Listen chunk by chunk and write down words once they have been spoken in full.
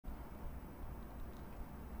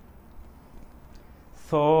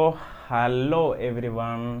So, hello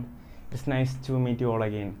everyone. It's nice to meet you all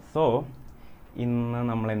again. So, ഇന്ന്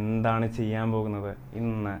നമ്മൾ എന്താണ് ചെയ്യാൻ പോകുന്നത്?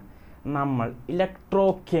 ഇന്ന് നമ്മൾ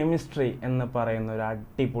ഇലക്ട്രോകെമിസ്ട്രി എന്ന് പറയുന്ന ഒരു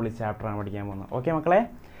അടിപൊളി ചാപ്റ്ററാണ് പഠിക്കാൻ പോകുന്നത്. ഓക്കെ മക്കളെ?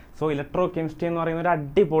 സോ ഇലക്ട്രോകെമിസ്ട്രി എന്ന് പറയുന്ന ഒരു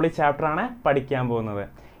അടിപൊളി ചാപ്റ്ററാണ് പഠിക്കാൻ പോകുന്നത്.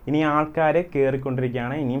 ഇനി ആൾക്കാർ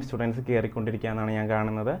കയറിക്കൊണ്ടിരിക്കുകയാണ്, ഇനിയും സ്റ്റുഡൻസ് കയറിക്കൊണ്ടിരിക്കുകയെന്നാണ് ഞാൻ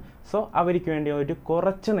കാണുന്നത്. സോ അവർക്ക് വേണ്ടി ഒരു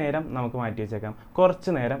കുറച്ച് നേരം നമുക്ക് മാറ്റി വെച്ചേക്കാം,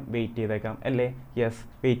 കുറച്ച് നേരം വെയിറ്റ് ചെയ്തേക്കാം അല്ലേ? യെസ്,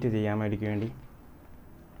 വെയിറ്റ് ചെയ്യാം അവർക്ക് വേണ്ടി.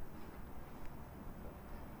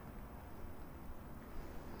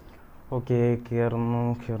 ഓക്കെ, കയറട്ടെ.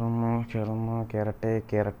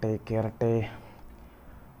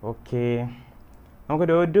 ഓക്കെ,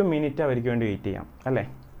 നമുക്കൊരു മിനിറ്റ് അവർക്ക് വേണ്ടി വെയിറ്റ് ചെയ്യാം അല്ലേ?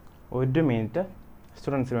 ഒരു മിനിറ്റ്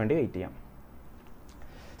സ്റ്റുഡൻസിന് വേണ്ടി വെയിറ്റ് ചെയ്യാം.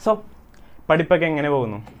 സോ പഠിപ്പൊക്കെ എങ്ങനെ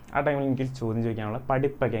പോകുന്നു? ആ ടൈമിൽ എനിക്ക് ചോദ്യം ചോദിക്കാനുള്ള,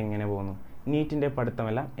 പഠിപ്പൊക്കെ എങ്ങനെ പോകുന്നു? നീറ്റിൻ്റെ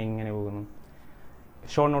പഠിത്തമെല്ലാം എങ്ങനെ പോകുന്നു?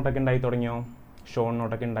 ഷോർട്ട് നോട്ടൊക്കെ ഉണ്ടായി തുടങ്ങിയോ? ഷോർട്ട്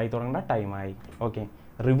നോട്ടൊക്കെ ഉണ്ടായി തുടങ്ങേണ്ട ടൈമായി. ഓക്കെ,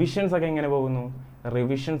 റിവിഷൻസ് ഒക്കെ എങ്ങനെ പോകുന്നു?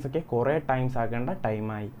 റിവിഷൻസ് ഒക്കെ കുറേ ടൈംസ് ആക്കേണ്ട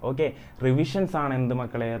ടൈമായി. ഓക്കെ, റിവിഷൻസ് ആണ് എന്ത്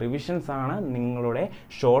മക്കളെ? റിവിഷൻസ് ആണ് നിങ്ങളുടെ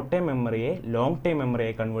short time മെമ്മറിയെ long time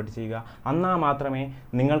മെമ്മറിയെ convert ചെയ്യുക. എന്നാൽ മാത്രമേ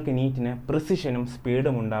നിങ്ങൾക്ക് നീറ്റിന് പ്രിസിഷനും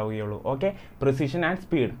സ്പീഡും ഉണ്ടാവുകയുള്ളൂ. Okay, precision and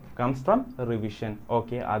speed comes from revision.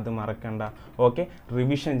 Okay, അത് മറക്കണ്ട. ഓക്കെ,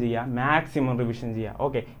 റിവിഷൻ ചെയ്യുക, മാക്സിമം റിവിഷൻ ചെയ്യുക.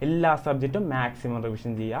 ഓക്കെ, എല്ലാ സബ്ജക്റ്റും മാക്സിമം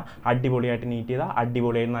റിവിഷൻ ചെയ്യുക. അടിപൊളിയായിട്ട് നീറ്റ് ചെയ്താൽ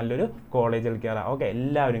അടിപൊളിയായിട്ട് നല്ലൊരു കോളേജിൽ കയറാം. ഓക്കെ,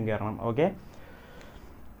 എല്ലാവരും കയറണം. ഓക്കെ,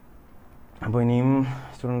 അപ്പോൾ ഇനിയും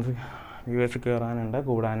സ്റ്റുഡൻസ് വ്യൂവേഴ്സ് കയറാനുണ്ട്,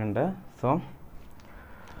 കൂടാനുണ്ട്. സോ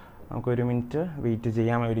നമുക്കൊരു മിനിറ്റ് വെയിറ്റ്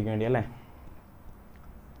ചെയ്യാൻ അവർക്ക് വേണ്ടി അല്ലേ?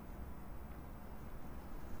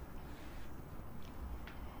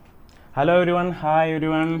 Hello every one, hi every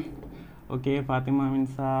one. Okay, Fathima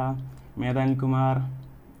മിൻസ, മേധാൻ Kumar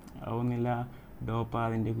ഒന്നില്ല, ഡോപ്പ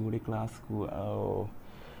അതിൻ്റെ കൂടി ക്ലാസ്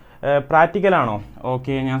പ്രാക്ടിക്കലാണോ?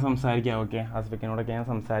 ഓക്കെ, ഞാൻ സംസാരിക്കാം. ഓക്കെ, ഹസ്ബൻഡിനോടൊക്കെ ഞാൻ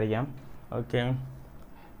സംസാരിക്കാം. ഓക്കെ,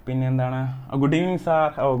 പിന്നെ എന്താണ്? Good evening sir.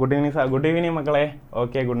 Good evening sir. Good evening മക്കളെ.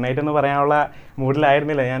 ഓക്കെ, ഗുഡ് നൈറ്റ് എന്ന് പറയാനുള്ള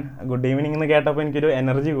മൂഡിലായിരുന്നില്ല ഞാൻ. ഗുഡ് ഈവനിങ് എന്ന് കേട്ടപ്പോൾ എനിക്കൊരു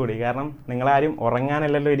എനർജി കൂടി. കാരണം നിങ്ങളാരും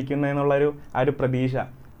ഉറങ്ങാനല്ലല്ലോ ഇരിക്കുന്നതെന്നുള്ളൊരു ആ ഒരു പ്രതീക്ഷ,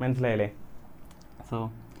 മനസ്സിലായില്ലേ? സോ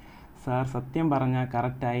സാർ സത്യം പറഞ്ഞാൽ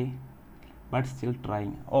കറക്റ്റായി, ബട്ട് സ്റ്റിൽ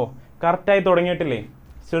ട്രൈങ്. കറക്റ്റായി തുടങ്ങിയിട്ടില്ലേ?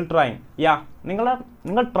 Still trying. യാ,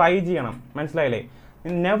 നിങ്ങൾ ട്രൈ ചെയ്യണം, മനസ്സിലായില്ലേ?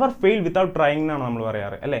 നെവർ ഫെയിൽ വിത്തൗട്ട് ട്രൈങ് എന്നാണ് നമ്മൾ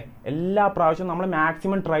പറയാറ് അല്ലേ? എല്ലാ പ്രാവശ്യവും നമ്മൾ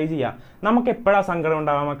മാക്സിമം ട്രൈ ചെയ്യുക. നമുക്ക് എപ്പോഴാണ് സങ്കടം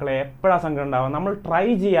ഉണ്ടാവുക മക്കളെ? എപ്പോഴാണ് സങ്കടം ഉണ്ടാവുക? നമ്മൾ ട്രൈ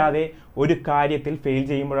ചെയ്യാതെ ഒരു കാര്യത്തിൽ ഫെയിൽ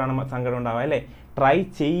ചെയ്യുമ്പോഴാണ് സങ്കടം ഉണ്ടാവുക അല്ലേ? ട്രൈ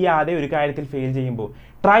ചെയ്യാതെ ഒരു കാര്യത്തിൽ ഫെയിൽ ചെയ്യുമ്പോൾ,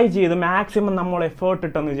 ട്രൈ ചെയ്ത് മാക്സിമം നമ്മൾ എഫേർട്ട്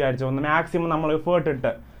ഇട്ടെന്ന് വിചാരിച്ചോ, മാക്സിമം നമ്മൾ എഫേർട്ട്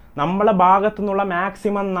ഇട്ട് നമ്മളെ ഭാഗത്തു നിന്നുള്ള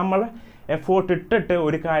മാക്സിമം നമ്മൾ എഫേർട്ട് ഇട്ടിട്ട്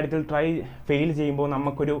ഒരു കാര്യത്തിൽ ഫെയിൽ ചെയ്യുമ്പോൾ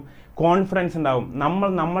നമുക്കൊരു കോൺഫിഡൻസ് ഉണ്ടാവും.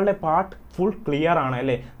 നമ്മളുടെ പാർട്ട് ഫുൾ ക്ലിയർ ആണ്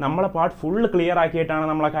അല്ലേ? നമ്മളെ പാർട്ട് ഫുൾ ക്ലിയർ ആക്കിയിട്ടാണ്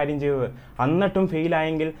നമ്മൾ ആ കാര്യം ചെയ്തത്. എന്നിട്ടും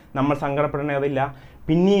ഫെയിലായെങ്കിൽ നമ്മൾ സങ്കടപ്പെടേണ്ടതില്ല.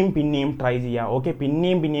 പിന്നെയും ട്രൈ ചെയ്യുക. ഓക്കെ,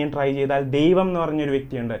 പിന്നെയും ട്രൈ ചെയ്താൽ ദൈവം എന്ന് പറഞ്ഞൊരു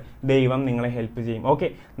വ്യക്തിയുണ്ട്. ദൈവം നിങ്ങളെ ഹെൽപ്പ് ചെയ്യും. ഓക്കെ,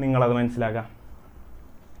 നിങ്ങളത് മനസ്സിലാക്കുക.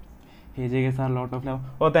 ഹേ J K sir, lot of love.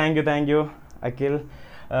 Thank you Akhil.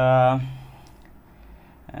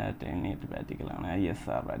 NEET പ്രാക്ടിക്കലാണ്. Yes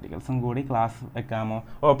sir, പ്രാക്ടിക്കൽസും കൂടി ക്ലാസ് വെക്കാമോ?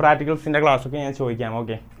 പ്രാക്ടിക്കൽസിൻ്റെ ക്ലാസ്സൊക്കെ ഞാൻ ചോദിക്കാം.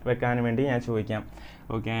 ഓക്കെ, വെക്കാൻ വേണ്ടി ഞാൻ ചോദിക്കാം.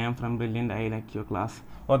 Okay, I am from brilliant, I like your class.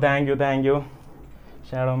 Thank you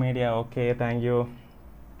shadow media. Okay, thank you.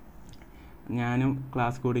 ഞാനും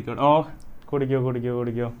ക്ലാസ് കുടിക്കോ?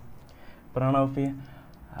 കുടിക്കോ. പ്രണവ്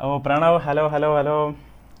പ്രണവ്, ഹലോ.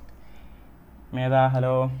 മേധ,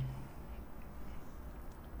 hello.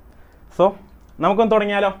 So നമുക്കൊന്ന്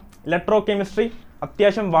തുടങ്ങിയാലോ? ഇലക്ട്രോകെമിസ്ട്രി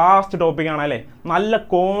അത്യാവശ്യം വാസ്റ്റ് ടോപ്പിക്കാണ് അല്ലേ? നല്ല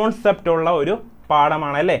കോൺസെപ്റ്റ് ഉള്ള ഒരു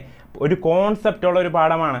പാഠമാണ് അല്ലേ? ഒരു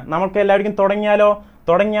പാഠമാണ്. നമുക്ക് എല്ലാവർക്കും തുടങ്ങിയാലോ?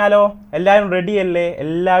 എല്ലാവരും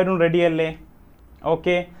റെഡിയല്ലേ?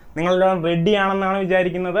 ഓക്കെ, നിങ്ങളെല്ലാം റെഡിയാണെന്നാണ്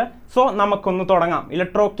വിചാരിക്കുന്നത്. സോ നമുക്കൊന്ന് തുടങ്ങാം.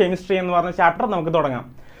 ഇലക്ട്രോകെമിസ്ട്രി എന്ന് പറഞ്ഞ ചാപ്റ്റർ നമുക്ക് തുടങ്ങാം.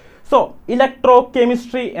 സോ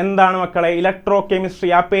ഇലക്ട്രോകെമിസ്ട്രി എന്താണ് മക്കളെ?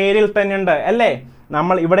 ഇലക്ട്രോകെമിസ്ട്രി ആ പേരിൽ തന്നെ ഉണ്ട് അല്ലേ?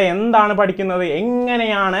 നമ്മൾ ഇവിടെ എന്താണ് പഠിക്കുന്നത്?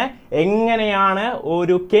 എങ്ങനെയാണ്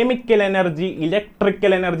ഒരു കെമിക്കൽ എനർജി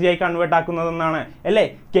ഇലക്ട്രിക്കൽ എനർജിയായി കൺവേർട്ട് ആക്കുന്നതെന്നാണ് അല്ലേ?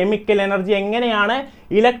 കെമിക്കൽ എനർജി എങ്ങനെയാണ്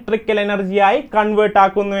ഇലക്ട്രിക്കൽ എനർജിയായി കൺവേർട്ട്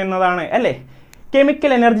ആക്കുന്നു എന്നതാണ് അല്ലേ?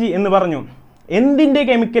 കെമിക്കൽ എനർജി എന്ന് പറഞ്ഞു. എന്തിൻ്റെ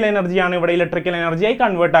കെമിക്കൽ എനർജിയാണ് ഇവിടെ ഇലക്ട്രിക്കൽ എനർജിയായി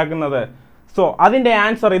കൺവേർട്ട് ആക്കുന്നത്? സോ അതിൻ്റെ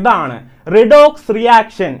ആൻസർ ഇതാണ്, റിഡോക്സ്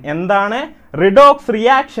റിയാക്ഷൻ. എന്താണ്? റിഡോക്സ്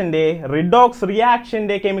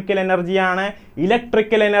റിയാക്ഷന്റെ കെമിക്കൽ എനർജിയാണ്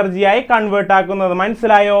ഇലക്ട്രിക്കൽ എനർജിയായി കൺവേർട്ട് ആക്കുന്നത്.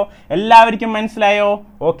 മനസ്സിലായോ? എല്ലാവർക്കും മനസ്സിലായോ?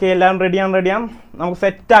 ഓക്കെ, എല്ലാവരും റെഡിയാണ്. നമുക്ക്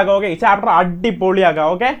സെറ്റ് ആക്കാം. ഓക്കെ, ഈ chapter അടിപൊളിയാക്കാം.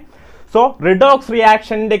 Okay, so redox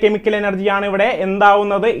റിയാക്ഷന്റെ chemical എനർജിയാണ് ഇവിടെ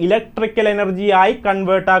എന്താവുന്നത്? ഇലക്ട്രിക്കൽ എനർജിയായി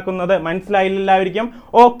കൺവേർട്ട് ആക്കുന്നത്. മനസ്സിലായില്ല എല്ലാവർക്കും?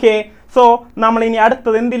 ഓക്കെ, സോ നമ്മൾ ഇനി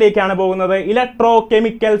അടുത്തത് എന്തിലേക്കാണ് പോകുന്നത്? Electro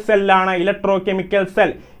chemical സെല്ലാണ്. ഇലക്ട്രോ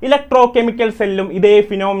കെമിക്കൽ സെല്ലും ഇതേ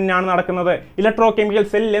ഫിനോമിനാണ് നടക്കുന്നത്. ഇലക്ട്രോ കെമിക്കൽ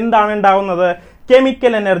സെല്ലിൽ എന്താണ് ഉണ്ടാവുന്നത്?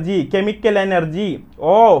 കെമിക്കൽ എനർജി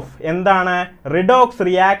ഓഫ് എന്താണ്? റിഡോക്സ്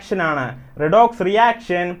റിയാക്ഷൻ ആണ്. Redox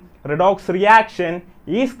reaction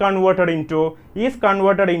is converted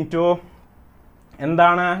into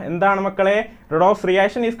എന്താണ് മക്കളെ? Redox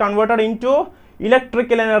reaction is converted into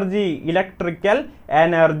electrical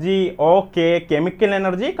energy. Okay, chemical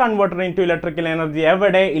energy converted into electrical energy.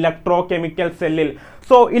 എവിടെ? ഇലക്ട്രോ കെമിക്കൽ സെല്ലിൽ.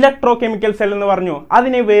 സോ ഇലക്ട്രോ കെമിക്കൽ സെൽ എന്ന് പറഞ്ഞു.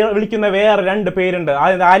 അതിനെ വിളിക്കുന്ന വേറെ 2 പേരുണ്ട്.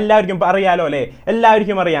 അത് എല്ലാവർക്കും അറിയാലോ അല്ലേ?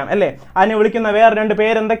 എല്ലാവർക്കും അറിയാം അല്ലേ? അതിനെ വിളിക്കുന്ന വേറെ 2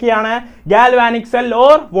 പേര് എന്തൊക്കെയാണ്? Galvanic cell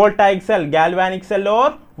or voltaic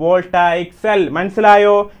cell.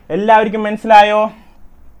 മനസ്സിലായോ? എല്ലാവർക്കും മനസ്സിലായോ?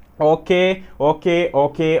 ഓക്കെ.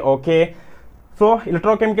 സോ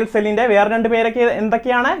ഇലക്ട്രോ കെമിക്കൽ സെല്ലിന്റെ വേറെ 2 പേരൊക്കെ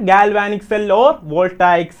എന്തൊക്കെയാണ്? Galvanic cell or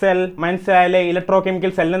voltaic cell. മനസ്സിലായില്ലേ? ഇലക്ട്രോ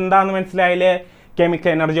കെമിക്കൽ സെൽ എന്താണെന്ന് മനസ്സിലായില്ലേ?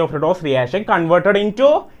 Chemical energy of redox reaction converted into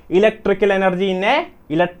electrical energy in A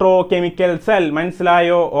electro chemical cell.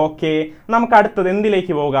 മനസ്സിലായോ? ഓക്കെ, നമുക്ക് അടുത്തത്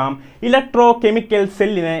എന്തിലേക്ക് പോകാം? ഇലക്ട്രോ കെമിക്കൽ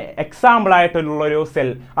സെല്ലിന് എക്സാമ്പിൾ ആയിട്ടുള്ള ഒരു സെൽ,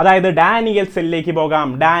 അതായത് ഡാനിയൽ സെല്ലിലേക്ക് പോകാം.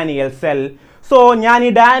 Daniel cell. സോ ഞാൻ ഈ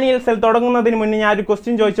ഡാനിയൽ സെൽ തുടങ്ങുന്നതിന് മുന്നേ ഞാൻ ഒരു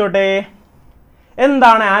ക്വസ്റ്റ്യൻ ചോദിച്ചോട്ടെ.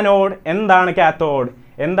 എന്താണ് ആനോഡ്? എന്താണ്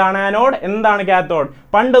കാത്തോഡ്?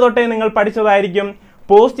 പണ്ട് തൊട്ടേ നിങ്ങൾ പഠിച്ചതായിരിക്കും.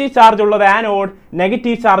 പോസിറ്റീവ് ചാർജ് ഉള്ളത് ആനോഡ്,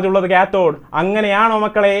 നെഗറ്റീവ് ചാർജ് ഉള്ളത് കാത്തോഡ്. അങ്ങനെയാണോ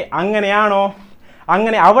മക്കളെ?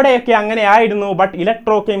 അങ്ങനെ അവിടെയൊക്കെ അങ്ങനെ ആയിരുന്നു. ബട്ട്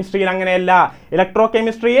ഇലക്ട്രോ കെമിസ്ട്രിയിൽ അങ്ങനെയല്ല. ഇലക്ട്രോ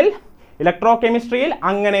കെമിസ്ട്രിയിൽ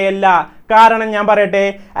അങ്ങനെയല്ല. കാരണം ഞാൻ പറയട്ടെ,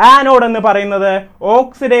 ആനോഡ് എന്ന് പറയുന്നത്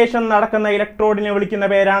ഓക്സിഡേഷൻ നടക്കുന്ന ഇലക്ട്രോഡിനെ വിളിക്കുന്ന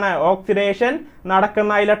പേരാണ്. ഓക്സിഡേഷൻ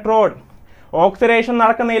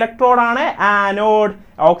നടക്കുന്ന ഇലക്ട്രോഡാണ് ആനോഡ്.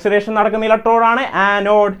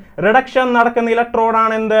 റിഡക്ഷൻ നടക്കുന്ന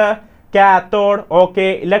ഇലക്ട്രോഡാണ് എന്ത്? കാത്തോഡ്. ഓക്കെ,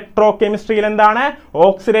 ഇലക്ട്രോ കെമിസ്ട്രിയിൽ എന്താണ്?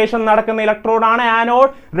 ഓക്സിഡേഷൻ നടക്കുന്ന ഇലക്ട്രോഡാണ്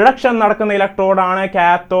ആനോഡ്, റിഡക്ഷൻ നടക്കുന്ന ഇലക്ട്രോഡാണ്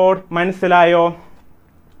കാത്തോഡ്.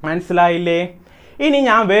 മനസ്സിലായില്ലേ? ഇനി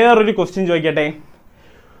ഞാൻ വേറൊരു ക്വസ്റ്റ്യൻ ചോദിക്കട്ടെ.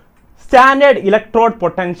 സ്റ്റാൻഡേർഡ് ഇലക്ട്രോഡ്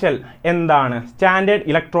പൊട്ടൻഷ്യൽ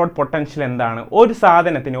എന്താണ്? ഒരു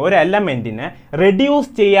സാധനത്തിന്, ഒരു എലമെന്റിന്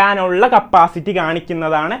റെഡ്യൂസ് ചെയ്യാനുള്ള കപ്പാസിറ്റി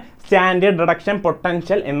കാണിക്കുന്നതാണ് സ്റ്റാൻഡേർഡ് റിഡക്ഷൻ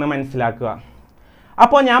പൊട്ടൻഷ്യൽ എന്ന് മനസ്സിലാക്കുക.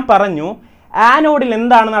 അപ്പോൾ ഞാൻ പറഞ്ഞു, ആനോഡിൽ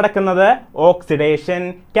എന്താണ് നടക്കുന്നത്? ഓക്സിഡേഷൻ.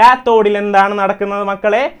 കാത്തോഡിൽ എന്താണ് നടക്കുന്നത്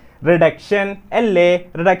മക്കളെ? റിഡക്ഷൻ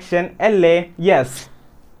അല്ലേ? യെസ്,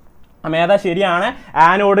 ഏതാ ശരിയാണ്?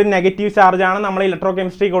 ആനോഡിന് നെഗറ്റീവ് ചാർജ് ആണ് നമ്മൾ ഇലക്ട്രോ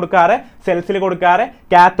കെമിസ്ട്രി കൊടുക്കാറ്, സെൽസിൽ കൊടുക്കാറ്.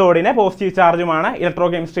 കാത്തോഡിന് പോസിറ്റീവ് ചാർജുമാണ് ഇലക്ട്രോ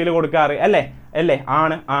കെമിസ്ട്രിയിൽ കൊടുക്കാറ്. അല്ലേ?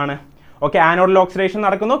 ആണ്. ഓക്കെ, ആനോഡിൽ ഓക്സിഡേഷൻ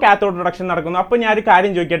നടക്കുന്നു, കാത്തോഡ് റിഡക്ഷൻ നടക്കുന്നു. അപ്പോൾ ഞാനൊരു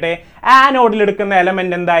കാര്യം ചോദിക്കട്ടെ, ആനോഡിൽ എടുക്കുന്ന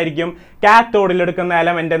എലമെന്റ് എന്തായിരിക്കും? കാത്തോഡിൽ എടുക്കുന്ന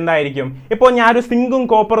എലമെന്റ് എന്തായിരിക്കും? ഇപ്പോൾ ഞാനൊരു സിങ്കും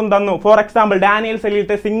കോപ്പറും തന്നു. ഫോർ എക്സാമ്പിൾ, ഡാനിയൽ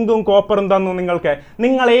സെല്ലിലത്തെ സിങ്കും കോപ്പറും തന്നു നിങ്ങൾക്ക്.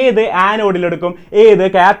 നിങ്ങൾ ഏത് ആനോഡിൽ എടുക്കും, ഏത്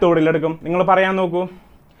കാത്തോഡിൽ എടുക്കും? നിങ്ങൾ പറയാൻ നോക്കൂ.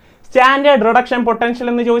 സ്റ്റാൻഡേർഡ് റിഡക്ഷൻ പൊട്ടൻഷ്യൽ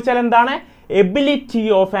എന്ന് ചോദിച്ചാൽ എന്താണ്? Ability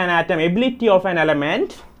of an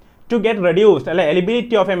element to get reduced, അല്ലെ?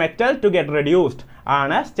 Ability of A metal to get reduced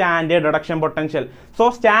ആണ് standard reduction potential. So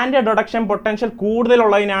standard reduction potential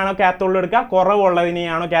കൂടുതലുള്ളതിനാണോ കാത്തോഡിൽ എടുക്കുക,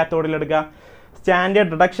 കുറവുള്ളതിനെയാണോ കാത്തോഡിൽ എടുക്കുക?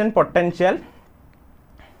 സ്റ്റാൻഡേർഡ് റിഡക്ഷൻ പൊട്ടൻഷ്യൽ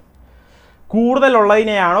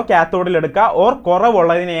കൂടുതലുള്ളതിനെയാണോ കാത്തോഡിൽ എടുക്കുക, ഓർ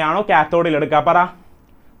കുറവുള്ളതിനെയാണോ കാത്തോഡിൽ എടുക്കുക? പറ.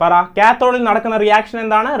 കാത്തോഡിൽ നടക്കുന്ന റിയാക്ഷൻ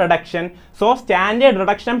എന്താണ്? Reduction. So standard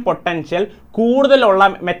reduction potential കൂടുതലുള്ള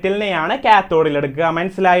മെറ്റലിനെയാണ് കാത്തോഡിൽ എടുക്കുക.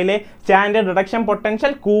 മനസ്സിലായില്ലേ? സ്റ്റാൻഡേർഡ് റിഡക്ഷൻ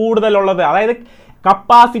പൊട്ടൻഷ്യൽ കൂടുതലുള്ളത്, അതായത്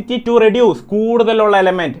കപ്പാസിറ്റി ടു റെഡ്യൂസ് കൂടുതലുള്ള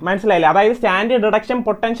എലമെന്റ്. മനസ്സിലായില്ലേ? അതായത് സ്റ്റാൻഡേർഡ് റിഡക്ഷൻ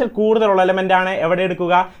പൊട്ടൻഷ്യൽ കൂടുതലുള്ള എലമെന്റ് ആണ് എവിടെ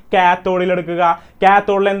എടുക്കുക? കാത്തോഡിൽ എടുക്കുക.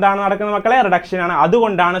 കാത്തോഡിൽ എന്താണ് നടക്കുന്നത് മക്കളെ? റിഡക്ഷൻ ആണ്.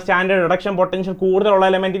 അതുകൊണ്ടാണ് സ്റ്റാൻഡേർഡ് റിഡക്ഷൻ പൊട്ടൻഷ്യൽ കൂടുതലുള്ള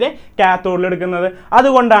എലമെന്റിനെ കാത്തോഡിൽ എടുക്കുന്നത്.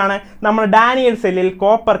 അതുകൊണ്ടാണ് നമ്മൾ ഡാനിയൽ സെല്ലിൽ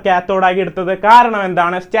കോപ്പർ കാത്തോഡാക്കി എടുത്തത്. കാരണം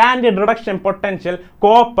എന്താണ്? സ്റ്റാൻഡേർഡ് റിഡക്ഷൻ പൊട്ടൻഷ്യൽ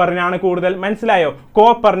കോപ്പറിനാണ് കൂടുതൽ. മനസ്സിലായോ?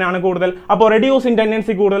 കോപ്പറിനാണ് കൂടുതൽ. അപ്പോൾ റെഡ്യൂസിങ്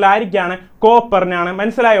ടെൻഡൻസി കൂടുതൽ ആയിരിക്കാണ്? കോപ്പറിനാണ്.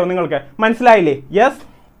 മനസ്സിലായോ? നിങ്ങൾക്ക് മനസ്സിലായില്ലേ? യെസ്.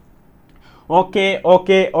 ഓക്കെ.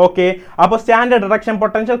 അപ്പോൾ സ്റ്റാൻഡേർഡ് റിഡക്ഷൻ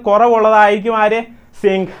പൊട്ടൻഷ്യൽ കുറവുള്ളതായിരിക്കും ആര്?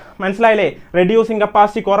 സിങ്ക്. മനസ്സിലായില്ലേ? Reducing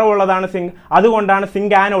capacity കുറവുള്ളതാണ് zinc. അതുകൊണ്ടാണ്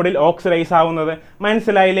സിങ്ക് ആനോഡിൽ ഓക്സിഡൈസ് ആവുന്നത്.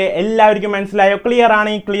 മനസ്സിലായില്ലേ? എല്ലാവർക്കും മനസ്സിലായോ? ക്ലിയർ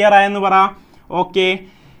ആണ്? ക്ലിയർ ആയെന്ന് പറ. ഓക്കെ,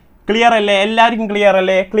 ക്ലിയർ അല്ലേ? എല്ലാവർക്കും ക്ലിയർ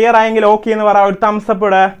അല്ലേ? ക്ലിയർ ആയെങ്കിൽ ഓക്കെ എന്ന് പറ. ഒരു തംസപ്പ്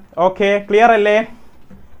ഇട. ഓക്കെ, ക്ലിയർ അല്ലേ?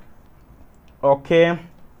 ഓക്കെ,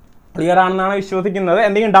 ക്ലിയർ ആണെന്നാണ് വിശ്വസിക്കുന്നത്.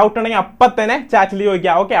 എന്തെങ്കിലും ഡൗട്ട് ഉണ്ടെങ്കിൽ അപ്പം തന്നെ ചാറ്റിൽ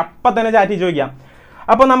ചോദിക്കാം. ഓക്കെ, അപ്പം തന്നെ ചാറ്റിൽ ചോദിക്കാം.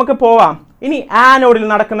 അപ്പോൾ നമുക്ക് പോവാം. ഇനി ആനോഡിൽ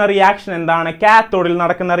നടക്കുന്ന റിയാക്ഷൻ എന്താണ്, കാത്തോഡിൽ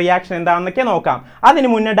നടക്കുന്ന റിയാക്ഷൻ എന്താണെന്നൊക്കെ നോക്കാം. അതിന്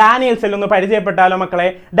മുന്നേ ഡാനിയൽ സെൽ ഒന്ന് പരിചയപ്പെട്ടാലോ മക്കളെ?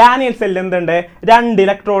 ഡാനിയൽ സെൽ എന്തുണ്ട്? 2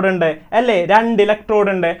 ഇലക്ട്രോഡ് ഉണ്ട് അല്ലേ? 2 ഇലക്ട്രോഡ്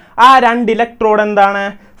ഉണ്ട്. ആ 2 ഇലക്ട്രോഡ് എന്താണ്?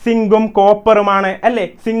 സിങ്കും കോപ്പറുമാണ് അല്ലേ,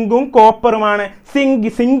 സിങ്കും കോപ്പറുമാണ്.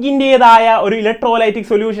 സിങ്കിൻ്റെതായ ഒരു ഇലക്ട്രോലൈറ്റിക്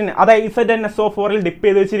സൊല്യൂഷൻ അതായത് ZnSO4 ഡിപ്പ്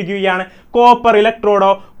ചെയ്ത് വെച്ചിരിക്കുകയാണ്. കോപ്പർ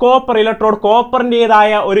ഇലക്ട്രോഡ്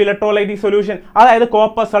കോപ്പറിൻ്റെതായ ഒരു ഇലക്ട്രോലൈറ്റിക് സൊല്യൂഷൻ അതായത്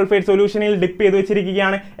കോപ്പർ സൾഫേറ്റ് സൊല്യൂഷനിൽ ഡിപ്പ് ചെയ്ത്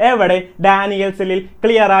വെച്ചിരിക്കുകയാണ്. എവിടെ? ഡാനിയൽ സെല്ലിൽ.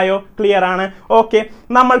 ക്ലിയർ ആയോ? ക്ലിയർ ആണ്. ഓക്കെ,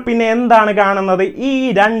 നമ്മൾ പിന്നെ എന്താണ് കാണുന്നത്? ഈ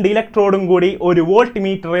 2 ഇലക്ട്രോഡും കൂടി ഒരു വോൾട്ട്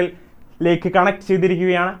മീറ്ററിൽ കണക്ട്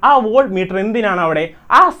ചെയ്തിരിക്കുകയാണ്. ആ വോൾട്ട് മീറ്റർ എന്തിനാണ് അവിടെ?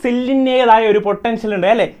 ആ സെല്ലിൻ്റെതായ ഒരു പൊട്ടൻഷ്യൽ ഉണ്ട്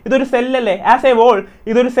അല്ലേ, ഇതൊരു സെല്ലല്ലേ, ആസ് എ വോൾ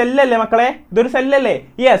ഇതൊരു സെല്ലല്ലേ മക്കളെ, ഇതൊരു സെല്ലല്ലേ.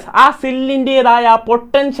 യെസ്, ആ സെല്ലിൻ്റെതായ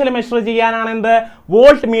പൊട്ടൻഷ്യൽ മെഷർ ചെയ്യാനാണ് എന്ത്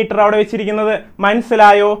വോൾട്ട് മീറ്റർ അവിടെ വെച്ചിരിക്കുന്നത്.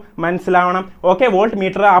 മനസ്സിലായോ? മനസ്സിലാവണം. ഓക്കെ, വോൾട്ട്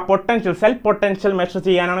മീറ്റർ ആ പൊട്ടൻഷ്യൽ സെൽഫ് പൊട്ടൻഷ്യൽ മെഷർ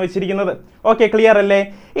ചെയ്യാനാണ് വെച്ചിരിക്കുന്നത്. ഓക്കെ, ക്ലിയർ അല്ലേ?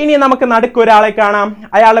 ഇനി നമുക്ക് നടുക്ക് ഒരാളെ കാണാം.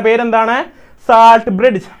 അയാളുടെ പേരെന്താണ്? Salt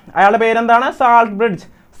bridge. അയാളുടെ പേരെന്താണ്? Salt bridge.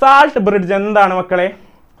 സാൾട്ട് ബ്രിഡ്ജ് എന്താണ് മക്കളെ?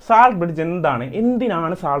 സാൾട്ട് ബ്രിഡ്ജ് എന്താണ്?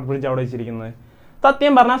 എന്തിനാണ് സാൾട്ട് ബ്രിഡ്ജ് അവിടെ വെച്ചിരിക്കുന്നത്?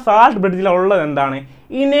 സത്യം പറഞ്ഞാൽ സാൾട്ട് ബ്രിഡ്ജിലുള്ളത് എന്താണ്?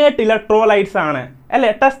 ഇനേർട്ട് ഇലക്ട്രോലൈറ്റ്സ് ആണ് അല്ലേ.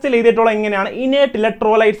 ടെസ്റ്റ് ചെയ്തിട്ടുള്ള ഇങ്ങനെയാണ്, ഇനേർട്ട്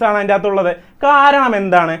ഇലക്ട്രോലൈറ്റ്സ് ആണ് അതിൻ്റെ അകത്തുള്ളത്.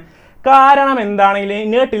 കാരണം എന്താണ്?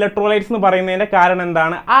 ഇനേർട്ട് ഇലക്ട്രോലൈറ്റ്സ് എന്ന് പറയുന്നതിൻ്റെ കാരണം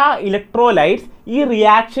എന്താണ്? ആ ഇലക്ട്രോലൈറ്റ്സ് ഈ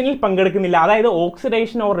റിയാക്ഷനിൽ പങ്കെടുക്കുന്നില്ല. അതായത്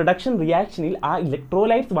ഓക്സിഡേഷൻ ഓർ റിഡക്ഷൻ റിയാക്ഷനിൽ ആ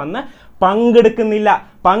ഇലക്ട്രോലൈറ്റ്സ് വന്ന് പങ്കെടുക്കുന്നില്ല.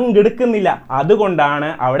 അതുകൊണ്ടാണ്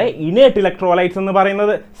അവിടെ ഇനേർട്ട് ഇലക്ട്രോലൈറ്റ്സ് എന്ന്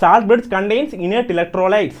പറയുന്നത്. Salt bridge contains inert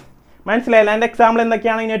electrolytes. മനസ്സിലായില്ല? അതിൻ്റെ എക്സാമ്പിൾ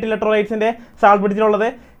എന്തൊക്കെയാണ് ഇനേർട്ട് ഇലക്ട്രോലൈറ്റ്സിൻ്റെ സാൾട്ട് ബ്രിഡ്ജിലുള്ളത്?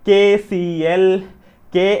 KCl,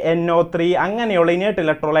 KNO3 അങ്ങനെയുള്ള ഇനേർട്ട്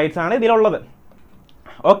ഇലക്ട്രോലൈറ്റ്സ് ആണ് ഇതിലുള്ളത്.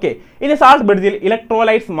 ഓക്കെ, ഇനി സാൾട്ട് ബ്രിഡ്ജിൽ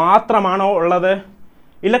ഇലക്ട്രോലൈറ്റ്സ് മാത്രമാണോ ഉള്ളത്?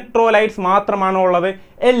 ഇലക്ട്രോലൈറ്റ്സ് മാത്രമാണോ ഉള്ളത്?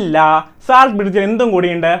 എല്ലാ സാൾട്ട് ബ്രിഡ്ജിൽ എന്തും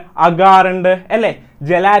കൂടിയുണ്ട്? അഗാർ ഉണ്ട് അല്ലേ,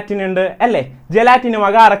 ജെലാറ്റിൻ ഉണ്ട് അല്ലേ. ജെലാറ്റിനും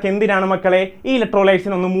അഗാറൊക്കെ എന്തിനാണ് മക്കളെ? ഈ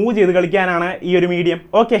ഇലക്ട്രോലൈറ്റ്സിനെ ഒന്ന് മൂവ് ചെയ്ത് കളിക്കാനാണ് ഈ ഒരു മീഡിയം.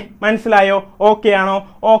 ഓക്കെ, മനസ്സിലായോ? ഓക്കെ ആണോ?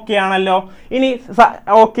 ഓക്കെ ആണല്ലോ. ഇനി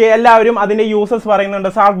ഓക്കെ, എല്ലാവരും അതിൻ്റെ യൂസസ് പറയുന്നുണ്ട്,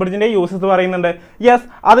 സാൾട്ട് ബ്രിഡ്ജിൻ്റെ യൂസസ് പറയുന്നുണ്ട്. യെസ്,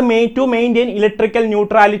 അത് ടു മെയിൻറ്റെയിൻ ഇലക്ട്രിക്കൽ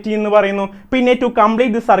ന്യൂട്രാലിറ്റി എന്ന് പറയുന്നു. പിന്നെ to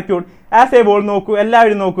complete the circuit as A wall. നോക്കൂ,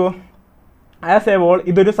 എല്ലാവരും നോക്കൂ, ആസ് എ വോൾ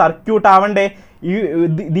ഇതൊരു സർക്യൂട്ട് ആവണ്ടേ?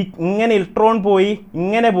 ഇങ്ങനെ ഇലക്ട്രോൺ പോയി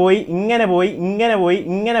ഇങ്ങനെ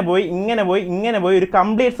പോയി ഒരു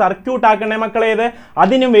കംപ്ലീറ്റ് സർക്യൂട്ട് ആക്കണേ മക്കളെ. ഇത്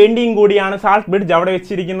അതിനും വേണ്ടിയും കൂടിയാണ് സാൾട്ട് ബ്രിഡ്ജ് അവിടെ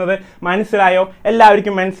വെച്ചിരിക്കുന്നത്. മനസ്സിലായോ?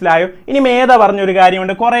 എല്ലാവർക്കും മനസ്സിലായോ? ഇനി മേധ പറഞ്ഞൊരു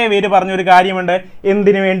കാര്യമുണ്ട്, കുറേ പേര് പറഞ്ഞൊരു കാര്യമുണ്ട്.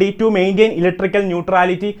 എന്തിനു വേണ്ടി? To maintain electrical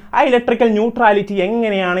neutrality. ആ ഇലക്ട്രിക്കൽ ന്യൂട്രാലിറ്റി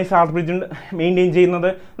എങ്ങനെയാണ് ഈ സാൾട്ട് ബ്രിഡ്ജ് മെയിൻറ്റെയിൻ ചെയ്യുന്നത്?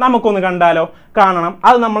 നമുക്കൊന്ന് കണ്ടാലോ? കാണണം.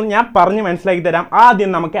 അത് ഞാൻ പറഞ്ഞ് മനസ്സിലാക്കി തരാം.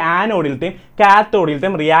 ആദ്യം നമുക്ക് ആനോഡിലത്തെയും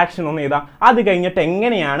കാത്തോഡിലത്തെയും റിയാക്ഷൻ ഒന്ന് എഴുതാം. അത് കഴിഞ്ഞിട്ട്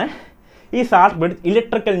എങ്ങനെയാണ് ഈ salt bridge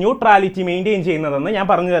electrical neutrality maintain ചെയ്യുന്നതെന്ന് ഞാൻ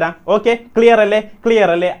പറഞ്ഞു തരാം. ഓക്കെ, ക്ലിയർ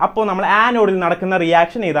അല്ലേ? അപ്പോൾ നമ്മൾ ആനോഡിൽ നടക്കുന്ന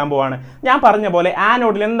റിയാക്ഷൻ എഴുതാൻ പോവാണ്. ഞാൻ പറഞ്ഞ പോലെ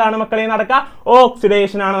ആനോഡിൽ എന്താണ് മക്കളെ നടക്കുക?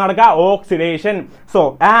 ഓക്സിഡേഷൻ ആണ് നടക്കുക, ഓക്സിഡേഷൻ. സോ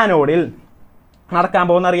ആനോഡിൽ നടക്കാൻ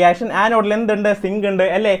പോകുന്ന റിയാക്ഷൻ, ആനോഡിൽ എന്തുണ്ട്? സിങ്ക് ഉണ്ട്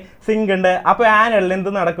അല്ലേ, സിങ്ക് ഉണ്ട്. അപ്പോൾ ആനോഡിൽ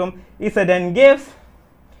എന്ത് നടക്കും? Zn gives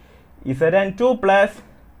Zn2 plus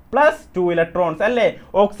 2 electrons അല്ലേ.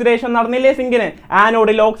 ഓക്സിഡേഷൻ നടന്നില്ലേ സിങ്കിന്?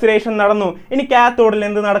 ആനോഡിൽ ഓക്സിഡേഷൻ നടന്നു. ഇനി കാത്തോഡിൽ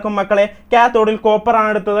എന്ത് നടക്കും മക്കളെ? കാത്തോഡിൽ കോപ്പർ ആണ്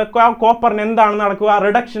എടുത്തത്. കോപ്പറിന് എന്താണ് നടക്കുക?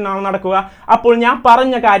 റിഡക്ഷൻ ആണ് നടക്കുക. അപ്പോൾ ഞാൻ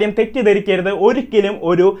പറഞ്ഞ കാര്യം തെറ്റിദ്ധരിക്കരുത്. ഒരിക്കലും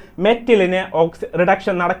ഒരു മെറ്റലിന്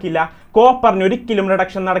റിഡക്ഷൻ നടക്കില്ല, കോപ്പറിന് ഒരിക്കലും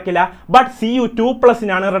റിഡക്ഷൻ നടക്കില്ല. ബട്ട്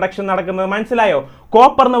Cu2+നാണ് റിഡക്ഷൻ നടക്കുന്നത്. മനസ്സിലായോ?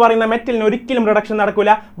 കോപ്പർ എന്ന് പറയുന്ന മെറ്റലിന് ഒരിക്കലും റിഡക്ഷൻ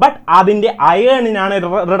നടക്കില്ല, ബട്ട് അതിൻ്റെ അയേണിനാണ്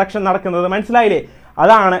റിഡക്ഷൻ നടക്കുന്നത്. മനസ്സിലായില്ലേ?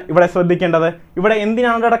 അതാണ് ഇവിടെ ശ്രദ്ധിക്കേണ്ടത്. ഇവിടെ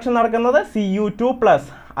എന്തിനാണ് റിഡക്ഷൻ നടക്കുന്നത്? Cu2+,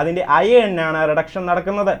 അതിൻ്റെ അയേണിനാണ് റിഡക്ഷൻ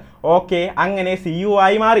നടക്കുന്നത്. ഓക്കെ, അങ്ങനെ Cu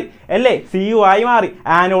ആയി മാറി അല്ലേ, Cu ആയി മാറി.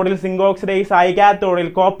 ആനോഡിൽ സിങ്ക് ഓക്സിഡൈസ് ആയി, കാത്തോഡിൽ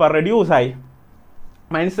കോപ്പർ റെഡ്യൂസ് ആയി.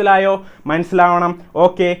 മനസ്സിലായോ? മനസ്സിലാവണം.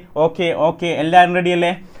 ഓക്കെ, എല്ലാവരും റെഡി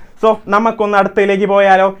അല്ലേ? സോ നമുക്കൊന്ന് അടുത്തയിലേക്ക്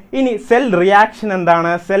പോയാലോ. ഇനി സെൽ റിയാക്ഷൻ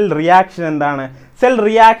എന്താണ്? സെൽ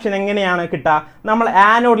റിയാക്ഷൻ എങ്ങനെയാണ് കിട്ടുക? നമ്മൾ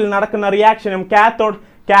ആനോഡിൽ നടക്കുന്ന റിയാക്ഷനും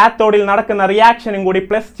കാത്തോഡിൽ നടക്കുന്ന റിയാക്ഷനും കൂടി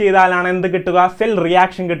പ്ലസ് ചെയ്താലാണ് എന്ത് കിട്ടുക? സെൽ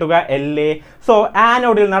റിയാക്ഷൻ കിട്ടുക അല്ലേ. സോ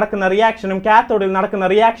ആനോഡിൽ നടക്കുന്ന റിയാക്ഷനും കാത്തോഡിൽ നടക്കുന്ന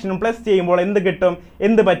റിയാക്ഷനും പ്ലസ് ചെയ്യുമ്പോൾ എന്ത് കിട്ടും?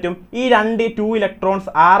 എന്ത് പറ്റും? ഈ 2 ഇലക്ട്രോൺസ്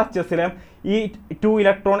RHSലും ഈ 2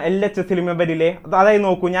 ഇലക്ട്രോൺ LHSലും വരില്ലേ? അതായത്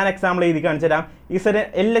നോക്കൂ, ഞാൻ എക്സാമ്പിൾ എഴുതി കാണിച്ചു തരാം.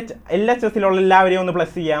 LHSലുള്ള എല്ലാവരെയും ഒന്ന്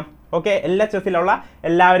പ്ലസ് ചെയ്യാം. ഓക്കെ, LHSലുള്ള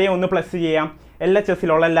എല്ലാവരെയും ഒന്ന് പ്ലസ് ചെയ്യാം.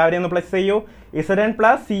 LHSലുള്ള എല്ലാവരെയും ഒന്ന് പ്ലസ് ചെയ്യൂ. Zn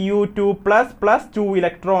plus Cu2+ + 2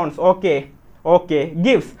 electrons. Okay,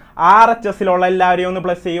 gives RHSലുള്ള എല്ലാവരെയും ഒന്ന്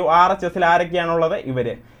പ്ലസ് ചെയ്യൂ. RHSൽ ആരൊക്കെയാണുള്ളത്?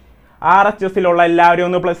 ഇവര്. RHSലുള്ള എല്ലാവരെയും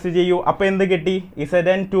ഒന്ന് പ്ലസ് ചെയ്യൂ. അപ്പോൾ എന്ത് കിട്ടി?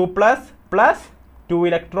 Zn2+ + 2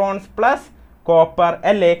 ഇലക്ട്രോൺസ് പ്ലസ് കോപ്പർ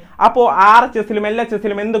അല്ലേ. അപ്പോൾ RHSലും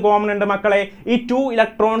LHSലും എന്ത് കോമൺ ഉണ്ട് മക്കളെ? ഈ 2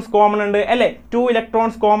 ഇലക്ട്രോൺസ് കോമൺ ഉണ്ട് അല്ലേ, 2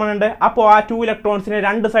 ഇലക്ട്രോൺസ് കോമൺ ഉണ്ട്. അപ്പോൾ ആ 2 ഇലക്ട്രോൺസിനെ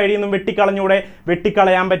രണ്ട് സൈഡിൽ നിന്നും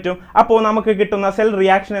വെട്ടിക്കളയാൻ പറ്റും. അപ്പോൾ നമുക്ക് കിട്ടുന്ന സെൽ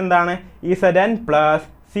റിയാക്ഷൻ എന്താണ്? Zn plus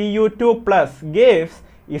Cu2+ gives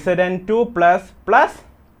Zn2+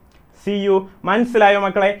 Cu. മനസ്സിലായോ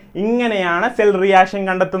മക്കളെ? ഇങ്ങനെയാണ് സെൽ റിയാക്ഷൻ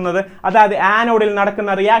കണ്ടെത്തുന്നത്. അതായത് ആനോഡിൽ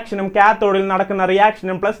നടക്കുന്ന റിയാക്ഷനും കാത്തോഡിൽ നടക്കുന്ന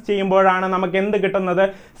റിയാക്ഷനും പ്ലസ് ചെയ്യുമ്പോഴാണ് നമുക്ക് എന്ത് കിട്ടുന്നത്?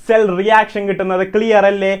 സെൽ റിയാക്ഷൻ കിട്ടുന്നത്. ക്ലിയർ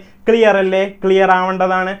അല്ലേ? ക്ലിയർ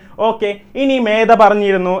ആവേണ്ടതാണ്. ഓക്കെ, ഇനി മേധ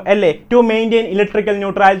പറഞ്ഞിരുന്നു അല്ലേ, ടു മെയിൻറ്റെയിൻ ഇലക്ട്രിക്കൽ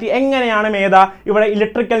ന്യൂട്രാലിറ്റി. എങ്ങനെയാണ് മേധ ഇവിടെ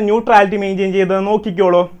ഇലക്ട്രിക്കൽ ന്യൂട്രാലിറ്റി മെയിൻറ്റെയിൻ ചെയ്തത്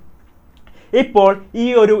നോക്കിക്കോളൂ. ഇപ്പോൾ ഈ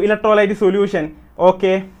ഒരു ഇലക്ട്രോലൈറ്റ് സൊല്യൂഷൻ,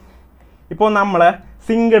 ഓക്കെ, ഇപ്പോൾ നമ്മൾ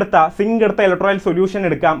സിങ്ക് എടുത്ത ഇലക്ട്രോലൈറ്റ് സൊല്യൂഷൻ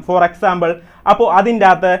എടുക്കാം ഫോർ എക്സാമ്പിൾ. അപ്പോൾ അതിൻ്റെ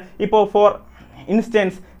അകത്ത് ഇപ്പോൾ ഫോർ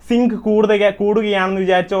ഇൻസ്റ്റൻസ് സിങ്ക് കൂടുകയാണെന്ന്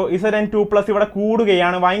വിചാരിച്ചോ, Zn2+ ഇവിടെ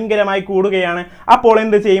കൂടുകയാണ്, ഭയങ്കരമായി കൂടുകയാണ്. അപ്പോൾ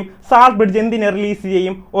എന്ത് ചെയ്യും? സാൾട്ട് ബ്രിഡ്ജ് എന്തിനെ റിലീസ്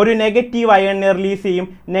ചെയ്യും? ഒരു നെഗറ്റീവ് അയോണിനെ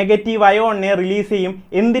റിലീസ് ചെയ്യും.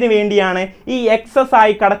 എന്തിനു വേണ്ടിയാണ്? ഈ എക്സസ്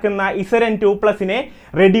ആയി കിടക്കുന്ന Zn2+നെ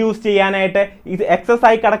റെഡ്യൂസ് ചെയ്യാനായിട്ട്, എക്സസ്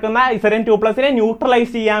ആയി കിടക്കുന്ന Zn2+നെ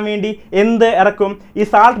ന്യൂട്രലൈസ് ചെയ്യാൻ വേണ്ടി എന്ത് ഇറക്കും? ഈ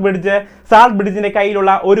സാൾട്ട് ബ്രിഡ്ജിന്റെ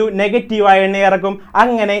കയ്യിലുള്ള ഒരു നെഗറ്റീവ് അയണിനെ ഇറക്കും.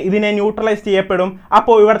 അങ്ങനെ ഇതിനെ ന്യൂട്രലൈസ് ചെയ്യപ്പെടും.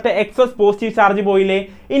 അപ്പോൾ ഇവിടുത്തെ എക്സസ് പോസിറ്റീവ് ചാർജ് പോയില്ലേ?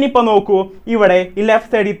 ഇനിയിപ്പോൾ നോക്കൂ, ഇവിടെ ഈ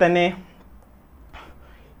ലെഫ്റ്റ് സൈഡിൽ തന്നെ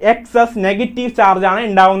എക്സസ് നെഗറ്റീവ് ചാർജ് ആണ്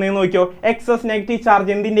ഉണ്ടാവുന്നതെന്ന് നോക്കിയോ. എക്സസ് നെഗറ്റീവ്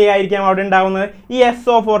ചാർജ് എന്തിൻ്റെ ആയിരിക്കാം അവിടെ ഉണ്ടാവുന്നത്? ഈ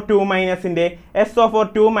SO4 2-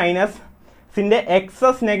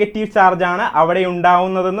 എക്സസ് നെഗറ്റീവ് ചാർജ് ആണ് അവിടെ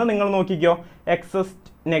ഉണ്ടാവുന്നതെന്ന് നിങ്ങൾ നോക്കിക്കോ. എക്സസ്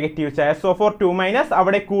നെഗറ്റീവ് ചാർജ് SO4 2-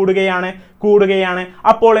 അവിടെ കൂടുകയാണ്.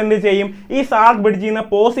 അപ്പോൾ എന്ത് ചെയ്യും? ഈ സാൾട്ട് ബ്രിഡ്ജിൽ നിന്ന്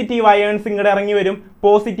പോസിറ്റീവ് അയേൺസ് ഇങ്ങോട്ട് ഇറങ്ങി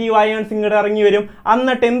വരും.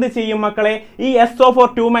 എന്നിട്ട് എന്ത് ചെയ്യും മക്കളെ? ഈ SO4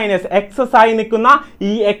 2- എക്സസ് ആയി നിൽക്കുന്ന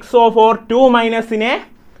ഈ XO4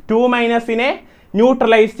 2-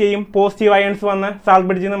 ന്യൂട്രലൈസ് ചെയ്യും പോസിറ്റീവ് അയൺസ് വന്ന് സാൾട്ട്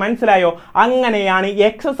ബ്രിഡ്ജിൽ നിന്ന്. മനസ്സിലായോ? അങ്ങനെയാണ് ഈ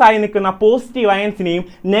എക്സസ് ആയി നിൽക്കുന്ന പോസിറ്റീവ് അയൺസിനെയും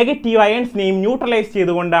നെഗറ്റീവ് അയൺസിനെയും ന്യൂട്രലൈസ്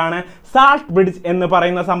ചെയ്തുകൊണ്ടാണ് സാൾട്ട് ബ്രിഡ്ജ് എന്ന്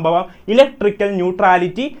പറയുന്ന സംഭവം ഇലക്ട്രിക്കൽ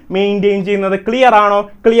ന്യൂട്രാലിറ്റി മെയിൻറ്റെയിൻ ചെയ്യുന്നത്. ക്ലിയർ ആണോ?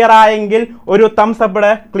 ക്ലിയർ ആയെങ്കിൽ ഒരു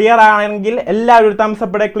തംസപ്പ്. ക്ലിയർ ആണെങ്കിൽ എല്ലാവരും ഒരു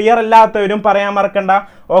തംസപ്പ്. ക്ലിയർ അല്ലാത്തവരും പറയാൻ മറക്കണ്ട.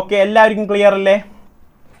 ഓക്കെ, എല്ലാവർക്കും ക്ലിയർ അല്ലേ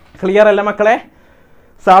മക്കളെ?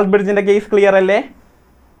 സാൾട്ട് ബ്രിഡ്ജിന്റെ കേസ് ക്ലിയർ അല്ലേ?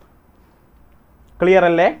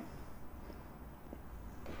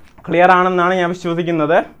 ക്ലിയർ ആണെന്നാണ് ഞാൻ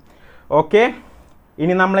വിശ്വസിക്കുന്നത്. ഓക്കെ,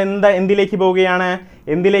 ഇനി നമ്മൾ എന്തിലേക്ക് പോവുകയാണ്?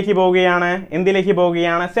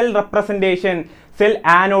 Cell representation. സെൽ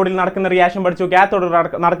ആനോഡിൽ നടക്കുന്ന റിയാക്ഷൻ പഠിച്ചു, കാത്തോഡിൽ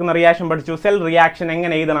നടക്കുന്ന റിയാക്ഷൻ പഠിച്ചു, സെൽ റിയാക്ഷൻ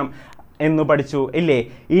എങ്ങനെ എഴുതണം എന്ന് പഠിച്ചു ഇല്ലേ?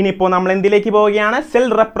 ഇനിയിപ്പോൾ നമ്മൾ എന്തിലേക്ക് പോവുകയാണ്? Cell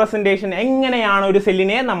representation. എങ്ങനെയാണ് ഒരു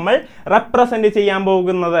സെല്ലിനെ നമ്മൾ റെപ്രസെന്റ് ചെയ്യാൻ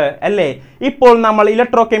പോകുന്നത് അല്ലേ? ഇപ്പോൾ നമ്മൾ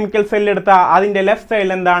ഇലക്ട്രോ കെമിക്കൽ സെൽ എടുത്താൽ അതിൻ്റെ ലെഫ്റ്റ്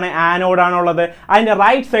സൈഡിൽ എന്താണ്? ആനോഡാണുള്ളത്. അതിൻ്റെ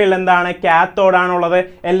റൈറ്റ് സൈഡിൽ എന്താണ്? കാത്തോഡാണുള്ളത്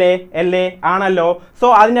അല്ലേ? ആണല്ലോ. സോ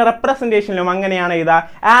അതിൻ്റെ റെപ്രസെൻറ്റേഷനിലും അങ്ങനെയാണ് എഴുതുക.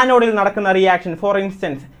 ആനോഡിൽ നടക്കുന്ന റിയാക്ഷൻ, ഫോർ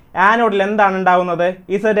ഇൻസ്റ്റൻസ് ആനോഡിൽ എന്താണ് ഉണ്ടാവുന്നത്?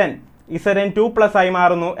 Zn2+ ആയി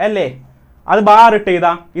മാറുന്നു അല്ലേ? അത് ബാർ ഇട്ട്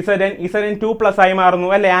ചെയ്താ Zn2+ ആയി മാറുന്നു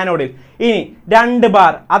അല്ലേ ആനോഡിൽ. ഇനി 2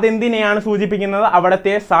 ബാർ, അതെന്തിനെയാണ് സൂചിപ്പിക്കുന്നത്?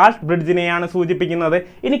 അവിടത്തെ സാൾട്ട് ബ്രിഡ്ജിനെയാണ് സൂചിപ്പിക്കുന്നത്.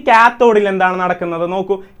 ഇനി കാത്തോഡിൽ എന്താണ് നടക്കുന്നത്?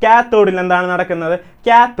 നോക്കൂ, കാത്തോഡിൽ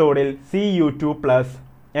Cu2+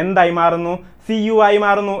 എന്തായി മാറുന്നു? Cu ആയി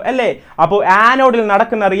മാറുന്നു അല്ലേ? അപ്പോൾ ആനോഡിൽ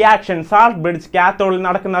നടക്കുന്ന റിയാക്ഷൻ, സാൾട്ട് ബ്രിഡ്ജ് കാത്തോഡിൽ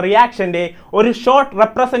നടക്കുന്ന റിയാക്ഷന്റെ ഒരു ഷോർട്ട്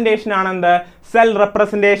റെപ്രസെൻറ്റേഷൻ ആണ് എന്ത്? Cell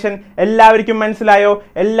representation. എല്ലാവർക്കും മനസ്സിലായോ?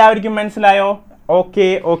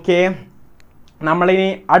 ഓക്കെ, നമ്മളിനി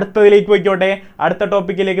അടുത്തതിലേക്ക് പോയിക്കോട്ടെ. അടുത്ത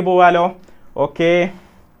ടോപ്പിക്കിലേക്ക് പോവാലോ. ഓക്കെ,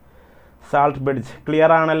 സാൾട്ട് ബ്രിഡ്ജ്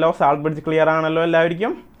ക്ലിയർ ആണല്ലോ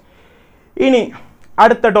എല്ലാവർക്കും. ഇനി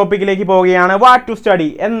അടുത്ത ടോപ്പിക്കിലേക്ക് പോവുകയാണ്. What to study.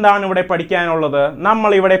 എന്താണ് ഇവിടെ പഠിക്കാനുള്ളത്?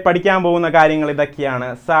 നമ്മൾ ഇവിടെ പഠിക്കാൻ പോകുന്ന കാര്യങ്ങൾ ഇതൊക്കെയാണ്.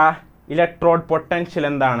 ഇലക്ട്രോഡ് പൊട്ടൻഷ്യൽ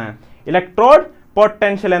എന്താണ്?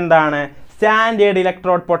 സ്റ്റാൻഡേർഡ്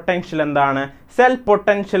ഇലക്ട്രോഡ് പൊട്ടൻഷ്യൽ എന്താണ്? സെൽ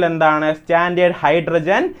പൊട്ടൻഷ്യൽ എന്താണ്? സ്റ്റാൻഡേർഡ്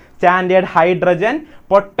ഹൈഡ്രജൻ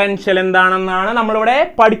പൊട്ടൻഷ്യൽ എന്താണെന്നാണ് നമ്മളിവിടെ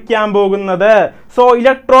പഠിക്കാൻ പോകുന്നത്. സോ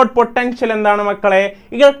ഇലക്ട്രോഡ് പൊട്ടൻഷ്യൽ എന്താണ് മക്കളെ?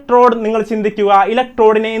 ഇലക്ട്രോഡ്, നിങ്ങൾ ചിന്തിക്കുക,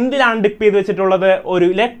 ഇലക്ട്രോഡിനെ എന്തിലാണ് ഡിപ്പ് ചെയ്ത് വെച്ചിട്ടുള്ളത്? ഒരു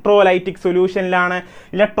ഇലക്ട്രോലൈറ്റിക് സൊല്യൂഷനിലാണ്.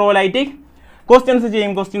 ക്വസ്റ്റ്യൻസ്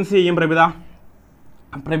ചെയ്യും പ്രതിഭ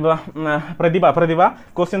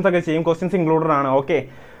ക്വസ്റ്റ്യൻസ് ഒക്കെ ചെയ്യും. ക്വസ്റ്റ്യൻസ് ഇൻക്ലൂഡഡ് ആണ്. ഓക്കെ,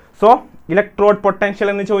 സോ ഇലക്ട്രോഡ് പൊട്ടൻഷ്യൽ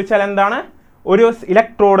എന്ന് ചോദിച്ചാൽ എന്താണ്? ഒരു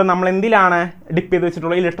ഇലക്ട്രോഡ് നമ്മൾ എന്തിലാണ് ഡിപ്പ് ചെയ്ത്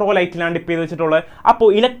വെച്ചിട്ടുള്ളത്? ഇലക്ട്രോലൈറ്റിലാണ് ഡിപ്പ് ചെയ്ത് വെച്ചിട്ടുള്ളത്. അപ്പോൾ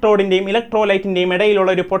ഇലക്ട്രോഡിൻ്റെയും ഇലക്ട്രോലൈറ്റിൻ്റെയും ഇടയിലുള്ള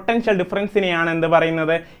ഒരു പൊട്ടൻഷ്യൽ ഡിഫറൻസിനെയാണ് എന്ത്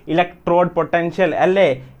പറയുന്നത്? ഇലക്ട്രോഡ് പൊട്ടൻഷ്യൽ അല്ലേ?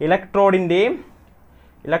 ഇലക്ട്രോഡിൻ്റെയും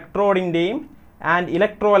ആൻഡ്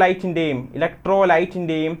ഇലക്ട്രോലൈറ്റിൻ്റെയും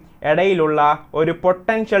ഇടയിലുള്ള ഒരു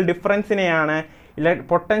പൊട്ടൻഷ്യൽ ഡിഫറൻസിനെയാണ്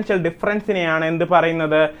എന്ത്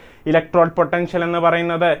പറയുന്നത്? ഇലക്ട്രോഡ് പൊട്ടൻഷ്യൽ എന്ന്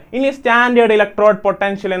പറയുന്നത്. ഇനി സ്റ്റാൻഡേർഡ് ഇലക്ട്രോഡ്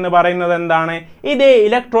പൊട്ടൻഷ്യൽ എന്ന് പറയുന്നത് എന്താണ്? ഇതേ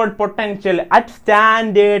electrode potential at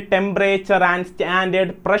standard temperature and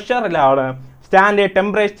standard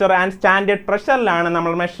പ്രഷറിലാണ്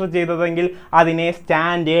നമ്മൾ മെഷർ ചെയ്തതെങ്കിൽ അതിനെ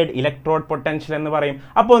സ്റ്റാൻഡേർഡ് ഇലക്ട്രോഡ് പൊട്ടൻഷ്യൽ എന്ന് പറയും.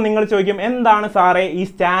 അപ്പോൾ നിങ്ങൾ ചോദിക്കും, എന്താണ് സാറേ ഈ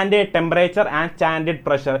standard temperature and standard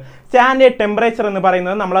pressure? Standard temperature എന്ന്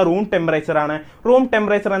പറയുന്നത് നമ്മളെ റൂം ടെമ്പറേച്ചർ ആണ്. റൂം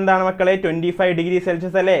ടെമ്പറേച്ചർ എന്താണ് മക്കളെ? 25 ഡിഗ്രി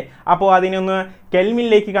സെൽഷ്യസ് അല്ലേ? അപ്പോൾ അതിനൊന്ന്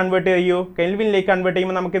കെൽവിനിലേക്ക് കൺവേർട്ട് ചെയ്യൂ. കെൽവിനിലേക്ക് കൺവേർട്ട്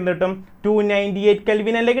ചെയ്യുമ്പോൾ നമുക്ക് എന്ത് കിട്ടും? 298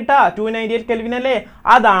 കെൽവിൻ അല്ലേ കിട്ടുക? 298 കെൽവിൻ അല്ലേ?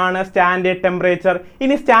 അതാണ് സ്റ്റാൻഡേർഡ് ടെമ്പറേച്ചർ.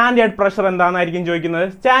 ഇനി സ്റ്റാൻഡേർഡ് പ്രഷർ എന്താണെന്നായിരിക്കും ചോദിക്കുന്നത്.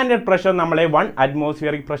 സ്റ്റാൻഡേർഡ് പ്രഷർ നമ്മളെ 1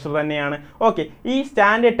 അറ്റ്മോസ്ഫിയറിക് പ്രഷർ തന്നെയാണ്. ഓക്കെ, ഈ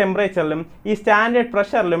സ്റ്റാൻഡേർഡ് ടെമ്പറേച്ചറിലും ഈ സ്റ്റാൻഡേർഡ്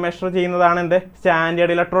പ്രഷറിലും മെഷർ ചെയ്യുന്നതാണ് എന്ത്?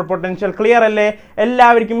 Standard electrode potential. ക്ലിയർ അല്ലേ?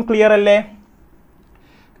 എല്ലാവർക്കും ക്ലിയർ അല്ലേ?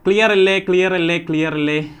 ക്ലിയർ അല്ലേ? ക്ലിയർ അല്ലേ? ക്ലിയർ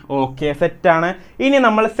അല്ലേ? ഓക്കെ, സെറ്റാണ്. ഇനി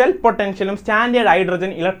നമ്മൾ സെൽഫ് പൊട്ടൻഷ്യലും സ്റ്റാൻഡേർഡ്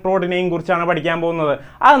ഹൈഡ്രജൻ ഇലക്ട്രോഡിനെയും കുറിച്ചാണ് പഠിക്കാൻ പോകുന്നത്.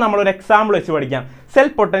 അത് നമ്മളൊരു എക്സാമ്പിൾ വെച്ച് പഠിക്കാം.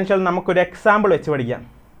 സെൽഫ് പൊട്ടൻഷ്യൽ നമുക്കൊരു എക്സാമ്പിൾ വെച്ച് പഠിക്കാം.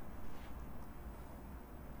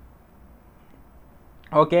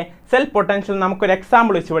 ഓക്കെ, സെൽഫ് പൊട്ടൻഷ്യൽ നമുക്കൊരു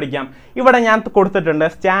എക്സാമ്പിൾ വെച്ച് പഠിക്കാം. ഇവിടെ ഞാൻ കൊടുത്തിട്ടുണ്ട്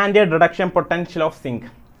standard reduction potential of zinc.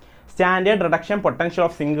 Standard reduction potential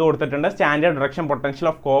of zinc കൊടുത്തിട്ടുണ്ട്. Standard reduction potential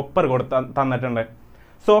of copper തന്നിട്ടുണ്ട്.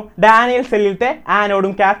 സോ ഡാനിയൽ സെല്ലിലത്തെ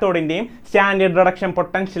ആനോഡും കാത്തോഡിൻ്റെയും സ്റ്റാൻഡേർഡ് റിഡക്ഷൻ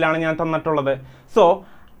പൊട്ടൻഷ്യലാണ് ഞാൻ തന്നിട്ടുള്ളത്. സോ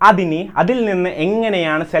അതിൽ നിന്ന്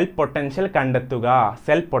എങ്ങനെയാണ് സെൽഫ് പൊട്ടൻഷ്യൽ കണ്ടെത്തുക?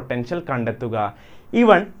 സെൽഫ് പൊട്ടൻഷ്യൽ കണ്ടെത്തുക.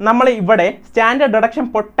 നമ്മൾ ഇവിടെ സ്റ്റാൻഡേർഡ് റിഡക്ഷൻ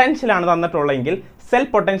പൊട്ടൻഷ്യലാണ് തന്നിട്ടുള്ളതെങ്കിൽ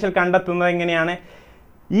സെൽഫ് പൊട്ടൻഷ്യൽ കണ്ടെത്തുന്നത് എങ്ങനെയാണ്?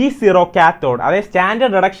 E0 കാത്തോഡ്, അതായത്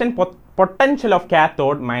standard reduction potential of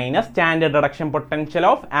cathode minus standard reduction potential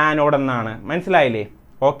of anode എന്നാണ്. മനസ്സിലായില്ലേ?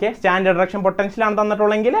 Okay, standard reduction പൊട്ടൻഷ്യലാണ്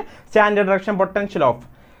തന്നിട്ടുള്ളതെങ്കിൽ standard reduction potential of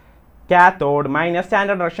cathode minus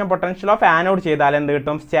standard reduction potential of anode ചെയ്താൽ എന്ത്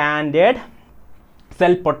കിട്ടും? Standard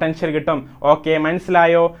self potential കിട്ടും. Okay,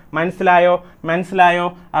 മനസ്സിലായോ? മനസ്സിലായോ? മനസ്സിലായോ?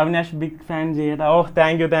 അവിനാഷ് ബിഗ് ഫാൻ ചെയ്യട്ടെ. ഓ,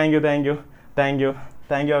 താങ്ക്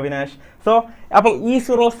യു അവിനാഷ്. സോ അപ്പോൾ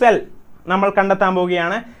E0 സെൽ നമ്മൾ കണ്ടെത്താൻ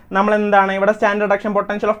പോവുകയാണ്. നമ്മൾ എന്താണ് ഇവിടെ standard reduction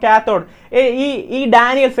potential of cathode. ഈ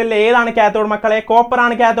ഡാനിയൽ സെല്ലിൽ ഏതാണ് കാത്തോഡ് മക്കളെ?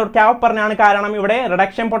 കോപ്പറാണ് കാത്തോഡ്. കോപ്പറിനാണ് കാരണം ഇവിടെ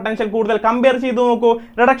റിഡക്ഷൻ പൊട്ടൻഷ്യൽ കൂടുതൽ. കമ്പയർ ചെയ്ത് നോക്കൂ,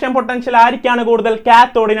 റിഡക്ഷൻ പൊട്ടൻഷ്യൽ ആർക്കാണ് കൂടുതൽ?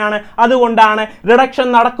 കാത്തോഡിനാണ്. അതുകൊണ്ടാണ് റിഡക്ഷൻ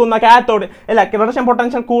നടക്കുന്ന കാത്തോഡ് റിഡക്ഷൻ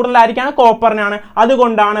പൊട്ടൻഷ്യൽ കൂടുതലായിരിക്കാണ് കോപ്പറിനാണ്.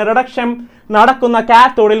 അതുകൊണ്ടാണ് റിഡക്ഷൻ നടക്കുന്ന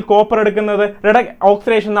കാത്തോഡിൽ കോപ്പർ എടുക്കുന്നത്,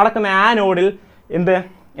 ഓക്സിഡേഷൻ നടക്കുന്ന ആനോഡിൽ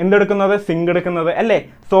എന്തെടുക്കുന്നത്? സിങ്ക് എടുക്കുന്നത് അല്ലേ?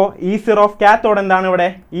 സോ E0 ഓഫ് കാത്തോഡ് എന്താണ് ഇവിടെ?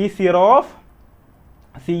 E0 ഓഫ്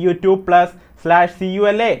Cu2+/Cu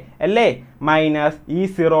അല്ലേ മൈനസ്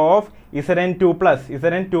E0 ഓഫ്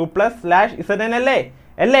Zn2+/Zn അല്ലേ?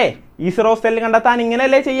 E0 സെല്ല് കണ്ടെത്താൻ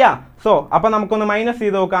ഇങ്ങനെയല്ലേ ചെയ്യാം. സോ അപ്പൊ നമുക്കൊന്ന് മൈനസ്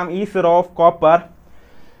ചെയ്ത് നോക്കാം. E0 of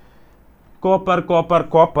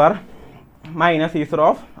copper minus E0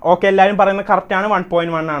 of, okay എല്ലാവരും പറയുന്നത് കറക്റ്റ് ആണ്,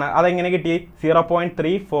 1.1 ആണ്. അതെങ്ങനെ കിട്ടി?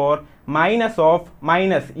 0.34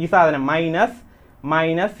 മൈനസ് ഈ സാധനം മൈനസ്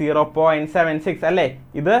 0.76 അല്ലേ?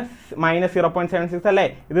 ഇത് മൈനസ് 0.76 അല്ലേ?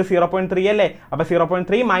 ഇത് 0.3 അല്ലേ? അപ്പൊ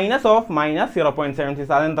 0.3 മൈനസ്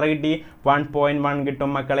 0.76 അതെന്ത്ര കിട്ടി? 1.1 കിട്ടും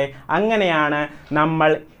മക്കളെ. അങ്ങനെയാണ് നമ്മൾ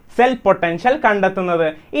സെൽഫ് പൊട്ടൻഷ്യൽ കണ്ടെത്തുന്നത്.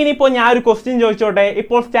 ഇനിയിപ്പോൾ ഞാൻ ഒരു ക്വസ്റ്റ്യൻ ചോദിച്ചോട്ടെ.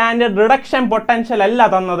 ഇപ്പോൾ സ്റ്റാൻഡേർഡ് റിഡക്ഷൻ പൊട്ടൻഷ്യൽ അല്ല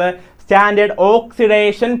തന്നത്, സ്റ്റാൻഡേർഡ്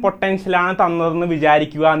ഓക്സിഡേഷൻ പൊട്ടൻഷ്യലാണ് തന്നതെന്ന്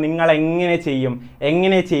വിചാരിക്കുക. നിങ്ങൾ എങ്ങനെ ചെയ്യും?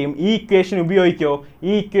 ഈ ഇക്വേഷൻ ഉപയോഗിക്കോ?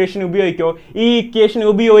 ഈ ഇക്വേഷൻ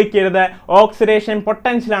ഉപയോഗിക്കരുത്. ഓക്സിഡേഷൻ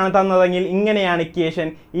പൊട്ടൻഷ്യലാണ് തന്നതെങ്കിൽ ഇങ്ങനെയാണ് equation.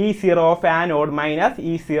 E0 of anode minus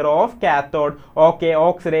E0 of cathode. Okay,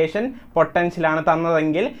 oxidation പൊട്ടൻഷ്യലാണ്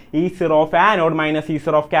തന്നതെങ്കിൽ E0 of anode minus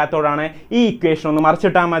E0 of cathode ആണ്. ഈ ഇക്വേഷൻ ഒന്ന്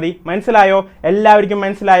മറിച്ചിട്ടാൽ മതി. മനസ്സിലായോ? എല്ലാവർക്കും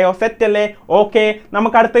മനസ്സിലായോ? സെറ്റ് അല്ലേ? ഓക്കെ,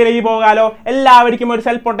 നമുക്ക് അടുത്തതിലേക്ക് പോകാലോ. എല്ലാവർക്കും ഒരു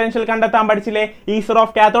സെൽഫ് പൊട്ടൻഷ്യൽ കണ്ടെത്താൻ പഠിച്ചില്ലേ? E0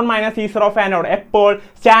 of cathode minus E0 of anode എപ്പോൾ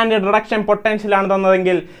സ്റ്റാൻഡേർഡ് റിഡക്ഷൻ പൊട്ടൻഷ്യലാണ്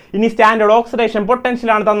തന്നതെങ്കിൽ. ഇനി സ്റ്റാൻഡേർഡ് ഓക്സിഡേഷൻ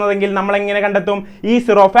പൊട്ടൻഷ്യലാണ് തന്നതെങ്കിൽ നമ്മൾ എങ്ങനെ കണ്ടെത്തും?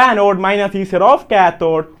 E0 of anode minus E0 of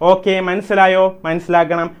cathode. Okay, മനസ്സിലായോ?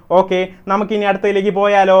 മനസ്സിലാക്കണം. ഓക്കെ, നമുക്ക് ഇനി അടുത്തതിലേക്ക്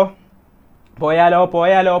പോയാലോ?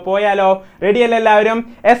 റെഡി അല്ലേ എല്ലാവരും?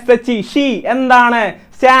 SHE എന്താണ്?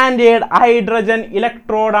 സ്റ്റാൻഡേർഡ് ഹൈഡ്രജൻ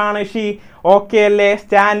ഇലക്ട്രോഡ് ആണ്. ഓക്കെ അല്ലേ?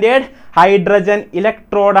 സ്റ്റാൻഡേർഡ് ഹൈഡ്രജൻ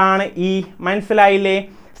ഇലക്ട്രോഡ് ആണ്. മനസ്സിലായില്ലേ?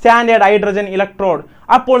 Standard hydrogen electrode.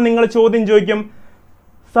 അപ്പോൾ നിങ്ങൾ ചോദ്യം ചോദിക്കും,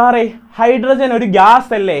 സാറേ ഹൈഡ്രജൻ ഒരു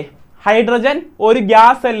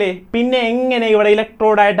ഗ്യാസ് അല്ലേ? പിന്നെ എങ്ങനെ ഇവിടെ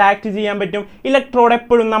ഇലക്ട്രോഡായിട്ട് ആക്ട് ചെയ്യാൻ പറ്റും? ഇലക്ട്രോഡ്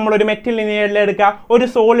എപ്പോഴും നമ്മളൊരു മെറ്റലിനെയല്ലേ എടുക്കുക, ഒരു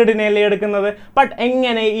സോളിഡിനെയല്ലേ എടുക്കുന്നത്. ബട്ട്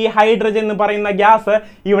എങ്ങനെ ഈ ഹൈഡ്രജൻ എന്ന് പറയുന്ന ഗ്യാസ്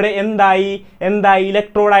ഇവിടെ എന്തായി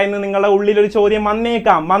ഇലക്ട്രോഡായെന്ന് നിങ്ങളുടെ ഉള്ളിൽ ഒരു ചോദ്യം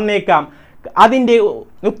വന്നേക്കാം. അതിൻ്റെ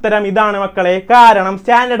ഉത്തരം ഇതാണ് മക്കളെ. കാരണം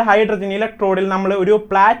സ്റ്റാൻഡേർഡ് ഹൈഡ്രജൻ ഇലക്ട്രോഡിൽ നമ്മൾ ഒരു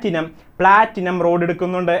പ്ലാറ്റിനം റോഡ്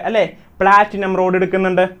എടുക്കുന്നുണ്ട് അല്ലേ? പ്ലാറ്റിനം റോഡ്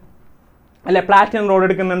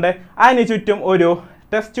എടുക്കുന്നുണ്ട്. അതിന് ചുറ്റും ഒരു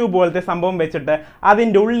ടെസ്റ്റ് ട്യൂബ് പോലത്തെ സംഭവം വെച്ചിട്ട്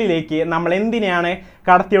അതിൻ്റെ ഉള്ളിലേക്ക് നമ്മൾ എന്തിനെയാണ്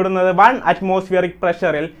കടത്തിവിടുന്നത്? 1 അറ്റ്മോസ്ഫിയറിക്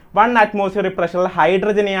പ്രഷറിൽ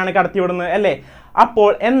ഹൈഡ്രജനെയാണ് കടത്തിവിടുന്നത് അല്ലേ?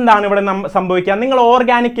 അപ്പോൾ എന്താണ് ഇവിടെ സംഭവിക്കുക? നിങ്ങൾ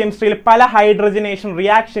ഓർഗാനിക് കെമിസ്ട്രിയിൽ പല ഹൈഡ്രജനേഷൻ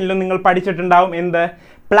റിയാക്ഷനിലും നിങ്ങൾ പഠിച്ചിട്ടുണ്ടാവും. എന്ത്?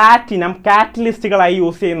 പ്ലാറ്റിനം കാറ്റലിസ്റ്റുകളായി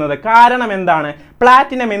യൂസ് ചെയ്യുന്നത്. കാരണം എന്താണ്?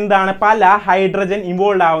 പ്ലാറ്റിനം എന്താണ് പല ഹൈഡ്രജൻ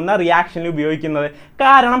ഇൻവോൾവ് ആവുന്ന റിയാക്ഷനിൽ ഉപയോഗിക്കുന്നത്?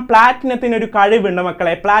 കാരണം പ്ലാറ്റിനത്തിന് ഒരു കഴിവുണ്ട്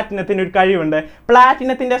മക്കളെ, പ്ലാറ്റിനത്തിന് ഒരു കഴിവുണ്ട്.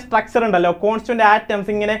 പ്ലാറ്റിനത്തിന്റെ സ്ട്രക്ചർ ഉണ്ടല്ലോ, കോൺസ്റ്റന്റ്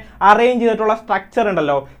ആറ്റംസ് ഇങ്ങനെ അറേഞ്ച് ചെയ്തിട്ടുള്ള സ്ട്രക്ചർ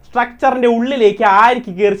ഉണ്ടല്ലോ, സ്ട്രക്ചറിന്റെ ഉള്ളിലേക്ക്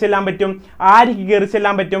ആർക്ക് കയറി ചെല്ലാൻ പറ്റും? ആർക്ക് കയറി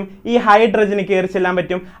ചെല്ലാൻ പറ്റും? ഈ ഹൈഡ്രജന് കയറി ചെല്ലാൻ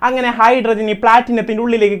പറ്റും. അങ്ങനെ ഹൈഡ്രജൻ ഈ പ്ലാറ്റിനത്തിന്റെ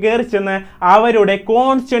ഉള്ളിലേക്ക് കയറി ചെന്ന് അവരുടെ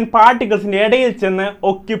കോൺസ്റ്റന്റ് പാർട്ടിക്കിൾസിന്റെ ഇടയിൽ ചെന്ന്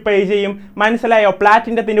ഒക്യുപ്പൈ ചെയ്യും. മനസ്സിലായോ?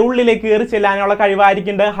 പ്ലാറ്റിനത്തിന്റെ ഉള്ളിലേക്ക് കയറി ചെല്ലാനുള്ള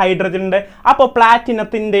കഴിവായിരിക്കുന്നുണ്ട് ഹൈഡ്രജനുണ്ട്. അപ്പോൾ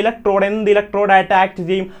പ്ലാറ്റിനത്തിന്റെ ഇലക്ട്രോഡ് എന്ത് ഇലക്ട്രോഡായിട്ട് ആക്ട്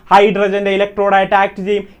ചെയ്യും? ഹൈഡ്രജന്റെ ഇലക്ട്രോഡായിട്ട് ആക്ട്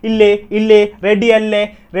ചെയ്യും. ഇല്ലേ? ഇല്ലേ? റെഡിയല്ലേ?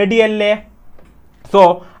 റെഡിയല്ലേ? സോ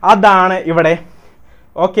അതാണ് ഇവിടെ.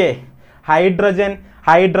 ഓക്കെ, ഹൈഡ്രജൻ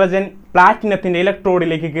പ്ലാറ്റിനത്തിന്റെ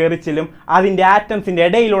ഇലക്ട്രോഡിലേക്ക് കയറി ചെല്ലും, അതിന്റെ ആറ്റംസിന്റെ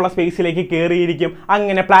ഇടയിലുള്ള സ്പേസിലേക്ക് കയറിയിരിക്കും.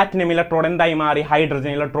 അങ്ങനെ പ്ലാറ്റിനം ഇലക്ട്രോഡ് എന്തായി മാറി?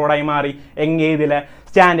 ഹൈഡ്രജൻ ഇലക്ട്രോഡായി മാറി. എങ്ങേതില്?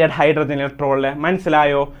 Standard hydrogen ഇലക്ട്രോഡില്.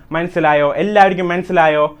 മനസ്സിലായോ? എല്ലാവർക്കും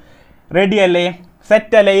മനസ്സിലായോ? റെഡി അല്ലേ?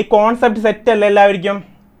 സെറ്റ് അല്ലേ? ഈ കോൺസെപ്റ്റ് സെറ്റ് അല്ലേ എല്ലാവർക്കും?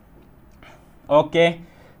 ഓക്കെ,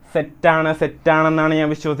 സെറ്റാണെന്നാണ് ഞാൻ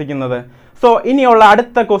വിശ്വസിക്കുന്നത്. സോ ഇനിയുള്ള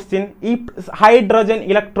അടുത്ത ക്വസ്റ്റ്യൻ, ഈ hydrogen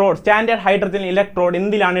electrode, standard hydrogen electrode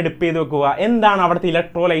എന്തിലാണ് dip ചെയ്ത് വെക്കുക? എന്താണ് അവിടുത്തെ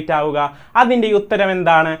ഇലക്ട്രോലൈറ്റ് ആവുക? അതിൻ്റെ ഉത്തരം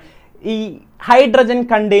എന്താണ്? ഈ ഹൈഡ്രജൻ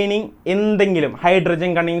കണ്ടെയ്നിങ് എന്തെങ്കിലും hydrogen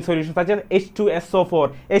containing solution such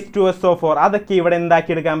H2SO4 അതൊക്കെ ഇവിടെ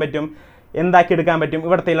എന്താക്കിയെടുക്കാൻ പറ്റും?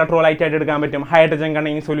 ഇവിടുത്തെ ഇലക്ട്രോലൈറ്റ് ആയിട്ട് എടുക്കാൻ പറ്റും. ഹൈഡ്രജൻ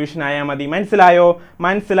കണ്ടെയ്നിങ് സൊല്യൂഷൻ ആയാൽ മതി. മനസ്സിലായോ?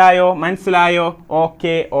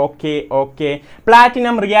 ഓക്കെ.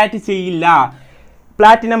 പ്ലാറ്റിനം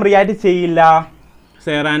റിയാക്ട് ചെയ്യില്ല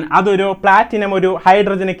സേറാൻ. അതൊരു പ്ലാറ്റിനം ഒരു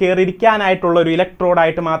ഹൈഡ്രജന് കയറിയിരിക്കാനായിട്ടുള്ള ഒരു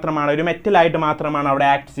ഇലക്ട്രോഡായിട്ട് മാത്രമാണ്, ഒരു മെറ്റലായിട്ട് മാത്രമാണ് അവിടെ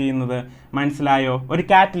ആക്ട് ചെയ്യുന്നത്. മനസ്സിലായോ? ഒരു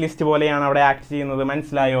കാറ്റലിസ്റ്റ് പോലെയാണ് അവിടെ ആക്ട് ചെയ്യുന്നത്.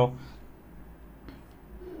 മനസ്സിലായോ?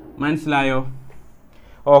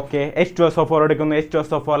 ഓക്കെ, H2SO4 എടുക്കുന്നു.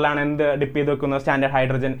 H2SO4ലാണ് എന്ത് ഡിപ്പ് ചെയ്ത് വെക്കുന്നത്? സ്റ്റാൻഡേർഡ്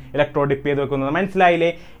ഹൈഡ്രജൻ ഇലക്ട്രോഡ് ഡിപ്പ് ചെയ്ത് വെക്കുന്നത്.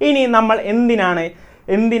 മനസ്സിലായില്ലേ? ഇനി നമ്മൾ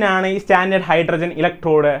എന്തിനാണ് ഈ സ്റ്റാൻഡേർഡ് ഹൈഡ്രജൻ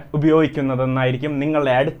ഇലക്ട്രോഡ് ഉപയോഗിക്കുന്നതെന്നായിരിക്കും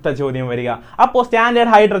നിങ്ങളുടെ അടുത്ത ചോദ്യം വരിക. അപ്പോൾ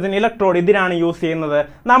സ്റ്റാൻഡേർഡ് ഹൈഡ്രജൻ ഇലക്ട്രോഡ് ഇതിനാണ് യൂസ് ചെയ്യുന്നത്.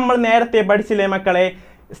 നമ്മൾ നേരത്തെ പഠിച്ചില്ലേ മക്കളെ?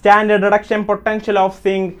 Standard reduction potential of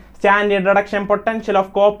zinc, standard reduction potential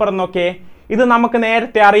of copper എന്നൊക്കെ. ഇത് നമുക്ക്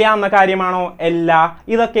നേരത്തെ അറിയാവുന്ന കാര്യമാണോ? അല്ല.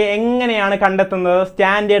 ഇതൊക്കെ എങ്ങനെയാണ് കണ്ടെത്തുന്നത്?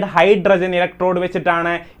 സ്റ്റാൻഡേർഡ് ഹൈഡ്രജൻ ഇലക്ട്രോഡ്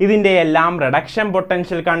വെച്ചിട്ടാണ് ഇതിൻ്റെ എല്ലാം റിഡക്ഷൻ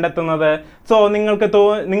പൊട്ടൻഷ്യൽ കണ്ടെത്തുന്നത്. സോ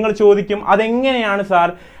നിങ്ങൾ ചോദിക്കും, അതെങ്ങനെയാണ് സാർ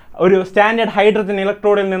ഒരു സ്റ്റാൻഡേർഡ് ഹൈഡ്രജൻ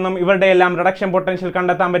ഇലക്ട്രോഡിൽ നിന്നും ഇവരുടെ എല്ലാം റിഡക്ഷൻ പൊട്ടൻഷ്യൽ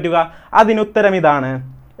കണ്ടെത്താൻ പറ്റുക? അതിനുത്തരം ഇതാണ്.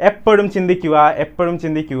 എപ്പോഴും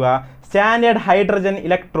ചിന്തിക്കുക. സ്റ്റാൻഡേർഡ് ഹൈഡ്രജൻ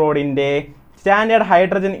ഇലക്ട്രോഡിൻ്റെ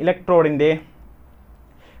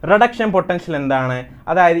റിഡക്ഷൻ പൊട്ടൻഷ്യൽ എന്താണ്?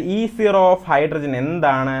 അതായത് E0 ഓഫ് ഹൈഡ്രജൻ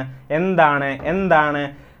എന്താണ്?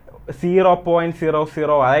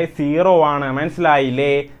 0.00, അതായത് 0 ആണ്.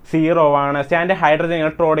 മനസ്സിലായില്ലേ? 0 ആണ്. സ്റ്റാൻഡേർഡ് ഹൈഡ്രജൻ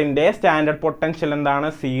ഇലക്ട്രോഡിൻ്റെ സ്റ്റാൻഡേർഡ് പൊട്ടൻഷ്യൽ എന്താണ്?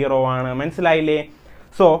 0 ആണ്. മനസ്സിലായില്ലേ?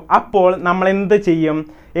 സോ അപ്പോൾ നമ്മൾ എന്ത് ചെയ്യും?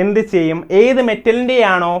 ഏത്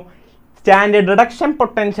മെറ്റലിൻ്റെയാണോ സ്റ്റാൻഡേർഡ് റിഡക്ഷൻ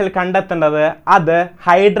പൊട്ടൻഷ്യൽ കണ്ടെത്തേണ്ടത് അത്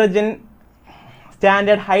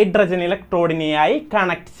സ്റ്റാൻഡേർഡ് ഹൈഡ്രജൻ ഇലക്ട്രോഡിനെയായി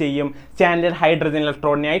കണക്ട് ചെയ്യും.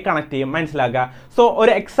 മനസ്സിലാക്കുക. സോ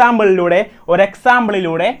ഒരു എക്സാമ്പിളിലൂടെ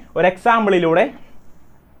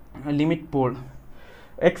ലിമിറ്റ് പോൾ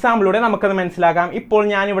എക്സാമ്പിളിലൂടെ നമുക്കത് മനസ്സിലാക്കാം. ഇപ്പോൾ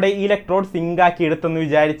ഞാനിവിടെ ഈ ഇലക്ട്രോഡ് സിങ്ക് ആക്കി എടുത്തെന്ന്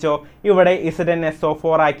വിചാരിച്ചോ. ഇവിടെ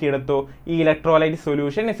ZnSO4 ആക്കി എടുത്തു. ഈ ഇലക്ട്രോലൈറ്റ്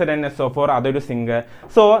സൊല്യൂഷൻ ZnSO4 അതൊരു സിങ്ക്.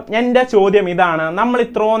 സോ എൻ്റെ ചോദ്യം ഇതാണ്, നമ്മൾ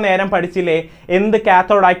ഇത്രയും നേരം പഠിച്ചില്ലേ എന്ത്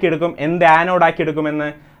കാത്തോഡ് ആക്കി എടുക്കും, എന്ത് ആനോഡ് ആക്കി എടുക്കുമെന്ന്?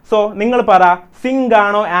 സോ നിങ്ങൾ പറ, സിങ്ക്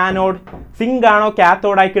ആണോ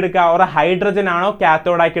കാത്തോഡ് ആക്കി എടുക്കുക, ഒരു ഹൈഡ്രജൻ ആണോ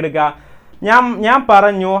കാത്തോഡ് ആക്കി എടുക്കുക? ഞാൻ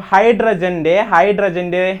പറഞ്ഞു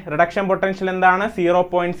ഹൈഡ്രജന്റെ റിഡക്ഷൻ പൊട്ടൻഷ്യൽ എന്താണ്?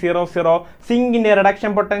 0.00. സിങ്കിന്റെ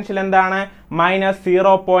റിഡക്ഷൻ പൊട്ടൻഷ്യൽ എന്താണ്?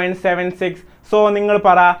 -0.76. സോ നിങ്ങൾ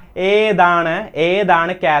പറ,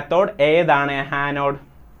 ഏതാണ് കാത്തോഡ്, ഏതാണ് ആനോഡ്?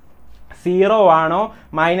 0 ആണോ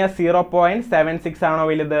 -0.76 ആണോ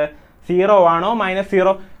വലുത്? 0 ആണോ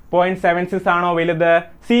 -0.76 ആണോ വലുത്?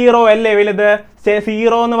 0 അല്ലേ വലുത്?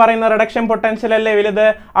 0 എന്ന് പറയുന്ന റിഡക്ഷൻ പൊട്ടൻഷ്യൽ അല്ലേ വലുത്?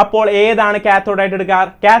 അപ്പോൾ ഏതാണ് കാത്തോഡ് ആയിട്ട് എടുക്കുക?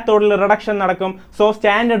 കാത്തോഡിൽ റിഡക്ഷൻ നടക്കും. സോ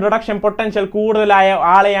സ്റ്റാൻഡേർഡ് റിഡക്ഷൻ പൊട്ടൻഷ്യൽ കൂടുതലായ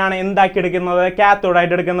ആളെയാണ് എന്താക്കി എടുക്കുന്നത്? കാത്തോഡ്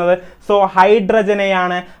ആയിട്ട് എടുക്കുന്നത്. സോ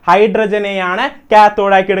ഹൈഡ്രജനെയാണ്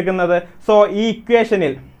കാത്തോഡ് ആക്കി എടുക്കുന്നത്. സോ ഈ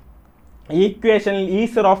ഇക്വേഷനിൽ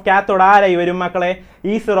E0 ഓഫ് കാത്തോഡ് ആരായി വരും മക്കളെ?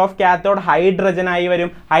 E0 ഓഫ് കാത്തോഡ് ഹൈഡ്രജൻ ആയി വരും.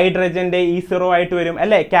 ഹൈഡ്രജന്റെ E0 ആയിട്ട് വരും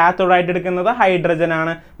അല്ലേ? കാത്തോഡ് ആയിട്ട് എടുക്കുന്നത് ഹൈഡ്രജൻ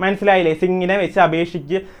ആണ്. മനസ്സിലായില്ലേ? സിങ്കിനെ വെച്ച്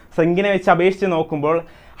സിങ്കിനെ വെച്ച് അപേക്ഷിച്ച് നോക്കുമ്പോൾ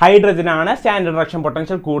ഹൈഡ്രജനാണ് സ്റ്റാൻഡേർഡ് റിഡക്ഷൻ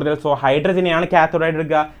പൊട്ടൻഷ്യൽ കൂടുതൽ. സോ ഹൈഡ്രജനെയാണ് കാത്തോഡായിട്ട്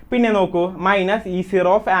എടുക്കുക. പിന്നെ നോക്കൂ minus E0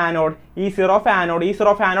 of anode. E0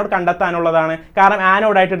 of anode കണ്ടെത്താനുള്ളതാണ്. കാരണം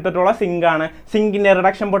ആനോഡായിട്ട് എടുത്തിട്ടുള്ള സിങ്ക് ആണ്. സിങ്കിന്റെ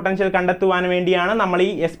റിഡക്ഷൻ പൊട്ടൻഷ്യൽ കണ്ടെത്തുവാൻ വേണ്ടിയാണ് നമ്മൾ ഈ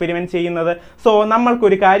എക്സ്പെരിമെന്റ് ചെയ്യുന്നത്. സോ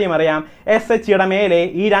നമ്മൾക്കൊരു കാര്യം അറിയാം, SHയുടെ മേലെ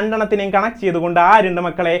ഈ രണ്ടെണ്ണത്തിനെയും കണക്ട് ചെയ്തുകൊണ്ട് ആരുണ്ട്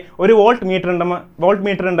മക്കളെ, ഒരു വോൾട്ട് മീറ്റർ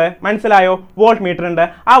ഉണ്ട്. മനസ്സിലായോ? വോൾട്ട് മീറ്റർ ഉണ്ട്.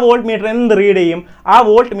 ആ വോൾട്ട് മീറ്റർ എന്ത് റീഡ് ചെയ്യും? ആ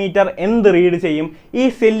വോൾട്ട് മീറ്റർ എന്ത് റീഡ് ചെയ്യും? ഈ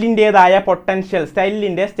സെല്ലിൻ്റെതായ പൊട്ടൻഷ്യൽ,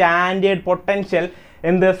 സെല്ലിന്റെ സ്റ്റാൻഡേർഡ് പൊട്ടൻഷ്യൽ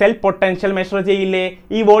എന്ത് സെൽഫ് പൊട്ടൻഷ്യൽ മെഷർ ചെയ്യില്ലേ?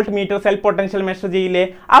 ഈ volt meter self potential measure ചെയ്യില്ലേ?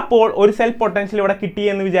 അപ്പോൾ ഒരു സെൽഫ് പൊട്ടൻഷ്യൽ ഇവിടെ കിട്ടി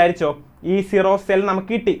എന്ന് വിചാരിച്ചോ. E0 സെൽ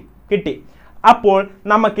നമുക്ക് കിട്ടി. അപ്പോൾ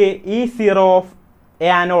നമുക്ക് E0 ഓഫ്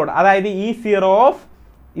ആനോഡ്, അതായത് E0 ഓഫ്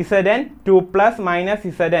Zn 2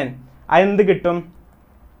 - Zn എന്ത് കിട്ടും?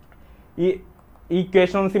 ഈ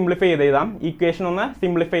ഈക്വേഷൻ ഒന്ന് സിംപ്ലിഫൈ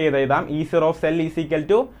ചെയ്ത് എഴുതാം. E0 of cell is equal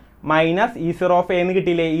to minus E0 of എന്ന്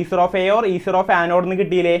കിട്ടിയില്ലേ? E0 of A or E0 of anode എന്ന്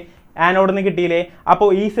കിട്ടിയില്ലേ? അപ്പോൾ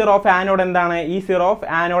E0 ഓഫ് ആനോഡ് എന്താണ്? E0 ഓഫ്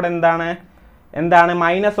ആനോഡ് എന്താണ്?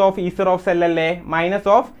 Minus of E0 of cell അല്ലേ?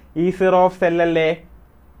 E0 ഓഫ് സെൽ അല്ലേ?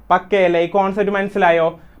 പക്കയല്ലേ? ഈ കോൺസെപ്റ്റ് മനസ്സിലായോ?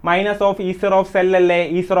 Minus of E0 of cell അല്ലേ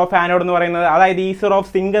E0 ഓഫ് ആനോഡ് എന്ന് പറയുന്നത്? അതായത് E0 ഓഫ്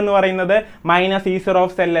സിങ്ക് എന്ന് പറയുന്നത് മൈനസ് E0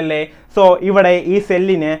 ഓഫ് സെൽ അല്ലേ? സോ ഇവിടെ ഈ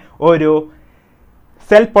സെല്ലിന് ഒരു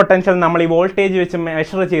സെൽഫ് പൊട്ടൻഷ്യൽ നമ്മൾ ഈ വോൾട്ടേജ് വെച്ച്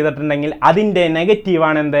മെഷർ ചെയ്തിട്ടുണ്ടെങ്കിൽ അതിൻ്റെ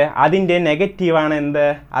നെഗറ്റീവാണ് എന്ത്?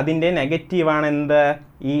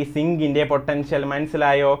 ഈ സിങ്കിൻ്റെ പൊട്ടൻഷ്യൽ.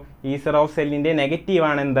 മനസ്സിലായോ? E0 ഓഫ് സെല്ലിൻ്റെ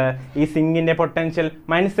നെഗറ്റീവാണ് എന്ത്? ഈ സിങ്കിൻ്റെ പൊട്ടൻഷ്യൽ.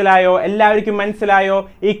 മനസ്സിലായോ? എല്ലാവർക്കും മനസ്സിലായോ?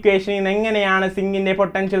 ഈക്വേഷനിൽ നിന്ന് എങ്ങനെയാണ് സിങ്കിൻ്റെ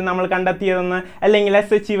പൊട്ടൻഷ്യൽ നമ്മൾ കണ്ടെത്തിയതെന്ന്, അല്ലെങ്കിൽ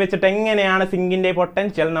SHE വെച്ചിട്ട് എങ്ങനെയാണ് സിങ്കിൻ്റെ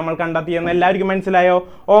പൊട്ടൻഷ്യൽ നമ്മൾ കണ്ടെത്തിയതെന്ന് എല്ലാവർക്കും മനസ്സിലായോ?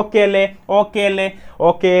 ഓക്കെ അല്ലേ?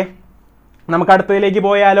 ഓക്കെ. നമുക്ക് അടുത്തതിലേക്ക്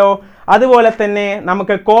പോയാലോ? അതുപോലെ തന്നെ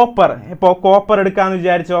നമുക്ക് ഇപ്പോൾ കോപ്പർ എടുക്കാമെന്ന്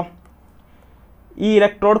വിചാരിച്ചോ. ഈ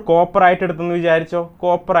ഇലക്ട്രോഡ് കോപ്പറായിട്ട് എടുത്തെന്ന് വിചാരിച്ചോ.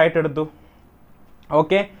 കോപ്പറായിട്ട്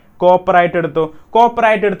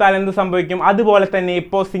എടുത്താൽ എന്ത് സംഭവിക്കും? അതുപോലെ തന്നെ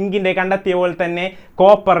ഇപ്പോൾ സിങ്കിന്റെ കണ്ടെത്തിയ പോലെ തന്നെ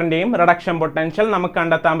കോപ്പറിന്റെയും റിഡക്ഷൻ പൊട്ടൻഷ്യൽ നമുക്ക്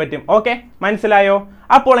കണ്ടെത്താൻ പറ്റും. ഓക്കെ, മനസ്സിലായോ?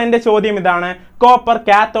 അപ്പോൾ എൻ്റെ ചോദ്യം ഇതാണ്, copper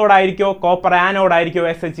cathode ആയിരിക്കോ copper anode ആയിരിക്കോ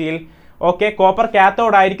SHEയിൽ? Okay, copper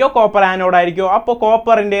cathode ആയിരിക്കോ copper anode ആയിരിക്കോ? അപ്പോൾ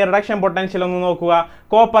കോപ്പറിന്റെ റിഡക്ഷൻ പൊട്ടൻഷ്യൽ ഒന്ന് നോക്കുക.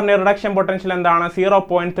 കോപ്പറിന്റെ റിഡക്ഷൻ പൊട്ടൻഷ്യൽ എന്താണ്?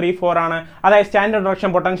 0.34 ആണ്. അതായത് സ്റ്റാൻഡേർഡ്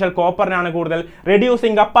റിഡക്ഷൻ പൊട്ടൻഷ്യൽ കോപ്പറിനാണ് കൂടുതൽ,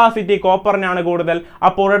 റെഡ്യൂസിങ് കപ്പാസിറ്റി കോപ്പറിനാണ് കൂടുതൽ.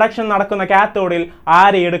 അപ്പോൾ റിഡക്ഷൻ നടക്കുന്ന കാത്തോഡിൽ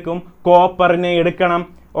ആരെ എടുക്കും? കോപ്പറിനെ എടുക്കണം.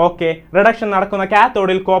 ഓക്കെ, റിഡക്ഷൻ നടക്കുന്ന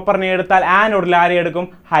കാത്തോഡിൽ കോപ്പറിനെ എടുത്താൽ ആനോഡിൽ ആരെ എടുക്കും?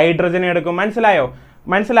 ഹൈഡ്രജനെ എടുക്കും.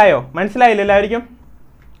 മനസ്സിലായില്ല എല്ലാവർക്കും?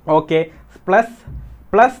 ഓക്കെ,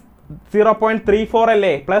 പ്ലസ് 0.34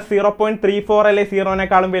 അല്ലേ? പ്ലസ് 0.34 അല്ലേ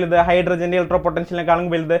സീറോനേക്കാളും വലുത്, ഹൈഡ്രജന്റെ ഇലക്ട്രോ പൊട്ടൻഷ്യലിനേക്കാളും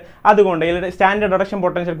വലുത്. അതുകൊണ്ട് സ്റ്റാൻഡേർഡ് റിഡക്ഷൻ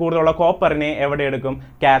പൊട്ടൻഷ്യൽ കൂടുതലുള്ള കോപ്പറിനെ എവിടെ എടുക്കും?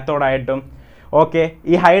 കാത്തോഡായിട്ടും. ഓക്കെ,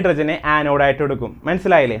 ഈ ഹൈഡ്രജനെ ആനോഡായിട്ട് എടുക്കും.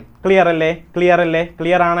 മനസ്സിലായില്ലേ?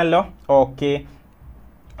 ക്ലിയർ ആണല്ലോ? ഓക്കെ.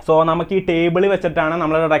 സോ നമുക്ക് ഈ ടേബിൾ വെച്ചിട്ടാണ്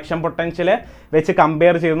നമ്മൾ റിഡക്ഷൻ പൊട്ടൻഷ്യൽ വെച്ച്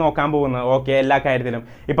കമ്പയർ ചെയ്ത് നോക്കാൻ പോകുന്നത്. ഓക്കെ, എല്ലാ കാര്യത്തിലും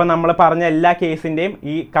ഇപ്പം നമ്മൾ പറഞ്ഞ എല്ലാ കേസിൻ്റെയും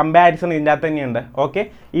ഈ കമ്പാരിസൺ ഇതിൻ്റെ അകത്ത് തന്നെയുണ്ട്. ഓക്കെ,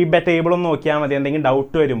 ഈ ടേബിളൊന്ന് നോക്കിയാൽ മതി എന്തെങ്കിലും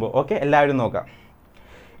ഡൗട്ട് വരുമ്പോൾ. ഓക്കെ, എല്ലാവരും നോക്കാം.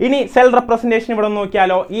 ഇനി സെൽ റെപ്രസെൻറ്റേഷൻ ഇവിടെ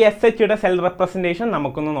നോക്കിയാലോ. ഈ SHയുടെ സെൽ റെപ്രസെൻറ്റേഷൻ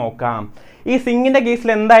നമുക്കൊന്ന് നോക്കാം. ഈ സിങ്കിൻ്റെ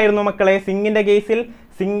കേസിൽ എന്തായിരുന്നു മക്കളെ? സിങ്കിൻ്റെ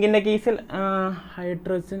കേസിൽ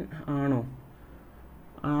ഹൈഡ്രജൻ ആണോ?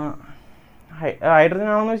 ഹൈഡ്രജൻ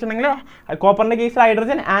ആണെന്ന് വെച്ചിട്ടുണ്ടെങ്കിൽ കോപ്പറിന്റെ കേസിൽ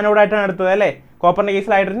ഹൈഡ്രജൻ ആനോഡായിട്ടാണ് എടുത്തത് അല്ലേ? കോപ്പറിന്റെ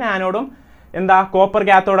കേസിൽ ഹൈഡ്രജൻ ആനോഡും കോപ്പർ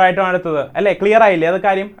കാത്തോഡായിട്ടാണ് എടുത്തത് അല്ലേ? ക്ലിയർ ആയില്ലേ? അത്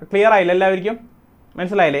കാര്യം ക്ലിയർ ആയില്ല എല്ലാവർക്കും?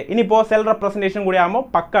 മനസ്സിലായില്ലേ? ഇനിയിപ്പോൾ സെൽ റെപ്രസെൻറ്റേഷൻ കൂടി ആകുമ്പോൾ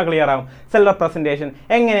പക്ക ക്ലിയർ ആകും. സെൽ റെപ്രസെൻറ്റേഷൻ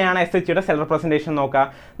എങ്ങനെയാണ് SHയുടെ സെൽ റെപ്രസെൻറ്റേഷൻ നോക്കുക.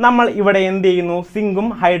 നമ്മൾ ഇവിടെ എന്ത് ചെയ്യുന്നു? സിങ്കും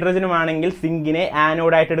ഹൈഡ്രജനും ആണെങ്കിൽ സിങ്കിനെ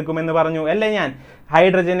ആനോഡായിട്ട് എടുക്കുമെന്ന് പറഞ്ഞു അല്ലേ ഞാൻ?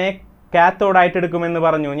 ഹൈഡ്രജനെ കാത്തോഡായിട്ട് എടുക്കുമെന്ന്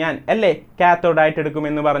പറഞ്ഞു ഞാൻ അല്ലേ?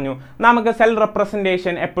 നമുക്ക് സെൽ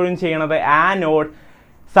റെപ്രസെൻറ്റേഷൻ എപ്പോഴും ചെയ്യണത് ആനോഡ്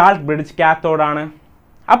സാൾട്ട് ബ്രിഡ്ജ് കാത്തോഡാണ്.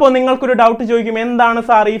 അപ്പോൾ നിങ്ങൾക്കൊരു ഡൗട്ട് ചോദിക്കും, എന്താണ്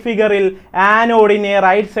സാർ ഈ ഫിഗറിൽ ആനോഡിനെ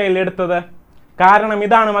റൈറ്റ് സൈഡിൽ എടുത്തത്? കാരണം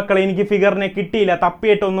ഇതാണ് മക്കളെ, എനിക്ക് ഫിഗറിനെ കിട്ടിയില്ല,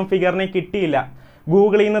 തപ്പിയിട്ടൊന്നും ഫിഗറിനെ കിട്ടിയില്ല.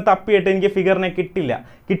 ഗൂഗിളിൽ നിന്ന് തപ്പിയിട്ട് എനിക്ക് ഫിഗറിനെ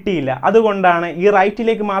കിട്ടിയില്ല. അതുകൊണ്ടാണ് ഈ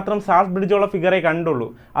റൈറ്റിലേക്ക് മാത്രം സാൾട്ട് ബ്രിഡ്ജുള്ള ഫിഗറെ കണ്ടുള്ളൂ.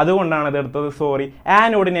 അതുകൊണ്ടാണ് ഇത് എടുത്തത്. സോറി.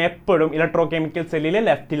 ആനോഡിനെ എപ്പോഴും ഇലക്ട്രോ കെമിക്കൽ സെല്ലിൽ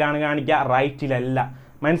ലെഫ്റ്റിലാണ് കാണിക്കുക, റൈറ്റിലല്ല.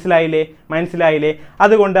 മനസ്സിലായില്ലേ?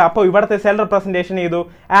 അതുകൊണ്ട് അപ്പോൾ ഇവിടുത്തെ സെൽ റെപ്രസെൻറ്റേഷൻ ചെയ്തു.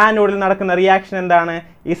 ആനോഡിൽ നടക്കുന്ന റിയാക്ഷൻ എന്താണ്?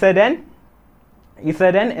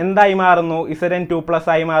 Zn എന്തായി മാറുന്നു? Zn 2+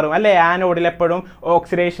 ആയി മാറും അല്ലേ? ആനോഡിൽ എപ്പോഴും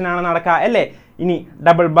ഓക്സിഡേഷൻ ആണ് നടക്കുക അല്ലേ? ഇനി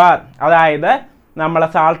ഡബിൾ ബാർ, അതായത് നമ്മളെ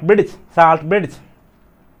salt bridge.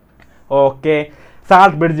 Okay,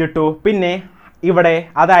 salt bridge ഇട്ടു. പിന്നെ ഇവിടെ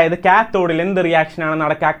അതായത് കാത്തോഡിൽ എന്ത് റിയാക്ഷൻ ആണ്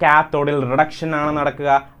നടക്കുക? കാത്തോഡിൽ റിഡക്ഷൻ ആണ് നടക്കുക.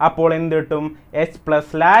 അപ്പോൾ എന്ത് കിട്ടും?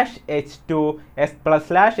 H+/H2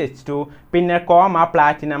 പിന്നെ കോമ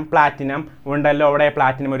പ്ലാറ്റിനം. പ്ലാറ്റിനം ഉണ്ടല്ലോ അവിടെ,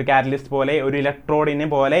 പ്ലാറ്റിനം ഒരു കാറ്റലിസ്റ്റ് പോലെ, ഒരു ഇലക്ട്രോഡിനെ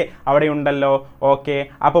പോലെ അവിടെ ഉണ്ടല്ലോ. ഓക്കെ,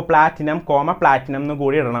 അപ്പോൾ പ്ലാറ്റിനം കോമ പ്ലാറ്റിനം എന്ന്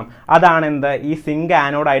കൂടി ഇടണം. അതാണ് എന്ത്? ഈ സിങ്ക്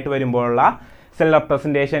ആനോഡായിട്ട് വരുമ്പോഴുള്ള സെൽ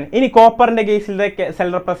റെപ്രസെൻറ്റേഷൻ. ഇനി കോപ്പറിൻ്റെ കേസിലെ സെൽ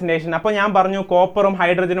റെപ്രസെൻറ്റേഷൻ. അപ്പോൾ ഞാൻ പറഞ്ഞു കോപ്പറും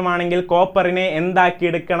ഹൈഡ്രജനും ആണെങ്കിൽ കോപ്പറിനെ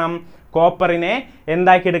എന്താക്കിയെടുക്കണം?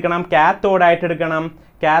 കാത്തോഡായിട്ട് എടുക്കണം.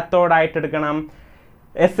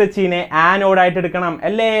 SHനെ ആനോഡായിട്ട് എടുക്കണം.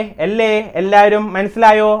 അല്ലേ? എല്ലാവരും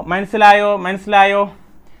മനസ്സിലായോ?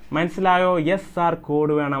 യെസ് സാർ,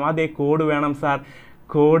 കോഡ് വേണം. അതെ, കോഡ് വേണം sir,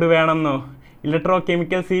 code വേണമെന്നോ? Electro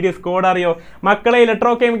chemical series code അറിയോ മക്കളെ?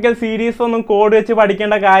 ഇലക്ട്രോ കെമിക്കൽ സീരീസ് ഒന്നും കോഡ് വെച്ച്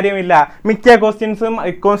പഠിക്കേണ്ട കാര്യമില്ല. മിക്ക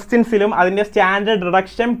ക്വസ്റ്റ്യൻസിലും അതിൻ്റെ സ്റ്റാൻഡേർഡ്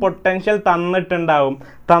റിഡക്ഷൻ പൊട്ടൻഷ്യൽ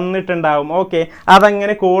തന്നിട്ടുണ്ടാവും. ഓക്കെ,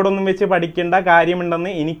 അതങ്ങനെ കോഡൊന്നും വെച്ച് പഠിക്കേണ്ട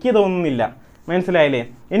കാര്യമുണ്ടെന്ന് എനിക്ക് തോന്നുന്നില്ല. മനസ്സിലായില്ലേ?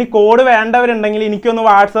 ഇനി കോഡ് വേണ്ടവരുണ്ടെങ്കിൽ എനിക്കൊന്ന്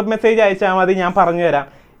വാട്സപ്പ് മെസ്സേജ് അയച്ചാൽ മതി, ഞാൻ പറഞ്ഞു തരാം.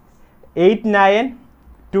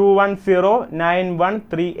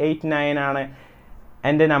 8921091389 ആണ്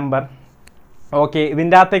എൻ്റെ നമ്പർ. ഓക്കെ,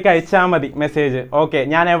 ഇതിൻ്റെ അകത്തേക്ക് അയച്ചാൽ മതി മെസ്സേജ്. ഓക്കെ,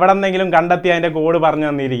 ഞാൻ എവിടെ നിന്നെങ്കിലും കണ്ടെത്തി അതിൻ്റെ കോഡ് പറഞ്ഞു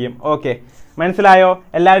തന്നിരിക്കും. ഓക്കെ, മനസ്സിലായോ?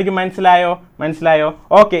 എല്ലാവർക്കും മനസ്സിലായോ?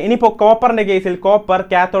 ഓക്കെ, ഇനിയിപ്പോൾ കോപ്പറിൻ്റെ കേസിൽ കോപ്പർ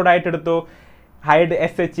കാത്തോഡായിട്ട് എടുത്തു,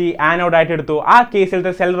 SHE ആനോഡായിട്ട് എടുത്തു. ആ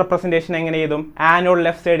കേസിലത്തെ സെൽ റെപ്രസെൻറ്റേഷൻ എങ്ങനെ ചെയ്തും? ആനോഡ്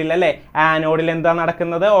ലെഫ്റ്റ് സൈഡിൽ അല്ലേ? ആനോഡിൽ എന്താ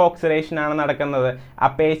നടക്കുന്നത്? ഓക്സിഡേഷൻ ആണ് നടക്കുന്നത്.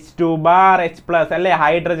 അപ്പോൾ H2 അല്ലേ?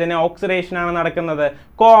 ഹൈഡ്രജന് ഓക്സിഡേഷൻ ആണ് നടക്കുന്നത്.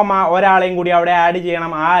 കോമ ഒരാളെയും കൂടി അവിടെ ആഡ്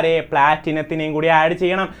ചെയ്യണം. ആരെ? പ്ലാറ്റിനത്തിനെയും കൂടി ആഡ്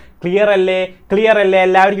ചെയ്യണം. ക്ലിയർ അല്ലേ?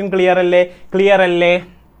 എല്ലാവർക്കും ക്ലിയർ അല്ലേ?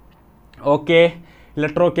 ഓക്കെ,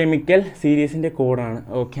 ഇലക്ട്രോ കെമിക്കൽ സീരീസിൻ്റെ കോഡാണ്.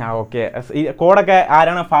 ഓക്കെ, കോഡൊക്കെ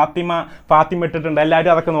ആരാണ്? ഫാത്തിമ ഇട്ടിട്ടുണ്ട്.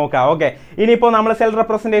 എല്ലാവരും അതൊക്കെ നോക്കാം. ഓക്കെ, ഇനിയിപ്പോൾ നമ്മൾ സെൽ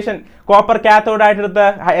റെപ്രസെൻറ്റേഷൻ കോപ്പർ കാത്തോഡായിട്ട് എടുത്ത്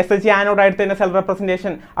SHE ആനോഡായിട്ട് തന്നെ സെൽ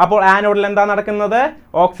റെപ്രസെൻറ്റേഷൻ. അപ്പോൾ ആനോഡിൽ എന്താ നടക്കുന്നത്?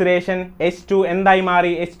 ഓക്സിഡേഷൻ. H2 എന്തായി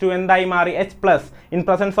മാറി? H+ in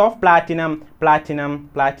presence of platinum.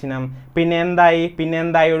 പിന്നെ എന്തായി?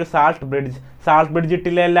 ഒരു സാൾട്ട് ബ്രിഡ്ജ്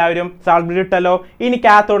ഇട്ടില്ല എല്ലാവരും? Salt bridge ഇട്ടല്ലോ. ഇനി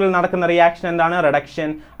കാത്തോഡിൽ നടക്കുന്ന റിയാക്ഷൻ എന്താണ്? റിഡക്ഷൻ.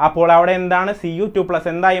 അപ്പോൾ അവിടെ എന്താണ്? Cu2+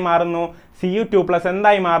 എന്തായി മാറുന്നു?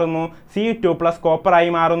 Cu2+ കോപ്പറായി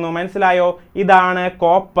മാറുന്നു. മനസ്സിലായോ? ഇതാണ്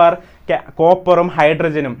കോപ്പറും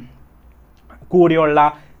ഹൈഡ്രജനും കൂടിയുള്ള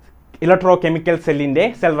ഇലക്ട്രോ കെമിക്കൽ സെല്ലിൻ്റെ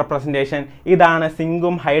സെൽ റെപ്രസെൻറ്റേഷൻ. ഇതാണ്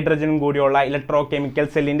സിങ്കും ഹൈഡ്രജനും കൂടിയുള്ള ഇലക്ട്രോ കെമിക്കൽ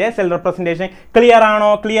സെല്ലിൻ്റെ സെൽ റെപ്രസെൻറ്റേഷൻ. ക്ലിയർ ആണോ?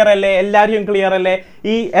 ക്ലിയർ അല്ലേ? എല്ലാവരും ക്ലിയർ അല്ലേ?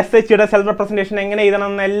 ഈ SHയുടെ സെൽ റെപ്രസെൻറ്റേഷൻ എങ്ങനെ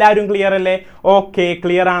എഴുതണമെന്ന് എല്ലാവരും ക്ലിയർ അല്ലേ? ഓക്കെ,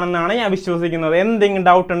 ക്ലിയർ ആണെന്നാണ് ഞാൻ വിശ്വസിക്കുന്നത്. എന്തെങ്കിലും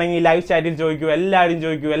ഡൗട്ട് ഉണ്ടെങ്കിൽ ലൈവ് ചാറ്റിൽ ചോദിക്കൂ. എല്ലാവരും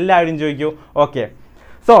ചോദിക്കൂ. ഓക്കെ,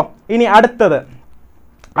 സോ ഇനി അടുത്തത്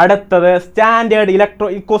സ്റ്റാൻഡേർഡ്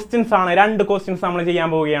ഈ ക്വസ്റ്റ്യൻസ് ആണ്. 2 ക്വസ്റ്റ്യൻസ് നമ്മൾ ചെയ്യാൻ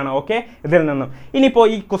പോവുകയാണ്. ഓക്കെ, ഇതിൽ നിന്നും ഇനിയിപ്പോൾ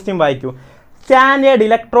ഈ ക്വസ്റ്റ്യൻ വായിക്കൂ. Standard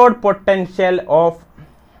electrode potential of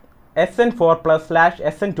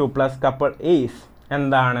SN4+/SN2+ couple is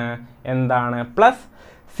എന്താണ് plus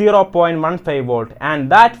 0.15 volt and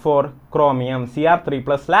that for chromium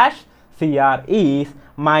Cr3+/Cr is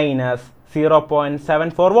minus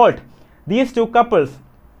 0.74 volt. These two couples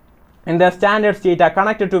in the standard state are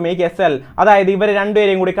connected to make a cell. അതായത് ഇവർ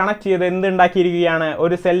രണ്ടുപേരെയും കൂടി connect ചെയ്ത് എന്തുണ്ടാക്കിയിരിക്കുകയാണ്?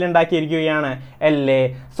 ഒരു cell ഉണ്ടാക്കിയിരിക്കുകയാണ് അല്ലേ?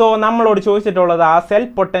 So നമ്മളോട് ചോദിച്ചിട്ടുള്ളത് ആ സെൽ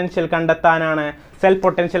പൊട്ടൻഷ്യൽ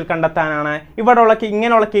കണ്ടെത്താനാണ്. ഇവിടെയുള്ള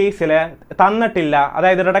ഇങ്ങനെയുള്ള കേസിൽ തന്നിട്ടില്ല.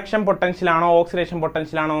 അതായത് റിഡക്ഷൻ പൊട്ടൻഷ്യലാണോ ഓക്സിഡേഷൻ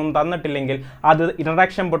പൊട്ടൻഷ്യലാണോ ഒന്നും തന്നിട്ടില്ലെങ്കിൽ അത്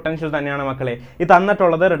റിഡക്ഷൻ പൊട്ടൻഷ്യൽ തന്നെയാണ് മക്കളെ. ഈ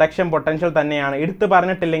തന്നിട്ടുള്ളത് റിഡക്ഷൻ പൊട്ടൻഷ്യൽ തന്നെയാണ്. എടുത്ത്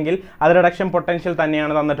പറഞ്ഞിട്ടില്ലെങ്കിൽ അത് റിഡക്ഷൻ പൊട്ടൻഷ്യൽ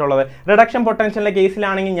തന്നെയാണ് തന്നിട്ടുള്ളത്. റിഡക്ഷൻ പൊട്ടൻഷ്യലിൻ്റെ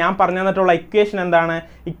കേസിലാണെങ്കിൽ ഞാൻ പറഞ്ഞു തന്നിട്ടുള്ള ഇക്വേഷൻ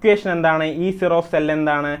എന്താണ്? E0 ഓഫ് സെൽ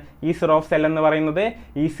എന്താണ്? E0 ഓഫ് സെൽ എന്ന് പറയുന്നത്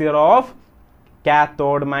E0 of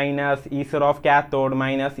cathode minus E0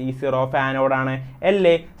 of anode ആണ്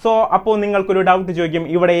അല്ലേ? സോ അപ്പോൾ നിങ്ങൾക്കൊരു ഡൗട്ട് ചോദിക്കും,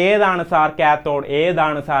 ഇവിടെ ഏതാണ് സാർ കാത്തോഡ്,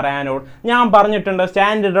 ഏതാണ് സാർ ആനോഡ്? ഞാൻ പറഞ്ഞിട്ടുണ്ട്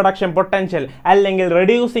സ്റ്റാൻഡേർഡ് റിഡക്ഷൻ പൊട്ടൻഷ്യൽ അല്ലെങ്കിൽ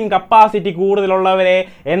റെഡ്യൂസിങ് കപ്പാസിറ്റി കൂടുതലുള്ളവരെ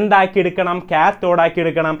എന്താക്കിയെടുക്കണം? കാത്തോഡാക്കി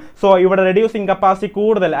എടുക്കണം. സോ ഇവിടെ റെഡ്യൂസിങ് കപ്പാസിറ്റി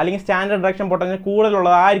കൂടുതൽ അല്ലെങ്കിൽ സ്റ്റാൻഡേർഡ് റിഡക്ഷൻ പൊട്ടൻഷ്യൽ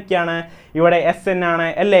കൂടുതലുള്ളത് ആയിരിക്കാണ്? ഇവിടെ SN ആണ്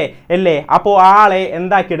അല്ലേ? അപ്പോൾ ആളെ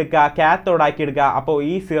എന്താക്കിയെടുക്കുക? കാത്തോഡാക്കി എടുക്കുക. അപ്പോൾ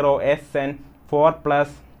E0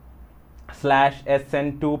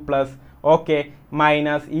 SN4+/SN2+, okay,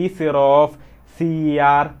 minus E0 of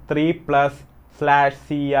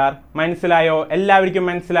Cr3+/Cr. മനസ്സിലായോ? എല്ലാവർക്കും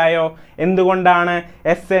മനസ്സിലായോ എന്തുകൊണ്ടാണ്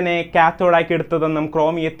SNനെ കാത്തോഡാക്കി എടുത്തതെന്നും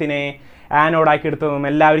ക്രോമിയത്തിനെ ആനോഡാക്കി എടുത്തതെന്നും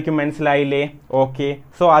എല്ലാവർക്കും മനസ്സിലായില്ലേ? ഓക്കെ,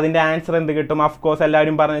 സോ അതിൻ്റെ ആൻസർ എന്ത് കിട്ടും? ഓഫ് കോഴ്സ്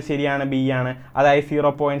എല്ലാവരും പറഞ്ഞത് ശരിയാണ്, B ആണ്. അതായത്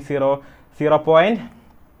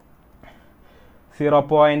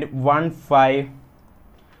 0.15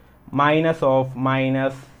 minus of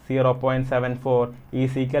minus 0.74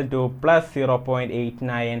 is equal to plus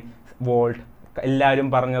 0.89 volt എല്ലാവരും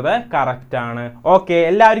പറഞ്ഞത് കറക്റ്റ് ആണ്. ഓക്കെ,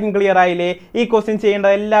 എല്ലാവർക്കും ക്ലിയർ ആയില്ലേ? ഈ ക്വസ്റ്റ്യൻ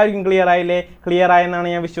ചെയ്യേണ്ടത് എല്ലാവർക്കും ക്ലിയർ ആയില്ലേ? ക്ലിയർ ആയെന്നാണ്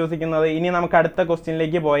ഞാൻ വിശ്വസിക്കുന്നത്. ഇനി നമുക്ക് അടുത്ത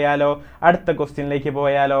ക്വസ്റ്റ്യനിലേക്ക് പോയാലോ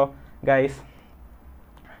ഗൈസ്?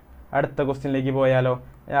 അടുത്ത ക്വസ്റ്റ്യനിലേക്ക് പോയാലോ?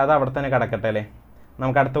 അത് അവിടെ തന്നെ കിടക്കട്ടെ അല്ലേ?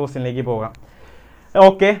 നമുക്ക് അടുത്ത ക്വസ്റ്റ്യനിലേക്ക് പോകാം.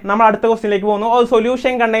 ഓക്കെ, നമ്മൾ അടുത്ത ക്വസ്റ്റ്യനിലേക്ക് പോകുന്നു.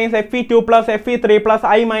 Solution contains Fe2 plus Fe3 plus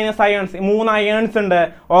I minus ions. 3 ions ഉണ്ട്.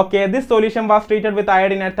 Okay, this solution was treated with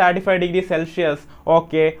iodine at 35 degree Celsius.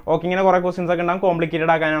 Okay, ഇങ്ങനെ കുറേ ക്വസ്റ്റ്യൻസ് ഒക്കെ ഉണ്ടാകും.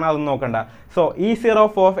 കോംപ്ലിക്കേറ്റഡ് ആക്കാനാണ്, അതൊന്നും നോക്കണ്ട. So E0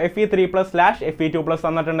 of Fe3 plus / Fe2 plus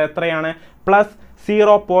തന്നിട്ടുണ്ട്. എത്രയാണ്? Plus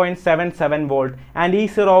 0.77 volt. And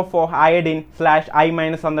E0 of iodine / I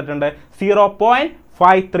minus തന്നിട്ടുണ്ട്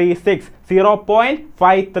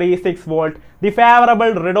 0.536 volt. The favourable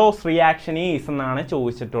redox reaction is എന്നാണ്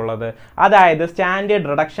ചോദിച്ചിട്ടുള്ളത്. അതായത് സ്റ്റാൻഡേർഡ്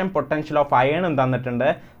റിഡക്ഷൻ പൊട്ടൻഷ്യൽ ഓഫ് അയണും തന്നിട്ടുണ്ട്,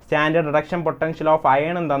 സ്റ്റാൻഡേർഡ് റിഡക്ഷൻ പൊട്ടൻഷ്യൽ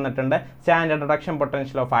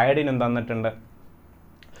ഓഫ് അയഡിനും തന്നിട്ടുണ്ട്.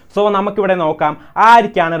 സോ നമുക്കിവിടെ നോക്കാം,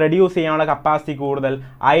 ആർക്കാണ് റെഡ്യൂസ് ചെയ്യാനുള്ള കപ്പാസിറ്റി കൂടുതൽ?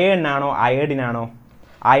 അയണിനാണോ അയഡിനാണോ?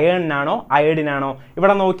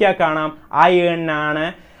 ഇവിടെ നോക്കിയാൽ കാണാം, അയണിനാണ്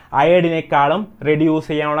അയഡിനേക്കാളും റെഡ്യൂസ്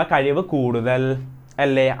ചെയ്യാനുള്ള കഴിവ് കൂടുതൽ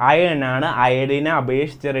അല്ലേ? അയണാണ് അയഡിനെ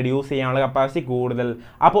അപേക്ഷിച്ച് റെഡ്യൂസ് ചെയ്യാനുള്ള കപ്പാസിറ്റി കൂടുതൽ.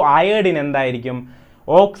 അപ്പോൾ അയഡിൻ എന്തായിരിക്കും?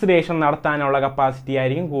 ഓക്സിഡേഷൻ നടത്താനുള്ള കപ്പാസിറ്റി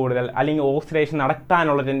ആയിരിക്കും കൂടുതൽ, അല്ലെങ്കിൽ ഓക്സിഡേഷൻ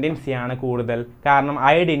നടത്താനുള്ള ടെൻഡൻസിയാണ് കൂടുതൽ. കാരണം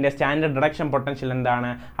അയഡിൻ്റെ സ്റ്റാൻഡേർഡ് റിഡക്ഷൻ പൊട്ടൻഷ്യൽ എന്താണ്?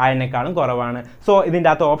 അയഡിനേക്കാളും കുറവാണ്. സോ ഇതിൻ്റെ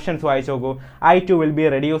അകത്ത് ഓപ്ഷൻസ് വായിച്ചു നോക്കൂ. I2 will be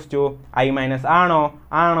reduce to I minus. ആണോ?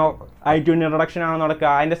 I2ൻ്റെ റിഡക്ഷൻ ആണോ നടക്കുക?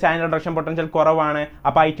 അതിൻ്റെ സ്റ്റാൻഡേർഡ് റിഡക്ഷൻ പൊട്ടൻഷ്യൽ കുറവാണ്.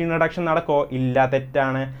 അപ്പോൾ I2ൻ്റെ റിഡക്ഷൻ നടക്കുമോ? ഇല്ല,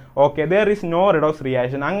 തെറ്റാണ്. Okay, there is no redox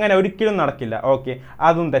reaction. അങ്ങനെ ഒരിക്കലും നടക്കില്ല. ഓക്കെ,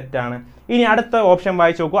 അതും തെറ്റാണ്. ഇനി അടുത്ത ഓപ്ഷൻ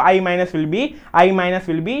വായിച്ചു നോക്കൂ. I minus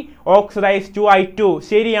will be oxidise to I2.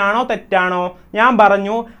 ശരിയാണോ തെറ്റാണോ? ഞാൻ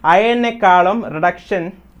പറഞ്ഞു അയണിനേക്കാളും റിഡക്ഷൻ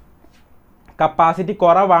കപ്പാസിറ്റി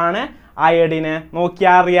കുറവാണ് അയഡിന്.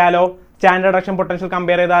 നോക്കിയാൽ അറിയാലോ, സ്റ്റാൻഡേർഡ് റിഡക്ഷൻ പൊട്ടൻഷ്യൽ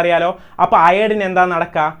കമ്പയർ ചെയ്താൽ അറിയാലോ. അപ്പോൾ അയഡിന് എന്താ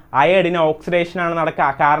നടക്കുക? അയഡിന് ഓക്സിഡേഷനാണ് നടക്കുക,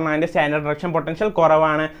 കാരണം അതിൻ്റെ സ്റ്റാൻഡേർഡ് റിഡക്ഷൻ പൊട്ടൻഷ്യൽ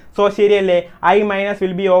കുറവാണ്. സോ ശരിയല്ലേ? I minus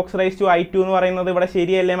will be oxidise to I2 എന്ന് പറയുന്നത് ഇവിടെ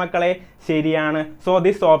ശരിയല്ലേ മക്കളെ? ശരിയാണ്. So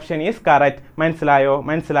this option is correct. മനസ്സിലായോ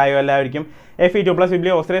എല്ലാവർക്കും? Fe2 plus will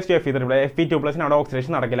be oxidise to Fe3 plus. Fe2 പ്ലസിന് അവിടെ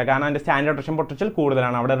ഓക്സിഡേഷൻ നടക്കില്ല, കാരണം അതിൻ്റെ സ്റ്റാൻഡേർഡ് റിഡക്ഷൻ പൊട്ടൻഷ്യൽ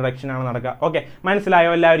കൂടുതലാണ്, അവിടെ റിഡക്ഷൻ ആണ് നടക്കുക. ഓക്കെ,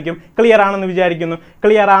 മനസ്സിലായോ എല്ലാവർക്കും? ക്ലിയർ ആണെന്ന് വിചാരിക്കുന്നു.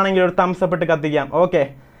 ക്ലിയർ ആണെങ്കിൽ ഒരു തംസ് അപ്പ് ഇട്ട് കത്തിക്കാം. ഓക്കെ,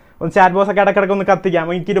 ഒന്ന് ചാറ്റ് ബോക്സ് ഒക്കെ ഇടയ്ക്കിടയ്ക്ക് ഒന്ന് കത്തിക്കാം,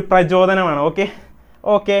 എനിക്കൊരു പ്രചോദനമാണ്.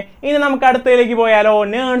 ഓക്കെ, ഇനി നമുക്ക് അടുത്തതിലേക്ക് പോയാലോ?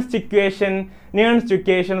 Nernst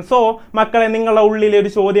equation. സോ മക്കളെ, നിങ്ങളുടെ ഉള്ളിൽ ഒരു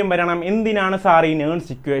ചോദ്യം വരണം, എന്തിനാണ് സാർ ഈ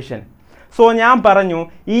നേൺസ്റ്റ് ഇക്വേഷൻ? സോ ഞാൻ പറഞ്ഞു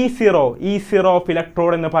E0 ഓഫ്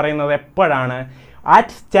ഇലക്ട്രോഡ് എന്ന് പറയുന്നത് എപ്പോഴാണ്?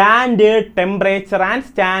 At standard temperature and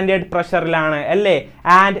standard പ്രഷറിലാണ് അല്ലേ?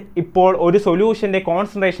 ആൻഡ് ഇപ്പോൾ ഒരു സൊല്യൂഷൻ്റെ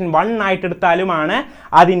കോൺസെൻട്രേഷൻ 1 ആയിട്ട് എടുത്താലുമാണ്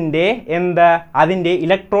അതിൻ്റെ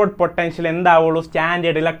electrode potential എന്താവുള്ളൂ?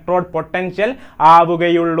 Standard electrode potential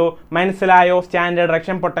ആവുകയുള്ളൂ. മനസ്സിലായോ? സ്റ്റാൻഡേർഡ്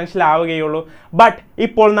റിഡക്ഷൻ പൊട്ടൻഷ്യൽ ആവുകയുള്ളൂ. ബട്ട്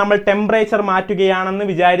ഇപ്പോൾ നമ്മൾ ടെമ്പറേച്ചർ മാറ്റുകയാണെന്ന്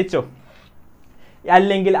വിചാരിച്ചോ,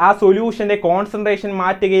 അല്ലെങ്കിൽ ആ സൊല്യൂഷൻ്റെ കോൺസെൻട്രേഷൻ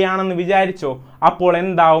മാറ്റുകയാണെന്ന് വിചാരിച്ചോ, അപ്പോൾ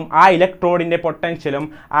എന്താവും? ആ ഇലക്ട്രോഡിൻ്റെ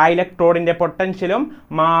പൊട്ടൻഷ്യലും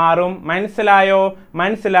മാറും. മനസ്സിലായോ?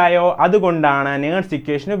 അതുകൊണ്ടാണ് നേൺസ്റ്റ്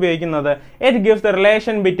ഇക്വേഷൻ ഉപയോഗിക്കുന്നത്. It gives the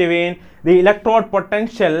relation between the electrode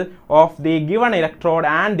potential of the given electrode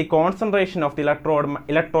and the concentration of the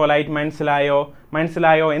electrolyte.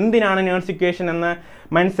 മനസ്സിലായോ എന്തിനാണ് നേൺസ്റ്റ് ഇക്വേഷൻ എന്ന്?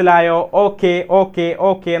 മനസ്സിലായോ?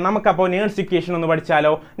 ഓക്കെ, നമുക്കപ്പോൾ നേൺസ്റ്റ് ഇക്വേഷൻ ഒന്ന്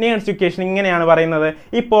പഠിച്ചാലോ? നേൺസ്റ്റ് ഇക്വേഷൻ ഇങ്ങനെയാണ് പറയുന്നത്.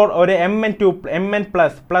 ഇപ്പോൾ ഒരു Mn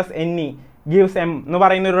plus Ne gives M എന്ന്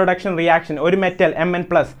പറയുന്ന ഒരു റിഡക്ഷൻ റിയാക്ഷൻ, ഒരു metal Mn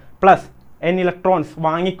plus N electrons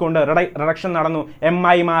വാങ്ങിക്കൊണ്ട് റിഡക്ഷൻ നടന്നു, M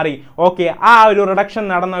ആയി മാറി. ഓക്കെ, ആ ഒരു റിഡക്ഷൻ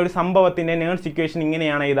നടന്ന ഒരു സംഭവത്തിൻ്റെ നേൺസ്റ്റ് ഇക്വേഷൻ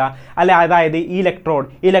ഇങ്ങനെയാണ് ഇതാ അല്ലെ? അതായത്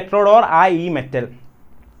ഇലക്ട്രോഡ് ഓർ ഈ മെറ്റൽ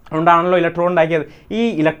ഉണ്ടാണല്ലോ ഇലക്ട്രോഡ് ഉണ്ടാക്കിയത്. ഈ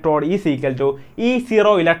electrode is equal to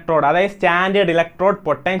E0 electrode, അതായത് standard electrode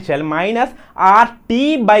potential minus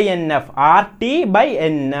RT/NF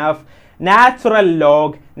natural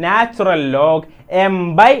log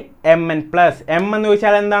M/Mn plus. M എന്ന്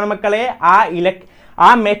ചോദിച്ചാൽ എന്താണ് മക്കളെ? ആ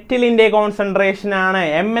മെറ്റലിൻ്റെ കോൺസെൻട്രേഷൻ ആണ്.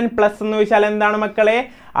 Mn പ്ലസ് എന്ന് ചോദിച്ചാൽ എന്താണ് മക്കളെ?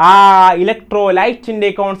 ആ ഇലക്ട്രോലൈറ്റിൻ്റെ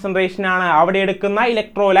കോൺസെൻട്രേഷൻ ആണ്. അവിടെ എടുക്കുന്ന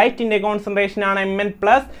ഇലക്ട്രോലൈറ്റിൻ്റെ കോൺസെൻട്രേഷൻ ആണ് Mn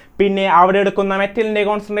പ്ലസ്. പിന്നെ അവിടെ എടുക്കുന്ന മെറ്റലിൻ്റെ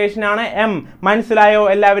കോൺസെൻട്രേഷൻ ആണ് M. മനസ്സിലായോ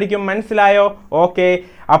എല്ലാവർക്കും? മനസ്സിലായോ? ഓക്കെ,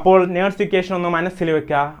 അപ്പോൾ നേൺസ്റ്റ് ഇക്വേഷൻ ഒന്ന് മനസ്സിൽ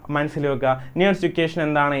വെക്കുക. നേൺസ്റ്റ് ഇക്വേഷൻ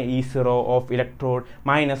എന്താണ്? E0 of electrode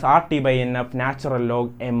minus RT/NF natural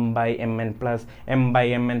log M/Mn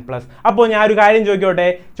plus. അപ്പോൾ ഞാൻ ഒരു കാര്യം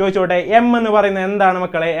ചോദിച്ചോട്ടെ, M എന്ന് പറയുന്നത് എന്താണ്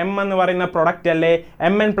മക്കളെ? M എന്ന് പറയുന്ന പ്രൊഡക്റ്റ് അല്ലേ?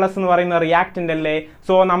 Mn പ്ലസ് എന്ന് പറയുന്ന റിയാക്റ്റൻ്റ് അല്ലേ?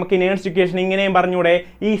 സോ നമുക്ക് നേൺസ്റ്റ് ഇക്വേഷൻ ഇങ്ങനെയും പറഞ്ഞൂടെ?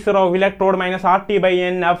 E0 of electrode minus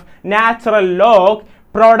RT/NF natural log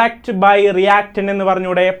product buy reactant എന്ന്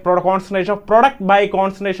പറഞ്ഞൂടെ? Concentration of product by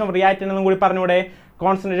concentration of reactant എന്നും കൂടി പറഞ്ഞൂടെ?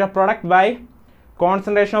 Concentration of product by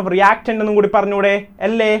concentration of reactant എന്നും കൂടി പറഞ്ഞൂടെ?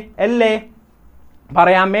 അല്ലേ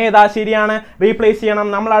പറയാം. ഏതാ ശരിയാണ്? റീപ്ലേസ് ചെയ്യണം.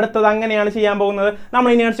 നമ്മൾ അടുത്തത് അങ്ങനെയാണ് ചെയ്യാൻ പോകുന്നത്. നമ്മൾ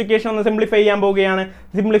ഇനേഴ്സ് ഇക്വേഷൻ ഒന്ന് സിംപ്ലിഫൈ ചെയ്യാൻ പോവുകയാണ്.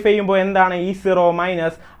 സിംപ്ലിഫൈ ചെയ്യുമ്പോൾ എന്താണ്? E0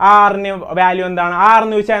 മൈനസ് ആറിന് വാല്യൂ എന്താണ്? ആർ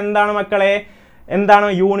എന്ന് വെച്ചാൽ എന്താണ് മക്കളെ? എന്താണ്?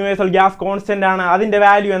 യൂണിവേഴ്സൽ ഗ്യാസ് കോൺസ്റ്റന്റ് ആണ്. അതിന്റെ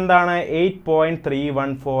വാല്യൂ എന്താണ്?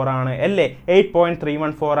 8.314 ആണ് അല്ലേ?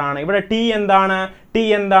 8.314 ആണ്. ഇവിടെ ടി എന്താണ്?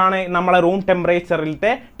 നമ്മളെ റൂം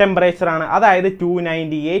ടെമ്പറേച്ചറിലത്തെ ടെമ്പറേച്ചർ ആണ്. അതായത്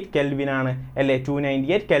 298 കെൽവിൻ ആണ് അല്ലേ?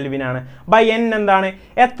 298 കെൽവിൻ ആണ്. ബൈ എൻ എന്താണ്?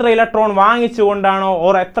 എത്ര ഇലക്ട്രോൺ വാങ്ങിച്ചുകൊണ്ടാണോ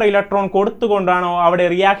ഓർ എത്ര ഇലക്ട്രോൺ കൊടുത്തുകൊണ്ടാണോ അവിടെ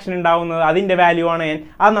റിയാക്ഷൻ ഉണ്ടാവുന്നത്, അതിന്റെ വാല്യൂ ആണ് എൻ.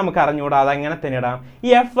 അത് നമുക്ക് അറിഞ്ഞുകൂടാ, അതങ്ങനെ തന്നെ ഇടാം. ഈ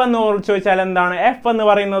എഫ് എന്ന് ചോദിച്ചാൽ എന്താണ്? എഫ് എന്ന്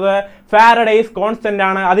പറയുന്നത് ഫാരഡേസ് കോൺസ്റ്റന്റ്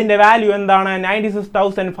ആണ്. അതിന്റെ വാല്യൂ എന്താണ്?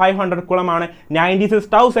 96,500 കുളമാണ്.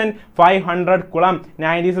 96,500 കുളം.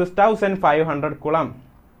 96,500 കുളം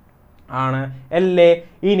ആണ് അല്ലേ?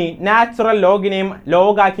 ഇനി നാച്ചുറൽ ലോഗിനെയും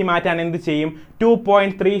ലോഗാക്കി മാറ്റാൻ എന്ത് ചെയ്യും?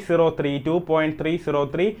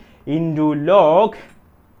 2.303 into log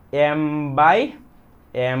M by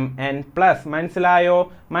M N plus. മനസ്സിലായോ?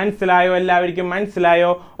 എല്ലാവർക്കും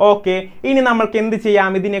മനസ്സിലായോ? ഓക്കെ. ഇനി നമ്മൾക്ക് എന്ത് ചെയ്യാം?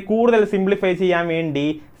 ഇതിനെ കൂടുതൽ സിംപ്ലിഫൈ ചെയ്യാൻ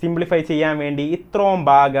വേണ്ടി ഇത്രയും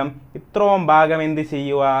ഭാഗം എന്ത്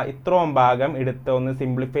ചെയ്യുക? ഇത്രയും ഭാഗം എടുത്ത് ഒന്ന്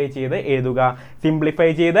സിംപ്ലിഫൈ ചെയ്ത്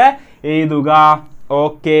എഴുതുക.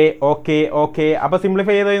 ഓക്കെ. അപ്പൊ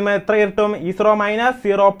സിംപ്ലിഫൈ ചെയ്ത് കഴിയുമ്പോൾ എത്ര കിട്ടും? E0 minus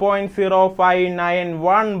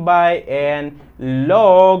 0.0591 by N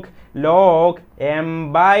log M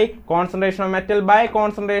by concentration of metal by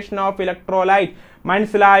concentration of electrolyte.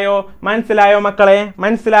 മനസ്സിലായോ മക്കളെ?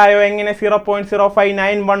 എങ്ങനെ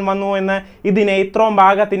 0.0591 വന്നു എന്ന്? ഇതിനെ ഇത്രയും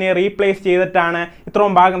ഭാഗത്തിനെ റീപ്ലേസ് ചെയ്തിട്ടാണ്,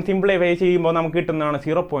 ഇത്രയും ഭാഗം സിംപ്ലിഫൈ ചെയ്യുമ്പോൾ നമുക്ക് കിട്ടുന്നതാണ്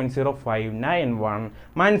 0.0591.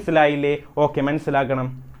 മനസ്സിലായില്ലേ? ഓക്കെ, മനസ്സിലാക്കണം.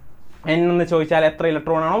 എന്ന് ചോദിച്ചാൽ എത്ര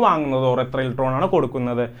ഇലക്ട്രോൺ ആണോ വാങ്ങുന്നത് ഓർ എത്ര ഇലക്ട്രോൺ ആണ്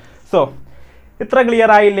കൊടുക്കുന്നത്. സോ ഇത്ര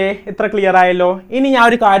ക്ലിയർ ആയല്ലോ. ഇനി ഞാൻ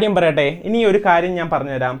ഒരു കാര്യം പറയട്ടെ. ഞാൻ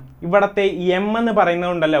പറഞ്ഞുതരാം. ഇവിടത്തെ എം എന്ന്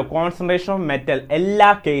പറയുന്നതുണ്ടല്ലോ, കോൺസെൻട്രേഷൻ ഓഫ് മെറ്റൽ. എല്ലാ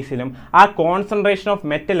കേസിലും ആ കോൺസെൻട്രേഷൻ ഓഫ്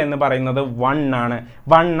മെറ്റൽ എന്ന് പറയുന്നത് 1 ആണ്.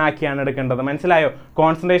 1 ആക്കിയാണ് എടുക്കേണ്ടത്. മനസ്സിലായോ?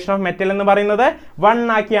 കോൺസെൻട്രേഷൻ ഓഫ് മെറ്റൽ എന്ന് പറയുന്നത് 1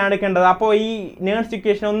 ആക്കിയാണ് എടുക്കേണ്ടത്. അപ്പോൾ ഈ നേഴ്സ്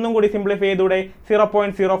ഇക്വേഷൻ ഒന്നും കൂടി സിംപ്ലിഫൈ ചെയ്തൂടെ?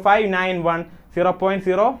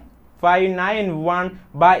 0.0591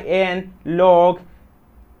 ബൈ എൻ ലോഗ്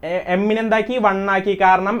എമ്മിനെന്താക്കി? 1 ആക്കി.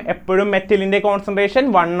 കാരണം എപ്പോഴും മെറ്റലിന്റെ കോൺസെൻട്രേഷൻ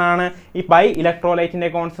 1 ആണ്. ഈ ബൈ ഇലക്ട്രോലൈറ്റിന്റെ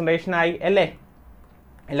കോൺസെൻട്രേഷൻ ആയി അല്ലേ?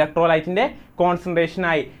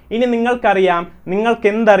 ഇനി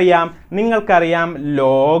നിങ്ങൾക്കറിയാം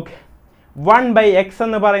ലോഗ് 1 ബൈ എക്സ്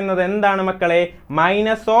എന്ന് പറയുന്നത് എന്താണ് മക്കളെ?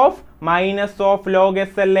 മൈനസ് ഓഫ് ലോഗ്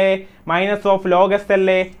എസ് അല്ലേ?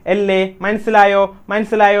 മനസ്സിലായോ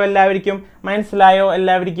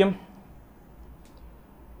എല്ലാവർക്കും?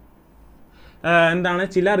 എന്താണ്?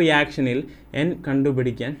 ചില റിയാക്ഷനിൽ എൻ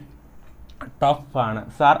കണ്ടുപിടിക്കാൻ ടഫാണ്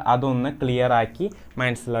സാർ, അതൊന്ന് ക്ലിയർ ആക്കി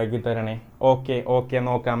മനസ്സിലാക്കി തരണേ. ഓക്കെ,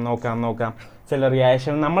 നോക്കാം. ചില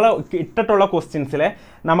റിയാക്ഷൻ നമ്മൾ ഇട്ടിട്ടുള്ള ക്വസ്റ്റ്യൻസിൽ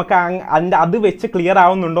നമുക്ക് അത് വെച്ച് ക്ലിയർ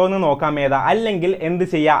ആവുന്നുണ്ടോ എന്ന് നോക്കാം ഏതാ. അല്ലെങ്കിൽ എന്ത്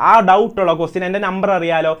ചെയ്യുക? ആ ഡൗട്ടുള്ള ക്വസ്റ്റ്യൻ, എൻ്റെ നമ്പർ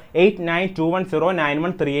അറിയാലോ,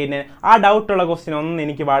 8921091389. ആ ഡൗട്ടുള്ള ക്വസ്റ്റ്യൻ ഒന്ന്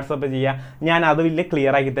എനിക്ക് വാട്സപ്പ് ചെയ്യുക. ഞാൻ അത് വലിയ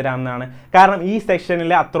ക്ലിയർ ആക്കി തരാമെന്നാണ്. കാരണം ഈ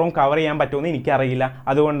സെക്ഷനിൽ അത്രയും കവർ ചെയ്യാൻ പറ്റുമെന്ന് എനിക്കറിയില്ല,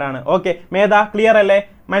 അതുകൊണ്ടാണ്. ഓക്കെ, മേധാ ക്ലിയർ അല്ലേ?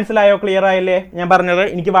 ക്ലിയർ ആയില്ലേ? ഞാൻ പറഞ്ഞത്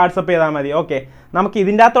എനിക്ക് വാട്സപ്പ് ചെയ്താൽ മതി. ഓക്കെ, നമുക്ക്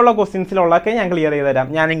ഇതിൻ്റെ അകത്തുള്ള ക്വസ്റ്റ്യൻസിലുള്ളതൊക്കെ ഞാൻ ക്ലിയർ ചെയ്ത് തരാം.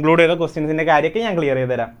 ഞാൻ ഇൻക്ലൂഡ് ചെയ്ത ക്വസ്റ്റ്യൻസിൻ്റെ കാര്യമൊക്കെ ഞാൻ ക്ലിയർ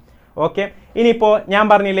ചെയ്ത് തരാം. ഓക്കെ, ഇനിയിപ്പോൾ ഞാൻ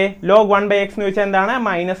പറഞ്ഞില്ലേ ലോഗ് 1 ബൈ എക്സ് എന്ന് വെച്ചാൽ എന്താണ്?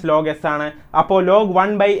 മൈനസ് ലോഗ് എസ് ആണ്. അപ്പോൾ log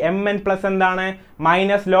 1 by M N plus എന്താണ്?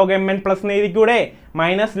 Minus log M N plus എന്ന് എഴുതിക്കൂടെ?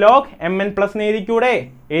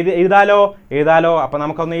 എഴുതാലോ. അപ്പോൾ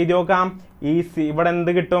നമുക്കൊന്ന് എഴുതി നോക്കാം. ഇവിടെ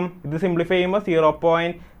എന്ത് കിട്ടും? ഇത് സിംപ്ലിഫൈ ചെയ്യുമ്പോൾ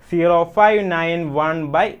 0.0591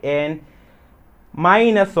 by N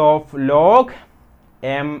minus of log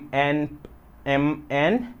M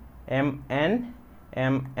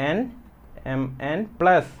N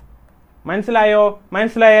plus. മനസ്സിലായോ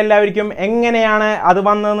എല്ലാവർക്കും? എങ്ങനെയാണ് അത്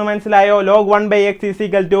വന്നതെന്ന് മനസ്സിലായോ? Log 1 by X is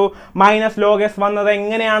equal to minus log S വന്നത്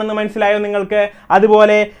എങ്ങനെയാണെന്ന് മനസ്സിലായോ നിങ്ങൾക്ക്?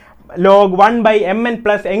 അതുപോലെ log 1 by M N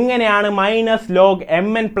plus എങ്ങനെയാണ് minus log M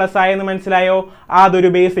N plus ആയെന്ന് മനസ്സിലായോ? അതൊരു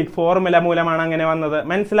ബേസിക് ഫോർമുല മൂലമാണ് അങ്ങനെ വന്നത്.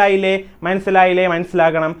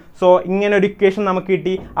 മനസ്സിലാക്കണം. സോ ഇങ്ങനെ ഒരു ഇക്വേഷൻ നമുക്ക്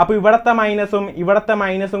കിട്ടി. അപ്പോൾ ഇവിടത്തെ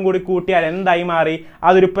മൈനസും കൂടി കൂട്ടിയാൽ എന്തായി മാറി?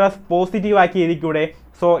 അതൊരു പ്ലസ് പോസിറ്റീവ് ആക്കി എഴുതിക്കൂടെ?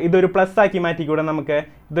 സോ ഇതൊരു പ്ലസ് ആക്കി മാറ്റിക്കൂടെ? നമുക്ക്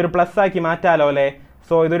ഇതൊരു പ്ലസ് ആക്കി മാറ്റാലോ അല്ലേ?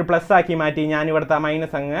 സോ ഇതൊരു പ്ലസ് ആക്കി മാറ്റി. ഞാൻ ഇവിടുത്തെ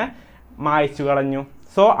മൈനസ് അങ്ങ് മായ്ച്ചു കളഞ്ഞു.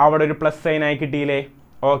 സോ അവിടെ ഒരു പ്ലസ് സൈൻ ആയി കിട്ടിയില്ലേ?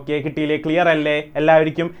 ഓക്കെ, കിട്ടിയില്ലേ? ക്ലിയർ അല്ലേ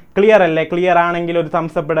എല്ലാവർക്കും? ക്ലിയർ ആണെങ്കിൽ ഒരു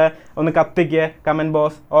തംസപ്പ് ഇട്, ഒന്ന് കത്തിക്ക് കമന്റ്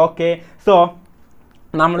ബോക്സ്. ഓക്കെ, സോ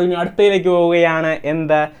നമ്മൾ ഇനി അടുത്തതിലേക്ക് പോവുകയാണ്.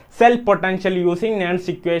 എന്ത്? Cell potential using നേൺസ്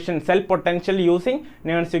equation. Cell potential using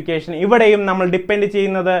നേൺസ് equation. ഇവിടെയും നമ്മൾ ഡിപ്പെൻഡ്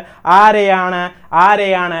ചെയ്യുന്നത് ആരെയാണ്?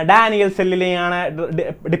 ഡാനിയൽ സെല്ലിലെയാണ്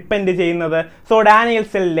ഡിപ്പെൻഡ് ചെയ്യുന്നത്. സോ ഡാനിയൽ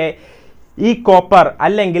സെല്ലിലെ ഈ കോപ്പർ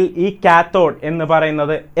അല്ലെങ്കിൽ ഈ കാത്തോഡ് എന്ന്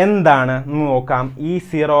പറയുന്നത് എന്താണ് നോക്കാം.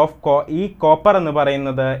 ഈ കോപ്പർ എന്ന്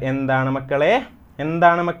പറയുന്നത് എന്താണ്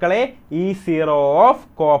മക്കളെ? E0 ഓഫ്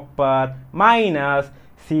കോപ്പർ മൈനസ്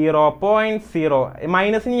 0.0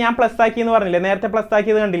 മൈനസിന് ഞാൻ പ്ലസ് ആക്കി എന്ന് പറഞ്ഞില്ലേ, നേരത്തെ പ്ലസ്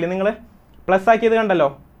ആക്കിയത് കണ്ടില്ലേ നിങ്ങൾ? പ്ലസ് ആക്കിയത് കണ്ടല്ലോ.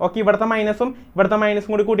 ഓക്കെ, ഇവിടുത്തെ മൈനസും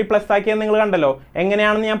കൂടി കൂട്ടി പ്ലസ് ആക്കിയത് നിങ്ങൾ കണ്ടല്ലോ.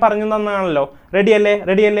 എങ്ങനെയാണെന്ന് ഞാൻ പറഞ്ഞു തന്നാണല്ലോ. റെഡിയല്ലേ?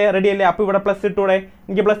 അപ്പോൾ ഇവിടെ പ്ലസ് ഇട്ടൂടെ?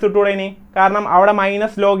 എനിക്ക് പ്ലസ് ഇട്ടൂടെ ഇനി? കാരണം അവിടെ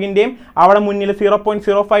മൈനസ് ലോഗിൻ്റെയും അവിടെ മുന്നിൽ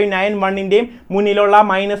 0.0591ൻ്റെയും മുന്നിലുള്ള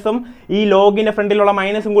മൈനസും ഈ ലോഗിൻ്റെ ഫ്രണ്ടിലുള്ള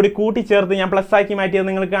മൈനസും കൂടി കൂട്ടിച്ചേർത്ത് ഞാൻ പ്ലസ് ആക്കി മാറ്റിയത്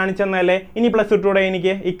നിങ്ങൾക്ക് കാണിച്ചു തന്നല്ലേ. ഇനി പ്ലസ് ഇട്ടൂടെ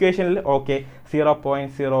എനിക്ക് ഇക്വേഷനിൽ? ഓക്കെ,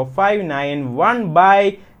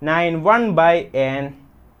 0.0591 by n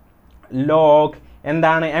log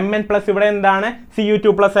എന്താണ്? mn പ്ലസ് ഇവിടെ എന്താണ്? Cu2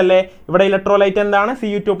 പ്ലസ് അല്ലേ? ഇവിടെ ഇലക്ട്രോലൈറ്റ് എന്താണ്?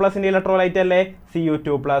 Cu2 പ്ലസിൻ്റെ ഇലക്ട്രോലൈറ്റ് അല്ലേ?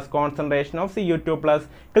 Cu2 plus, concentration of Cu2 plus.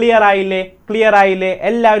 Clear ആയില്ലേ?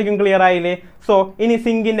 എല്ലാവർക്കും ക്ലിയർ ആയില്ലേ? സോ ഇനി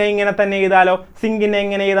സിങ്കിൻ്റെ ഇങ്ങനെ തന്നെ എഴുതാലോ. സിങ്കിൻ്റെ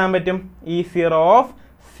എങ്ങനെ എഴുതാൻ പറ്റും? E0 of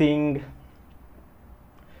zinc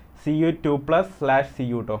Cu2 plus slash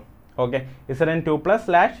Cu2. Okay, Zn2 plus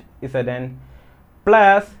slash Zn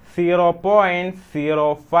plus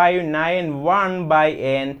 0.0591 by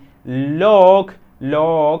n log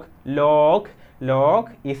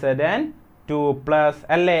Zn2 plus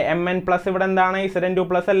അല്ലേ? mn പ്ലസ് ഇവിടെ എന്താണ്? Zn2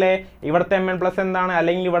 പ്ലസ് അല്ലേ? ഇവിടുത്തെ mn പ്ലസ് എന്താണ്?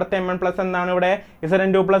 അല്ലെങ്കിൽ ഇവിടുത്തെ mn പ്ലസ് എന്താണ്? ഇവിടെ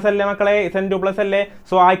Zn2 പ്ലസ് അല്ലേ മക്കളെ? Zn2 പ്ലസ് അല്ലേ?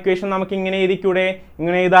 സോ ആ ഇക്വേഷൻ നമുക്ക് ഇങ്ങനെ എഴുതിക്കൂടെ?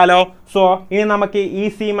 ഇങ്ങനെ എഴുതാലോ. സോ ഇനി നമുക്ക്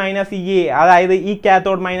EC മൈനസ് EA, അതായത് ഈ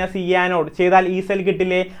കാത്തോഡ് മൈനസ് ഈ ആനോഡ് ചെയ്താൽ ഈ സെൽ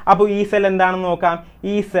കിട്ടില്ലേ? അപ്പോൾ ഈ സെൽ എന്താണെന്ന് നോക്കാം.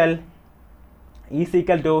 ഈ സെൽ ഈസ്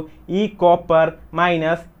ഈക്വൽ ടു ഈ കോപ്പർ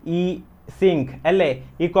മൈനസ് ഈ സിങ്ക് അല്ലേ?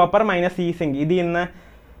 ഈ കോപ്പർ മൈനസ് ഈ സിങ്ക്.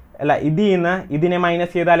 ഇതിനെ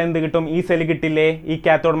മൈനസ് ചെയ്താൽ എന്ത് കിട്ടും? ഈ സെൽ കിട്ടില്ലേ? ഈ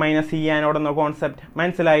കാത്തോഡ് മൈനസ് ഈ ആനോഡ് എന്ന കോൺസെപ്റ്റ്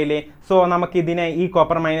മനസ്സിലായില്ലേ? സോ നമുക്ക് ഇതിനെ ഈ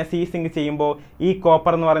കോപ്പർ മൈനസ് ഈ സിങ്ക് ചെയ്യുമ്പോൾ ഈ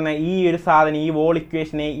കോപ്പർ എന്ന് പറയുന്ന ഈ ഒരു സാധനം ഈ വോൾ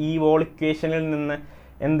ഇക്വേഷനിൽ നിന്ന്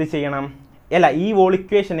എന്ത് ചെയ്യണം? ഈ വോൾ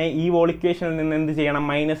ഇക്വേഷനിൽ നിന്ന് എന്ത് ചെയ്യണം?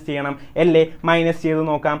 മൈനസ് ചെയ്യണം അല്ലേ? മൈനസ് ചെയ്ത്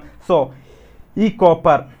നോക്കാം. സോ ഈ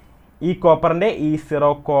കോപ്പറിൻ്റെ E0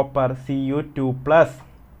 copper Cu2 plus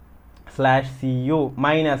slash Cu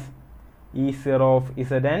minus E0 of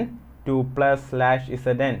Zn2 plus slash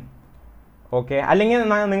Zn. Okay, അല്ലെങ്കിൽ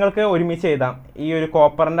നിങ്ങൾക്ക് ഒരുമിച്ച് എഴുതാം. ഈ ഒരു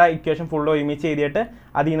കോപ്പറിൻ്റെ ഇക്വേഷൻ ഫുള്ള് ഒരുമിച്ച് എഴുതിയിട്ട്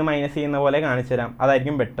അതിൽ നിന്ന് മൈനസ് ചെയ്യുന്ന പോലെ കാണിച്ചു തരാം.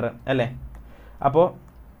 അതായിരിക്കും ബെറ്റർ അല്ലേ? അപ്പോൾ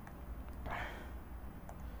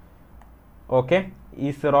okay,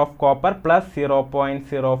 E0 of copper plus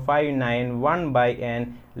 0.0591 by n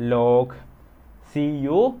log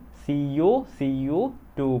Cu2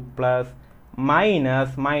 plus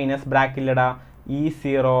minus ബ്രാക്കറ്റിലിടാ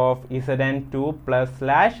E0 of Zn2 plus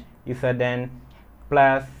slash Zn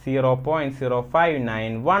plus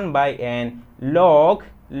 0.0591 by n log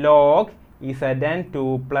Zn2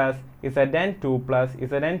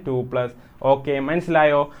 plus. Okay,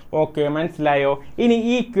 മനസ്സിലായോ? ഇനി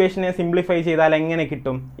ഈ ഇക്വേഷനെ സിംപ്ലിഫൈ ചെയ്താൽ എങ്ങനെ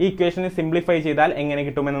കിട്ടും?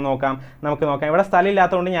 എന്ന് നോക്കാം. ഇവിടെ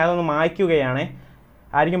സ്ഥലമില്ലാത്തതുകൊണ്ട് ഞാനതൊന്ന് മായ്ക്കുകയാണ്.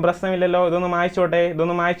 ആർക്കും പ്രശ്നമില്ലല്ലോ? ഇതൊന്ന് മായ്ച്ചോട്ടെ.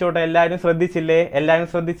 എല്ലാവരും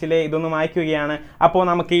ശ്രദ്ധിച്ചില്ലേ? ഇതൊന്ന് മായ്ക്കുകയാണ്. അപ്പോൾ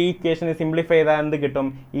നമുക്ക് ഈ ഇക്വേഷനെ സിംപ്ലിഫൈ ചെയ്താൽ എന്ത് കിട്ടും?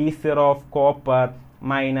 E0 of copper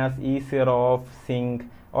minus E0 of zinc.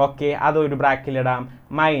 Okay, അതൊരു ബ്രാക്കറ്റിലിടാം.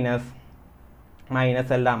 മൈനസ്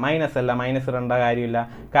ഇടേണ്ട കാര്യമില്ല.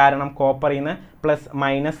 കാരണം കോപ്പറിൽ നിന്ന് പ്ലസ്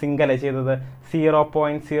മൈനസ് സിങ്ക് അല്ലേ ചെയ്തത്?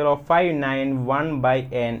 0.0591 by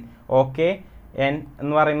n. ഓക്കെ, n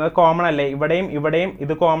എന്ന് പറയുന്നത് കോമൺ അല്ലേ? ഇവിടെയും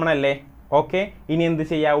ഇത് കോമൺ അല്ലേ? ഓക്കെ, ഇനി എന്ത്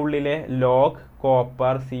ചെയ്യുക? ഉള്ളിലെ log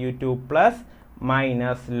copper Cu2 plus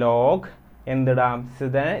minus log എന്തിടാം?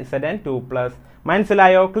 Zn2 plus.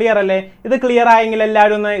 മനസ്സിലായോ? ക്ലിയർ അല്ലേ? ഇത് ക്ലിയർ ആയെങ്കിൽ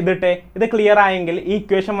എല്ലാവരും ഒന്ന് ഇതിട്ടെ. ഇത് ക്ലിയർ ആയെങ്കിൽ ഈ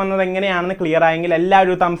ഇക്വേഷൻ വന്നത് എങ്ങനെയാണെന്ന് ക്ലിയർ ആയെങ്കിൽ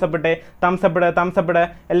എല്ലാവരും തംസപ്പെട്ട്.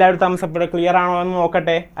 എല്ലാവരും തംസപ്പെട്ട്. ക്ലിയർ ആണോ എന്ന്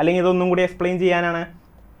നോക്കട്ടെ, അല്ലെങ്കിൽ ഇതൊന്നും കൂടി എക്സ്പ്ലെയിൻ ചെയ്യാനാണ്.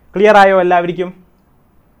 ക്ലിയർ ആയോ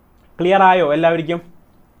എല്ലാവർക്കും?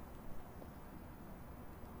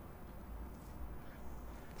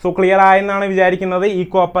 സോ ക്ലിയർ ആയെന്നാണ് വിചാരിക്കുന്നത്. ഈ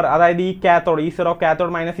കോപ്പർ, അതായത് ഈ cathode E0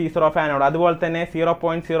 cathode minus E0 of anode, അതുപോലെ തന്നെ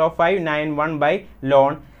 0.0591 by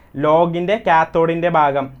ലോഗിൻ്റെ കാത്തോഡിൻ്റെ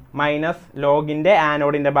ഭാഗം മൈനസ് ലോഗിൻ്റെ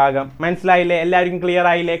ആനോഡിൻ്റെ ഭാഗം. മനസ്സിലായില്ലേ? എല്ലാവർക്കും ക്ലിയർ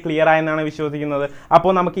ആയെന്നാണ് വിശ്വസിക്കുന്നത്.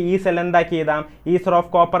 അപ്പോൾ നമുക്ക് ഈ സെൽ എന്താക്കി എഴുതാം? E0 of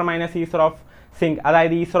copper minus E0 of zinc,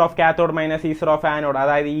 അതായത് E0 of cathode minus E0 of anode,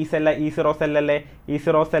 അതായത് E0 സെല്ലല്ലേ?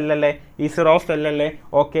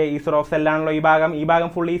 ഓക്കെ, E0 സെല്ലാണല്ലോ ഈ ഭാഗം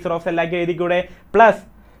full E0 സെല്ലാക്കി എഴുതിക്കൂടെ? Plus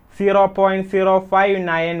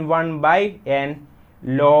 0.0591 by n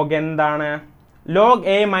log എന്താണ്? log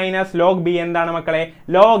a minus log b എന്താണ് മക്കളെ?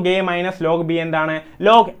 log a minus log b എന്താണ്?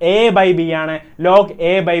 log a by b ആണ്. log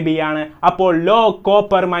a by b ആണ്. അപ്പോൾ log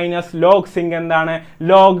copper minus log zinc എന്താണ്?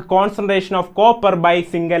 log concentration of copper by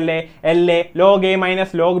zinc അല്ലേ? log a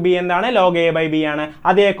minus log b എന്താണ്? log a by b ആണ്.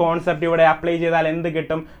 അതേ concept ഇവിടെ അപ്ലൈ ചെയ്താൽ എന്ത്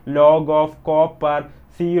കിട്ടും? log of copper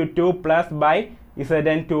Cu2 plus by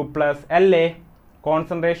Zn2 plus അല്ലേ?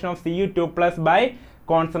 concentration of Cu2 plus by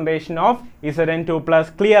concentration of Zn2 plus.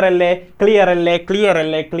 Clear അല്ലേ? ക്ലിയർ അല്ലേ? ക്ലിയർ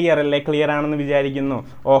അല്ലേ? ക്ലിയർ അല്ലേ? ക്ലിയർ ആണെന്ന് വിചാരിക്കുന്നു.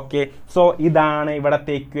 ഓക്കെ, സോ ഇതാണ്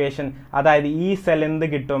ഇവിടത്തെ ഇക്വേഷൻ. അതായത് ഈ സെൽ എന്ത്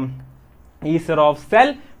കിട്ടും? E0 of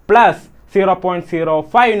cell plus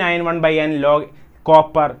 0.0591 by n log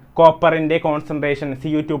കോപ്പറിന്റെ concentration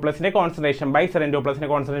Cu2 പ്ലസിന്റെ concentration by Zn2 പ്ലസിന്റെ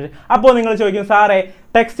concentration. അപ്പോൾ നിങ്ങൾ ചോദിക്കും, സാറേ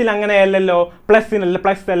ടെക്സ്റ്റിൽ അങ്ങനെയല്ലല്ലോ, പ്ലസ്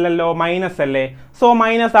അല്ലല്ലോ, മൈനസ് അല്ലേ? സോ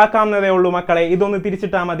മൈനസ് ആക്കാവുന്നതേ ഉള്ളൂ മക്കളെ. ഇതൊന്ന്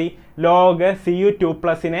തിരിച്ചിട്ടാൽ മതി. Log Cu2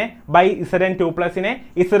 പ്ലസിനെ by Zn2 പ്ലസിനെ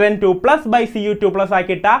Zn2 plus by Cu2 plus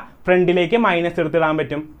ആക്കിയിട്ടാ ഫ്രണ്ടിലേക്ക് മൈനസ് എടുത്തിടാൻ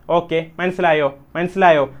പറ്റും. ഓക്കെ, മനസ്സിലായോ?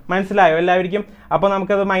 മനസ്സിലായോ? മനസ്സിലായോ എല്ലാവർക്കും? അപ്പോൾ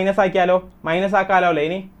നമുക്കത് മൈനസ് ആക്കിയാലോ? മൈനസ് ആക്കാലോ അല്ലേ?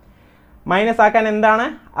 ഇനി മൈനസ് ആക്കാൻ എന്താണ്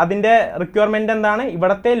അതിൻ്റെ റിക്വയർമെൻറ്റ്? എന്താണ്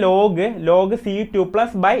ഇവിടുത്തെ log Cu2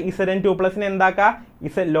 plus by Zn2 പ്ലസിനെ എന്താക്കാം?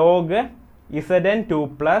 Log Zn2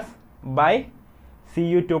 plus by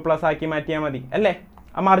Cu2 plus ആക്കി മാറ്റിയാൽ മതി അല്ലേ?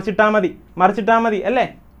 മറിച്ചിട്ടാൽ മതി അല്ലേ?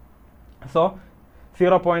 So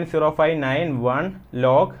 0.0591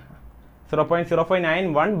 log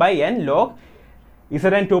 0.0591 by n log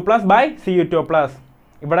Zn2 plus by Cu2 plus.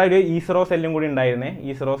 ഇവിടെ ഒരു E0 സെല്ലും കൂടി ഉണ്ടായിരുന്നേ.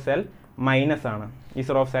 E0 സെൽ മൈനസ് ആണ്.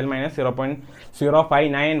 E0 cell minus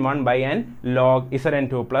 0.0591 by n log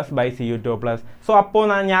Zn2 plus by Cu2 plus. So അപ്പോൾ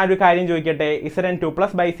ഞാനൊരു കാര്യം ചോദിക്കട്ടെ. Zn2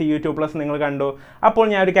 plus by Cu2 plus നിങ്ങൾ കണ്ടു. അപ്പോൾ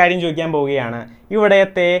ഞാനൊരു കാര്യം ചോദിക്കാൻ പോവുകയാണ്.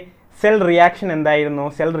 ഇവിടത്തെ സെൽ റിയാക്ഷൻ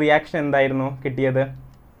എന്തായിരുന്നു കിട്ടിയത്?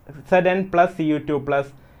 Zn plus Cu2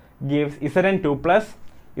 plus gives Zn2 plus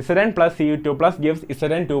Zn plus Cu2 plus gives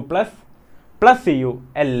Zn2 plus plus Cu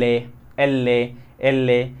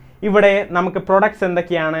അല്ലേ? ഇവിടെ നമുക്ക് പ്രൊഡക്ട്സ്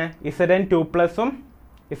എന്തൊക്കെയാണ്? Zn2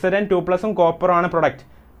 പ്ലസും കോപ്പറും ആണ് പ്രൊഡക്റ്റ്.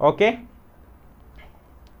 ഓക്കെ,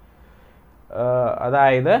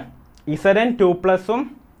 അതായത് Zn2 പ്ലസും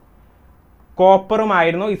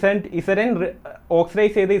കോപ്പറുമായിരുന്നു. Zn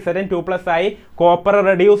ഓക്സിഡൈസ് ചെയ്ത് Zn2 പ്ലസ് ആയി, കോപ്പർ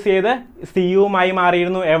റെഡ്യൂസ് ചെയ്ത് Cuമായി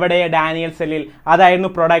മാറിയിരുന്നു. എവിടെ? ഡാനിയൽ സെല്ലിൽ. അതായിരുന്നു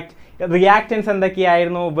പ്രൊഡക്റ്റ്. റിയാക്റ്റൻസ്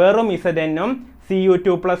എന്തൊക്കെയായിരുന്നു? വെറും Zn-ഉം Cu2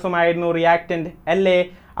 പ്ലസും ആയിരുന്നു റിയാക്റ്റൻറ്റ് അല്ലേ?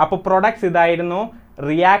 അപ്പോൾ പ്രൊഡക്ട്സ് ഇതായിരുന്നു,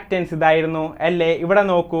 റിയാക്റ്റൻസ് ഇതായിരുന്നു അല്ലേ? ഇവിടെ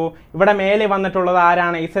നോക്കൂ, ഇവിടെ മേലെ വന്നിട്ടുള്ളത്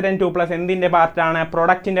ആരാണ്? Zn2 പ്ലസ് എന്തിൻ്റെ പാർട്ടാണ്?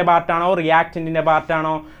 പ്രൊഡക്റ്റിൻ്റെ പാർട്ടാണോ റിയാക്റ്റൻറ്റിൻ്റെ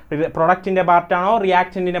പാർട്ടാണോ? പ്രൊഡക്റ്റിൻ്റെ പാർട്ടാണോ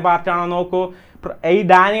റിയാക്റ്റൻറ്റിൻ്റെ പാർട്ടാണോ? നോക്കൂ, ഈ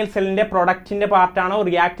ഡാനിയൽ സെല്ലിൻ്റെ പ്രൊഡക്റ്റിൻ്റെ പാർട്ടാണോ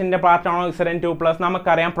റിയാക്റ്റൻ്റെ പാർട്ടാണോ Zn2 പ്ലസ്?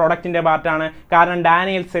 നമുക്കറിയാം പ്രൊഡക്റ്റിൻ്റെ പാർട്ടാണ്. കാരണം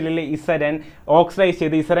ഡാനിയൽ സെല്ലിൽ Zn ഓക്സിഡൈസ്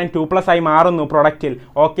ചെയ്ത് Zn2 പ്ലസ് ആയി മാറുന്നു പ്രൊഡക്റ്റിൽ.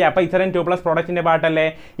 ഓക്കെ, അപ്പോൾ Zn2 പ്ലസ് പ്രൊഡക്റ്റിൻ്റെ പാർട്ടല്ലേ?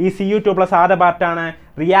 ഈ Cu2 പ്ലസ് ആരുടെ പാർട്ടാണ്?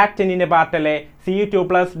 റിയാക്റ്റൻറ്റിൻ്റെ പാർട്ടല്ലേ? Cu2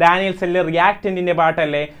 പ്ലസ് ഡാനിയൽ സെല്ലിൽ റിയാക്റ്റൻറ്റിൻ്റെ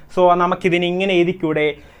പാർട്ടല്ലേ? സോ നമുക്കിതിന് ഇങ്ങനെ എഴുതിക്കൂടെ?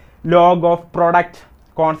 Log of product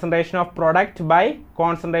concentration of product by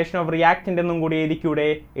concentration of reactant എന്നും കൂടി എഴുതിക്കൂടെ?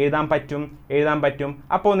 എഴുതാൻ പറ്റും.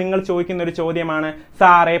 അപ്പോൾ നിങ്ങൾ ചോദിക്കുന്ന ഒരു ചോദ്യമാണ്,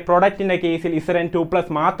 സാറേ പ്രൊഡക്റ്റിൻ്റെ കേസിൽ Zn2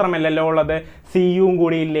 പ്ലസ് മാത്രമല്ലല്ലോ ഉള്ളത്, Cuയും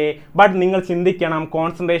കൂടി ഇല്ലേ? ബട്ട് നിങ്ങൾ ചിന്തിക്കണം,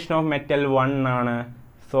 കോൺസെൻട്രേഷൻ ഓഫ് മെറ്റൽ 1 ആണ്.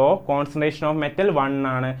 സോ കോൺസെൻട്രേഷൻ ഓഫ് മെറ്റൽ 1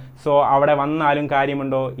 ആണ്. സോ അവിടെ വന്നാലും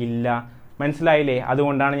കാര്യമുണ്ടോ? ഇല്ല. മനസ്സിലായില്ലേ?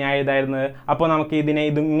 അതുകൊണ്ടാണ് ഞാൻ എഴുതായിരുന്നത്. അപ്പോൾ നമുക്ക് ഇത്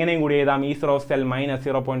ഇങ്ങനെയും കൂടി എഴുതാം. E0 cell minus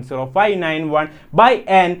 0.0591 by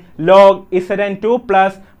n log Zn2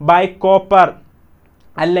 plus by copper,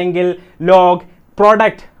 അല്ലെങ്കിൽ ലോഗ്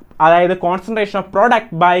പ്രൊഡക്റ്റ്, അതായത് concentration of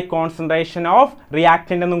product by concentration of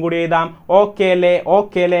reactant എന്നും കൂടി എഴുതാം. ഓക്കെ അല്ലേ?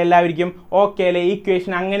 എല്ലാവർക്കും ഓക്കെ അല്ലേ?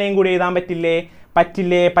 ഈക്വേഷൻ അങ്ങനെയും കൂടി എഴുതാൻ പറ്റില്ലേ?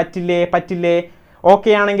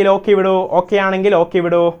 ഓക്കെ ആണെങ്കിൽ ഓക്കെ വിടൂ.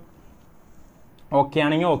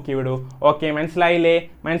 ഓക്കെ, മനസ്സിലായില്ലേ?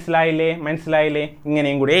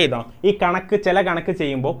 ഇങ്ങനെയും കൂടി എഴുതാം. ഈ ചില കണക്ക്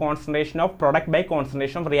ചെയ്യുമ്പോൾ concentration of product by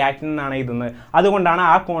concentration of reactant എന്നാണ് എഴുതുന്നത്. അതുകൊണ്ടാണ്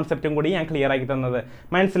ആ കോൺസെപ്റ്റും കൂടി ഞാൻ ക്ലിയർ ആക്കി തന്നത്.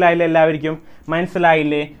 മനസ്സിലായില്ലേ എല്ലാവർക്കും?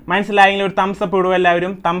 മനസ്സിലായെങ്കിൽ ഒരു തംസപ്പ് ഇടൂ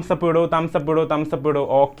എല്ലാവരും. തംസപ്പ് ഇടൂ.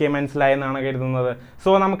 ഓക്കെ, മനസ്സിലായെന്നാണ് കരുതുന്നത്. സോ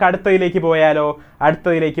നമുക്ക് അടുത്തതിലേക്ക്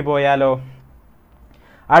പോയാലോ?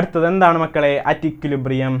 അടുത്തത് എന്താണ് മക്കളെ?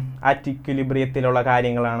 അറ്റിക്വിലിബ്രിയത്തിലുള്ള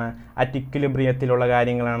കാര്യങ്ങളാണ്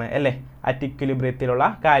അല്ലേ? അറ്റിക്വിലിബ്രിയത്തിൽ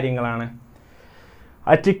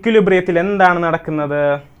എന്താണ്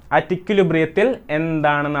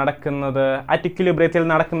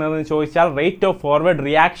നടക്കുന്നതെന്ന് ചോദിച്ചാൽ rate of forward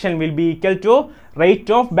reaction will be equal to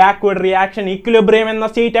rate of backward reaction equilibrium എന്ന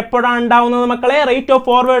സ്റ്റേറ്റ് എപ്പോഴാണ് ഉണ്ടാവുന്നത് മക്കളെ? Rate of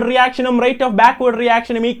forward റിയാക്ഷനും rate of backward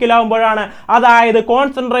റിയാക്ഷനും equal ആകുമ്പോഴാണ്. അതായത്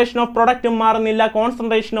കോൺസെൻട്രേഷൻ ഓഫ് പ്രൊഡക്റ്റും മാറുന്നില്ല,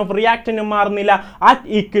 കോൺസെൻട്രേഷൻ ഓഫ് റിയാക്ടന്റും മാറുന്നില്ല അറ്റ്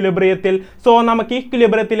ഈക്വിലിബ്രിയത്തിൽ. സോ നമുക്ക്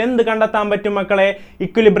ഈക്വിലിബ്രിയത്തിൽ എന്ത് കണ്ടെത്താൻ പറ്റും മക്കളെ?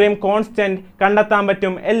 ഈക്വിലിബ്രിയം കോൺസ്റ്റന്റ് കണ്ടെത്താൻ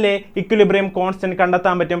പറ്റും അല്ലേ? ഈക്വിലിബ്രിയം കോൺസ്റ്റന്റ്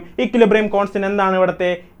കണ്ടെത്താൻ പറ്റും. ഈക്വിലിബ്രിയം കോൺസ്റ്റന്റ് എന്താണ്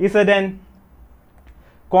ഇവിടുത്തെ? Zn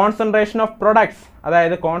കോൺസെൻട്രേഷൻ ഓഫ് പ്രൊഡക്ട്സ്,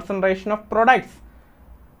 അതായത് concentration of products,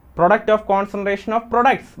 product of concentration of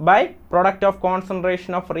products by product of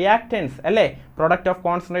concentration of reactants അല്ലേ? product of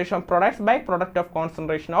concentration of products by product of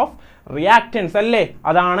concentration of reactants അല്ലേ?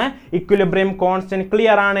 അതാണ് equilibrium constant.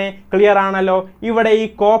 Clear ആണല്ലോ. ഇവിടെ ഈ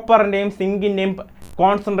കോപ്പറിന്റെയും സിങ്കിന്റെയും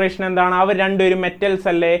concentration എന്താണ്? അവർ രണ്ടുപേരും metals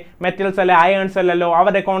അല്ലേ, അയൺസ് അല്ലല്ലോ.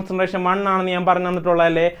 അവരുടെ കോൺസെൻട്രേഷൻ 1 ആണെന്ന് ഞാൻ പറഞ്ഞു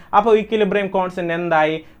തന്നിട്ടുള്ളതല്ലേ. അപ്പോൾ ഈക്വിലിബ്രിയം കോൺസ്റ്റന്റ്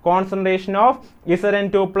എന്തായി? Concentration of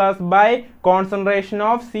Zn2+ by concentration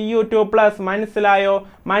of Cu2+.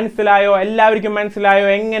 മനസ്സിലായോ? എല്ലാവർക്കും മനസ്സിലായോ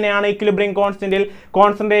എങ്ങനെയാണ് equilibrium കോൺസ്റ്റന്റിൽ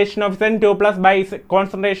concentration of Zn2+ by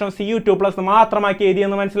concentration of Cu2+ മാത്രമാക്കി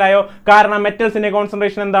എഴുതിയെന്ന് മനസ്സിലായോ? കാരണം മെറ്റൽസിന്റെ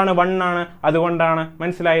കോൺസെൻട്രേഷൻ എന്താണ്? 1 ആണ്. അതുകൊണ്ടാണ്.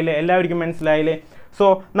 മനസ്സിലായില്ലേ? എല്ലാവർക്കും മനസ്സിലായില്ലേ? സോ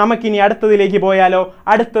നമുക്കിനി അടുത്തതിലേക്ക് പോയാലോ.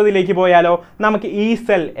 നമുക്ക് ഈ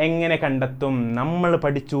സെൽ എങ്ങനെ കണ്ടെത്തും? നമ്മൾ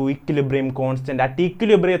പഠിച്ചു ഈക്വിലിബ്രിയം കോൺസ്റ്റന്റ്. അറ്റ്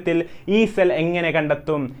ഈക്വിലിബ്രിയത്തിൽ ഈ സെൽ എങ്ങനെ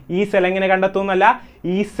കണ്ടെത്തും? എന്നല്ല,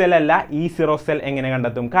 ഈ സെൽ അല്ല, E0 സെൽ എങ്ങനെ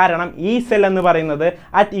കണ്ടെത്തും? കാരണം ഈ സെൽ എന്ന് പറയുന്നത്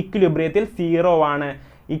അറ്റ് ഈക്വിലിബ്രിയത്തിൽ 0 ആണ്.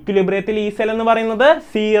 ഈക്വിലിബ്രിയത്തിൽ ഈ സെൽ എന്ന് പറയുന്നത്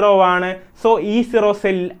 0 ആണ്. So E0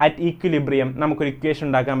 cell at equilibrium നമുക്കൊരു ഇക്വേഷൻ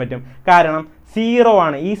ഉണ്ടാക്കാൻ പറ്റും. കാരണം 0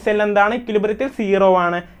 ആണ്. ഈ സെൽ എന്താണ്? ഈക്വിലിബ്രിയത്തിൽ 0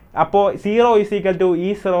 ആണ്. അപ്പോൾ 0 is equal to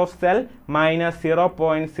E0 cell minus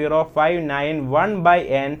 0.0591 by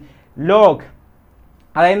n log.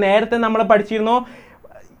 അതായത് നേരത്തെ നമ്മൾ പഠിച്ചിരുന്നു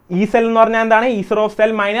ഈ സെൽ എന്ന് പറഞ്ഞാൽ എന്താണ്? E0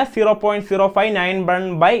 cell minus 0.0591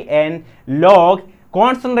 by n log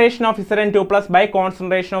concentration of Zn2+ by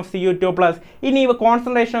concentration of Cu2+. ഇനി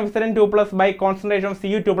concentration of Zn2+ by concentration of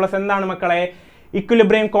Cu2+ എന്താണ് മക്കളെ?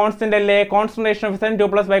 Equilibrium constant അല്ലേ? Concentration of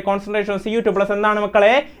Zn2+ by concentration of Cu2+ എന്താണ്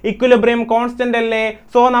മക്കളെ? Equilibrium constant അല്ലേ?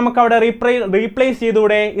 So നമുക്ക് അവിടെ replace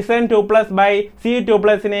ചെയ്തുകൂടെ? Zn2+ by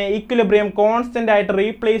Cu2+നെ Equilibrium constant ആയിട്ട്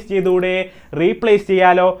റീപ്ലേസ് ചെയ്തുകൂടെ? റീപ്ലേസ്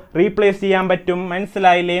ചെയ്യാൻ പറ്റും.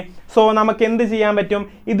 മനസ്സിലായില്ലേ? സോ നമുക്ക് എന്ത് ചെയ്യാൻ പറ്റും?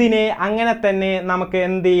 ഇതിനെ അങ്ങനെ തന്നെ നമുക്ക്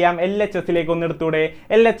എന്ത് ചെയ്യാം? LHSലേക്ക് ഒന്ന് എടുത്തൂടെ?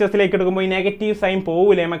 LHSലേക്ക് എടുക്കുമ്പോൾ ഈ നെഗറ്റീവ് സൈൻ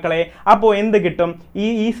പോവില്ലേ മക്കളെ? അപ്പോൾ എന്ത് കിട്ടും? ഈ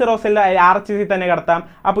E0 സെൽ RHC തന്നെ കടത്താം.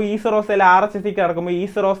 അപ്പോൾ E0 സെൽ RHC കിടക്കുമ്പോൾ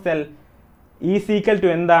E0 cell is equal to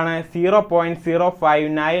എന്താണ്?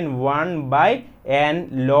 0.0591 ബൈ n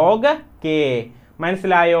log k.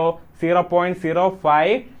 മനസ്സിലായോ?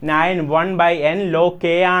 0.0591 by n log k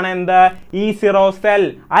ആണ് എന്ത്? E0 സെൽ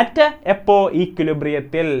അറ്റ് എപ്പോ?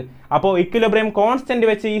 ഈക്വിലിബ്രിയത്തിൽ. അപ്പോൾ ഈക്വിലിബ്രിയം കോൺസ്റ്റന്റ്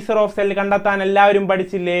വെച്ച് E0 സെൽ കണ്ടെത്താൻ എല്ലാവരും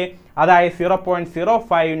പഠിച്ചില്ലേ? അതായത്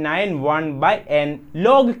 0.0591 by n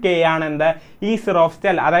log k ആണ് എന്ത്? E0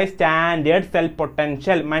 സെൽ, അതായത് സ്റ്റാൻഡേർഡ് സെൽ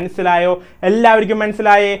പൊട്ടൻഷ്യൽ. മനസ്സിലായോ? എല്ലാവർക്കും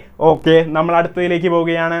മനസ്സിലായേ? ഓക്കെ, നമ്മൾ അടുത്തതിലേക്ക്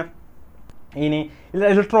പോവുകയാണ്. ഇനി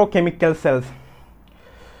ഇലക്ട്രോകെമിക്കൽ സെൽസ്,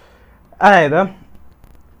 അതായത്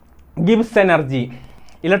Gibbs energy,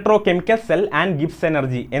 electrochemical cell and Gibbs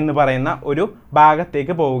energy എന്ന് പറയുന്ന ഒരു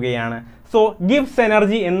ഭാഗത്തേക്ക് പോവുകയാണ്. സോ ഗിബ്സ്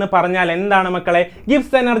എനർജി എന്ന് പറഞ്ഞാൽ എന്താണ് മക്കളെ?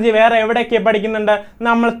 ഗിബ്സ് എനർജി വേറെ എവിടെയൊക്കെ പഠിക്കുന്നുണ്ട്?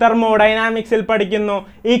 നമ്മൾ തെർമോഡൈനാമിക്സിൽ പഠിക്കുന്നു,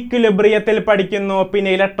 ഈക്വിലിബ്രിയത്തിൽ പഠിക്കുന്നു, പിന്നെ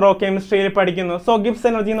ഇലക്ട്രോകെമിസ്ട്രിയിൽ പഠിക്കുന്നു. സോ ഗിബ്സ്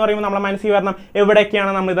എനർജി എന്ന് പറയുമ്പോൾ നമ്മളെ മനസ്സിൽ വരണം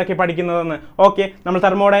എവിടെയൊക്കെയാണ് നമ്മൾ ഇതൊക്കെ പഠിക്കുന്നതെന്ന്. ഓക്കെ, നമ്മൾ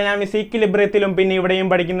തെർമോഡൈനാമിക്സ്, ഈക്വിലിബ്രിയത്തിലും പിന്നെ ഇവിടെയും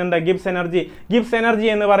പഠിക്കുന്നുണ്ട് ഗിബ്സ് എനർജി. ഗിബ്സ് എനർജി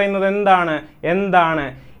എന്ന് പറയുന്നത് എന്താണ്?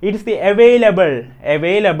 It's the available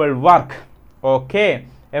work. Okay,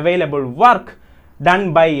 available work done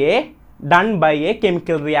by a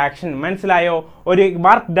chemical reaction. മനസ്സിലായോ? ഒരു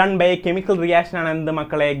work done by A chemical reaction ആണ് എന്ത്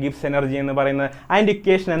മക്കളെ? ഗിബ്സ് എനർജി എന്ന് പറയുന്നത്. അതിൻ്റെ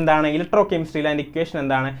ഇക്വേഷൻ എന്താണ്? ഇലക്ട്രോകെമിസ്ട്രിയിൽ അതിൻ്റെ ഇക്വേഷൻ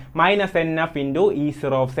എന്താണ്? -NF into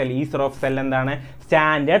E0 cell. E0 cell എന്താണ്?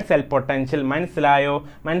 Standard cell potential. മനസ്സിലായോ?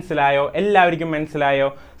 എല്ലാവർക്കും മനസ്സിലായോ?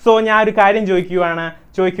 സോ ഞാൻ ഒരു കാര്യം ചോദിക്കുകയാണ്.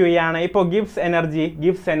 ഇപ്പോൾ Gibbs energy,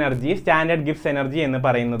 standard Gibbs energy എന്ന്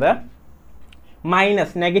പറയുന്നത്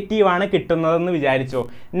മൈനസ് നെഗറ്റീവ് ആണ് കിട്ടുന്നതെന്ന് വിചാരിച്ചോ.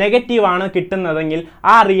 നെഗറ്റീവ് ആണ് കിട്ടുന്നതെങ്കിൽ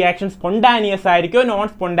ആ reaction spontaneous ആയിരിക്കോ non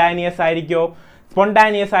spontaneous ആയിരിക്കോ?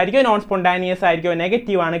 Non spontaneous ആയിരിക്കോ?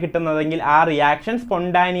 Negative ആണ് കിട്ടുന്നതെങ്കിൽ ആ റിയാക്ഷൻ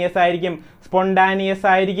സ്പോണ്ടാനിയസ്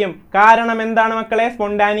ആയിരിക്കും. കാരണം എന്താണ് മക്കളെ?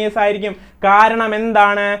 സ്പോണ്ടാനിയസ് ആയിരിക്കും. കാരണം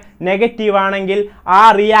എന്താണ്? നെഗറ്റീവ് ആണെങ്കിൽ ആ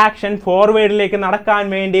റിയാക്ഷൻ ഫോർവേഡിലേക്ക് നടക്കാൻ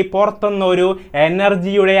വേണ്ടി പുറത്തുനിന്നൊരു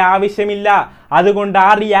എനർജിയുടെ ആവശ്യമില്ല. അതുകൊണ്ട് ആ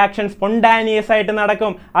റിയാക്ഷൻ സ്പോണ്ടാനിയസ് ആയിട്ട്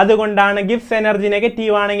നടക്കും. അതുകൊണ്ടാണ് ഗിബ്സ് എനർജി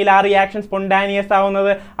നെഗറ്റീവ് ആണെങ്കിൽ ആ റിയാക്ഷൻ സ്പോണ്ടാനിയസ്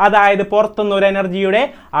ആവുന്നത്. അതായത് പുറത്തുനിന്ന് ഒരു എനർജിയുടെ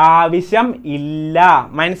ആവശ്യം ഇല്ല.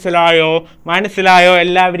 മനസ്സിലായോ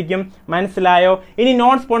എല്ലാവർക്കും? മനസ്സിലായോ? ഇനി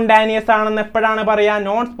നോൺ സ്പോണ്ടാനിയസ് ആണെന്ന് എപ്പോഴാണ് പറയാ?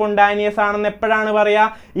 നോൺ സ്പോണ്ടാനിയസ് ആണെന്ന് എപ്പോഴാണ് പറയാ?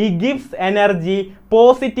 ഈ ഗിബ്സ് എനർജി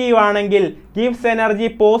പോസിറ്റീവ്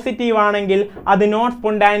ആണെങ്കിൽ അത് നോൺ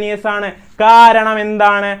സ്പോണ്ടാനിയസ് ആണ്. കാരണം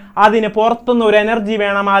എന്താണ്? അതിന് പുറത്തുനിന്ന് ഒരു എനർജി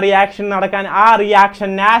വേണം ആ റിയാക്ഷൻ നടക്കാൻ. ആ റിയാക്ഷൻ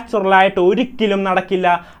നാച്ചുറൽ ആയിട്ട് ഒരിക്കലും നടക്കില്ല.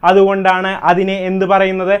 അതുകൊണ്ടാണ് അതിനെ എന്ത്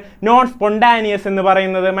പറയുന്നത്? നോൺ സ്പോണ്ടാനിയസ് എന്ന്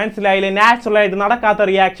പറയുന്നത്. മനസ്സിലായില്ലേ? നാച്ചുറൽ ആയിട്ട് നടക്കാത്ത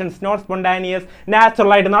റിയാക്ഷൻസ് നോൺ സ്പോണ്ടാനിയസ്,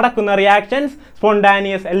 നാച്ചുറൽ ആയിട്ട് നടക്കുന്ന റിയാക്ഷൻസ്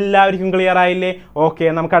സ്പോണ്ടാനിയസ്. എല്ലാവർക്കും ക്ലിയർ ആയില്ലേ? ഓക്കെ,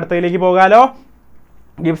 നമുക്ക് അടുത്തതിലേക്ക് പോകാലോ.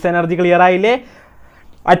 ഗിബ്സ് എനർജി ക്ലിയർ ആയില്ലേ?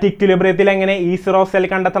 അറ്റ് ഇക്വിലിബ്രിയത്തിൽ എങ്ങനെ ഈസർ ഓഫ് സെൽ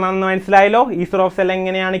കണ്ടെത്തണമെന്ന് മനസ്സിലായല്ലോ. ഈസർ ഓഫ് സെൽ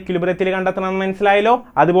എങ്ങനെയാണ് ഇക്വിലിബ്രിയത്തിൽ കണ്ടെത്തണമെന്ന് മനസ്സിലായല്ലോ.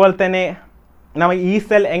 അതുപോലെ തന്നെ നമ്മൾ ഈ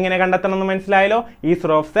സെൽ എങ്ങനെ കണ്ടെത്തണമെന്ന് മനസ്സിലായല്ലോ.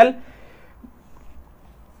 ഈസർ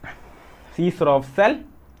ഓഫ് സെൽ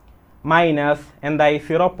മൈനസ് എന്തായി?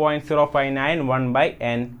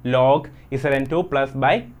 0.0591/n log Zn2 plus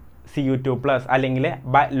by Cu2 plus, അല്ലെങ്കിൽ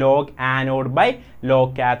log anode by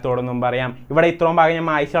log cathode എന്നും പറയാം. ഇവിടെ ഇത്രയും ഭാഗം ഞാൻ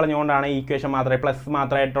മായ്ച്ചു കളഞ്ഞുകൊണ്ടാണ് ഈ ഇക്വേഷൻ മാത്രമേ പ്ലസ്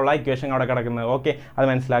മാത്രമായിട്ടുള്ള ഇക്വേഷൻ അവിടെ കിടക്കുന്നത്. ഓക്കെ, അത്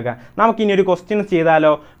മനസ്സിലാക്കാം. നമുക്കിനി ഒരു ക്വസ്റ്റ്യൻ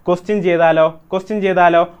ചെയ്താലോ.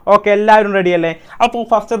 ഓക്കെ, എല്ലാവരും റെഡി അല്ലേ? അപ്പോൾ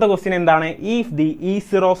ഫസ്റ്റത്തെ ക്വസ്റ്റ്യൻ എന്താണ്? If the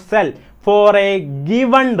Acer of cell four A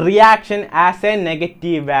given reaction as A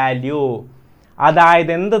negative value.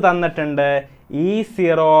 അതായത് എന്ത് തന്നിട്ടുണ്ട്?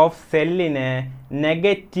 ഈസർ ഓഫ് സെല്ലിന്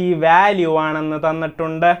നെഗറ്റീവ് വാല്യൂ ആണെന്ന്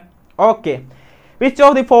തന്നിട്ടുണ്ട്. Okay, which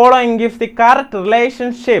of the following gives the correct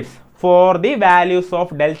relationships for the values of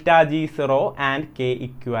delta G0 and K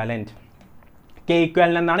equivalent? K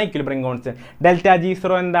equivalent എന്താണ്? Equilibrium constant. Delta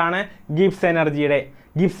G0 എന്താണ്? Gibbs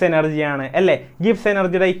എനർജിയാണ് അല്ലേ? ഗിബ്സ്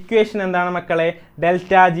എനർജിയുടെ ഇക്വേഷൻ എന്താണ് മക്കളെ?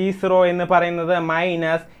 ഡെൽറ്റ G0 എന്ന് പറയുന്നത്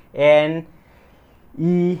മൈനസ്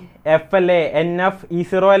NEF അല്ലേ? NF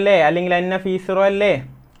E0 അല്ലേ? അല്ലെങ്കിൽ NF E0 അല്ലേ?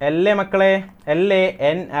 അല്ലേ മക്കളെ? അല്ലേ?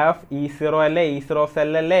 NF E0 അല്ലേ? ഈസർ ഓഫ്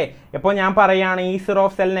സെൽ അല്ലേ? ഇപ്പോൾ ഞാൻ പറയുകയാണ് ഈസർ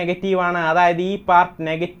ഓഫ് സെൽ നെഗറ്റീവ് ആണ്, അതായത് ഈ പാർട്ട്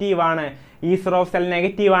നെഗറ്റീവ് ആണ്. ഈസർ ഓഫ് സെൽ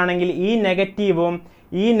നെഗറ്റീവ് ആണെങ്കിൽ ഈ നെഗറ്റീവും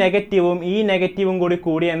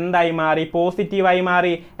കൂടി എന്തായി മാറി? പോസിറ്റീവായി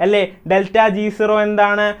മാറി അല്ലേ? ഡെൽറ്റ G0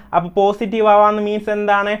 എന്താണ്? അപ്പോൾ പോസിറ്റീവ് ആവാന്ന് മീൻസ്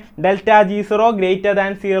എന്താണ്? ഡെൽറ്റ G0 ഗ്രേറ്റർ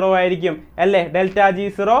ദാൻ 0 ആയിരിക്കും അല്ലേ? ഡെൽറ്റ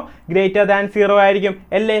G0 ഗ്രേറ്റർ ദാൻ 0 ആയിരിക്കും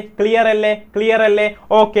അല്ലേ? ക്ലിയർ അല്ലേ?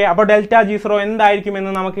 ഓക്കെ, അപ്പോൾ ഡെൽറ്റ G0 എന്തായിരിക്കും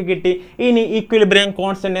എന്ന് നമുക്ക് കിട്ടി. ഇനി ഈക്വിലിബ്രിയം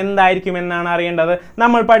കോൺസ്റ്റന്റ് എന്തായിരിക്കും എന്നാണ് അറിയേണ്ടത്.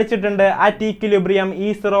 നമ്മൾ പഠിച്ചിട്ടുണ്ട് at equilibrium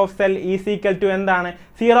Acer of cell is equal to എന്താണ്?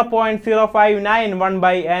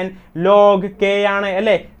 0.0591/n log K ആണ്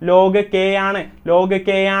അല്ലേ? log K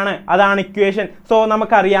ആണ്. അതാണ് ഇക്വേഷൻ. സോ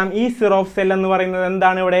നമുക്കറിയാം ഈസർ ഓഫ് സെൽ എന്ന് പറയുന്നത്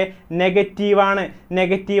എന്താണ്? ഇവിടെ നെഗറ്റീവ്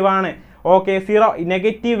ആണ്. Okay,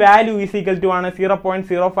 negative value is equal to ആണ്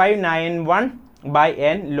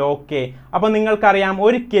 0.0591/n log K. അപ്പോൾ നിങ്ങൾക്കറിയാം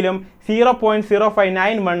ഒരിക്കലും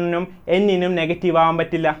 0.0591നും n-നും നെഗറ്റീവ് ആവാൻ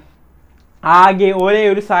പറ്റില്ല. ആകെ ഒരേ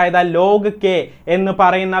ഒരു സാധ്യത log K എന്ന്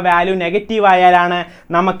പറയുന്ന വാല്യൂ നെഗറ്റീവ് ആയാലാണ്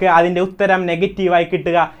നമുക്ക് അതിൻ്റെ ഉത്തരം നെഗറ്റീവായി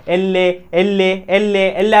കിട്ടുക.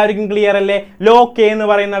 എല്ലാവർക്കും ക്ലിയർ അല്ലേ? log K എന്ന്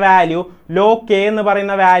പറയുന്ന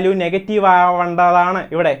വാല്യൂ നെഗറ്റീവ് ആവേണ്ടതാണ്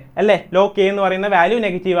ഇവിടെ അല്ലേ? log K എന്ന് പറയുന്ന വാല്യൂ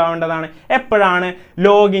നെഗറ്റീവ് ആവേണ്ടതാണ്. എപ്പോഴാണ്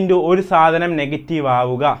ലോഗിൻ്റെ ഒരു സാധനം നെഗറ്റീവ്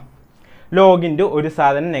ആവുക?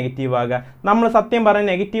 നമ്മൾ സത്യം പറഞ്ഞ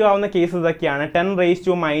നെഗറ്റീവ് ആവുന്ന കേസ് ഇതൊക്കെയാണ്.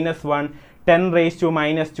 10⁻⁻1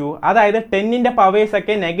 10⁻². അതായത് 10ന്റെ പവേഴ്സ്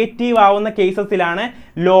ഒക്കെ നെഗറ്റീവ് ആവുന്ന കേസസിലാണ്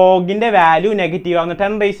ലോഗിന്റെ വാല്യൂ നെഗറ്റീവ് ആവുന്നത്.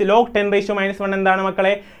 log 10⁻⁻1 എന്താണ്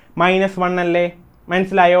മക്കളെ? -1 അല്ലേ?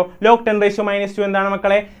 മനസ്സിലായോ? log 10⁻⁻2 എന്താണ്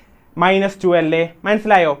മക്കളെ? -2 അല്ലേ?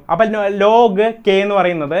 മനസ്സിലായോ? അപ്പം log K എന്ന്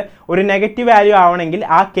പറയുന്നത് ഒരു നെഗറ്റീവ് വാല്യൂ ആവണമെങ്കിൽ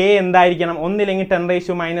ആ K എന്തായിരിക്കണം? ഒന്നില്ലെങ്കിൽ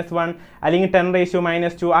 10⁻⁻1 അല്ലെങ്കിൽ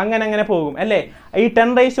 10⁻⁻2 അങ്ങനെ പോകും അല്ലേ? ഈ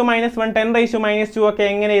 10⁻⁻1 10⁻⁻2 ഒക്കെ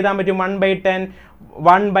എങ്ങനെ എഴുതാൻ പറ്റും? 1/10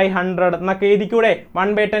 1/100 എന്നൊക്കെ എഴുതിക്കൂടെ?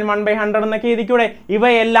 1/10 1/100 എന്നൊക്കെ എഴുതിക്കൂടെ?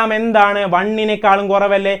 ഇവയെല്ലാം എന്താണ്? 1-നേക്കാളും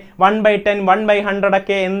കുറവല്ലേ? 1/10 1/100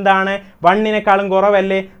 ഒക്കെ എന്താണ്? 1-നേക്കാളും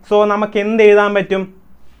കുറവല്ലേ? സോ നമുക്ക് എന്ത് എഴുതാൻ പറ്റും?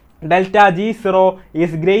 Delta G0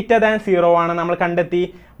 is greater than 0 ആണ് നമ്മൾ കണ്ടെത്തി.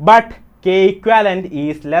 But K equivalent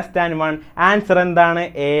is less than 1. Answer എന്താണ്?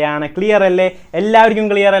 A ആണ്. ക്ലിയർ അല്ലേ? എല്ലാവർക്കും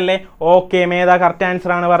ക്ലിയർ അല്ലേ? ഓക്കെ, മേധാ കറക്റ്റ്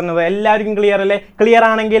ആൻസർ ആണ് പറഞ്ഞത്. എല്ലാവർക്കും ക്ലിയർ അല്ലേ? ക്ലിയർ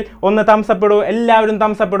ആണെങ്കിൽ ഒന്ന് തംസപ്പ് ഇടൂ. എല്ലാവരും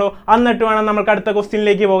തംസപ്പ് ഇടൂ. എന്നിട്ട് വേണം നമുക്ക് അടുത്ത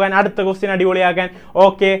ക്വസ്റ്റ്യനിലേക്ക് പോകാൻ, അടുത്ത ക്വസ്റ്റ്യൻ അടിപൊളിയാക്കാൻ.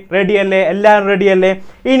 ഓക്കെ, റെഡി അല്ലേ? എല്ലാവരും റെഡി അല്ലേ?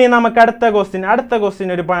 ഇനി നമുക്ക് അടുത്ത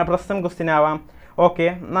ക്വസ്റ്റ്യൻ ഒരു പ്രശ്നം ക്വസ്റ്റ്യൻ ആവാം. ഓക്കെ,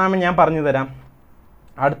 ഞാൻ പറഞ്ഞു തരാം.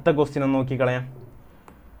 അടുത്ത ക്വസ്റ്റ്യൻ ഒന്ന് നോക്കിക്കളയാം.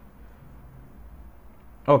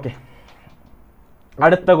 ഓക്കെ,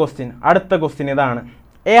 അടുത്ത ക്വസ്റ്റ്യൻ ഇതാണ്.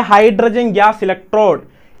 A hydrogen gas electrode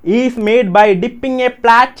is made by dipping A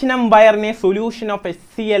platinum wire in A solution of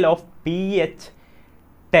HCl of pH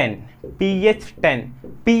 10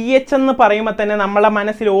 pH എന്ന് പറയുമ്പോൾ തന്നെ നമ്മളെ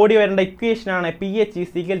മനസ്സിൽ ഓടി വരേണ്ട ഇക്വേഷനാണ് pH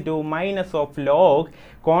is equal to minus of log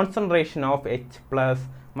concentration of H+.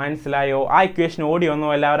 മനസ്സിലായോ? ആ ഇക്വേഷൻ ഓടി വന്നു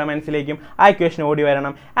എല്ലാവരുടെ മനസ്സിലേക്കും. ആ ഇക്വേഷൻ ഓടി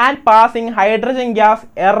വരണം. And passing hydrogen gas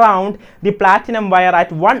around the platinum wire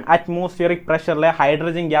at 1 atmospheric പ്രഷറിൽ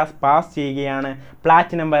hydrogen gas pass ചെയ്യുകയാണ്.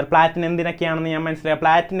 പ്ലാറ്റിനം വയർ, പ്ലാറ്റിനം എന്തിനൊക്കെയാണെന്ന് ഞാൻ മനസ്സിലായി.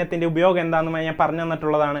 പ്ലാറ്റിനത്തിൻ്റെ ഉപയോഗം എന്താണെന്ന് ഞാൻ പറഞ്ഞു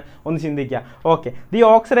തന്നിട്ടുള്ളതാണ്, ഒന്ന് ചിന്തിക്കുക. Okay, the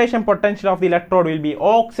oxidation potential of the electrode will be,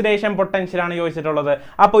 oxidation പൊട്ടൻഷ്യലാണ് ചോദിച്ചിട്ടുള്ളത്.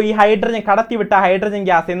 അപ്പോൾ ഈ ഹൈഡ്രജൻ കടത്തിവിട്ട ഹൈഡ്രജൻ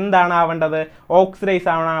ഗ്യാസ് എന്താണ് ആവേണ്ടത്? ഓക്സിഡൈസ്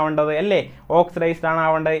ആണ് ആവേണ്ടത് അല്ലേ? ഓക്സിഡൈസ്ഡ് ആണ്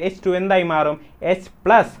ആവേണ്ടത്. H2 എന്തായി മാറും? H++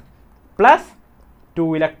 2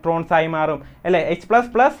 ഇലക്ട്രോൺസ് ആയി മാറും അല്ലേ? H++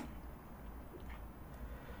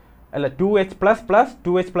 അല്ല 2H++,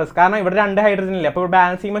 കാരണം ഇവിടെ 2 ഹൈഡ്രജൻ ഇല്ലേ, അപ്പോൾ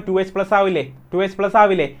ബാലൻസ് ചെയ്യുമ്പോൾ 2H+ ആവില്ലേ? 2H+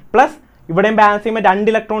 ആവില്ലേ? പ്ലസ് ഇവിടെയും ബാലൻസ് ചെയ്യുമ്പോൾ 2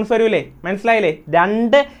 ഇലക്ട്രോൺസ് വരൂലേ? മനസ്സിലായില്ലേ?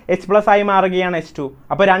 2 H+ ആയി മാറുകയാണ് H2.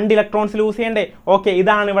 അപ്പോൾ 2 ഇലക്ട്രോൺസ് ലൂസ് ചെയ്യണ്ടേ? ഓക്കെ,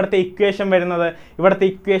 ഇതാണ് ഇവിടുത്തെ ഇക്വേഷൻ വരുന്നത്. ഇവിടുത്തെ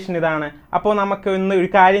ഇക്വേഷൻ ഇതാണ്. അപ്പോൾ നമുക്ക് ഇന്ന് ഒരു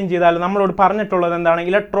കാര്യം ചെയ്താൽ, നമ്മളോട് പറഞ്ഞിട്ടുള്ളത് എന്താണ്?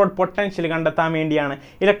 ഇലക്ട്രോഡ് പൊട്ടൻഷ്യൽ കണ്ടെത്താൻ വേണ്ടിയാണ്.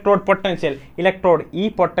 Electrode potential, electrode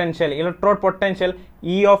potential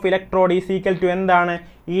E of electrode is equal to എന്താണ്?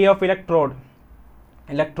 E of electrode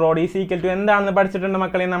is equal to എന്താണെന്ന് പഠിച്ചിട്ടുണ്ട്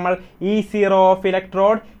മക്കളെ നമ്മൾ. E0 of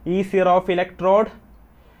electrode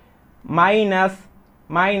minus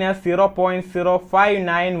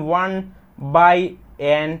 0.0591 by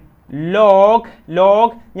n log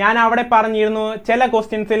ഞാൻ അവിടെ പറഞ്ഞിരുന്നു ചില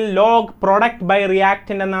ക്വസ്റ്റ്യൻസിൽ log product by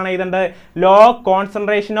reactant എന്നാണ് എഴുതേണ്ടത്. log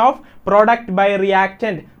concentration of product by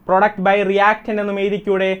reactant എന്നും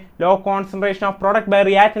എഴുതിക്കൂടെ? log concentration of product by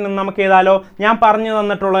reactant എന്ന് നമുക്ക് എഴുതാലോ. ഞാൻ പറഞ്ഞു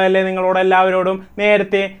തന്നിട്ടുള്ളതല്ലേ നിങ്ങളോട് എല്ലാവരോടും,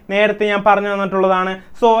 നേരത്തെ ഞാൻ പറഞ്ഞു തന്നിട്ടുള്ളതാണ്.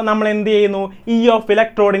 സോ നമ്മൾ എന്ത് ചെയ്യുന്നു? E of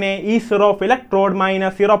ഇലക്ട്രോഡിനെ E0 of electrode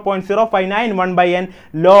minus 0.0591 by n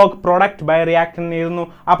log product by reactant എന്ന് എഴുതുന്നു.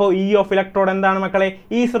 അപ്പോൾ E ഓഫ് ഇലക്ട്രോഡ് എന്താണ് മക്കളെ?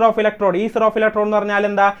 E0 ഓഫ് ഇലക്ട്രോഡ് എന്ന് പറഞ്ഞാൽ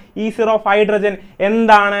എന്താ? E0 ഓഫ് ഹൈഡ്രജൻ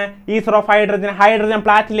എന്താണ്? E0 ഓഫ് ഹൈഡ്രജൻ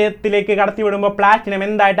പ്ലാറ്റിനത്തിലേക്ക് കടത്തി വിടുമ്പോൾ പ്ലാറ്റിനം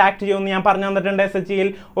എന്തായിട്ട് ആക്ട് ചെയ്യുമെന്ന് ഞാൻ പറഞ്ഞു തന്നിട്ടുണ്ട്. SHEൽ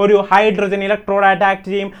ഒരു ഹൈഡ്രജൻ ഇലക്ട്രോഡായിട്ട് ആക്ട്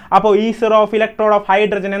ചെയ്യും. അപ്പോൾ E0 of electrode of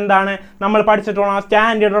hydrogen എന്താണ്? നമ്മൾ പഠിച്ചിട്ടുള്ള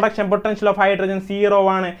standard reduction potential of hydrogen 0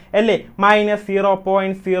 ആണ് അല്ലേ? Minus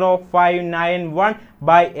 0.0591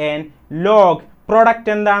 by n log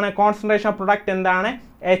product എന്താണ്? കോൺസെൻട്രേഷൻ ഓഫ് പ്രൊഡക്റ്റ് എന്താണ്?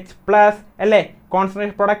 H+ അല്ലേ?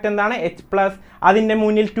 കോൺസെൻട്രേഷൻ പ്രൊഡക്റ്റ് എന്താണ്? H+. അതിൻ്റെ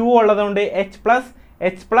മുന്നിൽ 2 ഉള്ളതുകൊണ്ട് H+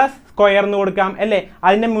 സ്ക്വയർ എന്ന് കൊടുക്കാം അല്ലേ?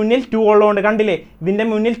 അതിൻ്റെ മുന്നിൽ 2 ഉള്ളതുകൊണ്ട് കണ്ടില്ലേ? ഇതിൻ്റെ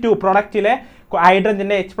മുന്നിൽ 2, പ്രൊഡക്റ്റിലെ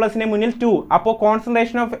ഹൈഡ്രജൻ്റെ H+ന്റെ മുന്നിൽ 2. അപ്പോൾ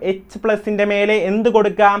കോൺസെൻട്രേഷൻ ഓഫ് H+ന്റെ മേലെ എന്ത്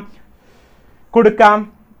കൊടുക്കാം?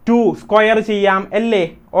 2 സ്ക്വയർ ചെയ്യാം അല്ലേ?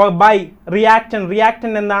 ബൈ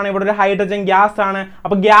റിയാക്റ്റന്റ് എന്താണ്? ഇവിടെ ഒരു ഹൈഡ്രജൻ ഗ്യാസ് ആണ്.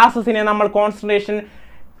 അപ്പോൾ ഗ്യാസസിനെ നമ്മൾ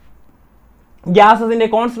ഗ്യാസസിന്റെ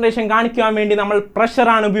കോൺസെൻട്രേഷൻ കാണിക്കാൻ വേണ്ടി നമ്മൾ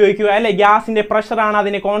പ്രഷറാണ് ഉപയോഗിക്കുക അല്ലേ? ഗ്യാസിന്റെ പ്രഷറാണ്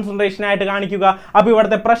അതിനെ കോൺസെൻട്രേഷൻ ആയിട്ട് കാണിക്കുക. അപ്പോൾ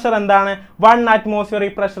ഇവിടുത്തെ പ്രഷർ എന്താണ്? 1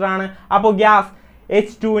 atmospheric പ്രഷറാണ്. അപ്പോൾ ഗ്യാസ്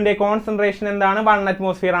H2ന്റെ കോൺസെൻട്രേഷൻ എന്താണ്? 1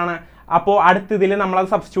 atmosphere ആണ്. അപ്പോൾ അടുത്തതിൽ നമ്മളത്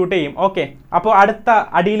സബ്സ്റ്റിറ്റ്യൂട്ട് ചെയ്യും. ഓക്കെ, അപ്പോൾ അടുത്ത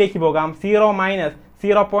അടിയിലേക്ക് പോകാം.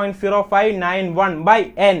 0.0591 by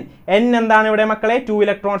n എന്താണ് ഇവിടെ മക്കളെ? 2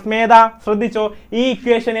 ഇലക്ട്രോൺസ്. മേധാ ശ്രദ്ധിച്ചോ, ഈ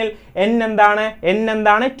ഇക്വേഷനിൽ n എന്താണ്?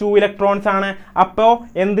 2 ഇലക്ട്രോൺസ് ആണ്. അപ്പോൾ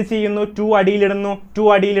എന്ത് ചെയ്യുന്നു? 2 അടിയിലിടുന്നു.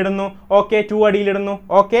 Okay, 2 അടിയിലിടുന്നു.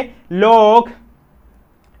 Okay, log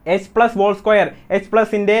H+ whole square.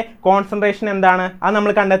 H+ന്റെ concentration എന്താണ്? അത്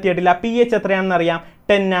നമ്മൾ കണ്ടെത്തിയിട്ടില്ല. pH എത്രയാണെന്ന് അറിയാം?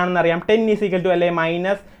 10 ആണെന്ന് അറിയാം. 10 ഈസ് ഈക്വൽ ടു അല്ലേ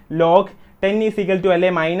മൈനസ് ലോഗ്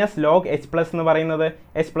H+ എന്ന് പറയുന്നത്.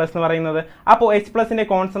 അപ്പോൾ H+ന്റെ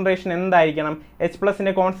കോൺസെൻട്രേഷൻ എന്തായിരിക്കണം?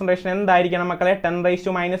 മക്കളെ?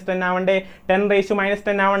 10⁻10 ആവണ്ടേ?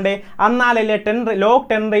 10⁻10 ആവണ്ടേ? എന്നാലല്ലേ log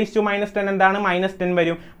 10⁻10 എന്താണ്? -10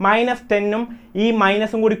 വരും. -10ഉം ഈ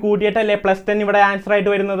മൈനസും കൂടി കൂട്ടിയിട്ടല്ലേ +10 ഇവിടെ ആൻസർ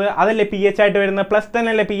ആയിട്ട് വരുന്നത്. അതല്ലേ pH ആയിട്ട് വരുന്നത്. +10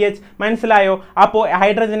 അല്ലേ pH. മനസ്സിലായോ? അപ്പോൾ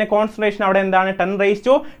ഹൈഡ്രജന്റെ കോൺസെൻട്രേഷൻ അവിടെ എന്താണ്?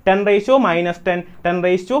 10⁻10.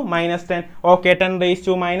 Okay,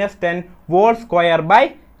 10⁻10 whole square by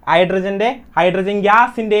hydrogen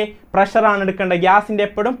ഗ്യാസിന്റെ പ്രഷറാണ് എടുക്കേണ്ടത്. ഗ്യാസിന്റെ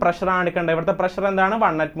എപ്പോഴും പ്രഷറാണ് എടുക്കേണ്ടത്. ഇവിടുത്തെ പ്രഷർ എന്താണ്?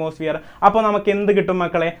 1 atmosphere. അപ്പോൾ നമുക്ക് എന്ത് കിട്ടും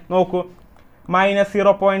മക്കളെ? നോക്കൂ, minus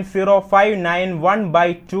 0.0591 by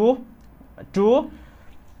 2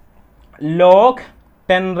 log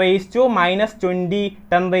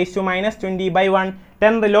 10⁻20 by 1.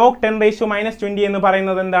 log 10⁻20 എന്ന്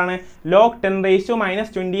പറയുന്നത് എന്താണ്? log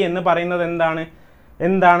 10⁻20 എന്ന് പറയുന്നത് എന്താണ്?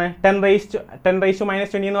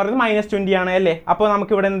 10⁻20 എന്ന് പറയുന്നത് -20 ആണ് അല്ലേ? അപ്പോൾ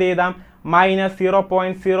നമുക്ക് ഇവിടെ എന്ത് ചെയ്താം? മൈനസ്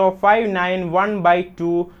 0.0591 by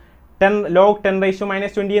 2 log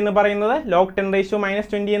 10⁻20 എന്ന്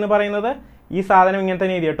പറയുന്നത് ഈ സാധനം ഇങ്ങനെ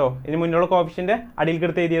തന്നെ എഴുതി കേട്ടോ. ഇതിന് മുന്നുള്ള കോഫിഷ്യന്റ് അടിയിൽ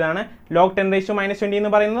കിടത്ത് എഴുതിയതാണ്. log 10⁻20 എന്ന്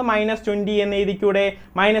പറയുന്നത് -20 എന്ന് എഴുതിക്കൂടെ,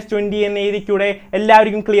 -20 എന്ന് എഴുതിക്കൂടെ.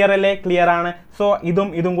 എല്ലാവർക്കും ക്ലിയർ അല്ലേ? ക്ലിയർ ആണ്. സോ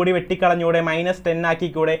ഇതും കൂടി വെട്ടിക്കളഞ്ഞൂടെ, -10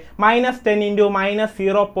 ആക്കിക്കൂടെ. -10 ×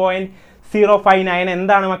 -0.059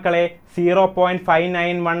 എന്താണ് മക്കളെ?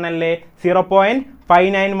 0.591 അല്ലേ?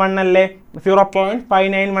 0.591 അല്ലേ?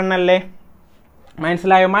 0.591 അല്ലേ?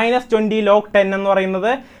 മനസ്സിലായോ? -20 log 10 എന്ന്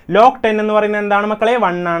പറയുന്നത് എന്താണ് മക്കളെ?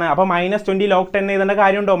 1 ആണ്. അപ്പോൾ -20 log 10 എഴുതേണ്ട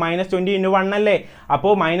കാര്യമുണ്ടോ? -20 × 1 അല്ലേ?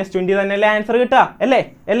 അപ്പോൾ -20 തന്നെയല്ലേ ആൻസർ കിട്ടുക അല്ലേ?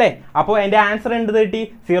 അപ്പോൾ എൻ്റെ ആൻസർ എന്ത് കിട്ടി?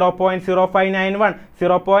 0.0591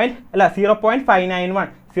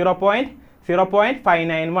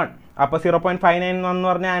 0.591. അപ്പോൾ 0.591 എന്ന്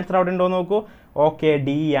പറഞ്ഞ ആൻസർ അവിടെ ഉണ്ടോ നോക്കൂ. ഓക്കെ,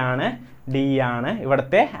 ഡി ആണ്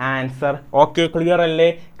ഇവിടുത്തെ ആൻസർ. ഓക്കെ, ക്ലിയർ അല്ലേ?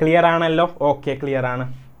 ക്ലിയർ ആണല്ലോ. ഓക്കെ, ക്ലിയർ ആണ്.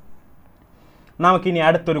 നമുക്കിനി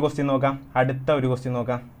അടുത്തൊരു ക്വസ്റ്റ്യൻ നോക്കാം. അടുത്ത ക്വസ്റ്റ്യൻ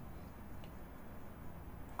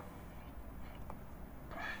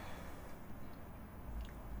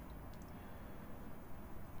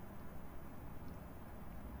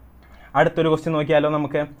നോക്കിയാലോ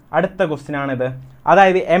നമുക്ക്. അടുത്ത ക്വസ്റ്റ്യൻ ആണിത്.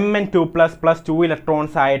 അതായത് Mn2+ + 2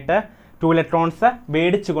 ഇലക്ട്രോൺസ് ആയിട്ട് 2 ഇലക്ട്രോൺസ്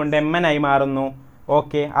മേടിച്ചുകൊണ്ട് Mn ആയി മാറുന്നു.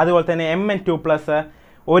 ഓക്കെ, അതുപോലെ തന്നെ Mn2+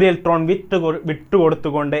 ഒരു ഇലക്ട്രോൺ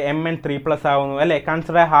വിട്ടുകൊടുത്തുകൊണ്ട് Mn3+ ആവുന്നു അല്ലേ?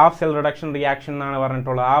 Consider half cell reduction reaction എന്നാണ്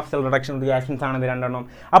പറഞ്ഞിട്ടുള്ളത്. ഹാഫ് സെൽ റിഡക്ഷൻ റിയാക്ഷൻസ് ആണ് ഇത് രണ്ടെണ്ണം.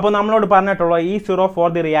 അപ്പോൾ നമ്മളോട് പറഞ്ഞിട്ടുള്ളത് E0 for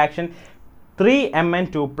the reaction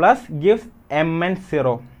 3Mn2+ gives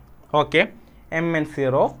Mn0. Okay,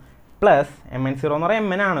 Mn0 plus Mn0 എന്ന്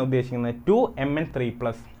പറയുന്നത് Mn ആണ് ഉദ്ദേശിക്കുന്നത്,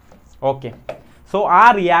 2Mn3+. ഓക്കെ, സോ ആ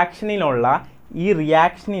റിയാക്ഷനിലുള്ള ഇവിടെ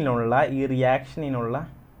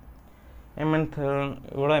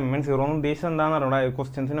Mn0 എന്ന് ഉദ്ദേശിച്ചത് എന്താണെന്ന് അറിഞ്ഞൂടാ.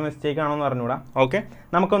 ക്വസ്റ്റ്യൻസിൻ്റെ മിസ്റ്റേക്ക് ആണോന്ന് അറിഞ്ഞൂടാ. ഓക്കെ,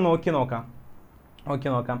 നമുക്കൊന്ന് നോക്കി നോക്കാം.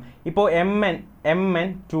 ഇപ്പോൾ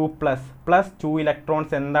Mn2+ + 2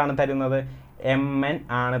 ഇലക്ട്രോൺസ് എന്താണ് തരുന്നത്? Mn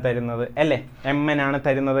ആണ് തരുന്നത് അല്ലേ? Mn ആണ്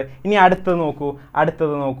തരുന്നത്. ഇനി അടുത്തത് നോക്കൂ.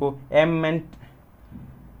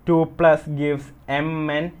 Mn2+ gives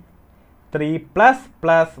Mn3+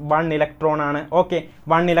 + 1 ഇലക്ട്രോൺ ആണ്. ഓക്കെ,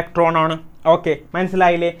 1 ഇലക്ട്രോൺ ആണ്. ഓക്കെ,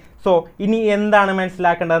 മനസ്സിലായില്ലേ? സോ ഇനി എന്താണ്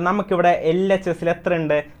മനസ്സിലാക്കേണ്ടത്? നമുക്കിവിടെ LHSൽ എത്ര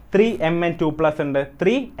ഉണ്ട്? 3Mn2+ ഉണ്ട്.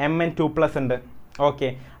 3Mn2+ ഉണ്ട്. ഓക്കെ,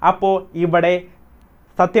 അപ്പോൾ ഇവിടെ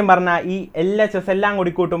സത്യം പറഞ്ഞാൽ ഈ LHS എല്ലാം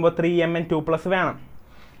കൂടി കൂട്ടുമ്പോൾ 3Mn2+ വേണം.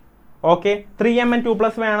 ഓക്കെ,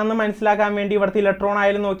 3Mn2+ വേണമെന്ന് മനസ്സിലാക്കാൻ വേണ്ടി ഇവിടുത്തെ ഇലക്ട്രോൺ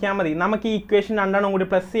ആയാലും നോക്കിയാൽ മതി. നമുക്ക് ഈ ഇക്വേഷൻ രണ്ടെണ്ണം കൂടി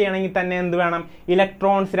പ്ലസ് ചെയ്യണമെങ്കിൽ തന്നെ എന്ത് വേണം?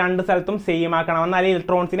 ഇലക്ട്രോൺസ് രണ്ട് സ്ഥലത്തും സെയിം ആക്കണം, എന്നാലേ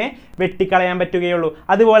ഇലക്ട്രോൺസിനെ വെട്ടിക്കളയാൻ പറ്റുകയുള്ളൂ.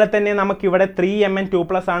 അതുപോലെ തന്നെ നമുക്കിവിടെ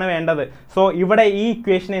 3Mn2+ ആണ് വേണ്ടത്. സോ ഇവിടെ ഈ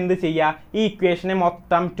ഇക്വേഷൻ എന്ത് ചെയ്യുക? ഈ ഇക്വേഷനെ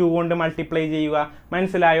മൊത്തം 2 കൊണ്ട് മൾട്ടിപ്ലൈ ചെയ്യുക.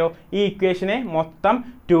 മനസ്സിലായോ? ഈ ഇക്വേഷനെ മൊത്തം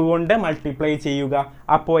 2 കൊണ്ട് മൾട്ടിപ്ലൈ ചെയ്യുക.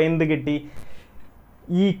 അപ്പോൾ എന്ത് കിട്ടി?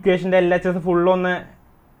 ഈ ഇക്വേഷൻ്റെ LHS ഫുള്ളൊന്ന്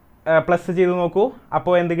പ്ലസ് ചെയ്ത് നോക്കൂ.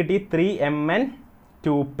 അപ്പോൾ എന്ത് കിട്ടി?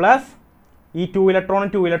 3Mn2+ ഈ 2 ഇലക്ട്രോണും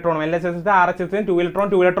LHS RHS 2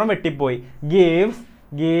 ഇലക്ട്രോൺ വെട്ടിപ്പോയി.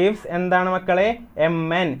 ഗീവ്സ് എന്താണ് മക്കളെ?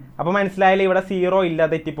 Mn. അപ്പോൾ മനസ്സിലായാലും ഇവിടെ 0 ഇല്ല,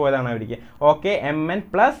 തെറ്റിപ്പോയതാണ് അവർക്ക്. ഓക്കെ, Mn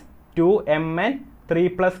 +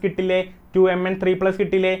 2Mn3+ കിട്ടില്ലേ? 2Mn3+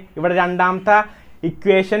 കിട്ടില്ലേ? ഇവിടെ രണ്ടാമത്തെ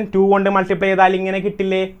ഇക്വേഷൻ 2 കൊണ്ട് മൾട്ടിപ്ലൈ ചെയ്താൽ ഇങ്ങനെ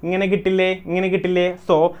കിട്ടില്ലേ?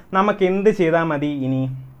 സോ നമുക്ക് എന്ത് ചെയ്താൽ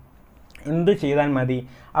മതി?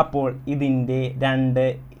 അപ്പോൾ ഇതിൻ്റെ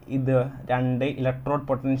രണ്ട് ഇലക്ട്രോഡ്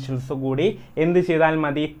പൊട്ടൻഷ്യൽസ് കൂടി എന്ത് ചെയ്താൽ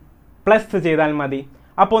മതി? പ്ലസ് ചെയ്താൽ മതി.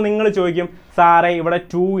 അപ്പോൾ നിങ്ങൾ ചോദിക്കും, സാറേ ഇവിടെ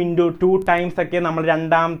 2 × 2 ടൈംസ് ഒക്കെ നമ്മൾ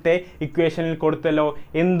രണ്ടാമത്തെ ഇക്വേഷനിൽ കൊടുത്തല്ലോ,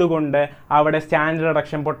 എന്തുകൊണ്ട് അവിടെ സ്റ്റാൻഡേർഡ്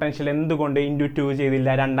റിഡക്ഷൻ പൊട്ടൻഷ്യൽ എന്തുകൊണ്ട് × 2 ചെയ്തില്ല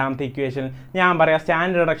രണ്ടാമത്തെ ഇക്വേഷൻ? ഞാൻ പറയാം,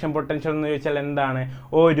 സ്റ്റാൻഡേർഡ് റിഡക്ഷൻ പൊട്ടൻഷ്യൽ എന്ന് ചോദിച്ചാൽ എന്താണ്?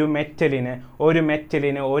 ഒരു മെറ്റലിന്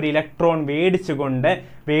ഒരു ഇലക്ട്രോൺ വേടിച്ചുകൊണ്ട്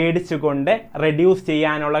റെഡ്യൂസ്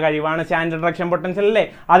ചെയ്യാനുള്ള കഴിവാണ് സ്റ്റാൻഡേർഡ് റിഡക്ഷൻ പൊട്ടൻഷ്യൽ അല്ലേ?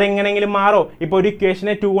 അതെങ്ങനെയെങ്കിലും മാറോ? ഇപ്പോൾ ഒരു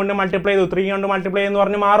ഇക്വേഷനെ 2 കൊണ്ട് മൾട്ടിപ്ലൈ ചെയ്തു, 3 കൊണ്ട് മൾട്ടിപ്ലൈ എന്ന്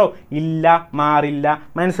പറഞ്ഞ് മാറോ? ഇല്ല, മാറില്ല.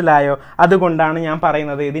 മനസ്സിലായോ? അതുകൊണ്ടാണ് ഞാൻ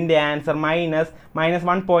പറയുന്നത് ഇതിൻ്റെ ആൻസർ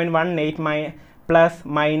 -1.18 പ്ലസ്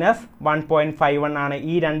 -1.51 ആണ്.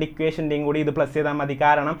 ഈ രണ്ട് ഇക്വേഷൻ്റെയും കൂടി ഇത് പ്ലസ് ചെയ്താൽ മതി.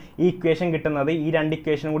 കാരണം ഈ ഇക്വേഷൻ കിട്ടുന്നത് ഈ രണ്ട്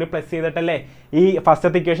ഇക്വേഷനും കൂടി പ്ലസ് ചെയ്തിട്ടല്ലേ? ഈ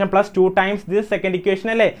ഫസ്റ്റത്തെ equation plus 2 times this second equation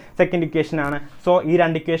അല്ലേ? സെക്കൻഡ് ഇക്വേഷൻ ആണ്. സോ ഈ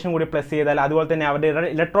രണ്ട് ഇക്വേഷൻ കൂടി പ്ലസ് ചെയ്താൽ, അതുപോലെ തന്നെ അവരുടെ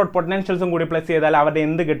ഇലക്ട്രോഡ് പൊട്ടൻഷ്യൽസും കൂടി പ്ലസ് ചെയ്താൽ അവരുടെ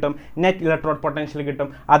എന്ത് കിട്ടും? നെറ്റ് ഇലക്ട്രോഡ് പൊട്ടൻഷ്യൽ കിട്ടും.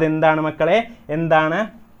 അതെന്താണ് മക്കളെ? എന്താണ്?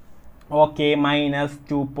 ഓക്കെ,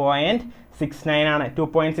 -2.69 ആണ്.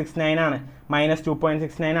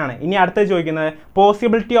 -2.69 ആണ്. ഇനി അടുത്ത് ചോദിക്കുന്നത്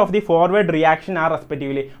possibility of the forward reaction R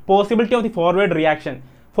respectively. Possibility of the forward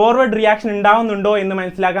reaction ഉണ്ടാവുന്നുണ്ടോ എന്ന്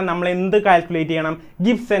മനസ്സിലാക്കാൻ നമ്മൾ എന്ത് കാൽക്കുലേറ്റ് ചെയ്യണം?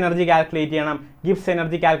 ഗിബ്സ് എനർജി കാൽക്കുലേറ്റ് ചെയ്യണം.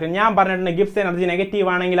 ഞാൻ പറഞ്ഞിട്ടുണ്ട്, ഗിബ്സ് എനർജി നെഗറ്റീവ്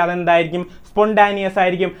ആണെങ്കിൽ അതെന്തായിരിക്കും? സ്പോണ്ടാനിയസ്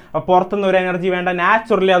ആയിരിക്കും. പുറത്തുനിന്ന് ഒരു എനർജി വേണ്ട,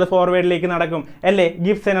 നാച്ചുറലി അത് ഫോർവേഡിലേക്ക് നടക്കും അല്ലേ?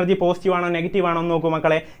 ഗിബ്സ് എനർജി പോസിറ്റീവ് ആണോ നെഗറ്റീവ് ആണോ എന്ന് നോക്കൂ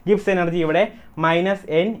മക്കളെ. ഗിബ്സ് എനർജി ഇവിടെ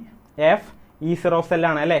 -NF ഈസർ ഓഫ്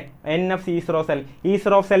സെല്ലാണ് അല്ലേ, NF Acer of cell.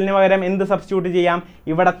 Acer of സെല്ലിന് പകരം എന്ത് സബ്സ്റ്റിറ്റ്യൂട്ട് ചെയ്യാം,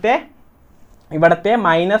 ഇവിടത്തെ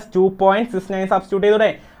 -2.69 സബ്സ്റ്റിറ്റ്യൂട്ട്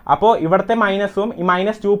ചെയ്തൂടെ. അപ്പോൾ ഇവിടുത്തെ മൈനസും ഈ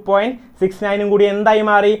 -2.69 കൂടി എന്തായി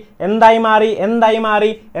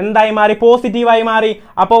മാറി പോസിറ്റീവായി മാറി.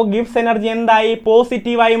 അപ്പോൾ ഗിബ്സ് എനർജി എന്തായി,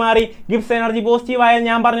 പോസിറ്റീവായി മാറി. ഗിബ്സ് എനർജി പോസിറ്റീവായാൽ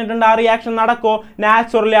ഞാൻ പറഞ്ഞിട്ടുണ്ട് ആ റിയാക്ഷൻ നടക്കോ,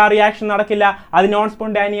 നാച്ചുറലി ആ റിയാക്ഷൻ നടക്കില്ല, അത് നോൺ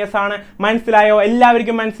സ്പോണ്ടാനിയസ് ആണ്. മനസ്സിലായോ,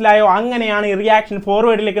 എല്ലാവർക്കും മനസ്സിലായോ? അങ്ങനെയാണ് ഈ റിയാക്ഷൻ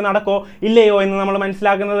ഫോർവേഡിലേക്ക് നടക്കോ ഇല്ലയോ എന്ന് നമ്മൾ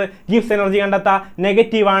മനസ്സിലാക്കുന്നത്. ഗിബ്സ് എനർജി കണ്ടെത്താ,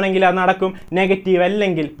 നെഗറ്റീവ് ആണെങ്കിൽ അത് നടക്കും, നെഗറ്റീവ്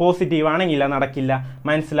അല്ലെങ്കിൽ പോസിറ്റീവ് ആണെങ്കിൽ അത് നടക്കില്ല.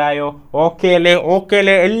 മനസ്സിലായോ? ഓക്കെ അല്ലേ?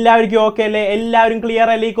 എല്ലാവർക്കും ഓക്കെ അല്ലേ? എല്ലാവരും ക്ലിയർ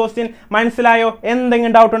അല്ലേ ഈ ക്വസ്റ്റ്യൻ? മനസ്സിലായോ?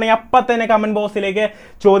 എന്തെങ്കിലും ഡൗട്ട് ഉണ്ടെങ്കിൽ അപ്പം തന്നെ കമന്റ് ബോക്സിലേക്ക്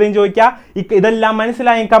ചോദ്യം ചോദിക്കുക. ഇതെല്ലാം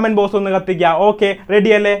മനസ്സിലായി കമന്റ് ബോക്സ് ഒന്ന് കത്തിക്കുക. ഓക്കെ,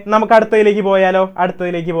 റെഡി അല്ലേ? നമുക്ക് അടുത്തതിലേക്ക് പോയാലോ?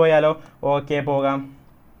 ഓക്കെ, പോകാം.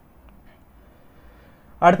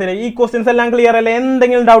 അടുത്തതിലേക്ക്. ഈ ക്വസ്റ്റ്യൻസ് എല്ലാം ക്ലിയർ അല്ലേ?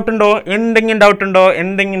 എന്തെങ്കിലും ഡൗട്ട് ഉണ്ടോ? ഉണ്ടെങ്കിൽ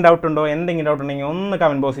ഒന്ന്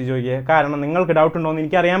കമന്റ് ബോക്സിൽ ചോദിക്കുക. കാരണം നിങ്ങൾക്ക് ഡൗട്ട് ഉണ്ടോ എന്ന്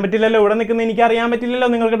എനിക്ക് അറിയാൻ പറ്റില്ലല്ലോ, ഇവിടെ നിൽക്കുന്ന എനിക്ക് അറിയാൻ പറ്റില്ലല്ലോ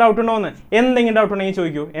നിങ്ങൾക്ക് ഡൗട്ട് ഉണ്ടോ എന്ന്. എന്തെങ്കിലും ഡൗട്ട് ഉണ്ടെങ്കിൽ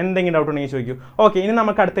ചോദിക്കൂ. ഓക്കെ, ഇനി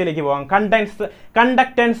നമുക്ക് അടുത്തതിലേക്ക് പോകാം.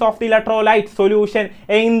 Conductance of the electrolyte solution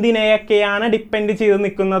എന്തിനെയൊക്കെയാണ് depend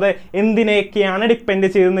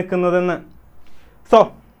ചെയ്ത് നിൽക്കുന്നതെന്ന്. So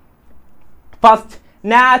first,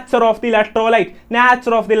 nature of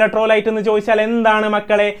the electrolyte എന്ന് ചോദിച്ചാൽ എന്താണ്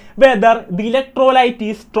മക്കളെ? whether the electrolyte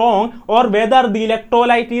is strong or whether the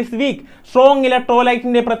electrolyte is weak. Strong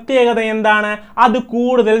ഇലക്ട്രോലൈറ്റിന്റെ പ്രത്യേകത എന്താണ്? അത്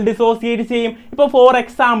കൂടുതൽ ഡിസോസിയേറ്റ് ചെയ്യും. ഇപ്പോൾ ഫോർ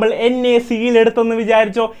എക്സാമ്പിൾ NaCl എടുത്തെന്ന്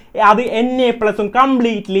വിചാരിച്ചോ, അത് Na+ഉം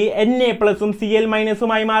കംപ്ലീറ്റ്ലി Na+ഉം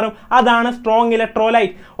Cl- മാറും. അതാണ് strong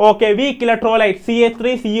electrolyte. Okay, week electrolyte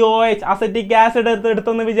CH3COOH acetic acid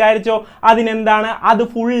എടുത്തെന്ന് വിചാരിച്ചോ, അതിനെന്താണ്? അത്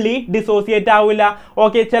ഫുള്ളി ഡിസോസിയേറ്റ് ആവില്ല.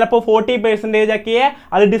 ഓക്കെ, ചിലപ്പോൾ 40% ഒക്കെ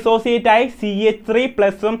അത് ഡിസോസിയേറ്റ് ആയി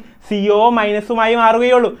CH3+ഉം CO-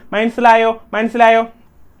 മാറുകയുള്ളൂ. മനസ്സിലായോ?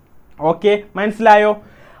 ഓക്കെ, മനസ്സിലായോ?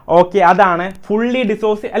 ഓക്കെ, അതാണ് ഫുള്ളി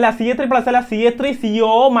CH3+ അല്ല,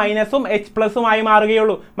 CH3CO- H+ഉം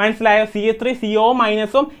മാറുകയുള്ളൂ. മനസ്സിലായോ?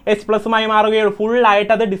 CH3CO- H+ഉം മാറുകയുള്ളൂ.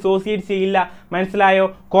 ഫുള്ളായിട്ട് അത് ഡിസോസിയേറ്റ് ചെയ്യില്ല. മനസ്സിലായോ?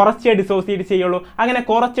 കുറച്ച് ഡിസോസിയേറ്റ് ചെയ്യുള്ളൂ. അങ്ങനെ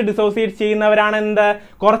കുറച്ച് ഡിസോസിയേറ്റ് ചെയ്യുന്നവരാണ്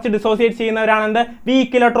എന്ത്?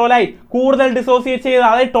 Week electrolyte. കൂടുതൽ ഡിസോസിയേറ്റ് ചെയ്ത്,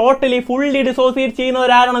 അതായത് ടോട്ടലി ഫുള്ളി ഡിസോസിയേറ്റ്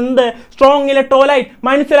ചെയ്യുന്നവരാണ് എന്ത്? Strong electrolyte.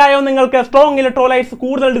 മനസ്സിലായോ നിങ്ങൾക്ക്? സ്ട്രോങ് ഇലക്ട്രോലൈറ്റ്സ്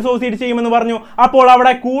കൂടുതൽ ഡിസോസിയേറ്റ് ചെയ്യുമെന്ന് പറഞ്ഞു. അപ്പോൾ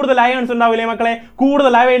അവിടെ കൂടുതൽ അയൺസ് ഉണ്ടാവില്ലേ മക്കളെ?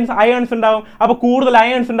 കൂടുതൽ അയൺസ് ഉണ്ടാവും. അപ്പോൾ കൂടുതൽ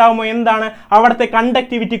അയൺസ് ഉണ്ടാവുമ്പോൾ എന്താണ്? അവിടുത്തെ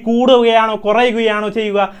കണ്ടക്ടിവിറ്റി കൂടുകയാണോ കുറയുകയാണോ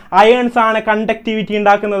ചെയ്യുക? അയൺസ് ആണ് കണ്ടക്ടിവിറ്റി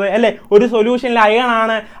ഉണ്ടാക്കുന്നത് അല്ലേ? ഒരു സൊല്യൂഷനിലെ അയൺ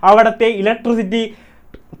ആണ് അവിടുത്തെ ഇലക്ട്രിസിറ്റി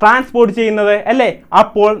ട്രാൻസ്പോർട്ട് ചെയ്യുന്നത് അല്ലേ?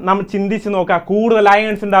 അപ്പോൾ നമ്മൾ ചിന്തിച്ച് നോക്കുക, കൂടുതൽ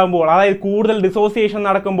അയൺസ് ഉണ്ടാകുമ്പോൾ, അതായത് കൂടുതൽ ഡിസോസിയേഷൻ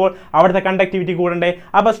നടക്കുമ്പോൾ അവിടുത്തെ കണ്ടക്ടിവിറ്റി കൂടണ്ടേ?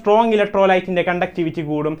 അപ്പോൾ സ്ട്രോങ് ഇലക്ട്രോലൈറ്റിന്റെ കണ്ടക്ടിവിറ്റി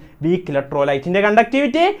കൂടും, വീക്ക് ഇലക്ട്രോലൈറ്റിന്റെ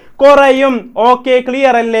കണ്ടക്ടിവിറ്റി കുറയും. ഓക്കെ,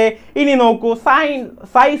 ക്ലിയർ അല്ലേ? ഇനി നോക്കൂ,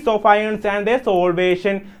 size of ions and the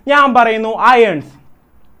solvation. ഞാൻ പറയുന്നു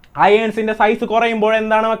അയൺസിന്റെ സൈസ് കുറയുമ്പോൾ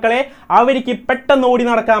എന്താണ് മക്കളെ? അവർക്ക് പെട്ടെന്ന് ഓടി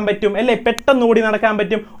നടക്കാൻ പറ്റും അല്ലേ?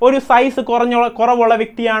 ഒരു സൈസ് കുറവുള്ള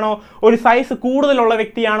വ്യക്തിയാണോ, ഒരു സൈസ് കൂടുതലുള്ള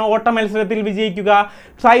വ്യക്തിയാണോ ഓട്ട മത്സരത്തിൽ വിജയിക്കുക?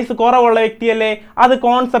 സൈസ് കുറവുള്ള വ്യക്തിയല്ലേ? അത്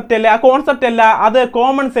കോൺസെപ്റ്റ് അല്ലേ? ആ കോൺസെപ്റ്റ് അല്ല, അത്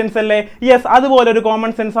കോമൺ സെൻസ് അല്ലേ? യെസ്, അതുപോലെ ഒരു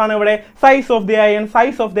കോമൺ സെൻസ് ആണ് ഇവിടെ. സൈസ് ഓഫ്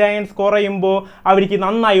ദി അയൺസ് കുറയുമ്പോൾ അവർക്ക്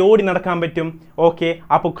നന്നായി ഓടി നടക്കാൻ പറ്റും. ഓക്കെ,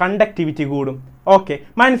 അപ്പോൾ കണ്ടക്ടിവിറ്റി കൂടും. ഓക്കെ,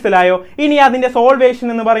 മനസ്സിലായോ? ഇനി അതിന്റെ സോൾവേഷൻ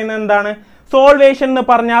എന്ന് പറയുന്നത് എന്താണ്? സോൾവേഷൻ എന്ന്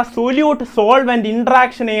പറഞ്ഞാൽ സൊല്യൂട്ട് സോൾവെന്റ്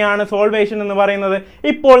ഇൻട്രാക്ഷനെയാണ് സോൾവേഷൻ എന്ന് പറയുന്നത്.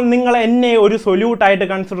 ഇപ്പോൾ നിങ്ങൾ എന്നെ ഒരു സൊല്യൂട്ട് ആയിട്ട്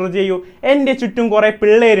കൺസിഡർ ചെയ്യൂ. എൻ്റെ ചുറ്റും കുറേ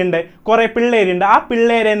പിള്ളേരുണ്ട്. ആ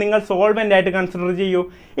പിള്ളേരെ നിങ്ങൾ സോൾവെന്റ് ആയിട്ട് കൺസിഡർ ചെയ്യൂ.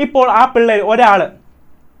 ഇപ്പോൾ ആ പിള്ളേർ,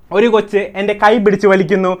 ഒരു കൊച്ച് എൻ്റെ കൈ പിടിച്ച്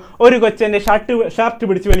വലിക്കുന്നു, ഒരു കൊച്ച് എൻ്റെ ഷർട്ട്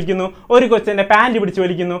പിടിച്ച് വലിക്കുന്നു, ഒരു കൊച്ച് എൻ്റെ പാൻറ് പിടിച്ച്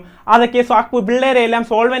വലിക്കുന്നു. അതൊക്കെ പിള്ളേരെ എല്ലാം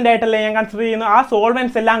സോൾവെന്റ് ആയിട്ടല്ലേ ഞാൻ കൺസിഡർ ചെയ്യുന്നു. ആ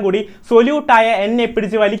സോൾവെന്റ്സ് എല്ലാം കൂടി സൊല്യൂട്ടായ എന്നെ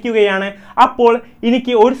പിടിച്ച് വലിക്കുകയാണ്. അപ്പോൾ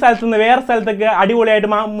എനിക്ക് ഒരു സ്ഥലത്ത് നിന്ന് വേറെ സ്ഥലത്തേക്ക് അടിപൊളിയായിട്ട്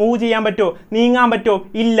മൂവ് ചെയ്യാൻ പറ്റുമോ, നീങ്ങാൻ പറ്റുമോ?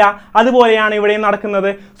 ഇല്ല. അതുപോലെയാണ് ഇവിടെ നടക്കുന്നത്.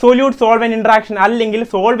 സൊല്യൂട്ട് സോൾവെന്റ് ഇൻട്രാക്ഷൻ അല്ലെങ്കിൽ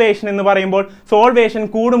സോൾവേഷൻ എന്ന് പറയുമ്പോൾ, സോൾവേഷൻ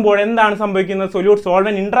കൂടുമ്പോൾ എന്താണ് സംഭവിക്കുന്നത്? സൊല്യൂട്ട്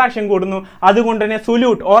സോൾവെന്റ് ഇൻട്രാക്ഷൻ കൂടുന്നു. അതുകൊണ്ട് തന്നെ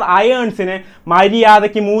സൊല്യൂട്ട് ഓർ അയേൺസിന്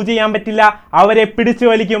മര്യാദയ്ക്ക് മൂവ് ചെയ്യാൻ പറ്റില്ല. അവരെ പിടിച്ചു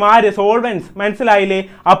വലിക്കും. ആര്? സോൾവെന്റ്സ്. മനസ്സിലായില്ലേ?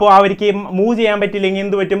 അപ്പോൾ അവർക്ക് മൂവ് ചെയ്യാൻ പറ്റില്ലെങ്കിൽ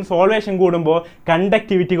എന്ത് പറ്റും? സോൾവേഷൻ കൂടുമ്പോൾ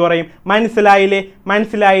കണ്ടക്ടിവിറ്റി കുറയും. മനസ്സിലായില്ലേ?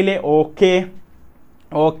 ഓക്കെ.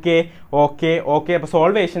 അപ്പോൾ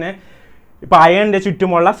സോൾവേഷന് ഇപ്പോൾ അയണിൻ്റെ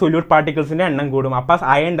ചുറ്റുമുള്ള സൊല്യൂട്ട് പാർട്ടിക്കിൾസിൻ്റെ എണ്ണം കൂടും. അപ്പോൾ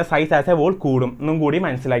അയണിൻ്റെ സൈസ് ആസ് എ വോൾ കൂടും എന്നും കൂടി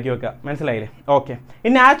മനസ്സിലാക്കി വെക്കുക. മനസ്സിലായില്ലേ? Okay.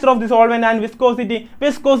 In nature of the solvent and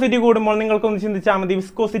viscosity കൂടുമ്പോൾ നിങ്ങൾക്കൊന്ന് ചിന്തിച്ചാൽ മതി.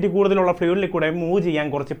 വിസ്കോസിറ്റി കൂടുതലുള്ള ഫ്ലൂയിഡിൽ കൂടെ മൂവ് ചെയ്യാൻ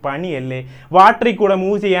കുറച്ച് പണിയല്ലേ? വാട്ടറിൽ കൂടെ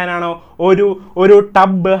മൂവ് ചെയ്യാനാണോ ഒരു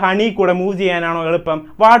ടബ് ഹണി കൂടെ മൂവ് ചെയ്യാനാണോ എളുപ്പം?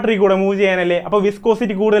 വാട്ടറിൽ കൂടെ മൂവ് ചെയ്യാനല്ലേ? അപ്പോൾ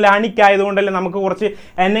വിസ്കോസിറ്റി കൂടുതൽ ഹണിക്കായതുകൊണ്ടല്ലേ നമുക്ക് കുറച്ച്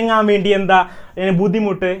എനങ്ങാൻ വേണ്ടി എന്താ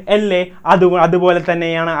ബുദ്ധിമുട്ട് അല്ലേ? അതുപോലെ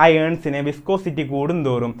തന്നെയാണ് അയൺസിനെ വിസ്കോസിറ്റി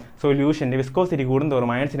കൂടുന്തോറും സൊല്യൂഷൻ്റെ വിസ്കോസിറ്റി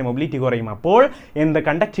കൂടുന്തോറും അയൺസിൻ്റെ മൊബിലിറ്റി കുറയും. അപ്പോൾ എന്ത്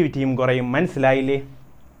കണ്ടക്ടിവിറ്റിയും കുറയും. മനസ്സിലായില്ലേ?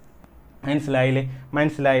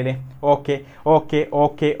 ഓക്കെ.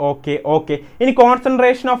 ഇനി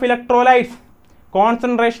കോൺസെൻട്രേഷൻ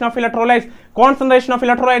ഓഫ്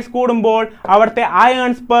ഇലക്ട്രോലൈറ്റ്സ് കൂടുമ്പോൾ അവിടുത്തെ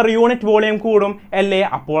അയൺസ് പെർ യൂണിറ്റ് വോളിയം കൂടും അല്ലേ?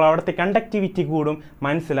 അപ്പോൾ അവിടുത്തെ കണ്ടക്ടിവിറ്റി കൂടും.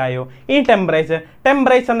 മനസ്സിലായോ? ഈ ടെമ്പറേച്ചർ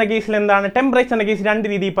എന്ന കേസിൽ എന്താണ്? ടെമ്പറേച്ചർ എന്ന കേസിൽ രണ്ട്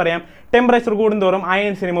രീതിയിൽ പറയാം. ടെമ്പറേച്ചർ കൂടുന്തോറും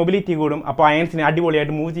അയൺസിന് മൊബിലിറ്റി കൂടും. അപ്പോൾ അയൺസിന്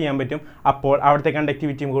അടിപൊളിയായിട്ട് മൂവ് ചെയ്യാൻ പറ്റും. അപ്പോൾ അവിടുത്തെ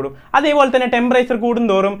കണ്ടക്ടിവിറ്റിയും കൂടും. അതേപോലെ തന്നെ ടെമ്പറേച്ചർ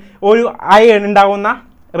കൂടുന്തോറും ഒരു അയൺ ഉണ്ടാവുന്ന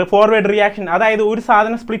ഫോർവേഡ് റിയാക്ഷൻ, അതായത് ഒരു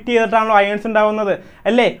സാധനം സ്പ്ലിറ്റ് ചെയ്തിട്ടാണല്ലോ അയൺസ് ഉണ്ടാവുന്നത്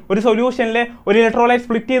അല്ലേ? ഒരു സൊല്യൂഷനിൽ ഒരു ഇലക്ട്രോലൈറ്റ്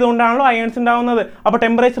സ്പ്ലിറ്റ് ചെയ്തുകൊണ്ടാണല്ലോ അയൺസ് ഉണ്ടാവുന്നത്. അപ്പോൾ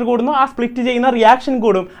ടെമ്പറേച്ചർ കൂടുന്നു, ആ സ്പ്ലിറ്റ് ചെയ്യുന്ന റിയാക്ഷൻ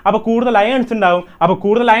കൂടും. അപ്പോൾ കൂടുതൽ അയൺസ് ഉണ്ടാവും. അപ്പോൾ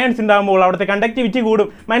കൂടുതൽ അയൺസ് ഉണ്ടാകുമ്പോൾ അവിടുത്തെ കണ്ടക്ടിവിറ്റി കൂടും.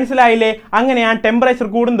 മനസ്സിലായില്ലേ? അങ്ങനെയാണ് ടെമ്പറേച്ചർ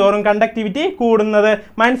കൂടുന്തോറും കണ്ടക്ടിവിറ്റി കൂടുന്നത്.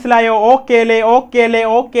 മനസ്സിലായോ?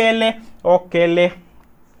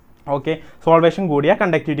 ഓക്കെ. സോൾവേഷൻ കൂടിയ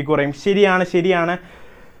കണ്ടക്ടിവിറ്റി കുറയും. ശരിയാണ്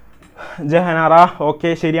ജഹനാറ. ഓക്കെ,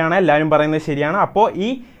 ശരിയാണ്. എല്ലാവരും പറയുന്നത് ശരിയാണ്. അപ്പോൾ ഈ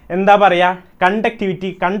എന്താ പറയുക,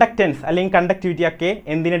 കണ്ടക്റ്റൻസ് അല്ലെങ്കിൽ കണ്ടക്ടിവിറ്റി ഒക്കെ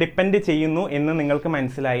എന്തിനെ ഡിപ്പെൻഡ് ചെയ്യുന്നു എന്ന് നിങ്ങൾക്ക്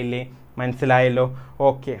മനസ്സിലായല്ലോ?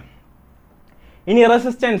 ഓക്കെ. ഇനി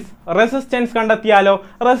റെസിസ്റ്റൻസ് കണ്ടെത്തിയാലോ?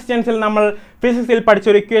 റെസിസ്റ്റൻസിൽ നമ്മൾ ഫിസിക്സിൽ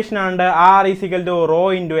പഠിച്ചൊരു ഇക്വേഷൻ ആണ് R = ρ ×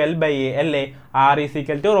 L/A അല്ലേ? R =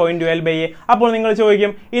 ρ × L/A. അപ്പോൾ നിങ്ങൾ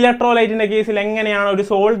ചോദിക്കും, ഇലക്ട്രോലൈറ്റിന്റെ കേസിൽ എങ്ങനെയാണ് ഒരു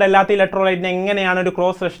സോൾഡ് അല്ലാത്ത ഇലക്ട്രോലൈറ്റിന് എങ്ങനെയാണ് ഒരു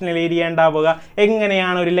ക്രോസ് സെക്ഷണൽ ഏരിയ ഉണ്ടാവുക?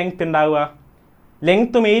 എങ്ങനെയാണ് ഒരു ലെങ്ത് ഉണ്ടാവുക?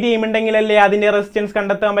 ലെങ്ത്തും ഏരിയയും ഉണ്ടെങ്കിലല്ലേ അതിൻ്റെ റെസിസ്റ്റൻസ്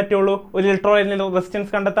കണ്ടെത്താൻ പറ്റുള്ളൂ, ഒരു ഇലക്ട്രോലൈറ്റിൻ്റെ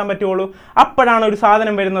റെസിസ്റ്റൻസ് കണ്ടെത്താൻ പറ്റുള്ളൂ. അപ്പോഴാണ് ഒരു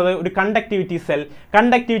സാധനം വരുന്നത്, ഒരു കണ്ടക്ടിവിറ്റി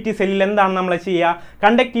സെല്ലിൽ എന്താണ് നമ്മൾ ചെയ്യുക?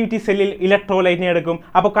 കണ്ടക്ടിവിറ്റി സെല്ലിൽ ഇലക്ട്രോലൈറ്റിനെ എടുക്കും.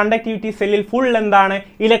 അപ്പോൾ കണ്ടക്ടിവിറ്റി സെല്ലിൽ ഫുൾ എന്താണ്?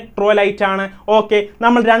 ഇലക്ട്രോലൈറ്റ് ആണ്. ഓക്കെ.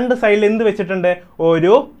 നമ്മൾ രണ്ട് സൈഡിൽ എന്ത് വെച്ചിട്ടുണ്ട്?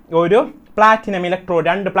 ഒരു പ്ലാറ്റിനം ഇലക്ട്രോഡ്,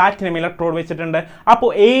 2 പ്ലാറ്റിനം ഇലക്ട്രോഡ് വെച്ചിട്ടുണ്ട്. അപ്പോൾ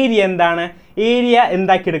ഏരിയ എന്താണ്? ഏരിയ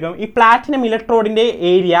എന്താക്കിയെടുക്കും? ഈ പ്ലാറ്റിനം ഇലക്ട്രോഡിൻ്റെ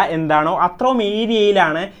ഏരിയ എന്താണോ അത്രയും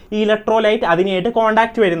ഏരിയയിലാണ് ഈ ഇലക്ട്രോലൈറ്റ് അതിനായിട്ട്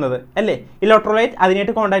കോണ്ടാക്ട് വരുന്നത് അല്ലേ?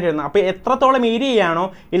 അപ്പോൾ എത്രത്തോളം ഏരിയയാണോ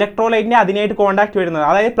ഇലക്ട്രോലൈറ്റിൻ്റെ അതിനായിട്ട് കോണ്ടാക്ട് വരുന്നത്,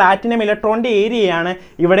 അതായത് പ്ലാറ്റിനം ഇലക്ട്രോണിൻ്റെ ഏരിയയാണ്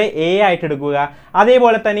ഇവിടെ A ആയിട്ട് എടുക്കുക.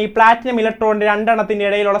 അതേപോലെ തന്നെ ഈ പ്ലാറ്റിനം ഇലക്ട്രോണിൻ്റെ 2 എണ്ണത്തിൻ്റെ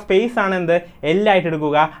ഇടയിലുള്ള സ്പേസ് ആണ് എന്ത്? L ആയിട്ട്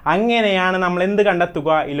എടുക്കുക. അങ്ങനെയാണ് നമ്മൾ എന്ത് കണ്ടെത്തുക?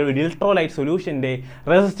 ഇലക്ട്രോലൈറ്റ് സൊല്യൂഷൻ്റെ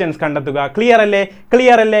റെസിസ്റ്റൻസ് കണ്ടെത്തുക. ക്ലിയർ അല്ലേ?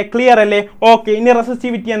 ഓക്കെ. ഇനി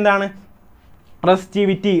റെസിസ്റ്റിവിറ്റി എന്താണ്?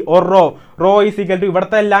 റെസിസ്റ്റിവിറ്റി റോ =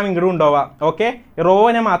 ഇവിടുത്തെ എല്ലാം ഇങ്ങോട്ടും ഉണ്ടാവുക. ഓക്കെ.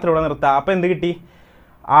 റോനെ മാത്രം ഇവിടെ നിർത്തുക. അപ്പോൾ എന്ത് കിട്ടി?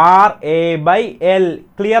 RA/L.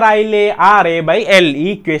 ക്ലിയർ ആയില്ലേ? RA/L. ഈ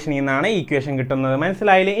ഇക്വേഷനിൽ നിന്നാണ് ഈ ഇക്വേഷൻ കിട്ടുന്നത്.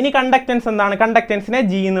 മനസ്സിലായില്ലേ? ഇനി കണ്ടക്റ്റൻസ് എന്താണ്? കണ്ടക്റ്റൻസിനെ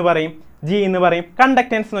G എന്ന് പറയും.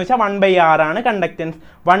 കണ്ടക്റ്റൻസ് എന്ന് വെച്ചാൽ 1/R ആണ്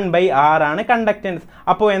കണ്ടക്റ്റൻസ്.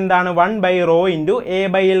 അപ്പോൾ എന്താണ്? 1/ρ ×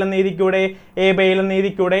 A/L എന്ന്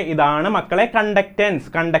എഴുതിക്കൂടെ? ഇതാണ് മക്കളെ കണ്ടക്റ്റൻസ്.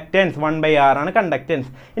 1/R ആണ് കണ്ടക്റ്റൻസ്.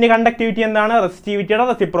 ഇനി കണ്ടക്ടിവിറ്റി എന്താണ്? റെസിസ്റ്റിവിറ്റിയുടെ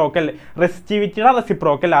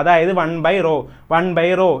റെസിപ്രോക്കൽ, അതായത് 1/ρ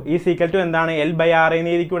 = എന്താണ്? L/R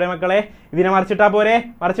എന്ന് എഴുതിക്കൂടെ മക്കളെ? ഇതിനെ മറിച്ചിട്ടാ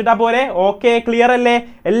പോരെ? ഓക്കെ. ക്ലിയർ അല്ലേ?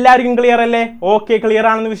 എല്ലാവർക്കും ക്ലിയർ അല്ലേ? ഓക്കെ. ക്ലിയർ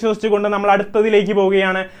ആണെന്ന് വിശ്വസിച്ചുകൊണ്ട് നമ്മൾ അടുത്തതിലേക്ക്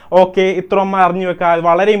പോവുകയാണ്. ഓക്കെ. ഇത്രയും അറിഞ്ഞു വെക്കുക.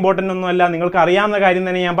 വളരെ ഇമ്പോർട്ടൻ്റ് ഒന്നുമല്ല, നിങ്ങൾക്ക് അറിയാവുന്ന കാര്യം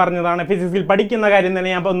തന്നെ ഞാൻ പറഞ്ഞതാണ്. ഫിസിക്സിൽ പഠിക്കുന്ന കാര്യം തന്നെ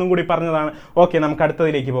ഞാൻ ഒന്നും കൂടി പറഞ്ഞതാണ്. ഓക്കെ, നമുക്ക്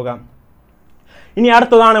അടുത്തതിലേക്ക് പോകാം. ഇനി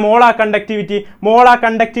അടുത്തതാണ് മോളാർ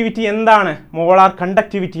കണ്ടക്ടിവിറ്റി എന്താണ്?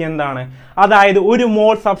 അതായത് ഒരു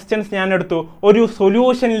മോൾ സബ്സ്റ്റൻസ് ഞാൻ എടുത്തു, ഒരു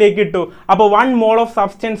സൊല്യൂഷനിലേക്ക് ഇട്ടു. അപ്പോൾ 1 മോൾ ഓഫ്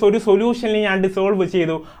സബ്സ്റ്റൻസ് ഒരു സൊല്യൂഷനിൽ ഞാൻ ഡിസോൾവ്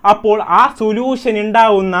ചെയ്തു. അപ്പോൾ ആ സൊല്യൂഷൻ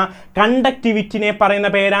ഉണ്ടാവുന്ന കണ്ടക്ടിവിറ്റിനെ പറയുന്ന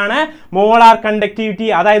പേരാണ് മോളാർ കണ്ടക്ടിവിറ്റി.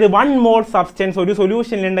 അതായത് 1 മോൾ സബ്സ്റ്റൻസ് ഒരു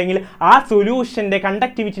സൊല്യൂഷനിൽ ഉണ്ടെങ്കിൽ ആ സൊല്യൂഷന്റെ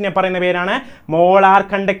കണ്ടക്ടിവിറ്റിനെ പറയുന്ന പേരാണ് മോളാർ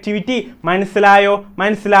കണ്ടക്ടിവിറ്റി. മനസ്സിലായോ?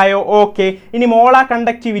 ഓക്കെ. ഇനി മോളാർ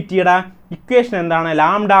കണ്ടക്ടിവിറ്റിയുടെ ഇക്വേഷൻ എന്താണ്?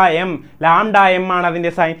 ലാംഡ എം ആണ്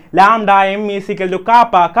അതിൻ്റെ സൈൻ. ലാംഡ M =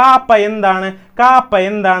 കാപ്പ എന്താണ്? കാപ്പ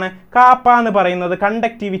എന്ന് പറയുന്നത്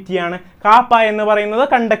കണ്ടക്ടിവിറ്റിയാണ്.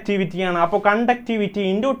 അപ്പോൾ കണ്ടക്ടിവിറ്റി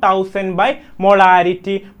 ×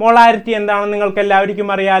 1000/മൊളാരിറ്റി എന്താണെന്ന് നിങ്ങൾക്ക് എല്ലാവർക്കും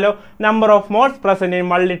അറിയാലോ. Number of moles present in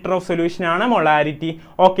 1 litre of solution ആണ് മൊളാരിറ്റി.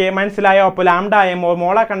 ഓക്കെ, മനസ്സിലായോ? അപ്പോൾ ലാംഡ M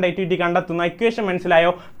മോളാർ കണ്ടക്ടിവിറ്റി കണ്ടെത്തുന്ന ഇക്വേഷൻ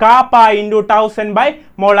മനസ്സിലായോ? കാപ്പ ×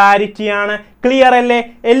 1000/മൊളാരിറ്റി ആണ്. ക്ലിയർ അല്ലേ?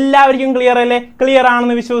 എല്ലാവർക്കും ക്ലിയർ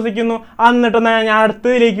ആണെന്ന് വിശ്വസിക്കുന്നു. എന്നിട്ട് ഞാൻ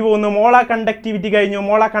അടുത്തതിലേക്ക് പോകുന്നു. മോളാർ കണ്ടക്ടിവിറ്റി കഴിഞ്ഞു,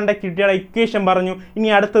 മോളാർ കണ്ടക്ടിവിറ്റിയുടെ ഇക്വേഷൻ പറഞ്ഞു. ഇനി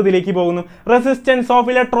അടുത്തതിലേക്ക് പോകുന്നു. റെസിസ്റ്റൻസ് ഓഫ്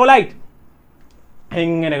ഇലക്ട്രോലൈറ്റ്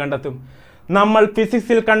എങ്ങനെ കണ്ടെത്തും? നമ്മൾ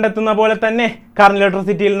ഫിസിക്സിൽ കണ്ടെത്തുന്ന പോലെ തന്നെ കറന്റ്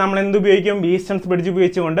ഇലക്ട്രിസിറ്റിയിൽ നമ്മൾ എന്ത് ഉപയോഗിക്കും? വീസ്റ്റൺസ് ബ്രിഡ്ജ്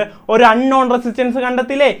ഉപയോഗിച്ചുകൊണ്ട് ഒരു അൺനോൺ റെസിസ്റ്റൻസ്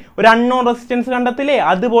കണ്ടെത്തില്ലേ?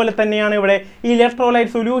 അതുപോലെ തന്നെയാണ് ഇവിടെ ഈ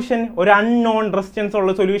ഇലക്ട്രോലൈറ്റ് സൊല്യൂഷൻ ഒരു അൺനോൺ റെസിസ്റ്റൻസ്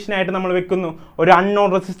ഉള്ള സൊല്യൂഷൻ ആയിട്ട് നമ്മൾ വെക്കുന്നു. ഒരു അൺനോൺ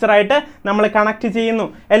റെസിസ്റ്റർ ആയിട്ട് നമ്മൾ കണക്ട് ചെയ്യുന്നു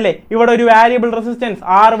അല്ലേ? ഇവിടെ ഒരു വാരിയബിൾ റെസിസ്റ്റൻസ്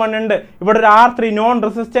R1 ഉണ്ട്, ഇവിടെ ഒരു R3 non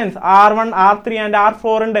resistance R1, R3 and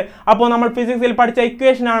R4 ഉണ്ട്. അപ്പോൾ നമ്മൾ ഫിസിക്സിൽ പഠിച്ച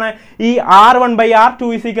ഇക്വേഷൻ ആണ് ഈ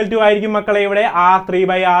R1/R2 = ആയിരിക്കും മക്കളെ ഇവിടെ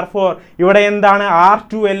R3/R4. ഇവിടെ എന്താണ്?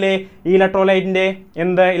 R2 അല്ലേ ഈ ഇലക്ട്രോലൈറ്റിന്റെ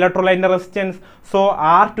റെസിസ്റ്റൻസ്. സോ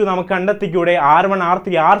R2 നമുക്ക് കണ്ടെത്തിക്കൂടെ? R1,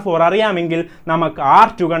 R3, R4 അറിയാമെങ്കിൽ നമുക്ക്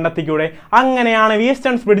R2 കണ്ടെത്തിക്കൂടെ? അങ്ങനെയാണ്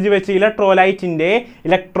വീസ്റ്റൺസ് ബ്രിഡ്ജ് വെച്ച്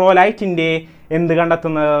ഇലക്ട്രോലൈറ്റിന്റെ എന്ത്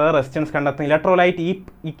കണ്ടെത്തുന്നത്? റെസിസ്റ്റൻസ് കണ്ടെത്തുന്നത്. ഇലക്ട്രോലൈറ്റ്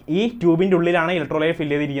ഈ ട്യൂബിന്റെ ഉള്ളിലാണ് ഇലക്ട്രോലൈറ്റ്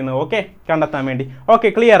ഫില്ല് ചെയ്തിരിക്കുന്നത്. ഓക്കെ, കണ്ടെത്താൻ വേണ്ടി. ഓക്കെ,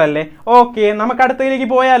 ക്ലിയർ അല്ലേ? ഓക്കെ, നമുക്ക് അടുത്തതിലേക്ക്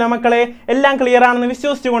പോയാലോ മക്കളെ? എല്ലാം ക്ലിയർ ആണെന്ന്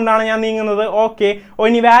വിശ്വസിച്ചുകൊണ്ടാണ് ഞാൻ നീങ്ങുന്നത്. ഓക്കെ,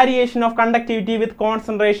 ഇനി variation of conductivity with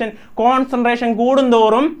concentration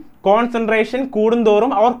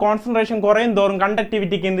കൂടുന്തോറും അവർ കോൺസെൻട്രേഷൻ കുറയും തോറും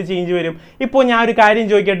കണ്ടക്ടിവിറ്റിക്ക് എന്ത് ചേഞ്ച് വരും? ഇപ്പോൾ ഞാൻ ഒരു കാര്യം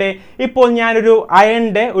ചോദിക്കട്ടെ. ഇപ്പോൾ ഞാനൊരു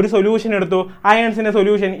അയണിന്റെ ഒരു സൊല്യൂഷൻ എടുത്തു. അയൺസിന്റെ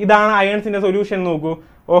സൊല്യൂഷൻ ഇതാണ്. അയൺസിന്റെ സൊല്യൂഷൻ നോക്കൂ.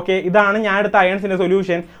 ഓക്കെ, ഇതാണ് ഞാൻ എടുത്ത അയൺസിന്റെ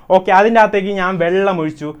സൊല്യൂഷൻ. ഓക്കെ, അതിൻ്റെ അകത്തേക്ക് ഞാൻ വെള്ളം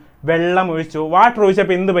ഒഴിച്ചു. വാട്ടർ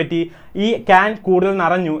ഒഴിച്ചപ്പോൾ എന്ത് പറ്റി? ഈ ക്യാൻ കൂടുതൽ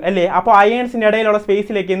നിറഞ്ഞു അല്ലേ? അപ്പോൾ അയൺസിന്റെ ഇടയിലുള്ള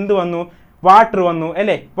സ്പേസിലേക്ക് എന്ത് വന്നു? വാട്ടർ വന്നു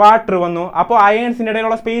അല്ലേ? അപ്പോൾ അയൺസിന്റെ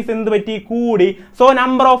ഇടയിലുള്ള സ്പേസ് എന്ത് പറ്റി? കൂടി. So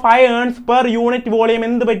number of ions per unit volume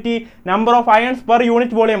എന്ത് പറ്റി?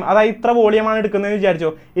 അതായത് ഇത്ര വോളിയമാണ് എടുക്കുന്നതെന്ന്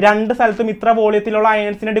വിചാരിച്ചോ. ഈ രണ്ട് സ്ഥലത്തും ഇത്ര വോളിയത്തിലുള്ള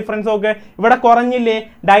അയൺസിന്റെ ഡിഫറൻസ് ഒക്കെ ഇവിടെ കുറഞ്ഞില്ലേ?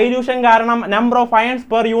 ഡൈല്യൂഷൻ കാരണം number of ions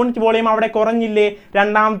per unit volume അവിടെ കുറഞ്ഞില്ലേ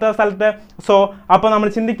രണ്ടാമത്തെ സ്ഥലത്ത്? സോ അപ്പോൾ നമ്മൾ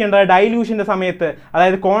ചിന്തിക്കേണ്ടത് ഡൈല്യൂഷന്റെ സമയത്ത്,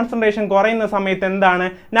 അതായത് കോൺസെൻട്രേഷൻ കുറയുന്ന സമയത്ത് എന്താണ്?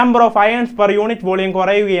 Number of ions per unit volume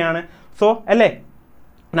കുറയുകയാണ്. സോ അല്ലേ,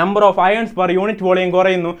 number of ions per unit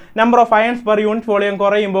volume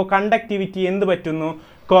കുറയുമ്പോൾ കണ്ടക്ടിവിറ്റി എന്ത് പറ്റുന്നു?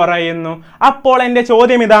 കുറയുന്നു. അപ്പോൾ എൻ്റെ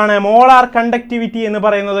ചോദ്യം ഇതാണ്, മോളാർ കണ്ടക്ടിവിറ്റി എന്ന്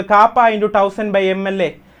പറയുന്നത് കാപ്പ × 1000/m അല്ലേ?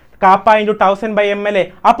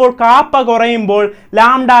 അപ്പോൾ കാപ്പ കുറയുമ്പോൾ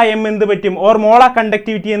ലാംഡ m എന്ത് പറ്റും? ഓർ മോളാർ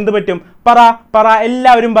കണ്ടക്ടിവിറ്റി എന്ത് പറ്റും? പറ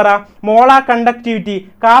എല്ലാവരും പറ. മോളാർ കണ്ടക്ടിവിറ്റി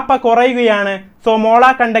കാപ്പ കുറയുകയാണ്. സോ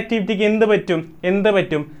മോളാർ കണ്ടക്ടിവിറ്റിക്ക് എന്ത്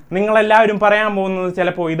പറ്റും? നിങ്ങളെല്ലാവരും പറയാൻ പോകുന്നത്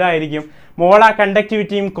ചിലപ്പോൾ ഇതായിരിക്കും, മോളാർ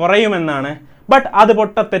കണ്ടക്ടിവിറ്റിയും കുറയുമെന്നാണ്. ബട്ട് അത്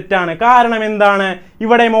തെറ്റാണ്. കാരണം എന്താണ്?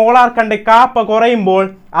 ഇവിടെ മോളാർ കാപ്പ കുറയുമ്പോൾ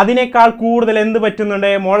അതിനേക്കാൾ കൂടുതൽ എന്ത്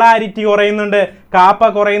പറ്റുന്നുണ്ട്? മൊളാരിറ്റി കുറയുന്നുണ്ട്. കാപ്പ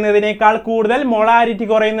കുറയുന്നതിനേക്കാൾ കൂടുതൽ മൊളാരിറ്റി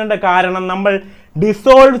കുറയുന്നുണ്ട്. കാരണം നമ്മൾ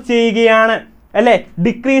ഡിസോൾവ് ചെയ്യുകയാണ് അല്ലേ?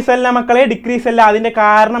 ഡിക്രീസ് അല്ല മക്കളെ, ഡിക്രീസ് അല്ല. അതിന്റെ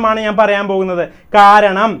കാരണമാണ് ഞാൻ പറയാൻ പോകുന്നത്.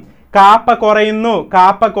 കാരണം കാപ്പ കുറയുന്നു.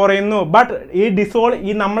 ബട്ട്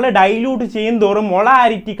ഈ നമ്മൾ ഡൈല്യൂട്ട് ചെയ്യും തോറും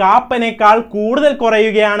മൊളാരിറ്റി കാപ്പനേക്കാൾ കൂടുതൽ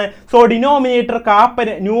കുറയുകയാണ്. സോ ഡിനോമിനേറ്റർ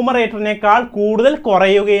ന്യൂമറേറ്ററിനേക്കാൾ കൂടുതൽ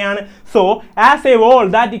കുറയുകയാണ്. So as A whole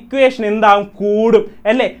that equation എന്താവും? കൂടും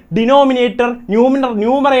അല്ലേ? ഡിനോമിനേറ്റർ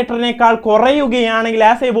ന്യൂമറേറ്ററിനേക്കാൾ കുറയുകയാണെങ്കിൽ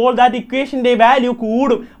ആസ് എ ഹോൾ ദാറ്റ് ഇക്വേഷന്റെ വാല്യൂ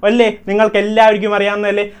കൂടും അല്ലേ? നിങ്ങൾക്ക് എല്ലാവർക്കും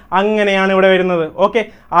അറിയാവുന്നതല്ലേ? അങ്ങനെയാണ് ഇവിടെ വരുന്നത്. ഓക്കെ,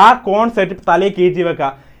 ആ കോൺസെപ്റ്റ് തലയിൽ കയറ്റി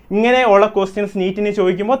വെക്കുക. ഇങ്ങനെയുള്ള ക്വസ്റ്റ്യൻസ് നീറ്റിന്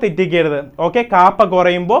ചോദിക്കുമ്പോൾ തെറ്റിക്കരുത്. ഓക്കെ, കാപ്പ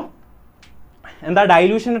കുറയുമ്പോൾ എന്താ?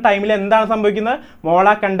 ഡൈല്യൂഷൻ്റെ ടൈമിൽ എന്താണ് സംഭവിക്കുന്നത്?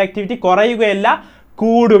 മോളാർ കണ്ടക്ടിവിറ്റി കുറയുകയല്ല,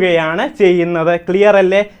 കൂടുകയാണ് ചെയ്യുന്നത്. ക്ലിയർ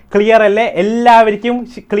അല്ലേ? എല്ലാവർക്കും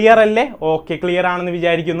ക്ലിയർ അല്ലേ? ഓക്കെ, ക്ലിയർ ആണെന്ന്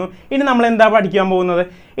വിചാരിക്കുന്നു. ഇനി നമ്മൾ എന്താ പഠിക്കാൻ പോകുന്നത്?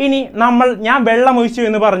 ഞാൻ വെള്ളം ഒഴിച്ചു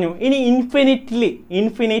എന്ന് പറഞ്ഞു. ഇനി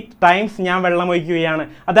ഇൻഫിനിറ്റ് ടൈംസ് ഞാൻ വെള്ളം ഒഴിക്കുകയാണ്.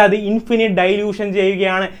 അതായത് ഇൻഫിനിറ്റ് ഡൈല്യൂഷൻ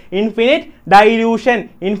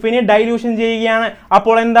ചെയ്യുകയാണ്.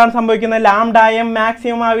 അപ്പോൾ എന്താണ് സംഭവിക്കുന്നത്? Lambda m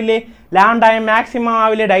maximum ആവില്ലേ?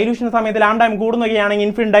 ഡൈല്യൂഷൻ സമയത്ത് ലാംഡ m കൂടുകയാണെങ്കിൽ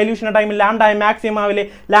ഇൻഫിനിറ്റ് ഡൈല്യൂഷൻ ടൈമിൽ lambda m maximum ആവില്ലേ?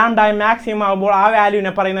 Lambda m maximum ആകുമ്പോൾ ആ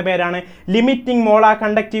വാല്യൂവിനെ പറയുന്ന പേരാണ് ലിമിറ്റിംഗ് മോളാർ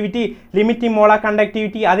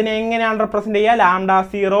കണ്ടക്ടിവിറ്റി. അതിനെ എങ്ങനെയാണ് റെപ്രസെന്റ് ചെയ്യുക? Lambda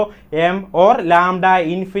 0 m or lambda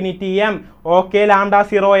infinity m. Okay, lambda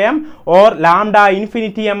 0 m or lambda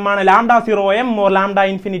infinity m ആണ്. Lambda 0 m or lambda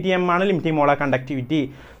infinity m ആണ് limiting molar conductivity.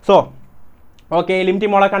 So okay,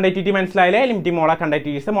 limiting molar conductivity മനസ്സിലായില്ലേ? Limiting molar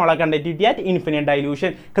conductivity at infinite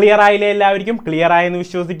dilution. Clear ആയില്ലേ? എല്ലാവർക്കും clear ആയെന്ന്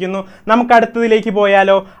വിശ്വസിക്കുന്നു. നമുക്ക് അടുത്തതിലേക്ക്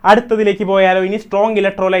പോയാലോ? ഇനി സ്ട്രോങ്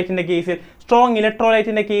ഇലക്ട്രോലൈറ്റിന്റെ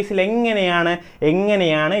കേസിൽ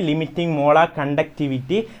എങ്ങനെയാണ് ലിമിറ്റിംഗ് മോളാർ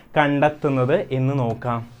കണ്ടക്ടിവിറ്റി കണ്ടെത്തുന്നത് എന്ന്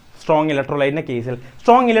നോക്കാം. സ്ട്രോങ് ഇലക്ട്രോലൈറ്റിന്റെ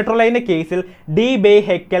കേസിൽ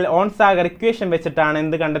D/Heckel ഓൺസാഗർ ഇക്വേഷൻ വെച്ചിട്ടാണ്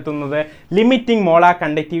എന്ത് കണ്ടെത്തുന്നത്? ലിമിറ്റിംഗ് മോളാർ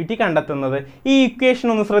കണ്ടക്ടിവിറ്റി കണ്ടെത്തുന്നത്. ഈ ഇക്വേഷൻ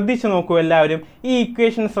ഒന്ന് ശ്രദ്ധിച്ചു നോക്കൂ എല്ലാവരും.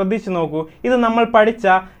 ഇത് നമ്മൾ പഠിച്ച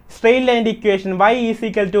straight ലൈൻ്റെ equation y =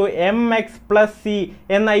 mx + c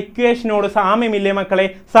എന്ന ഇക്വേഷനോട് സാമ്യമില്ലേ മക്കളെ?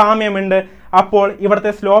 സാമ്യമുണ്ട്. അപ്പോൾ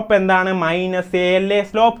ഇവിടുത്തെ സ്ലോപ്പ് എന്താണ്? -a അല്ലേ?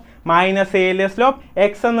 സ്ലോപ്പ് മൈനസ് എയിലെ സ്ലോപ്പ്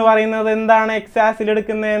എക്സ് എന്ന് പറയുന്നത് എന്താണ്, എക്സ് ആക്സിൽ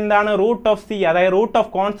എടുക്കുന്നത് എന്താണ്, റൂട്ട് ഓഫ് സി, അതായത് റൂട്ട്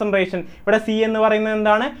ഓഫ് കോൺസെൻട്രേഷൻ. ഇവിടെ സി എന്ന് പറയുന്നത്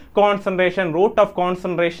എന്താണ്, കോൺസെൻട്രേഷൻ, റൂട്ട് ഓഫ്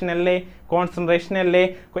കോൺസെൻട്രേഷൻ അല്ലേ, കോൺസെൻട്രേഷൻ അല്ലേ.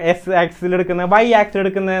 എസ് ആക്സിൽ എടുക്കുന്നത്, വൈ ആക്സിൽ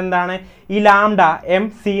എടുക്കുന്നത് എന്താണ്, ഈ ലാംഡ എം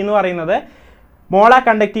സി എന്ന് പറയുന്നത് molar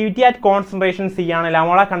conductivity at concentration C ആണ്,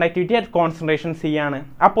 molar conductivity at concentration C ആണ്.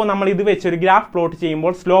 അപ്പോൾ നമ്മൾ ഇത് വെച്ചൊരു ഗ്രാഫ് പ്ലോട്ട്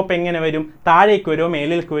ചെയ്യുമ്പോൾ സ്ലോപ്പ് എങ്ങനെ വരും, താഴേക്ക് വരുമോ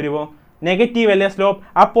മേലിലേക്ക് വരുമോ, നെഗറ്റീവ് അല്ലേ സ്ലോപ്പ്.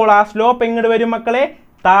 അപ്പോൾ ആ സ്ലോപ്പ് എങ്ങോട്ട് വരും മക്കളെ,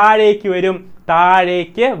 താഴേക്ക് വരും,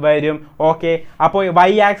 താഴേക്ക് വരും. ഓക്കെ, അപ്പോൾ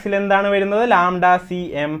വൈ ആക്സിൽ എന്താണ് വരുന്നത്, ലാംഡ സി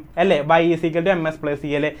എം അല്ലേ, Y is equal to M S plus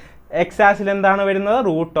C അല്ലേ. എക്സ് ആക്സിൽ എന്താണ് വരുന്നത്,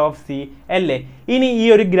 റൂട്ട് ഓഫ് സി അല്ലേ. ഇനി ഈ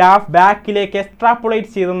ഒരു ഗ്രാഫ് ബാക്കിലേക്ക് എക്സ്ട്രാപ്പുലേറ്റ്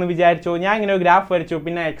ചെയ്തെന്ന് വിചാരിച്ചു. ഞാൻ ഇങ്ങനെ ഒരു ഗ്രാഫ് വരച്ചു,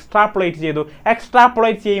 പിന്നെ എക്സ്ട്രാപ്പുലേറ്റ് ചെയ്തു.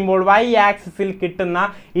 എക്സ്ട്രാപ്പുലേറ്റ് ചെയ്യുമ്പോൾ വൈ ആക്സിസിൽ കിട്ടുന്ന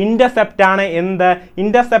ഇന്റർസെപ്റ്റ് ആണ് എന്ത്,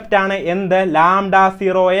 ഇന്റർസെപ്റ്റ് ആണ് എന്ത്, ലാംഡ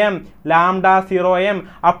 0m, ലാംഡ 0m.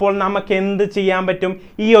 അപ്പോൾ നമുക്ക് എന്ത് ചെയ്യാൻ പറ്റും,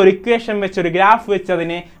 ഈ ഒരു ഇക്വേഷൻ വെച്ച് ഒരു ഗ്രാഫ് വെച്ച്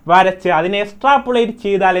അതിനെ വരച്ച് അതിനെ എക്സ്ട്രാപ്പുലേറ്റ്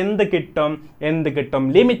ചെയ്താൽ എന്ത് കിട്ടും, എന്ത് കിട്ടും,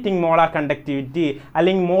 ലിമിറ്റിംഗ് മോളാർ കണ്ടക്ടിവിറ്റി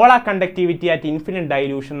അല്ലെങ്കിൽ molar conductivity at infinite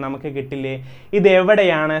dilution നമുക്ക് കിട്ടില്ലേ. ഇത്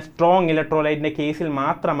എവിടെയാണ്, സ്ട്രോങ് ഇലക്ട്രോലൈറ്റിന്റെ കേസിൽ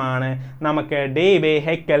മാത്രമാണ് നമുക്ക്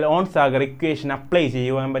ഡേ-ബൈ-ഹെക്കൽ-ഓൺസാഗർ ഇക്വേഷൻ അപ്ലൈ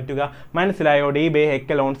ചെയ്യാൻ പറ്റുക. മനസ്സിലായോ,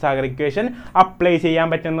 ഡേ-ബൈ-ഹെക്കൽ-ഓൺസാഗർ ഇക്വേഷൻ അപ്ലൈ ചെയ്യാൻ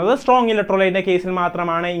പറ്റുന്നത് സ്ട്രോങ് ഇലക്ട്രോലൈറ്റിന്റെ കേസിൽ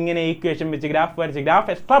മാത്രമാണ്. ഇങ്ങനെ ഇക്വേഷൻ വെച്ച് ഗ്രാഫ് വരച്ച്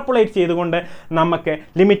ഗ്രാഫ് എക്സ്ട്രാപ്പുലേറ്റ് ചെയ്തുകൊണ്ട് നമുക്ക്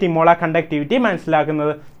ലിമിറ്റിംഗ് മോളാർ കണ്ടക്ടിവിറ്റി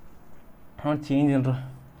മനസ്സിലാക്കുന്നത്.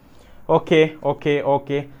 Okay okay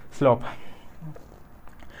okay slope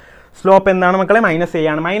slope എന്താണ് മക്കളെ, മൈനസ് എ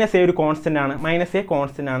ആണ്. മൈനസ് എ ഒരു കോൺസ്റ്റന്റ് ആണ്, മൈനസ് എ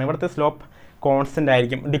കോൺസ്റ്റന്റ് ആണ്. ഇവിടുത്തെ സ്ലോപ്പ് കോൺസ്റ്റന്റ്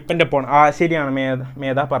ആയിരിക്കും, ഡിപ്പെൻഡ് അപ്പോൺ. ശരിയാണ്,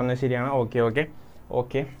 മേധ പറഞ്ഞത് ശരിയാണ്. ഓക്കെ ഓക്കെ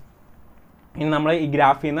ഓക്കെ ഇനി നമ്മൾ ഈ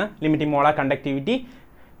ഗ്രാഫിൽ നിന്ന് ലിമിറ്റിംഗ് മോളാർ കണ്ടക്ടിവിറ്റി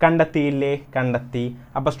കണ്ടെത്തിയില്ലേ, കണ്ടെത്തി.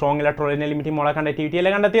 അപ്പോൾ സ്ട്രോങ് ഇലക്ട്രോലൈറ്റിന്റെ ലിമിറ്റിംഗ് മോളാർ കണ്ടക്ടിവിറ്റി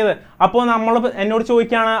അല്ലേ കണ്ടെത്തിയത്. അപ്പോൾ നമ്മൾ എന്നോട്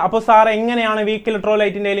ചോദിക്കുകയാണ്, അപ്പോൾ സാർ എങ്ങനെയാണ് വീക്ക്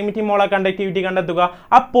ഇലക്ട്രോലൈറ്റിന്റെ ലിമിറ്റിംഗ് മോളാർ കണ്ടക്ടിവിറ്റി കണ്ടെത്തുക.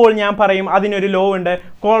 അപ്പോൾ ഞാൻ പറയും അതിനൊരു ലോ ഉണ്ട്,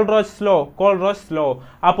 കോൾറോച്ച് ലോ, കോൾറോച്ച് ലോ.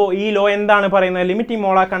 അപ്പോൾ ഈ ലോ എന്താണ് പറയുന്നത്, limiting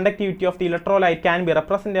molar conductivity of the electrolyte can be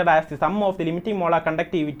represented as the sum of the limiting molar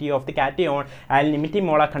conductivity of the cation and limiting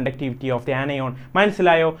molar conductivity of the anion.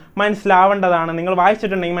 മനസ്സിലായോ, മനസ്സിലാവേണ്ടതാണ്, നിങ്ങൾ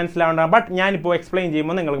വായിച്ചിട്ടുണ്ടെങ്കിൽ മനസ്സിലാവേണ്ടതാണ്. But ഞാനിപ്പോൾ explain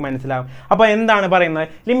ചെയ്യുമ്പോൾ നിങ്ങൾക്ക് മനസ്സിലാവും. അപ്പോൾ എന്താണ് പറയുന്നത്,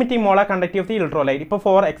 limiting molar conductivity of the electrolyte. ഇപ്പോൾ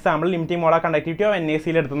for example limiting molar conductivity of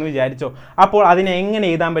NaCl എടുത്തെന്ന് വിചാരിച്ചോ. അപ്പോൾ അതിനെ എങ്ങനെ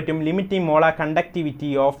എഴുതാൻ പറ്റും, limiting molar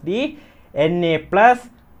conductivity of the Na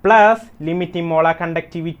plus limiting molar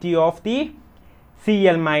conductivity of the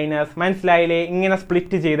Cl minus. മനസ്സിലായില്ലേ, ഇങ്ങനെ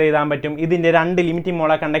സ്പ്ലിറ്റ് ചെയ്ത് എഴുതാൻ പറ്റും. ഇതിൻ്റെ രണ്ട് limiting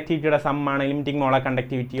molar കണ്ടക്ടിവിറ്റിയുടെ സമ്മാണ് limiting molar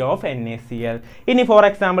conductivity of NaCl. ഇനി ഫോർ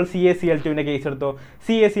എക്സാമ്പിൾ CaCl2ൻ്റെ കേസ് എടുത്തോ.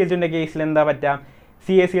 CaCl2ൻ്റെ കേസിൽ എന്താ പറ്റുക,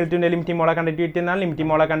 CaCl2ൻ്റെ ലിമിറ്റിംഗ് മോളാർ കണ്ടക്ടിവിറ്റി എന്നാൽ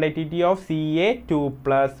limiting molar conductivity of Ca2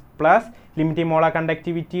 plus limiting molar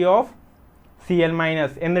conductivity of Cl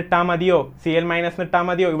minus എന്നിട്ടാൽ മതിയോ, Cl മൈനസ് എന്നിട്ടാൽ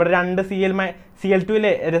മതിയോ. ഇവിടെ രണ്ട് Cl2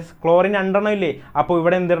 ഇല്ലേ, ക്ലോറിൻ രണ്ടെണ്ണം ഇല്ലേ. അപ്പോൾ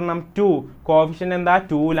ഇവിടെ എന്തിടണം, 2, കോഫിഷ്യൻ്റ് എന്താ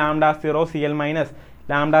 2 lambda 0 Cl minus,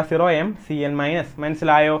 lambda 0m Cl minus.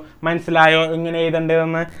 മനസ്സിലായോ, മനസ്സിലായോ ഇങ്ങനെ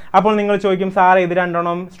എഴുതേണ്ടതെന്ന്. അപ്പോൾ നിങ്ങൾ ചോദിക്കും, സാർ ഇത്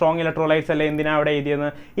രണ്ടെണ്ണം സ്ട്രോങ് ഇലക്ട്രോലൈറ്റ്സ് അല്ലേ, എന്തിനാണ് അവിടെ എഴുതിയത്.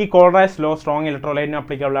 ഈ കോൾറോച്ച് ലോ സ്ട്രോങ് ഇലക്ട്രോലൈറ്റിന്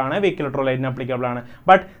അപ്ലിക്കബിൾ ആണ്, വീക്ക് ഇലക്ട്രോലൈറ്റിന് അപ്ലിക്കബിൾ ആണ്.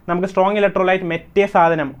 ബട്ട് നമുക്ക് സ്ട്രോങ് ഇലക്ട്രോലൈറ്റ് മറ്റേ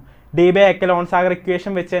സാധനം ഡേ-ബൈ-ഹെക്കൽ-ഓൺസാഗർ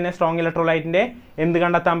ഇക്വേഷൻ വെച്ച് തന്നെ സ്ട്രോങ് ഇലക്ട്രോലൈറ്റിൻ്റെ എന്ത്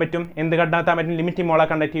കണ്ടെത്താൻ പറ്റും, ലിമിറ്റിംഗ് മോളാർ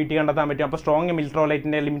കണ്ടക്ടിവിറ്റി കണ്ടെത്താൻ പറ്റും. അപ്പോൾ സ്ട്രോങ്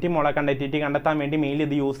ഇലക്ട്രോലൈറ്റിൻ്റെ ലിമിറ്റിംഗ് മോളാർ കണ്ടക്ടിവിറ്റി കണ്ടെത്താൻ വേണ്ടി മെയിൻലി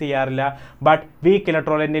ഇത് യൂസ് ചെയ്യാറില്ല. But week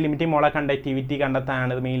ഇലക്ട്രോലൈറ്റിൻ്റെ limiting molar conductivity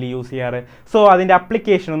കണ്ടെത്താനാണ് ഇത് മെയിൻലി യൂസ് ചെയ്യാറ്. സോ അതിൻ്റെ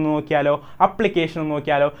അപ്ലിക്കേഷൻ ഒന്ന് നോക്കിയാലോ,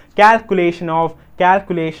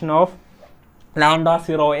 calculation of lambda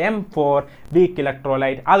 0m four week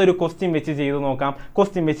electrolyte. അതൊരു ക്വസ്റ്റ്യൻ വെച്ച് ചെയ്ത് നോക്കാം.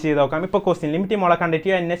 ഇപ്പോൾ question limiting molar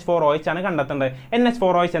conductivity NH4OH ആണ് കണ്ടെത്തേണ്ടത്.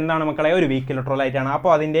 NH4OH എന്താണ് മക്കളെ, ഒരു വീക്ക് ഇലക്ട്രോലൈറ്റ് ആണ്.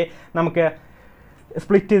 അപ്പോൾ അതിൻ്റെ നമുക്ക്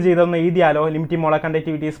സ്പ്ലിറ്റ് ചെയ്തൊന്ന് എഴുതിയാലോ, ലിമിറ്റിംഗ് മോളാർ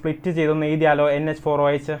കണ്ടക്ടിവിറ്റി സ്പ്ലിറ്റ് ചെയ്തൊന്ന് എഴുതിയാലോ.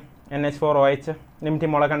 NH4OH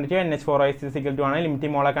limiting molar conductivity NH4OH is equal to ആണ്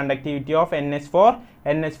limiting molar conductivity of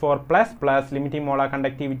NH4 plus limiting molar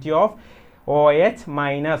conductivity of OH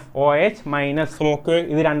minus. നമുക്ക്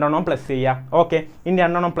ഇത് രണ്ടെണ്ണം പ്ലസ് ചെയ്യാം. ഓക്കെ, ഇനി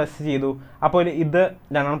രണ്ടെണ്ണം പ്ലസ് ചെയ്തു. അപ്പോൾ ഇത്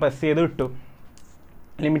രണ്ടെണ്ണം പ്ലസ് ചെയ്ത് ഇട്ടു.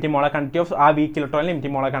 ലിമിറ്റിംഗ് മോളാർ കണ്ടക്ടിവിറ്റി ഓഫ് ആ week electrolyte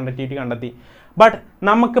limiting molar conductivity കണ്ടെത്തി. ബട്ട്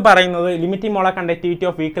നമുക്ക് പറയുന്നത് limiting molar conductivity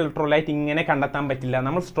of week electrolyte ഇങ്ങനെ കണ്ടെത്താൻ പറ്റില്ല.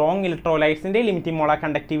 നമ്മൾ സ്ട്രോങ് ഇലക്ട്രോലൈറ്റ്സിൻ്റെ ലിമിറ്റിംഗ് മോളാർ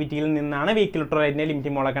കണ്ടക്ടിവിറ്റിയിൽ നിന്നാണ് വീക്ക് ഇലക്ട്രോലൈറ്റിൻ്റെ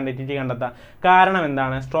ലിമിറ്റിംഗ് മോളാർ കണ്ടക്ടിവിറ്റി കണ്ടെത്തുക. കാരണം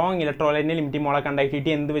എന്താണ്, സ്ട്രോങ് ഇലക്ട്രോലൈറ്റിൻ്റെ ലിമിറ്റിംഗ് മോളാർ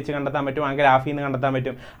കണ്ടക്ടിവിറ്റി എന്ത് വെച്ച് കണ്ടെത്താൻ പറ്റും, ആ ഗ്രാഫിൽ നിന്ന് കണ്ടെത്താൻ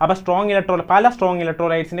പറ്റും. അപ്പോൾ പല strong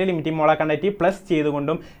ഇലക്ട്രോലൈറ്റ്സിൻ്റെ limiting molar conductivity plus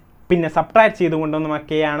ചെയ്തുകൊണ്ടും പിന്നെ സബ്ട്രാക്ട്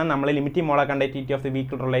ചെയ്തുകൊണ്ടൊന്നുമൊക്കെയാണ് നമ്മൾ limiting molar conductivity of the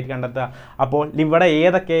week electrolyte കണ്ടെത്തുക. അപ്പോൾ ഇവിടെ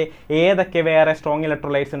ഏതൊക്കെ വേറെ സ്ട്രോങ്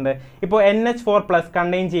ഇലക്ട്രോലൈറ്റ്സ് ഉണ്ട്. ഇപ്പോൾ NH4 പ്ലസ്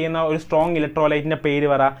കണ്ടെയ്ൻ ചെയ്യുന്ന ഒരു സ്ട്രോങ് ഇലക്ട്രോലൈറ്റിൻ്റെ പേര്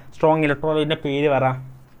പറ.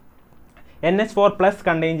 NH4 പ്ലസ്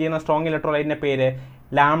കണ്ടെയ്ൻ ചെയ്യുന്ന സ്ട്രോങ് ഇലക്ട്രോലൈറ്റിൻ്റെ പേര്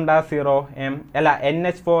ലാംഡ 0m അല്ല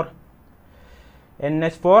NH4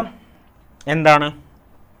 എന്താണ്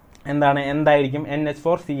എന്തായിരിക്കും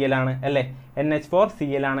NH4Cl ആണ് അല്ലേ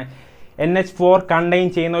NH4Cl ആണ് NH4 കണ്ടെയ്ൻ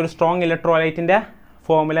ചെയ്യുന്ന ഒരു സ്ട്രോങ് ഇലക്ട്രോലൈറ്റിന്റെ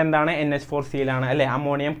ഫോർമുല എന്താണ് NH4Cl ആണ് അല്ലേ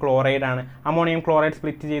അമോണിയം ക്ലോറൈഡ് ആണ് അമോണിയം ക്ലോറൈഡ്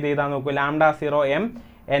സ്പ്ലിറ്റ് ചെയ്ത് ചെയ്താൽ നോക്കൂ lambda 0 M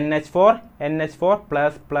NH4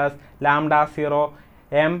 plus lambda 0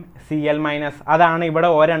 M Cl minus അതാണ് ഇവിടെ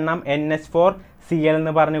ഒരെണ്ണം NH4Cl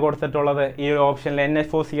എന്ന് പറഞ്ഞു കൊടുത്തിട്ടുള്ളത് ഈ ഒരു ഓപ്ഷനിൽ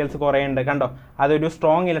NH4Cls കുറേ ഉണ്ട് കണ്ടോ അതൊരു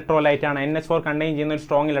സ്ട്രോങ് ഇലക്ട്രോലൈറ്റ് ആണ് NH4 കണ്ടെയ്ൻ ചെയ്യുന്ന ഒരു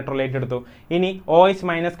സ്ട്രോങ് ഇലക്ട്രോലൈറ്റ് എടുത്തു ഇനി OH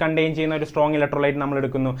മൈനസ് കണ്ടെയ്ൻ ചെയ്യുന്ന ഒരു സ്ട്രോങ് ഇലക്ട്രോലൈറ്റ് നമ്മൾ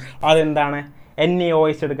എടുക്കുന്നു അതെന്താണ്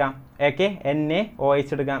NaOH എടുക്കാം ഓക്കെ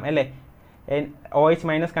NaOH എടുക്കാം അല്ലേ OH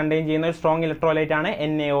മൈനസ് കണ്ടെയ്ൻ ചെയ്യുന്ന ഒരു സ്ട്രോങ് ഇലക്ട്രോലൈറ്റ് ആണ്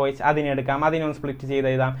NaOH അതിനെടുക്കാം അതിനൊന്ന് സ്പ്ലിറ്റ് ചെയ്ത്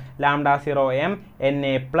എഴുതാം lambda 0 M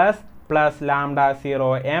Na plus lambda 0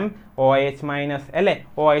 M OH minus അല്ലേ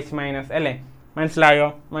OH മൈനസ് അല്ലേ മനസ്സിലായോ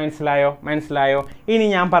ഇനി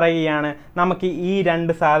ഞാൻ പറയുകയാണ് നമുക്ക് ഈ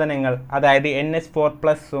രണ്ട് സാധനങ്ങൾ അതായത് NH4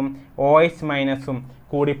 പ്ലസും OH മൈനസും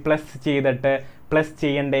കൂടി പ്ലസ് ചെയ്തിട്ട് പ്ലസ്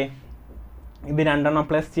ചെയ്യണ്ടേ ഇത് രണ്ടെണ്ണം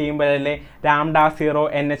പ്ലസ് ചെയ്യുമ്പോഴല്ലേ ലാംഡ 0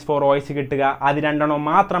 NH4OH കിട്ടുക അത് രണ്ടെണ്ണം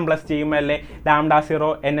മാത്രം പ്ലസ് ചെയ്യുമ്പോഴല്ലേ ലാംഡ 0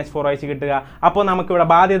 NH4OH കിട്ടുക അപ്പോൾ നമുക്കിവിടെ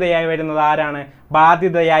ബാധ്യതയായി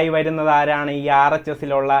വരുന്നത് ആരാണ് ഈ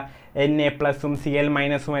RHSലുള്ള Na പ്ലസും Cl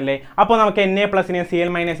മൈനസും അല്ലേ അപ്പോൾ നമുക്ക് Na പ്ലസിനെയും Cl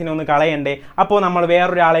മൈനസിനെയും ഒന്ന് കളയണ്ടേ അപ്പോൾ നമ്മൾ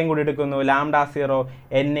വേറൊരാളെയും കൂടി എടുക്കുന്നു ലാംഡ 0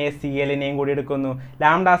 NaClനെയും കൂടി എടുക്കുന്നു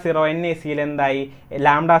ലാംഡ 0 NaCl എന്തായി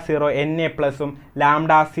ലാംഡ 0 Na പ്ലസും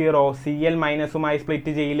ലാംഡ 0 Cl മൈനസുമായി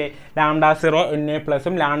സ്പ്ലിറ്റ് ചെയ്യില്ലേ ലാംഡ 0 Na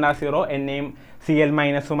പ്ലസും ലാംഡ 0 Naയും Cl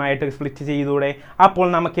മൈനസുമായിട്ട് സ്പ്ലിറ്റ് ചെയ്തൂടെ അപ്പോൾ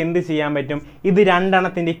നമുക്ക് എന്ത് ചെയ്യാൻ പറ്റും ഇത്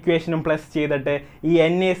രണ്ടെണ്ണത്തിൻ്റെ ഇക്വേഷനും പ്ലസ് ചെയ്തിട്ട് ഈ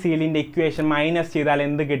NaClൻ്റെ ഇക്വേഷൻ മൈനസ് ചെയ്താൽ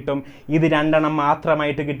എന്ത് കിട്ടും ഇത് രണ്ടെണ്ണം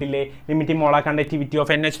മാത്രമായിട്ട് കിട്ടില്ലേ limiting molar conductivity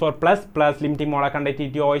of NH4 plus limiting molar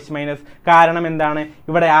conductivity OH minus കാരണം എന്താണ്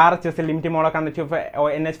ഇവിടെ RHSൽ limiting molar conductivity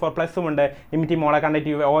of NH4 പ്ലസും ഉണ്ട് ലിമിറ്റിംഗ് മോളാർ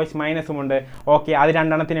കണ്ടക്ടിവിറ്റി OH മൈനസും ഉണ്ട് ഓക്കെ അത്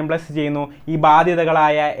രണ്ടെണ്ണത്തിനെയും പ്ലസ് ചെയ്യുന്നു ഈ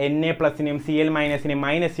ബാധ്യതകളായ Na പ്ലസിനെയും Cl മൈനസിനെയും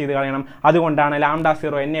മൈനസ് ചെയ്ത് കളയണം അതുകൊണ്ടാണ് ലാംഡ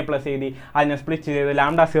 0 Na പ്ലസ് എഴുതി അതിനെ സ്പ്ലിറ്റ് ചെയ്ത്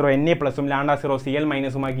ലാംഡ 0 Na പ്ലസും ലാംഡ 0 Cl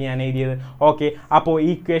മൈനസുമാക്കി ഞാൻ എഴുതിയത് ഓക്കെ അപ്പോൾ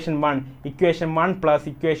equation 1 plus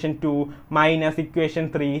equation 2 minus equation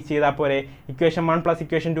 3 ചെയ്താൽ പോരെ ഇക്വേഷൻ 1 പ്ലസ്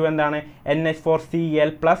ഇക്വേഷൻ 2 എന്താണ്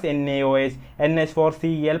NH4Cl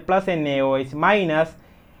plus NaOH minus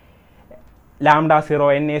lambda 0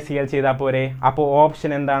 NaCl ചെയ്താൽ പോരെ അപ്പോൾ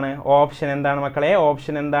ഓപ്ഷൻ എന്താണ് മക്കളെ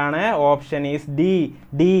option is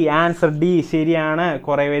D answer D ശരിയാണ്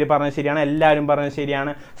കുറേ പേര് പറഞ്ഞത് ശരിയാണ് എല്ലാവരും പറഞ്ഞത്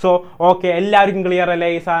ശരിയാണ് സോ ഓക്കെ എല്ലാവർക്കും ക്ലിയർ അല്ലേ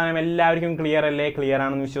ഈ സാധനം എല്ലാവർക്കും ക്ലിയർ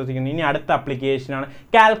ആണെന്ന് വിശ്വസിക്കുന്നു ഇനി അടുത്ത ആപ്ലിക്കേഷനാണ്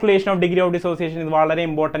calculation of degree of dissociation ഇത് വളരെ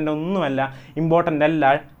ഇമ്പോർട്ടൻ്റ്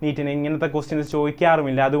അല്ല നീറ്റിന് ഇങ്ങനത്തെ ക്വസ്റ്റ്യൻസ്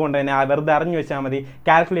ചോദിക്കാറുമില്ല അതുകൊണ്ട് തന്നെ വെറുതെ അറിഞ്ഞു വെച്ചാൽ മതി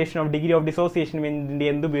calculation of degree of dissociation വേണ്ടി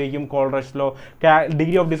എന്ത് ഉപയോഗിക്കും കോൾറസ് ലോ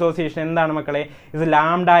ഡിഗ്രി ഓഫ് ഡിസോസിയേഷൻ എന്താണ് മക്കളെ is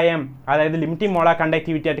lambda m അതായത് limiting molar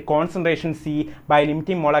conductivity at concentration C by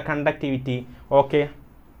limiting molar conductivity okay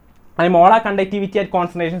molar conductivity at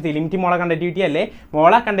concentration C limiting molar conductivity അല്ലേ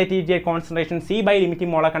molar conductivity at concentration C by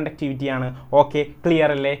limiting molar conductivity ആണ് okay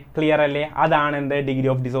clear അല്ലേ അതാണ് എന്ത് degree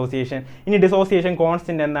of dissociation ഇനി dissociation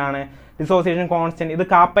constant എന്താണ് dissociation constant ഇത്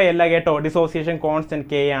കാപ്പയല്ല കേട്ടോ dissociation constant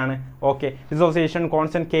K ആണ് ഓക്കെ ഡിസോസിയേഷൻ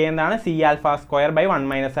കോൺസ്റ്റന്റ് K എന്താണ്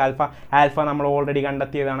C⁴/1 - ആൽഫ നമ്മൾ ഓൾറെഡി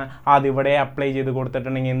കണ്ടെത്തിയതാണ് അതിവിടെ അപ്ലൈ ചെയ്ത്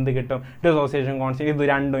കൊടുത്തിട്ടുണ്ടെങ്കിൽ എന്ത് കിട്ടും ഡിസോസിയേഷൻ കോൺസ്റ്റന്റ് ഇത്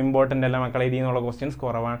രണ്ടും ഇമ്പോർട്ടൻ്റ് അല്ല മക്കളെ ഇതിൽ നിന്നുള്ള ക്വസ്റ്റ്യൻസ്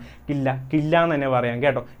കുറവാണ് ഇല്ല എന്ന് തന്നെ പറയാം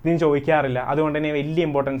കേട്ടോ ഇതിന് ചോദിക്കാറില്ല അതുകൊണ്ട് തന്നെ വലിയ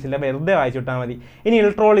ഇമ്പോർട്ടൻസ് ഇല്ല വെറുതെ വായിച്ചിട്ടാൽ മതി ഇനി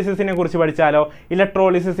ഇലക്ട്രോളിസിസിനെ കുറിച്ച് പഠിച്ചാലോ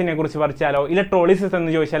ഇലക്ട്രോളിസിസ്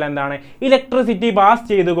എന്ന് ചോദിച്ചാൽ എന്താണ് ഇലക്ട്രിസിറ്റി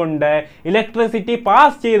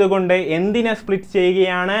പാസ് ചെയ്തുകൊണ്ട് എന്തിനെ സ്പ്ലിറ്റ്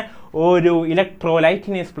ചെയ്യുകയാണ് ഒരു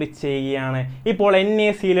ഇലക്ട്രോലൈറ്റിനെ സ്പ്ലിറ്റ് ചെയ്യുകയാണ് ഇപ്പോൾ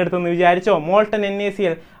NaCl എടുത്തെന്ന് വിചാരിച്ചോ മോൾട്ടൺ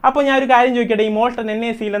NaCl അപ്പോൾ ഞാൻ ഒരു കാര്യം ചോദിക്കട്ടെ ഈ മോൾട്ടൺ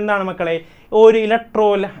NaCl എന്താണ് മക്കളെ ഒരു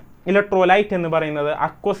ഇലക്ട്രോലൈറ്റ് എന്ന് പറയുന്നത്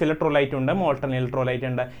അക്വസ് ഇലക്ട്രോലൈറ്റ് ഉണ്ട് മോൾട്ടൺ ഇലക്ട്രോലൈറ്റ്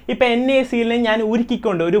ഉണ്ട് ഇപ്പം NaCl ഞാൻ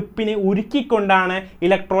ഒരു ഉപ്പിനെ ഉരുക്കിക്കൊണ്ടാണ്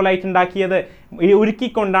ഇലക്ട്രോലൈറ്റ്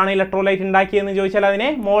ഉണ്ടാക്കിയതെന്ന് ചോദിച്ചാൽ അതിനെ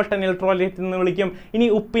മോൾട്ടൺ ഇലക്ട്രോലൈറ്റ് എന്ന് വിളിക്കും ഇനി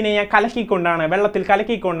ഉപ്പിനെ ഞാൻ വെള്ളത്തിൽ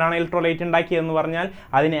കലക്കിക്കൊണ്ടാണ് ഇലക്ട്രോലൈറ്റ് ഉണ്ടാക്കിയതെന്ന് പറഞ്ഞാൽ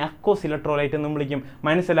അതിനെ അക്വസ് ഇലക്ട്രോലൈറ്റ് എന്നും വിളിക്കും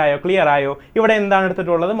മനസ്സിലായോ ക്ലിയർ ആയോ ഇവിടെ എന്താണ്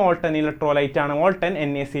എടുത്തിട്ടുള്ളത് മോൾട്ടൺ ഇലക്ട്രോലൈറ്റ് ആണ് മോൾട്ടൺ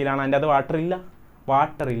NaCl ആണ് അതിൻ്റെ അത്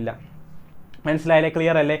വാട്ടർ ഇല്ല മനസ്സിലായില്ലേ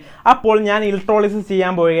ക്ലിയർ അല്ലേ അപ്പോൾ ഞാൻ ഇലക്ട്രോളിസിസ്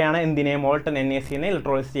ചെയ്യാൻ പോവുകയാണ് എന്തിനെ മോൾട്ടൺ NaClനെ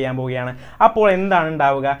ഇലക്ട്രോളിസിസ് ചെയ്യാൻ പോവുകയാണ് അപ്പോൾ എന്താണ്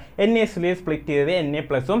ഉണ്ടാവുക NaCl സ്പ്ലിറ്റ് ചെയ്തത്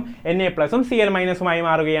Na പ്ലസും Cl മൈനസുമായി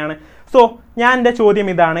മാറുകയാണ് സോ ഞാൻ എൻ്റെ ചോദ്യം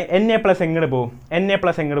ഇതാണ് Na പ്ലസ് എങ്ങോട്ട്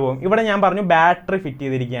പോകും ഇവിടെ ഞാൻ പറഞ്ഞു ബാറ്ററി ഫിറ്റ്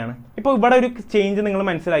ചെയ്തിരിക്കുകയാണ് ഇപ്പോൾ ഇവിടെ ഒരു ചേഞ്ച് നിങ്ങൾ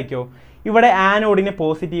മനസ്സിലാക്കിയോ ഇവിടെ ആനോഡിന്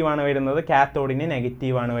പോസിറ്റീവാണ് വരുന്നത് കാത്തോഡിന്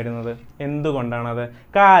നെഗറ്റീവാണ് വരുന്നത് എന്തുകൊണ്ടാണത്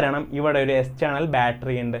കാരണം ഇവിടെ ഒരു എക്സ്റ്റേണൽ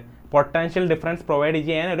ബാറ്ററി ഉണ്ട് പൊട്ടൻഷ്യൽ ഡിഫറൻസ് പ്രൊവൈഡ്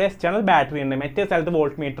ചെയ്യാൻ ഒരു എക്സ്റ്റേണൽ ബാറ്ററി ഉണ്ട് മറ്റേ സ്ഥലത്ത്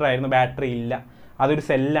വോൾട്ട് മീറ്റർ ആയിരുന്നു ബാറ്ററി ഇല്ല അതൊരു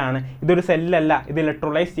സെല്ലാണ്. ഇതൊരു സെല്ലല്ല, ഇത്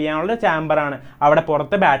ഇലക്ട്രോലൈസ് ചെയ്യാനുള്ള ചാമ്പറാണ്. അവിടെ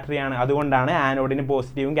പുറത്ത് ബാറ്ററിയാണ്. അതുകൊണ്ടാണ് ആനോഡിന്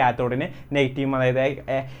പോസിറ്റീവും കാത്തോഡിന് നെഗറ്റീവും. അതായത്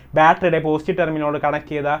ബാറ്ററിയുടെ പോസിറ്റീവ് ടെർമിനോട്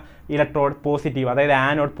കണക്ട് ചെയ്ത ഇലക്ട്രോഡ് പോസിറ്റീവ്, അതായത്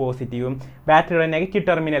ആനോഡ് പോസിറ്റീവും ബാറ്ററിയുടെ നെഗറ്റീവ്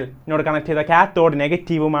ടെർമിനലിനോട് കണക്ട് ചെയ്ത കാത്തോഡ്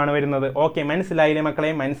നെഗറ്റീവുമാണ് വരുന്നത്. ഓക്കെ, മനസ്സിലായില്ലേ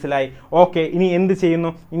മക്കളെ? മനസ്സിലായി. ഓക്കെ, ഇനി എന്ത്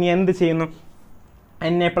ചെയ്യുന്നു?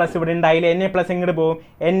 Na+ ഇവിടെ ഉണ്ടായില്ലേ? Na+ എങ്ങോട്ട് പോകും?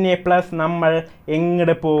 Na+ നമ്മൾ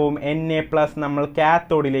എങ്ങോട്ട് പോകും? Na+ നമ്മൾ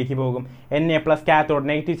കാത്തോഡിലേക്ക് പോകും. Na+ കാത്തോഡ്,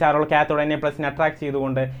 നെഗറ്റീവ് ചാർജുള്ള കാത്തോഡ് Na+നെ അട്രാക്ട്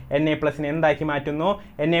ചെയ്തുകൊണ്ട് Na+നെ എന്താക്കി മാറ്റുന്നു?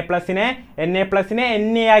 Na+നെ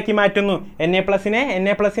Na ആക്കി മാറ്റുന്നു. Na+നെ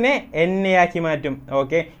Na ആക്കി മാറ്റും.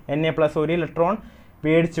 ഓക്കെ, Na+ ഒരു ഇലക്ട്രോൺ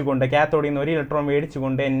മേടിച്ചുകൊണ്ട്, കാത്തോഡിൽ നിന്ന് ഒരു ഇലക്ട്രോൺ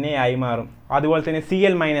മേടിച്ചുകൊണ്ട് Na ആയി മാറും. അതുപോലെ തന്നെ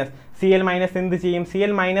Cl- എന്ത് ചെയ്യും?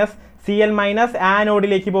 Cl-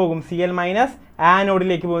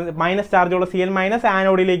 ആനോഡിലേക്ക് പോകും. മൈനസ് ചാർജുള്ള Cl-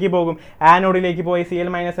 ആനോഡിലേക്ക് പോകും. ആനോഡിലേക്ക് പോയി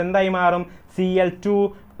Cl- എന്തായി മാറും?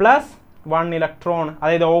 Cl2+ 1 ഇലക്ട്രോൺ,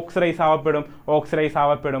 അതായത് ഓക്സിഡൈസ്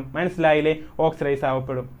ആവപ്പെടും. മനസ്സിലായില്ലേ? ഓക്സിഡൈസ്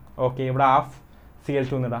ആവപ്പെടും. ഓക്കെ, ഇവിടെ ഹാഫ്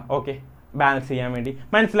Cl2 എന്നിടാം. ഓക്കെ, ബാലൻസ് ചെയ്യാൻ വേണ്ടി.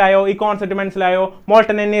 മനസ്സിലായോ? ഈ കോൺസെപ്റ്റ് മനസ്സിലായോ?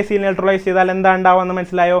 മോൾട്ടൺ NaCl ന്യൂട്രലൈസ് ചെയ്താൽ എന്താ ഉണ്ടാവുമെന്ന്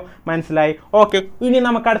മനസ്സിലായി. ഓക്കെ, ഇനി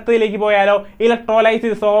നമുക്ക് അടുത്തതിലേക്ക് പോയാലോ?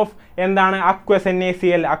 ഇലക്ട്രോലൈസിസ് ഓഫ് എന്താണ്? അക്വസ്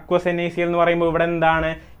NaCl എന്ന് പറയുമ്പോൾ ഇവിടെ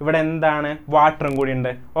എന്താണ്? വാട്ടറും കൂടി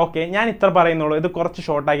ഉണ്ട്. ഓക്കെ, ഞാൻ ഇത്ര പറയുന്നുള്ളൂ. ഇത് കുറച്ച്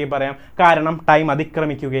ഷോർട്ടാക്കി പറയാം, കാരണം ടൈം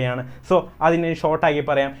അതിക്രമിക്കുകയാണ്. സോ അതിനെ ഷോർട്ടാക്കി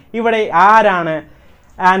പറയാം. ഇവിടെ ആരാണ്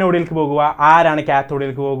ആനോഡിലേക്ക് പോകുക, ആരാണ്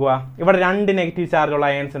കാത്തോഡിലേക്ക് പോകുക? ഇവിടെ 2 നെഗറ്റീവ് ചാർജുള്ള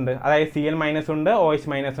അയൺസ് ഉണ്ട്, അതായത് Cl- ഉണ്ട്,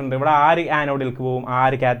 OH- ഉണ്ട്. ഇവിടെ ആര് ആനോഡിലേക്ക് പോകും,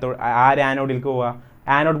 ആര് ആനോഡിലേക്ക് പോവുക?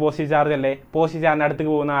 ആനോഡ് പോസിറ്റീവ് ചാർജ് അല്ലേ? പോസിറ്റീവ് ചാർജിൻ്റെ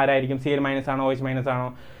അടുത്തേക്ക് പോകുന്ന ആരായിരിക്കും? Cl- ആണോ OH- ആണോ?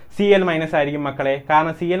 Cl- ആയിരിക്കും മക്കളെ,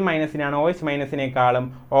 കാരണം Cl- OH-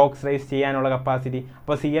 ഓക്സിഡൈസ് ചെയ്യാനുള്ള കപ്പാസിറ്റി.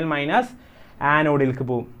 അപ്പോൾ Cl- ആനോഡിലേക്ക്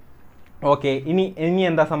പോകും. ഓക്കെ, ഇനി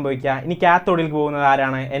എന്താ സംഭവിക്കുക? ഇനി കാത്തോഡിലേക്ക് പോകുന്നത്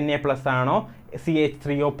ആരാണ്? Na+ ആണോ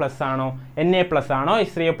CH3O+ ആണോ? Na+ ആണോ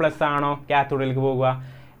H3O+ ആണോ കാത്തോഡിലേക്ക് പോകുക?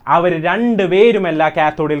 അവർ രണ്ടുപേരുമല്ല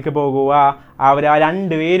കാത്തോഡിലേക്ക്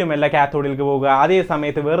പോകുക. അതേ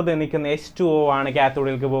സമയത്ത് വെറുതെ നിൽക്കുന്ന H2O ആണ്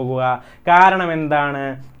കാത്തോഡിലേക്ക് പോകുക. കാരണം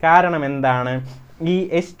എന്താണ്? ഈ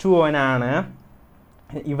H2O-നാണ്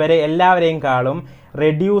ഇവരെ എല്ലാവരെയും കാളും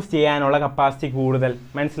റെഡ്യൂസ് ചെയ്യാനുള്ള കപ്പാസിറ്റി കൂടുതൽ.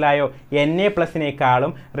 മനസ്സിലായോ?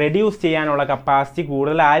 Na+നേക്കാളും റെഡ്യൂസ് ചെയ്യാനുള്ള കപ്പാസിറ്റി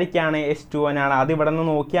കൂടുതൽ ആയിരിക്കാണ്? H2O-നാണ്. അത് ഇവിടെ നിന്ന്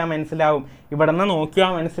നോക്കിയാൽ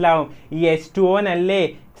മനസ്സിലാവും. ഈ H2O-നല്ലേ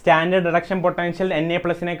സ്റ്റാൻഡേർഡ് റിഡക്ഷൻ പൊട്ടൻഷ്യൽ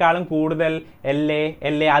Na+നേക്കാളും കൂടുതൽ അല്ലേ?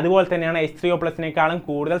 അതുപോലെ തന്നെയാണ് H3O+നേക്കാളും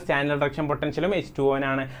കൂടുതൽ സ്റ്റാൻഡേർഡ് റിഡക്ഷൻ പൊട്ടൻഷ്യലും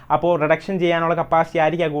H2O-നാണ്. അപ്പോൾ റിഡക്ഷൻ ചെയ്യാനുള്ള കപ്പാസിറ്റി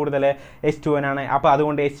ആയിരിക്കാം കൂടുതൽ? H2O-നാണ്. അപ്പോൾ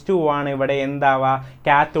അതുകൊണ്ട് H2O ആണ് ഇവിടെ എന്താവുക?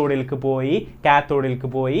 കാത്തോഡിലേക്ക്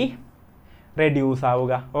പോയി റെഡ്യൂസ്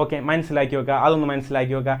ആവുക. ഓക്കെ, മനസ്സിലാക്കി വെക്കുക. അതൊന്ന്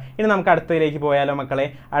മനസ്സിലാക്കി വെക്കുക. ഇനി നമുക്ക് അടുത്തതിലേക്ക് പോയാലോ മക്കളെ?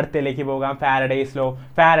 അടുത്തതിലേക്ക് പോകാം.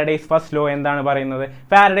 ഫാരഡേസ് ഫസ്റ്റ് ലോ എന്താണ് പറയുന്നത്?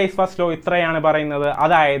 ഫാരഡേസ് ഫസ്റ്റ് ലോ ഇത്രയാണ് പറയുന്നത്,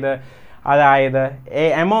 അതായത്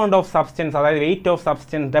amount of substance, അതായത് weight of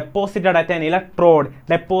substance deposited at an electrode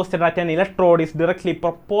is directly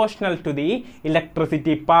proportional to the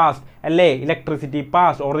electricity passed, അല്ലേ? electricity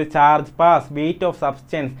passed or the charge passed, weight of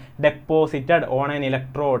substance deposited on an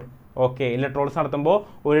electrode. Okay, electrodes നടത്തുമ്പോൾ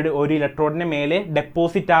ഒരു ഇലക്ട്രോഡിൻ്റെ മേലെ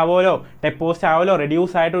deposit ആവുമല്ലോ,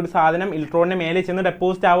 reduce ആയിട്ട് ഒരു സാധനം ഇലക്ട്രോഡിൻ്റെ മേലെ ചെന്ന്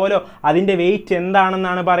ഡെപ്പോസിറ്റ് ആവുമല്ലോ. അതിൻ്റെ വെയിറ്റ്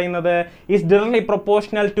എന്താണെന്നാണ് പറയുന്നത്? Is directly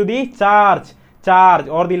proportional to the charge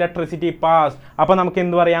or the electricity passed. അപ്പോൾ നമുക്ക്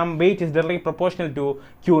എന്ത് പറയാം? Wait is directly proportional to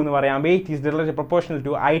Q എന്ന് പറയാം. Wait is directly proportional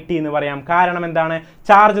to IT എന്ന് പറയാം. കാരണം എന്താണ്?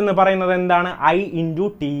 ചാർജ് എന്ന് പറയുന്നത് എന്താണ്? I ×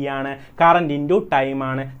 T ആണ്. കറന്റ് × ടൈം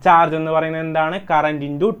ആണ്. ചാർജ് എന്ന് പറയുന്നത് എന്താണ്?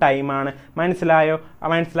 കറന്റ് × ടൈം ആണ്. മനസ്സിലായോ?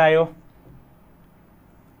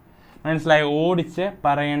 ഓടിച്ച്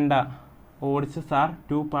പറയണ്ട. Sir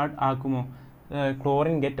 2 part ആക്കുമോ?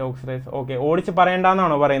 Chlorine get oxidise. Okay, ഓടിച്ച്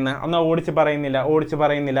പറയണ്ടെന്നാണോ പറയുന്നത്? എന്നാൽ ഓടിച്ച്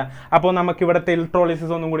പറയുന്നില്ല. അപ്പോൾ നമുക്ക് ഇവിടുത്തെ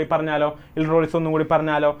ഇലക്ട്രോളിസിസ് ഒന്നും കൂടി പറഞ്ഞാലോ?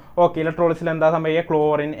 ഓക്കെ, ഇലക്ട്രോളിസിൽ എന്താ സംഭവിക്കുക?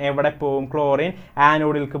 ക്ലോറിൻ എവിടെ പോകും? ക്ലോറിൻ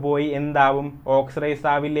ആനോഡിലേക്ക് പോയി എന്താവും? ഓക്സിഡൈസ്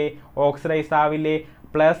ആവില്ലേ?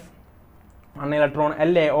 പ്ലസ് 1 ഇലക്ട്രോൺ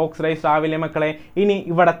അല്ലേ? ഓക്സിഡൈസ് ആവില്ലേ മക്കളെ? ഇനി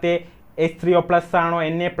ഇവിടത്തെ H3O+ ആണോ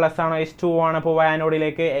Na+ ആണോ H2O ആണ് പോവുക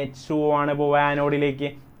ആനോഡിലേക്ക്? H2O ആണ് പോവുക ആനോഡിലേക്ക്.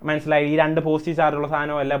 മനസ്സിലായി? ഈ 2 പോസിറ്റീവ് ചാർജുള്ള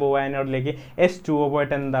സാധനമല്ല പോവുക ആനോഡിലേക്ക്. H2O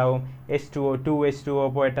പോയിട്ട് എന്താവും? 2H2O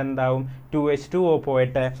പോയിട്ട് എന്താവും? 2H2O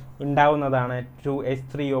പോയിട്ട് ഉണ്ടാവുന്നതാണ്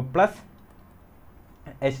 2H3O+.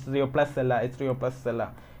 H3O+ അല്ല, H2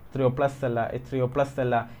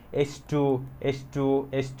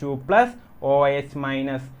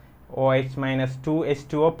 OH-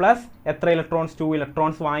 2H2O+. എത്ര ഇലക്ട്രോൺസ്? 2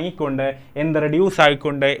 ഇലക്ട്രോൺസ് വാങ്ങിക്കൊണ്ട് റെഡ്യൂസ്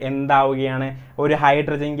ആയിക്കൊണ്ട് എന്താവുകയാണ്? ഒരു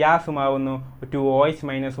ഹൈഡ്രജൻ ഗ്യാസുമാവുന്നു, 2OH-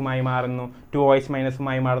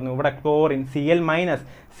 മാറുന്നു. ഇവിടെ ക്ലോറിൻ Cl-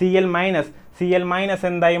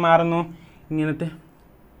 എന്തായി മാറുന്നു? ഇങ്ങനത്തെ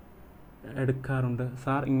എടുക്കാറുണ്ട്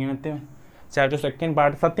സാർ, ഇങ്ങനത്തെ ചാപ്റ്റർ സെക്കൻഡ്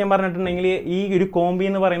പാർട്ട് സത്യം പറഞ്ഞിട്ടുണ്ടെങ്കിൽ ഈ ഒരു കോംബി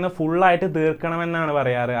എന്ന് പറയുന്നത് ഫുള്ളായിട്ട് തീർക്കണമെന്നാണ്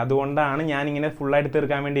പറയാറ്. അതുകൊണ്ടാണ് ഞാനിങ്ങനെ ഫുള്ളായിട്ട്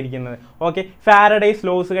തീർക്കാൻ വേണ്ടി ഇരിക്കുന്നത്. ഓക്കെ, ഫാരഡേസ്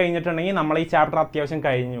ലോസ് കഴിഞ്ഞിട്ടുണ്ടെങ്കിൽ നമ്മൾ ഈ ചാപ്റ്റർ അത്യാവശ്യം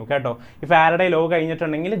കഴിഞ്ഞു കേട്ടോ. ഈ ഫാരഡേ ലോ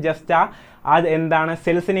കഴിഞ്ഞിട്ടുണ്ടെങ്കിൽ ജസ്റ്റ് അത് എന്താണ്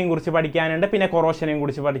സെൽസിനെയും കുറിച്ച് പഠിക്കാനുണ്ട്, പിന്നെ കൊറോഷനെയും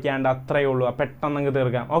കുറിച്ച് പഠിക്കാനുണ്ട്. അത്രയേ ഉള്ളൂ. പെട്ടെന്ന് അങ്ങ്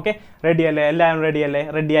തീർക്കാം. ഓക്കെ, റെഡി അല്ലേ? എല്ലാവരും റെഡി അല്ലേ?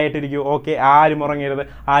 റെഡി ആയിട്ടിരിക്കൂ. ഓക്കെ, ആരും ഉറങ്ങരുത്.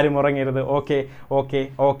 Okay okay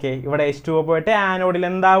okay. ഇവിടെ H2O പോയിട്ട് ആനോഡിൽ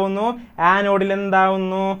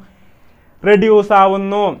എന്താവുന്നു? റെഡ്യൂസ്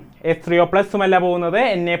ആവുന്നു. H3O+ അല്ല പോകുന്നത്,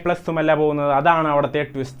 Na+ അല്ല പോകുന്നത്. അതാണ് അവിടുത്തെ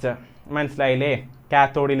ട്വിസ്റ്റ്. മനസ്സിലായില്ലേ?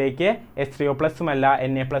 കാത്തോഡിലേക്ക് H3O+ അല്ല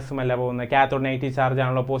Na+ അല്ല പോകുന്നത്. കാത്തോഡ് നെഗറ്റീവ് ചാർജ്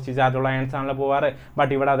ആണല്ലോ, പോസിറ്റീവ് ചാർജുള്ള അയൺസ് ആണല്ലോ പോവാറ്.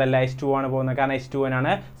 ബട്ട് ഇവിടെ അതല്ല, H2O ആണ് പോകുന്നത്. കാരണം H2O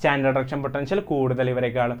സ്റ്റാൻഡേർഡ് റിഡക്ഷൻ പൊട്ടൻഷ്യൽ കൂടുതൽ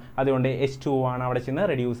ഇവരെക്കാളും. അതുകൊണ്ട് H2O ആണ് അവിടെ ചെന്ന്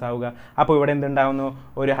റെഡ്യൂസ് ആവുക. അപ്പോൾ ഇവിടെ എന്തുണ്ടാവുന്നു?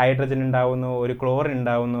 ഒരു ഹൈഡ്രജൻ ഉണ്ടാവുന്നു, ഒരു ക്ലോറിൻ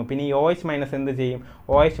ഉണ്ടാവുന്നു. പിന്നെ ഈ OH- എന്ത് ചെയ്യും?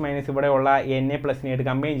 OH- ഇവിടെയുള്ള Na+നായിട്ട്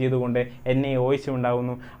കമ്പൈൻ ചെയ്തുകൊണ്ട് NaOH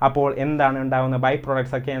ഉണ്ടാവുന്നു. അപ്പോൾ എന്താണ് ഉണ്ടാവുന്നത്? ബൈ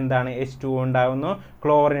പ്രോഡക്ട്സ് ഒക്കെ എന്താണ്? H2O ഉണ്ടാവുന്നു,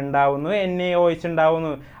 ക്ലോറിൻ ഉണ്ടാവുന്നു, NaOH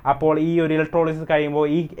ഉണ്ടാവുന്നു. അപ്പോൾ ഈ ഒരു ഇലക്ട്രോളിസിസ് കഴിയുമ്പോൾ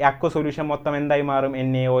ഈ അക്വ സൊല്യൂഷൻ മൊത്തം എന്തായി മാറും?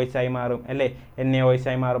 NaOH ആയി മാറും അല്ലേ? NaOH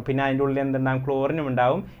ആയി മാറും. പിന്നെ അതിൻ്റെ ഉള്ളിൽ എന്തുണ്ടാവും? ക്ലോറിനും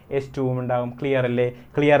ഉണ്ടാവും, H2O ഉണ്ടാവും. ക്ലിയർ അല്ലേ?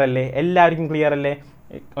 എല്ലാവർക്കും ക്ലിയർ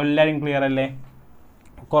അല്ലേ?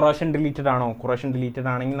 കൊറോഷൻ ഡിലീറ്റഡ് ആണോ? കൊറോഷൻ ഡിലീറ്റഡ്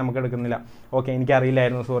ആണെങ്കിൽ നമുക്ക് എടുക്കുന്നില്ല. ഓക്കെ,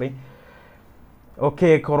 എനിക്കറിയില്ലായിരുന്നു, സോറി. ഓക്കെ,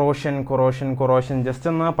 കൊറോഷൻ ജസ്റ്റ്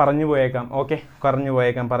ഒന്ന് പറഞ്ഞു പോയേക്കാം. ഓക്കെ, പറഞ്ഞു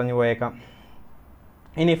പോയേക്കാം.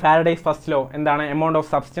 ഇനി ഫാരഡേസ് ഫസ്റ്റ് ലോ എന്താണ്? amount of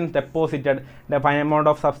substance deposited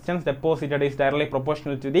is directly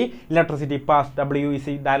proportional to the electricity passed. W is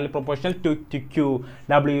directly proportional to Q.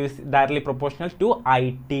 W is directly proportional to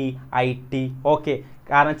IT. Okay,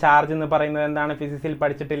 കാരണം charge എന്ന് പറയുന്നത് എന്താണ്? ഫിസിക്സിൽ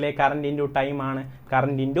പഠിച്ചിട്ടില്ലേ? കറണ്ട് ഇൻറ്റു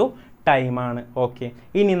ടൈം ആണ്. Okay,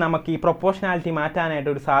 ഇനി നമുക്ക് ഈ proportionality മാറ്റാനായിട്ട്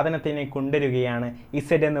ഒരു സാധനത്തിനെ കൊണ്ടുവരികയാണ്.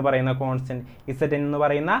 ഇസഡ് എന്ന് പറയുന്ന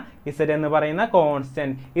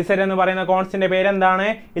കോൺസ്റ്റന്റ് പേരെന്താണ്?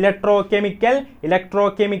 Electrochemical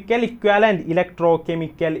equivalent.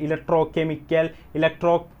 ഇലക്ട്രോകെമിക്കൽ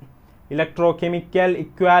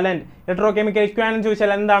ഇക്വാലന്റ്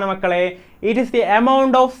ചോദിച്ചാൽ എന്താണ് മക്കളെ? It is the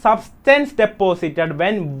amount of substance deposited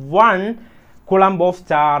when 1 coulomb of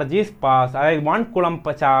charge is passed. അതായത് 1 coulomb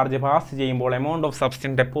ചാർജ് പാസ് ചെയ്യുമ്പോൾ എമൗണ്ട് ഓഫ്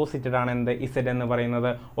സബ്സ്റ്റൻസ് ഡെപ്പോസിറ്റഡ് ആണ് എന്ത്? ഇസഡ് എന്ന് പറയുന്നത്.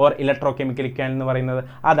 ഓർ ഇലക്ട്രോകെമിക്കൽ ഇക്വാലന്റ് എന്ന് പറയുന്നത്.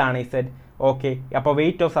 അതാണ് ഇസഡ്. ഓക്കെ, അപ്പോൾ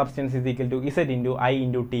weight of substance is equal to Z into I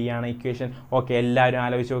into T ആണ് ഇക്വേഷൻ. ഓക്കെ, എല്ലാവരും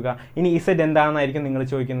ആലോചിച്ച് നോക്കുക. ഇനി ഇസഡ് എന്താണെന്നായിരിക്കും നിങ്ങൾ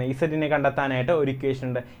ചോദിക്കുന്നത്. ഇസഡിനെ കണ്ടെത്താനായിട്ട് ഒരു ഇക്വേഷൻ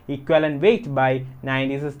ഉണ്ട്. Equivalent wait by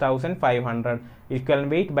 96,500.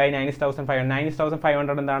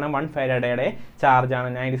 96,500 എന്താണ്? 1 ഫാരഡേയുടെ ചാർജാണ്.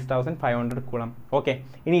 96,500 കുളം. ഓക്കെ,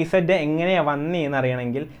 ഇനി ഇസഡ് എങ്ങനെയാണ് വന്നതെന്ന്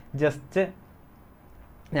അറിയണമെങ്കിൽ ജസ്റ്റ്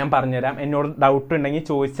ഞാൻ പറഞ്ഞുതരാം. എന്നോട് ഡൗട്ട് ഉണ്ടെങ്കിൽ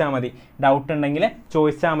ചോദിച്ചാൽ മതി.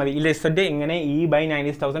 ഇല്ല, ഇസഡ് എങ്ങനെ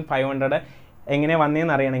E/96,500 എങ്ങനെ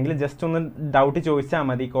വന്നതെന്ന് അറിയണമെങ്കിൽ ജസ്റ്റ് ഒന്ന് ഡൗട്ട് ചോദിച്ചാൽ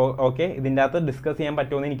മതി. ഓക്കെ, ഇതിൻ്റെ അകത്ത് ഡിസ്കസ് ചെയ്യാൻ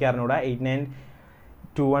പറ്റുമെന്ന് എനിക്ക് അറിഞ്ഞൂടാ.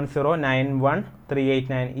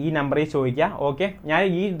 8921091389 ഈ നമ്പറിൽ ചോദിക്കുക. ഓക്കെ, ഞാൻ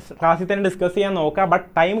ഈ ക്ലാസ്സിൽ തന്നെ ഡിസ്കസ് ചെയ്യാൻ നോക്കാം. ബട്ട്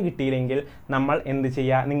ടൈം കിട്ടിയില്ലെങ്കിൽ നമ്മൾ എന്ത്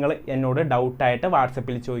ചെയ്യുക? നിങ്ങൾ എന്നോട് ഡൗട്ടായിട്ട്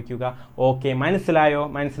വാട്സപ്പിൽ ചോദിക്കുക. ഓക്കെ, മനസ്സിലായോ?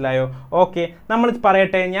 ഓക്കെ,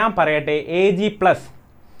 ഞാൻ പറയട്ടെ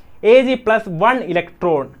Ag+1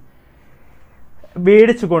 ഇലക്ട്രോൺ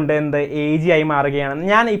മേടിച്ചുകൊണ്ട് എന്ത് Ag ആയി മാറുകയാണ്.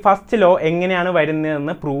 ഞാൻ ഈ ഫസ്റ്റ് ലോ എങ്ങനെയാണ്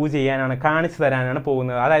വരുന്നതെന്ന് പ്രൂവ് ചെയ്യാനാണ്, കാണിച്ചു തരാനാണ്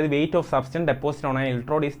പോകുന്നത്. അതായത് weight of substance deposit on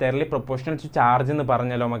electrode is directly proportional to charge എന്ന്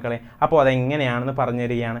പറഞ്ഞല്ലോ മക്കളെ. അപ്പോൾ അതെങ്ങനെയാണെന്ന് പറഞ്ഞു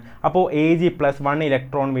തരികയാണ്. അപ്പോൾ Ag+1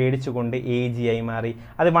 ഇലക്ട്രോൺ മേടിച്ചുകൊണ്ട് Ag ആയി മാറി.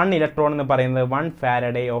 അത് 1 ഇലക്ട്രോൺ എന്ന് പറയുന്നത് 1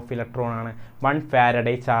 ഫാരഡേ ഓഫ് ഇലക്ട്രോൺ ആണ്. 1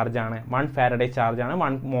 ഫാരഡേ ചാർജാണ്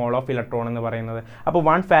 1 മോൾ ഓഫ് ഇലക്ട്രോൺ എന്ന് പറയുന്നത്. അപ്പോൾ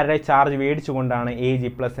 1 ഫാരഡേ ചാർജ് മേടിച്ചുകൊണ്ടാണ് Ag+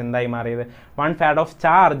 എന്തായി മാറിയത്? 1 ഫാരഡേ ഓഫ്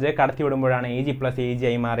ചാർജ് കടത്തി വിടുമ്പോഴാണ് Ag+ Ag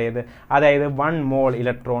ആയി മാറിയത്. അതായത് 1 മോൾ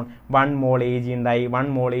ഇലക്ട്രോൺ 1 മോൾ Ag ഉണ്ടായി. 1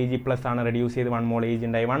 മോൾ Ag+ ആണ് റെഡ്യൂസ് ചെയ്ത് 1 മോൾ Ag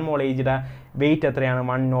ഉണ്ടായി. 1 മോൾ Agയുടെ വെയിറ്റ് എത്രയാണ്?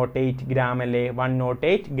 108 ഗ്രാം അല്ലേ?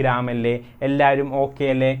 108 ഗ്രാം അല്ലേ? എല്ലാവരും ഓക്കെ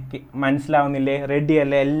അല്ലേ? മനസ്സിലാവുന്നില്ലേ? റെഡി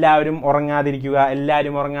അല്ലേ? എല്ലാവരും ഉറങ്ങാതിരിക്കുക.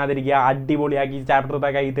 അടിപൊളിയാക്കി ചാപ്റ്റർ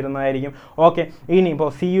കൈ തരുന്നതായിരിക്കും. ഓക്കെ, ഇനിയിപ്പോൾ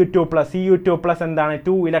Cu2+ എന്താണ്?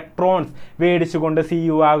 2 ഇലക്ട്രോൺസ് മേടിച്ചുകൊണ്ട്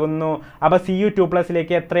Cu ആകുന്നു. അപ്പോൾ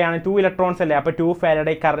Cu2+ലേക്ക് എത്രയാണ്? 2 ഇലക്ട്രോൺസ് അല്ലേ? അപ്പോൾ 2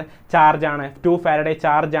 ഫാരഡേ ചാർജാണ്. 2 ഫാരഡേ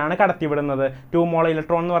ചാർജാണ് കടത്തിവിടുന്നത്. 2 മോൾ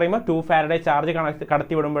ഇലക്ട്രോൺ എന്ന് പറയുമ്പോൾ 2 ഫാരഡേ ചാർജ്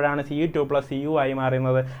കടത്തിവിടുമ്പോഴാണ് Cu2+ Cu ആയി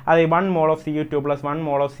മാറുന്നത്. അതായത് 1 മോൾ of Cu2+ 1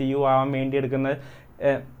 mall of Cu ആവാൻ വേണ്ടി എടുക്കുന്നത്.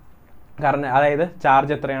 കാരണം അതായത്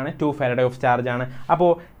ചാർജ് എത്രയാണ്? 2 ഫാരഡേ ഓഫ് ചാർജാണ്. അപ്പോൾ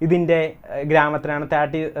ഇതിൻ്റെ ഗ്രാം എത്രയാണ്?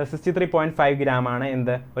 63.5 ഗ്രാമാണ്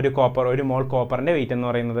എന്ത്? ഒരു മോൾ കോപ്പറിൻ്റെ വെയിറ്റ് എന്ന്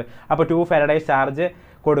പറയുന്നത്. അപ്പോൾ 2 ഫാരഡേ ചാർജ്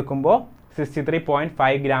കൊടുക്കുമ്പോൾ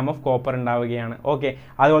 63.5 ഗ്രാം ഓഫ് കോപ്പർ ഉണ്ടാവുകയാണ്. ഓക്കെ,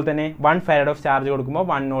 അതുപോലെ തന്നെ 1 ഫാരഡേ ഓഫ് ചാർജ് കൊടുക്കുമ്പോൾ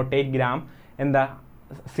 108 ഗ്രാം എന്താ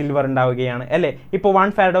സിൽവർ ഉണ്ടാവുകയാണ് അല്ലേ. ഇപ്പോൾ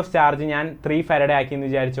 1 ഫാരഡ് ഓഫ് ചാർജ് ഞാൻ 3 ഫാരഡേ ആക്കിയെന്ന്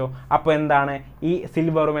വിചാരിച്ചോ. അപ്പോൾ എന്താണ് ഈ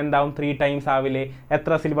സിൽവറും എന്താവും 3 ടൈംസ് ആവില്ലേ.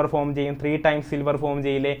 എത്ര സിൽവർ ഫോം ചെയ്യും? 3 ടൈംസ് സിൽവർ ഫോം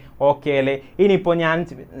ചെയ്യില്ലേ. ഓക്കെ അല്ലേ. ഇനിയിപ്പോൾ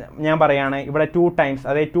ഞാൻ പറയുകയാണ് ഇവിടെ 2 ടൈംസ്,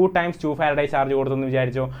 അതായത് 2 ടൈംസ് 2 ഫാരഡേ ചാർജ് കൊടുത്തെന്ന്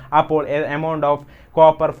വിചാരിച്ചോ. അപ്പോൾ amount of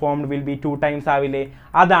copper formed will be 2 times ആവില്ലേ.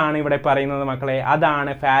 അതാണ് ഇവിടെ പറയുന്നത് മക്കളെ,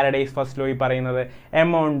 അതാണ് ഫാരഡേസ് ഫസ്റ്റ് ലോയിൽ പറയുന്നത്.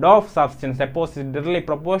 Amount of substance deposited directly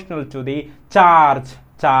proportional to the charge.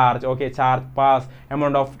 Okay, charge pass,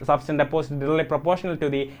 amount of substance deposited directly proportional to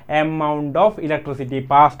the amount of electricity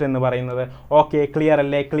passed എന്ന് പറയുന്നത്. Okay, clear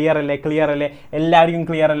അല്ലേ എല്ലാവർക്കും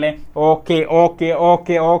ക്ലിയർ അല്ലേ?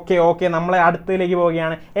 ഓക്കെ നമ്മൾ അടുത്തതിലേക്ക്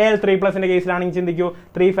പോവുകയാണ്. AL3+ കേസിലാണെങ്കിൽ ചിന്തിക്കൂ,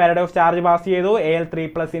 3 ഫാരഡേ ഓഫ് ചാർജ് പാസ് ചെയ്തു,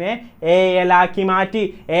 AL3+ AL ആക്കി മാറ്റി,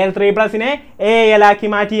 AL3+ AL ആക്കി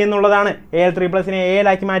മാറ്റി എന്നുള്ളതാണ്. AL3+ AL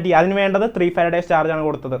ആക്കി മാറ്റി, അതിന് വേണ്ടത് 3 ഫാരഡേ ഓഫ് ചാർജ് ആണ്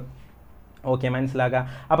കൊടുത്തത്. ഓക്കെ, മനസ്സിലാക്കുക.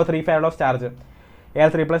 അപ്പോൾ 3 Faraday of charge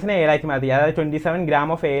AL3+ AL ആക്കി മാറ്റി, അതായത് 27 ഗ്രാം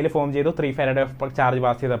ഓഫ് AL ഫോം ചെയ്തു 3 ഫാരഡേ ഓഫ് ചാർജ്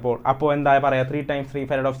പാസ് ചെയ്തപ്പോൾ. അപ്പോൾ എന്താ പറയുക, 3 times 3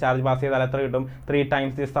 Faraday of charge pass ചെയ്താൽ എത്ര കിട്ടും? 3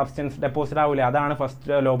 ടൈംസ് ദി സബ്സ്റ്റൻസ് ഡെപ്പോസിറ്റ് ആവില്ല. അതാണ്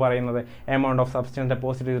ഫസ്റ്റ് ലോ പറയുന്നത്, amount of substance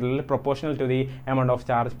deposit proportional to the amount of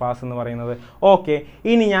charge pass എന്ന് പറയുന്നത്. ഓക്കെ,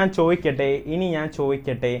 ഇനി ഞാൻ ചോദിക്കട്ടെ,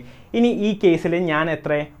 ഇനി ഈ കേസിൽ ഞാൻ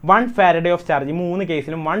 1 ഫാരഡേ ഓഫ് ചാർജ്, 3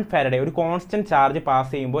 കേസിലും 1 ഫാരഡേ ഒരു കോൺസ്റ്റന്റ് ചാർജ് പാസ്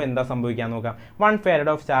ചെയ്യുമ്പോൾ എന്താ സംഭവിക്കാൻ നോക്കാം. 1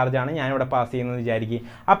 ഫാരഡേ ഓഫ് ചാർജ് ആണ് ഞാനിവിടെ പാസ് ചെയ്യുന്നത് വിചാരിക്കും.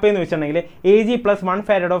 അപ്പോൾ എന്ന് വെച്ചിട്ടുണ്ടെങ്കിൽ AG + 1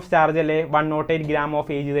 ഫാരഡേ ഓഫ് ചാർജ് അല്ലേ 108 ഗ്രാം ഓഫ്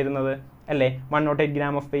AG തരുന്നത് അല്ലേ, 108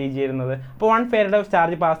 ഗ്രാം ഓഫ് AG തരുന്നത്. അപ്പോൾ 1 ഫാരഡേ ഓഫ്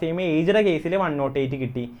ചാർജ് പാസ് ചെയ്യുമ്പോൾ ഏജിയുടെ കേസിൽ 108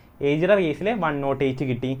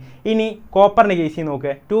 കിട്ടി. ഇനി കോപ്പറിൻ്റെ കേസിൽ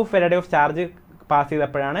നോക്ക്, 2 ഫാരഡേ ഓഫ് ചാർജ് പാസ്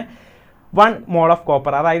ചെയ്തപ്പോഴാണ് 1 മോൾ ഓഫ്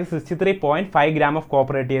കോപ്പർ, അതായത് 63.5 ഗ്രാം ഓഫ്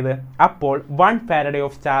കോപ്പർ കിട്ടിയത്. അപ്പോൾ 1 ഫാരഡേ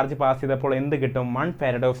ഓഫ് ചാർജ് പാസ് ചെയ്തപ്പോൾ എന്ത് കിട്ടും? 1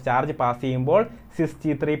 ഫാരഡേ ഓഫ് ചാർജ് പാസ് ചെയ്യുമ്പോൾ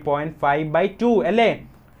 63.5/2 അല്ലേ.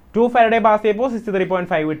 2 ഫാരഡേ പാസ് ചെയ്തപ്പോൾ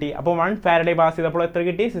 63.5 കിട്ടി. അപ്പോൾ 1 ഫാരഡേ പാസ് ചെയ്തപ്പോൾ എത്ര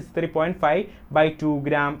കിട്ടി? 63.5/2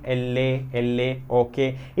 ഗ്രാം അല്ലേ. ഓക്കെ,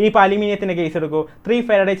 ഇപ്പോൾ അലുമിനിയത്തിൻ്റെ കേസ് എടുക്കൂ. 3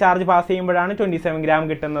 ഫാരഡേ ചാർജ് പാസ് ചെയ്യുമ്പോഴാണ് 27 ഗ്രാം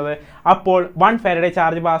കിട്ടുന്നത്. അപ്പോൾ 1 ഫാരഡേ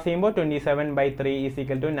ചാർജ് പാസ് ചെയ്യുമ്പോൾ 27/3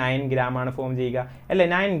 = 9 ഗ്രാം ആണ് ഫോം ചെയ്യുക അല്ലേ.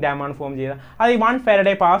 9 ഗ്രാം ആണ് ഫോം ചെയ്യുക. അത് 1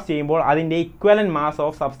 ഫാരഡേ പാസ് ചെയ്യുമ്പോൾ അതിൻ്റെ ഇക്വലന്റ് മാസ്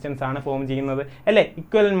ഓഫ് സബ്സ്റ്റൻസ് ആണ് ഫോം ചെയ്യുന്നത് അല്ലേ.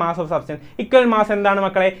 Equivalent mass of substance, equivalent mass എന്താണ്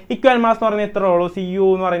മക്കളെ? ഇക്വലന്റ് മാസ് എന്ന് പറഞ്ഞാൽ എത്ര ഉള്ളൂ? Cu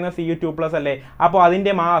എന്ന് പറയുന്നത് Cu2+ അല്ലേ. അപ്പോൾ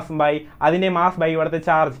അതിൻ്റെ മാസ് ബൈ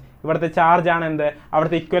ഇവിടുത്തെ ചാർജ് ആണ് എന്ത്,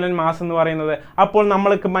 അവിടുത്തെ ഇക്വലന്റ് മാസ് എന്ന് പറയുന്നത്. അപ്പോൾ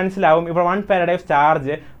നമ്മൾക്ക് മനസ്സിലാവും ഇപ്പോൾ 1 ഫാരഡേ ഓഫ്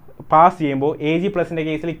ചാർജ് പാസ് ചെയ്യുമ്പോൾ AG+ന്റെ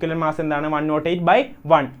കേസിൽ ഇക്വലന്റ് മാസ് എന്താണ്?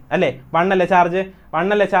 108/1 അല്ലേ. 1 അല്ലേ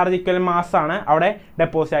ചാർജ് ഇക്വലന്റ് മാസ് ആണ് അവിടെ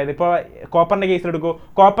ഡെപ്പോസിറ്റ് ആയത്. ഇപ്പോൾ കോപ്പറിന്റെ കേസ്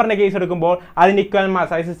എടുക്കുമ്പോൾ അതിന്റെ ഇക്വലന്റ്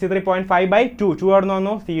മാസ് 63.5/2, 2 അവിടെ നിന്ന്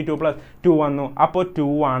വന്നു, Cu2+2 വന്നു. അപ്പോൾ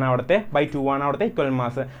 2 ആണ് അവിടുത്തെ ഇക്വലന്റ്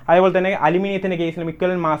മാസ്. അതേപോലെ തന്നെ അലുമിനിയത്തിന്റെ കേസിലും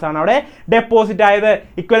ഇക്വലന്റ് മാസ് ആണ് അവിടെ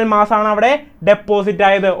ഡെപ്പോസിറ്റ്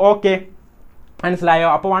ആയത്. ഓക്കെ, മനസ്സിലായോ?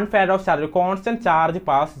 അപ്പോൾ 1 Faraday of charge constant charge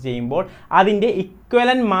pass ചെയ്യുമ്പോൾ അതിൻ്റെ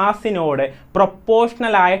ഇക്വലന്റ് മാസിനോട്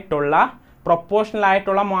പ്രൊപ്പോർഷണൽ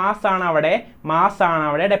ആയിട്ടുള്ള മാസ് ആണ് അവിടെ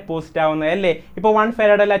ഡെപ്പോസിറ്റ് ആവുന്നത് അല്ലേ. ഇപ്പോൾ 1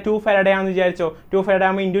 ഫാരഡേ അല്ല 2 ഫാരഡേ ആണെന്ന് വിചാരിച്ചോ. 2 ഫാരഡേ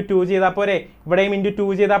ആകുമ്പോൾ *2 ചെയ്താൽ പോരെ, ഇവിടെയും *2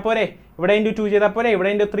 ചെയ്താൽ പോരെ, ഇവിടെ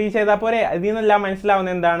 *3 ചെയ്താൽ പോരെ. ഇതിൽ നിന്നെല്ലാം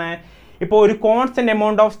മനസ്സിലാവുന്നത് എന്താണ്? ഇപ്പോൾ ഒരു കോൺസ്റ്റന്റ്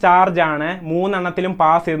എമൗണ്ട് ഓഫ് ചാർജ് ആണ് 3 എണ്ണത്തിലും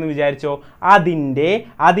പാസ് ചെയ്തെന്ന് വിചാരിച്ചോ.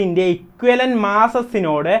 അതിൻ്റെ ഇക്വലന്റ്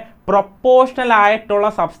മാസസിനോട് പ്രൊപ്പോർഷണൽ ആയിട്ടുള്ള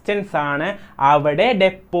സബ്സ്റ്റൻസ് ആണ് അവിടെ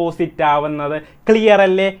ഡെപ്പോസിറ്റ് ആവുന്നത്. ക്ലിയർ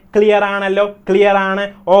അല്ലേ? ക്ലിയർ ആണ്.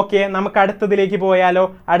 ഓക്കെ, നമുക്ക് അടുത്തതിലേക്ക്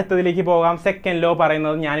പോകാം. സെക്കൻഡ് ലോ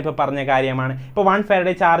പറയുന്നത് ഞാനിപ്പോൾ പറഞ്ഞ കാര്യമാണ്. ഇപ്പോൾ 1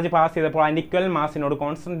 ഫാരഡേ ചാർജ് പാസ് ചെയ്തപ്പോൾ അതിൻ്റെ ഇക്വലന്റ് മാസിനോട്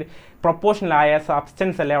കോൺസ്റ്റന്റ് പ്രൊപ്പോർഷണൽ ആയ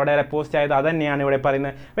സബ്സ്റ്റൻസ് അല്ലേ അവിടെ ഡെപ്പോസിറ്റ് ആയത്. അത് തന്നെയാണ് ഇവിടെ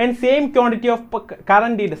പറയുന്നത്. When same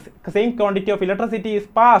quantity of electricity is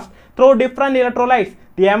passed through different electrolytes,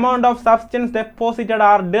 the amount of substance deposited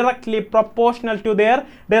are directly proportional to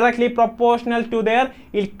their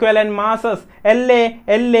equivalent masses.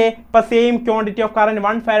 ഇപ്പോൾ same quantity of current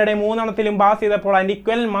 1 Faraday 3 എണ്ണത്തിലും പാസ് ചെയ്തപ്പോൾ അതിൻ്റെ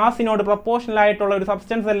ഇക്വലന്റ് മാസിനോട് പ്രൊപ്പോർഷണൽ ആയിട്ടുള്ള ഒരു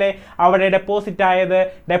സബ്സ്റ്റൻസ് അല്ലേ അവിടെ deposit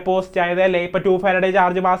ആയത് അല്ലേ. ഇപ്പോൾ 2 ഫാരഡേ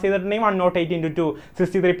ചാർജ് പാസ് ചെയ്തിട്ടുണ്ടെങ്കിൽ 108 × 2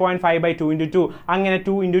 63.5/2 × 2 അങ്ങനെ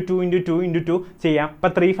 2 × 2 ചെയ്യാം.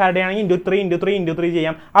 ഇപ്പോൾ 3 ഫാരഡേ ആണെങ്കിൽ *3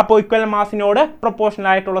 ചെയ്യാം. അപ്പോൾ ഇക്വലന്റ് മാസിനോട് പ്രൊപ്പോർഷണൽ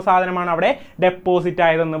ആയിട്ടുള്ള സാധനമാണ് അവിടെ ഡെപ്പോസിറ്റ്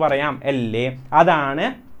ആയതെന്ന് പറയാം അല്ലേ. അതാണ്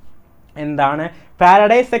എന്താണ്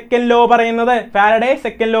ഫാരഡേ സെക്കൻഡ് ലോ പറയുന്നത്.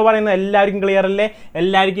 എല്ലാവർക്കും ക്ലിയർ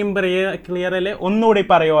അല്ലേ? ഒന്നുകൂടി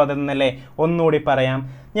പറയോ അതെന്നല്ലേ? ഒന്നുകൂടി പറയാം,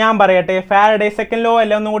 ഞാൻ പറയട്ടെ. ഫാരഡേ സെക്കൻഡ് ലോ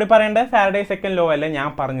അല്ലേ ഒന്നുകൂടി പറയണ്ടേ? ഫാരഡേ സെക്കൻഡ് ലോ അല്ലേ? ഞാൻ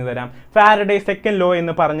പറഞ്ഞു തരാം. ഫാരഡേ സെക്കൻഡ് ലോ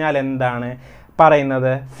എന്ന് പറഞ്ഞാൽ എന്താണ്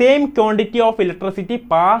പറയുന്നത്? Same quantity of electricity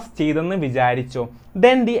pass ചെയ്തെന്ന് വിചാരിച്ചോ.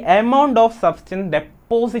 Then the amount of substance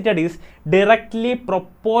deposited is directly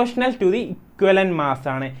proportional to the equivalent mass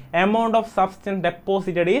ആണ്. Amount of substance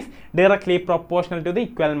deposited is directly proportional to the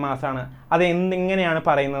equivalent mass ആണ്. അത് എങ്ങനെയാണ്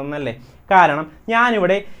പറയുന്നതെന്നല്ലേ? കാരണം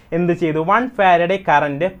ഞാനിവിടെ എന്ത് ചെയ്തു, 1 ഫാരഡേ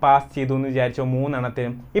കറണ്ട് പാസ് ചെയ്തു എന്ന് വിചാരിച്ചോ 3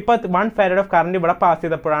 എണ്ണത്തിനും. ഇപ്പോൾ 1 ഫാരഡ് ഓഫ് കറണ്ട് ഇവിടെ പാസ്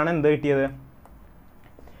ചെയ്തപ്പോഴാണ് എന്ത് കിട്ടിയത്,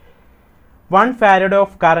 1 ഫാരഡ്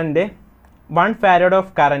ഓഫ്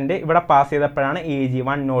കറണ്ട് ഇവിടെ പാസ് ചെയ്തപ്പോഴാണ് AG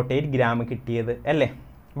 108 ഗ്രാം കിട്ടിയത് അല്ലേ,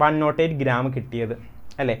 108 ഗ്രാം കിട്ടിയത്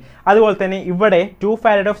അല്ലേ. അതുപോലെ തന്നെ ഇവിടെ 2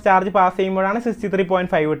 ഫാരഡ് ഓഫ് ചാർജ് പാസ് ചെയ്യുമ്പോഴാണ്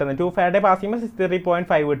 63.5 കിട്ടുന്നത്. 2 ഫാരഡേ പാസ് ചെയ്യുമ്പോൾ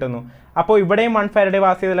 63.5 കിട്ടുന്നു. അപ്പോൾ ഇവിടെയും 1 ഫാരഡേ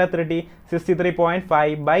പാസ് ചെയ്താൽ എത്ര കിട്ടി,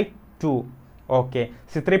 63.5/2. Okay,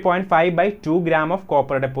 63.5/2 gram of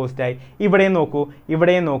copper deposit ആയി. ഇവിടെയും നോക്കൂ,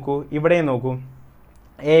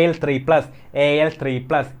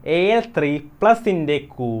 AL3+ന്റെ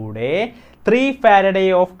കൂടെ 3 Faraday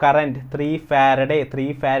of current, 3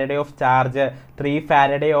 Faraday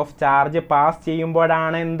of charge pass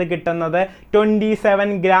ചെയ്യുമ്പോഴാണ് എന്ത് കിട്ടുന്നത്,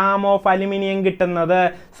 27 ഗ്രാം ഓഫ് അലുമിനിയം കിട്ടുന്നത്.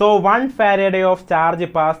 So 1 Faraday of charge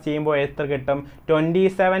pass ചെയ്യുമ്പോൾ എത്ര കിട്ടും,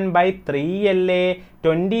 27/3 അല്ലേ,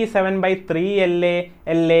 27/3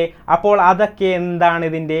 അല്ലേ. അപ്പോൾ അതൊക്കെ എന്താണ്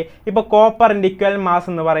ഇതിൻ്റെ, ഇപ്പോൾ കോപ്പറിൻ്റെ ഇക്വൽ മാസ്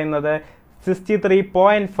എന്ന് പറയുന്നത്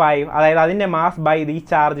 63.5, അതായത് അതിൻ്റെ മാസ് ബൈ ഈ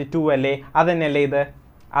ചാർജ് 2 അല്ലേ, അതന്നെയല്ലേ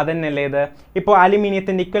ഇത്. ഇപ്പോൾ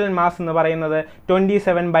അലുമിനിയത്തിൻ്റെ ഇക്വൽ മാസ് എന്ന് പറയുന്നത്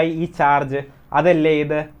 27 ഈ ചാർജ്, അതല്ലേ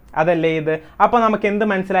ഇത്. അപ്പോൾ നമുക്ക് എന്ത്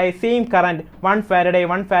മനസ്സിലായി, സെയിം കറണ്ട് 1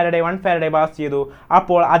 ഫാരഡേ പാസ് ചെയ്തു.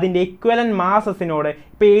 അപ്പോൾ അതിൻ്റെ ഇക്വലന്റ് മാസസിനോട്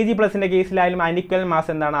ഇപ്പോൾ AG പ്ലസിൻ്റെ കേസിലായാലും അതിൻ്റെ ഇക്വലന്റ് മാസ്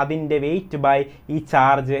എന്താണ്, അതിൻ്റെ വെയിറ്റ് ബൈ ഈ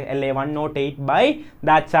ചാർജ് അല്ലേ, 108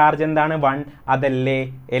 ദാറ്റ് ചാർജ് എന്താണ് 1, അതല്ലേ.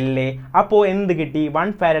 അപ്പോൾ എന്ത് കിട്ടി,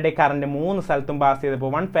 1 ഫാരഡേ കറണ്ട് 3 സ്ഥലത്തും പാസ്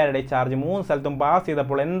ചെയ്തപ്പോൾ, 1 ഫാരഡേ ചാർജ് 3 സ്ഥലത്തും പാസ്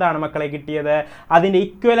ചെയ്തപ്പോൾ എന്താണ് മക്കളെ കിട്ടിയത്, അതിൻ്റെ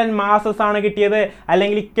ഇക്വലന്റ് മാസസ് ആണ് കിട്ടിയത്.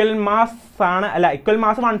 അല്ലെങ്കിൽ equivalent mass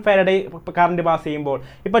 1 Faraday current pass ചെയ്യുമ്പോൾ,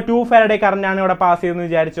 ഇപ്പോൾ 2 ഫാരഡേ കറണ്ട് ആണ് ഇവിടെ പാസ് ചെയ്തെന്ന്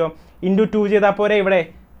വിചാരിച്ചോ, ഇൻറ്റു 2 ചെയ്താൽ പോരെ ഇവിടെ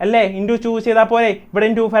അല്ലേ, ഇൻറ്റു 2 ചെയ്താൽ പോരെ, ഇവിടെ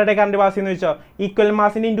 2 ഫാരഡേ കറണ്ട് പാസ് ചെയ്യുന്നു വെച്ചോ, ഈക്വൽ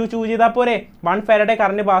മാസിൻ്റെ ഇൻറ്റു 2 ചെയ്താൽ പോരെ. 1 ഫാരഡേ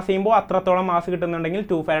കറണ്ട് പാസ് ചെയ്യുമ്പോൾ അത്രത്തോളം mass കിട്ടുന്നുണ്ടെങ്കിൽ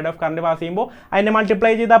 2 Faraday of current pass ചെയ്യുമ്പോൾ അതിൻ്റെ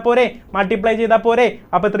മൾട്ടിപ്ലൈ ചെയ്താൽ പോരെ.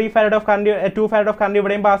 അപ്പോൾ 2 ഫാരഡേ ഓഫ് കറണ്ട്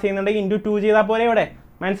ഇവിടെയും പാസ് ചെയ്യുന്നുണ്ടെങ്കിൽ ഇൻറ്റു 2 ചെയ്താൽ പോരെ ഇവിടെ.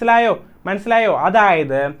 മനസ്സിലായോ?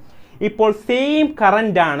 അതായത് ഇപ്പോൾ സെയിം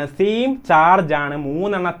കറണ്ടാണ്, സെയിം ചാർജാണ്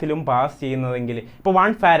 3 എണ്ണത്തിലും പാസ് ചെയ്യുന്നതെങ്കിൽ, ഇപ്പോൾ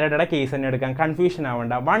 1 ഫാരഡയുടെ കേസ് തന്നെ എടുക്കാം, കൺഫ്യൂഷൻ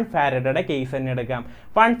ആവണ്ട. 1 ഫാരഡയുടെ കേസ് തന്നെ എടുക്കാം.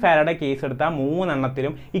 1 ഫാരഡയുടെ കേസ് എടുത്താൽ 3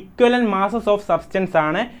 എണ്ണത്തിലും ഇക്വലന്റ് മാസസ് ഓഫ് സബ്സ്റ്റൻസ്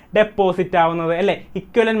ആണ് ഡെപ്പോസിറ്റ് ആവുന്നത് അല്ലേ.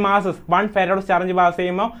 Equivalent masses 1 farad charge pass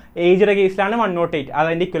ചെയ്യുമ്പോൾ ഏജിയുടെ കേസിലാണ് 108,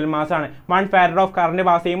 അതിൻ്റെ ഇക്വലന്റ് മാസ് ആണ്. 1 ഫാരഡ് ഓഫ് കറണ്ട്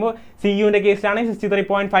പാസ് ചെയ്യുമ്പോൾ CUവിൻ്റെ കേസിലാണ്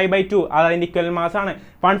 63.5/2, അതിൻ്റെ ഇക്വലന്റ് മാസ് ആണ്.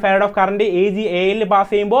 1 farad of current AL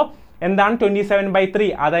pass ചെയ്യുമ്പോൾ എന്താണ് 27/3,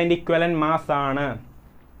 അതതിൻ്റെ ഇക്വലന്റ് മാസ് ആണ്.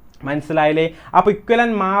 മനസ്സിലായില്ലേ? അപ്പോൾ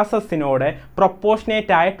ഇക്വലന്റ് മാസസിനോട്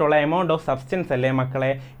പ്രൊപ്പോർഷനേറ്റ് ആയിട്ടുള്ള എമൗണ്ട് ഓഫ് സബ്സ്റ്റൻസ് അല്ലേ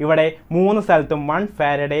മക്കളെ ഇവിടെ 3 സ്ഥലത്തും 1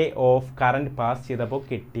 ഫാരഡേ ഓഫ് കറണ്ട് പാസ് ചെയ്തപ്പോൾ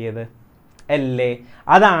കിട്ടിയത് അല്ലേ.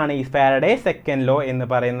 അതാണ് ഈ ഫാരഡേ സെക്കൻഡ് ലോ എന്ന്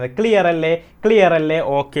പറയുന്നത്. ക്ലിയർ അല്ലേ?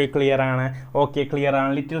 ഓക്കെ, ക്ലിയർ ആണ്.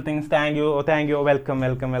 Little things, thank you,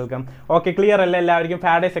 welcome. Okay, clear അല്ലേ എല്ലാവർക്കും?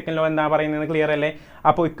 ഫാരഡേ സെക്കൻഡ് ലോ എന്താ പറയുന്നത്, ക്ലിയർ അല്ലേ?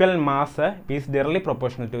 അപ്പോൾ equivalent mass is directly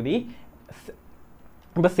proportional to the,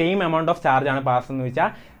 ഇപ്പോൾ സെയിം എമൗണ്ട് ഓഫ് ചാർജ് ആണ് പാസ് എന്ന് വെച്ചാൽ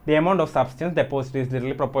the amount of substance deposit is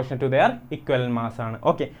directly proportional to their equivalent mass ആണ്.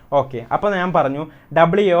 ഓക്കെ. അപ്പോൾ ഞാൻ പറഞ്ഞു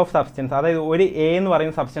WA ഓഫ് സബ്സ്റ്റൻസ്, അതായത് ഒരു A എന്ന്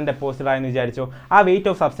പറയുന്ന സബ്സ്റ്റൻസ് ഡെപ്പോസിറ്റ് ആയെന്ന് വിചാരിച്ചു, ആ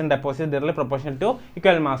weight of substance deposit directly proportional to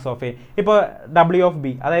equivalent mass of A. ഇപ്പോൾ W ഓഫ് B,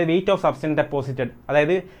 അതായത് വെയിറ്റ് ഓഫ് സബ്സ്റ്റൻസ് ഡെപ്പോസിറ്റഡ്,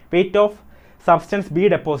 അതായത് weight of substance B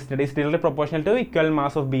deposited is directly proportional to equivalent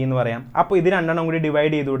mass of B എന്ന് പറയാം. അപ്പോൾ ഇത് രണ്ടെണ്ണം കൂടി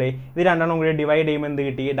divide ചെയ്തൂടെ, ഡിവൈഡ് ചെയ്യുമ്പോൾ എന്ത്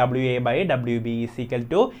കിട്ടി, WA/WB is equal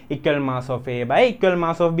to equivalent mass of A/ഇക്വലന്റ്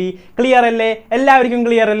mass of B. Clear അല്ലേ? എല്ലാവർക്കും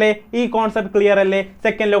ക്ലിയർ അല്ലേ? ഈ കോൺസെപ്റ്റ് ക്ലിയർ അല്ലേ?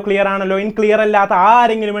 സെക്കൻഡ് ലോ ക്ലിയർ ആണല്ലോ. ഇനി ക്ലിയർ അല്ലാത്ത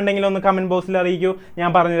ആരെങ്കിലും ഉണ്ടെങ്കിൽ ഒന്ന് കമന്റ് ബോക്സിൽ അറിയിക്കൂ, ഞാൻ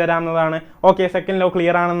പറഞ്ഞു തരാവുന്നതാണ്. ഓക്കെ, സെക്കൻഡ് ലോ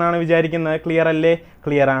ക്ലിയർ ആണെന്നാണ് വിചാരിക്കുന്നത്. ക്ലിയർ അല്ലേ?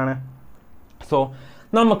 ക്ലിയർ ആണ്. സോ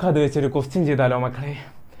നമുക്കത് വെച്ചൊരു ക്വസ്റ്റ്യൻ ചെയ്താലോ മക്കളെ?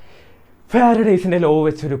 ഫാരഡേസിൻ്റെ ലോ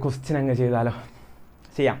വെച്ചൊരു ക്വസ്റ്റ്യൻ അങ്ങ്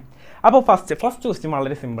ചെയ്യാം. അപ്പോൾ ഫസ്റ്റ് ക്വസ്റ്റ്യൻ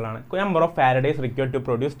വളരെ സിമ്പിളാണ്. Number of Faraday's required to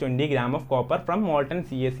produce 20 gram of copper from molten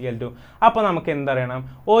CaCl2. അപ്പോൾ നമുക്ക് എന്തറിയണം,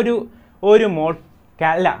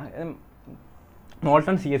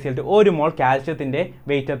 മോൾട്ടൺ CaCl2 1 മോൾ കാൽഷ്യത്തിൻ്റെ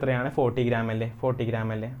വെയിറ്റ് എത്രയാണ്, 40 ഗ്രാം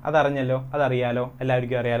അല്ലേ. അതറിയാലോ,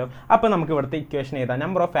 എല്ലാവർക്കും അറിയാലോ. അപ്പോൾ നമുക്ക് ഇവിടുത്തെ ഇക്വേഷൻ എഴുതാം.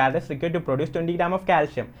 Number of Faraday's required to produce 20 gram of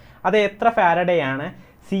calcium, അത് എത്ര ഫാരഡേ ആണ്?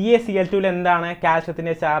 CaCl2ൽ എന്താണ്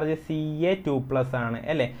കാൽഷ്യത്തിൻ്റെ ചാർജ്? Ca2+ ആണ്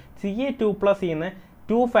അല്ലേ. Ca2+ നിന്ന്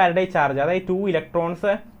 2 ഫാരഡേ ചാർജ്, അതായത് 2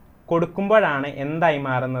 ഇലക്ട്രോൺസ് കൊടുക്കുമ്പോഴാണ് എന്തായി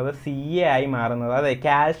മാറുന്നത്, CA ആയി മാറുന്നത്, അതെ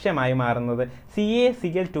കാൽഷ്യമായി മാറുന്നത്.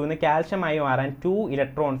 CaCl2 കാൽഷ്യമായി മാറാൻ 2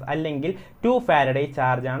 ഇലക്ട്രോൺസ് അല്ലെങ്കിൽ 2 ഫാരഡേ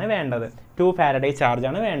ചാർജാണ് വേണ്ടത്. 2 ഫാരഡേ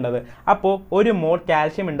ചാർജാണ് വേണ്ടത്. അപ്പോൾ 1 മോൾ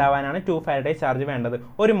കാൽഷ്യം ഉണ്ടാവാനാണ് 2 ഫാരഡേ ചാർജ് വേണ്ടത്.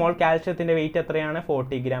 1 മോൾ കാൽഷ്യത്തിൻ്റെ വെയിറ്റ് എത്രയാണ്?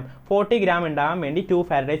 40 ഗ്രാം. 40 ഗ്രാം ഉണ്ടാവാൻ വേണ്ടി 2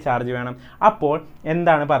 ഫാരഡേ ചാർജ് വേണം. അപ്പോൾ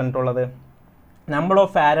എന്താണ് പറഞ്ഞിട്ടുള്ളത്? Number of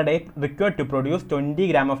Faraday required to produce 20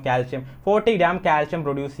 gram of calcium. 40 gram calcium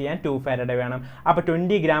produce ചെയ്യാൻ 2 Faraday വേണം. അപ്പോൾ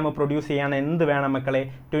 20 gram produce ചെയ്യാൻ എന്ത് വേണം മക്കളെ?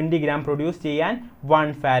 20 gram produce ചെയ്യാൻ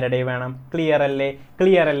 1 Faraday വേണം. ക്ലിയർ അല്ലേ?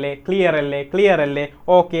 ക്ലിയർ അല്ലേ? ക്ലിയർ അല്ലേ? ക്ലിയർ അല്ലേ?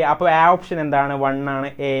 ഓക്കെ. അപ്പോൾ ആ ഓപ്ഷൻ എന്താണ്? 1 ആണ്,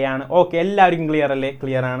 എ ആണ്. ഓക്കെ, എല്ലാവർക്കും ക്ലിയർ അല്ലേ?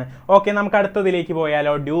 ക്ലിയർ ആണ്. ഓക്കെ, നമുക്ക് അടുത്തതിലേക്ക്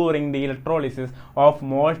പോയാലോ. During the electrolysis of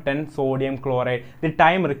molten sodium chloride the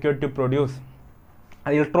time required to produce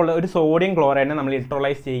ഒരു സോഡിയം ക്ലോറൈഡിനെ നമ്മൾ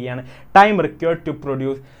ഇലക്ട്രോലൈസ് ചെയ്യുകയാണ്. Time required to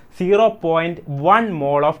produce 0.1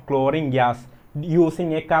 mall of chlorine gas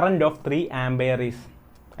using A current of 3 ആംബിയർസ്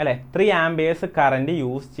അല്ലേ. 3 ആംബിയേഴ്സ് കറണ്ട്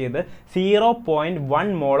യൂസ് ചെയ്ത്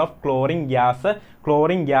 0.1 മോൾ of chlorine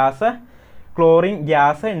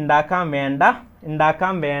gas ഉണ്ടാക്കാൻ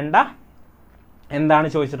വേണ്ട എന്താണ്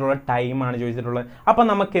ചോദിച്ചിട്ടുള്ളത്? ടൈമാണ് ചോദിച്ചിട്ടുള്ളത്. അപ്പോൾ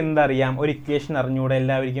നമുക്ക് എന്തറിയാം? ഒരു ഇക്വേഷൻ അറിഞ്ഞൂടെ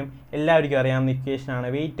എല്ലാവർക്കും അറിയാവുന്ന ഇക്വേഷനാണ്.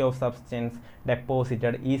 Weight of substance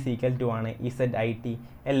deposited is equal to ആണ് ZIT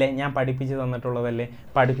അല്ലേ. ഞാൻ പഠിപ്പിച്ചു തന്നിട്ടുള്ളതല്ലേ.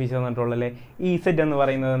 Z എന്ന്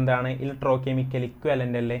പറയുന്നത് എന്താണ്? ഇലക്ട്രോകെമിക്കൽ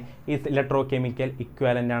ഇക്വാലൻ്റ് അല്ലേ. ഇലക്ട്രോകെമിക്കൽ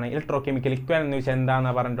ഇക്വാലൻ്റ് ആണ്. ഇലക്ട്രോകെമിക്കൽ ഇക്വാലൻ്റ് എന്ന് വെച്ചാൽ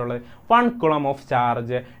എന്താണെന്നാണ് പറഞ്ഞിട്ടുള്ളത്? 1 കുളം ഓഫ്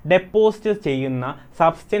ചാർജ് ഡെപ്പോസിറ്റ് ചെയ്യുന്ന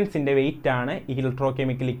സബ്സ്റ്റൻസിൻ്റെ വെയിറ്റ് ആണ്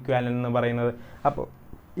ഇലക്ട്രോകെമിക്കൽ ഇക്വാലൻ്റ് എന്ന് പറയുന്നത്. അപ്പോൾ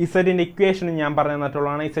ഇസഡിൻ്റെ ഇക്വേഷൻ ഞാൻ പറഞ്ഞു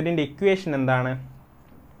തന്നിട്ടുള്ളതാണ്. ഇസഡിൻ്റെ ഇക്വേഷൻ എന്താണ്?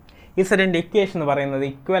 ഇസഡിൻ്റെ ഇക്വേഷൻ എന്ന് പറയുന്നത്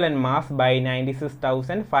ഇക്വലൻ മാസ് ബൈ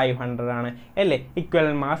 96,500 ആണ് അല്ലേ.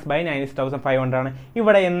 ഇക്വലൻ മാസ് ബൈ 96,500 ആണ്.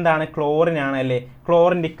 ഇവിടെ എന്താണ്? ക്ലോറിൻ ആണ് അല്ലേ.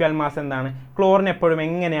 ക്ലോറിൻ്റെ ഇക്വൽ മാസ് എന്താണ്? ക്ലോറിൻ എപ്പോഴും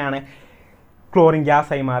എങ്ങനെയാണ് ക്ലോറിൻ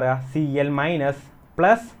ഗ്യാസായി മാറുക? Cl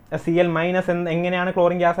മൈനസ് എങ്ങനെയാണ്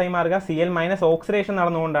ക്ലോറിൻ ഗ്യാസായി മാറുക? Cl മൈനസ് ഓക്സിഡേഷൻ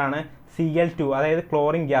നടന്നുകൊണ്ടാണ് Cl2 അതായത്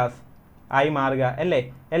ക്ലോറിൻ ഗ്യാസ് ആയി മാറുക അല്ലേ.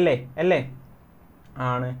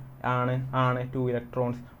 ആണ് 2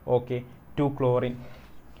 electrons. Okay, 2 chlorine.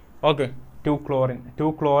 Okay, 2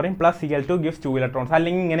 chlorine plus Cl2 gives 2 electrons.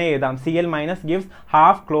 അല്ലെങ്കിൽ ഇങ്ങനെ എഴുതാം, Cl minus gives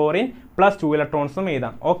half chlorine plus 2 ഇലക്ട്രോൺസും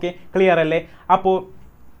എഴുതാം. ഓക്കെ, ക്ലിയർ അല്ലേ? അപ്പോൾ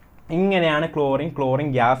ഇങ്ങനെയാണ് ക്ലോറിൻ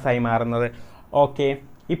ഗ്യാസ് ആയി മാറുന്നത്. ഓക്കെ,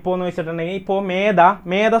 ഇപ്പോൾ എന്ന് വെച്ചിട്ടുണ്ടെങ്കിൽ ഇപ്പോൾ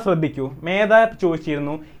മേധ ശ്രദ്ധിക്കൂ. മേധ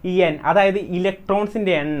ചോദിച്ചിരുന്നു En അതായത്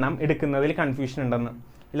ഇലക്ട്രോൺസിൻ്റെ എണ്ണം എടുക്കുന്നതിൽ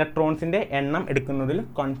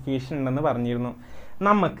കൺഫ്യൂഷൻ ഉണ്ടെന്ന് പറഞ്ഞിരുന്നു.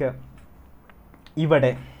 നമുക്ക്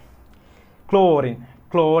ഇവിടെ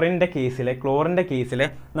ക്ലോറിൻ്റെ കേസിൽ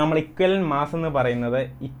നമ്മൾ ഇക്വലൻ മാസ് എന്ന് പറയുന്നത്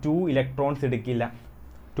ഈ 2 ഇലക്ട്രോൺസ് എടുക്കില്ല.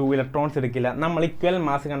 നമ്മൾ ഇക്വലൻ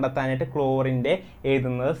മാസ് കണ്ടെത്താനായിട്ട് ക്ലോറിൻ്റെ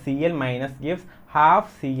എഴുതുന്നത് Cl minus gives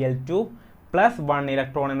half Cl2 plus 1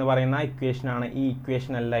 electron എന്ന് പറയുന്ന ഇക്വേഷനാണ്. ഈ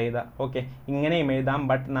ഇക്വേഷൻ അല്ല ഇതാ. ഓക്കെ, ഇങ്ങനെയും എഴുതാം,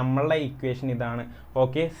 ബട്ട് നമ്മളുടെ ഇക്വേഷൻ ഇതാണ്.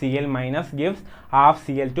 Okay, Cl minus gives half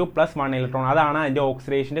Cl2 plus 1 electron. അതാണ് അതിൻ്റെ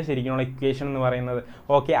ഓക്സിഡേഷൻ്റെ ശരിക്കുള്ള ഇക്വേഷൻ എന്ന് പറയുന്നത്.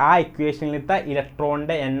 ഓക്കെ, ആ ഇക്വേഷനിലത്തെ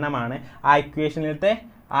ഇലക്ട്രോണിൻ്റെ എണ്ണമാണ്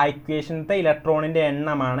ഇലക്ട്രോണിൻ്റെ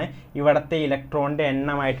എണ്ണമാണ് ഇവിടുത്തെ ഇലക്ട്രോണിൻ്റെ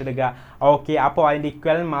എണ്ണമായിട്ട് എടുക്കുക. ഓക്കെ, അപ്പോൾ അതിൻ്റെ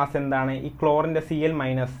ഇക്വലൻ മാസ് എന്താണ്? ഈ ക്ലോറിൻ്റെ Cl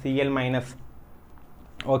minus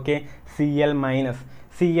okay, Cl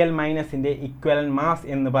മൈനസിൻ്റെ ഇക്വലൻ mass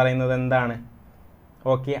എന്ന് പറയുന്നത് എന്താണ്?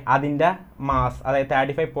 ഓക്കെ, അതിൻ്റെ മാസ് അതായത്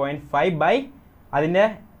 35.5 ബൈ അതിൻ്റെ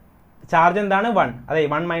ചാർജ് എന്താണ്? 1. അതെ,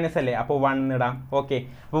 1 മൈനസ് അല്ലേ. അപ്പോൾ 1 ഇടാം. ഓക്കെ,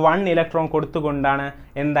 അപ്പോൾ 1 ഇലക്ട്രോൺ കൊടുത്തുകൊണ്ടാണ്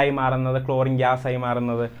എന്തായി മാറുന്നത്? ക്ലോറിൻ ഗ്യാസ് ആയി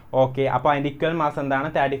മാറുന്നത്. ഓക്കെ, അപ്പോൾ അതിൻ്റെ ഇക്വൽ മാസ് എന്താണ്?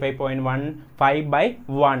 35.15 ബൈ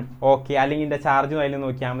 1. ഓക്കെ, അല്ലെങ്കിൽ ഇതിൻ്റെ ചാർജ് അതിൽ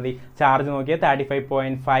നോക്കിയാൽ മതി. ചാർജ് നോക്കിയാൽ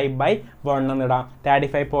 35.5 ബൈ 1 എന്നിടാം.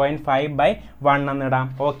 35.5 ബൈ 1 എന്നിടാം.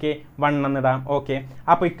 ഓക്കെ, 1 എന്നിടാം. ഓക്കെ,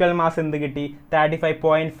 അപ്പോൾ ഇക്വൽ മാസ് എന്ത് കിട്ടി?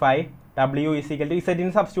 35.5 W is equal to Z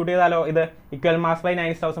substitute ചെയ്താലോ? ഇത് ഇക്വൽ മാസ് ബൈ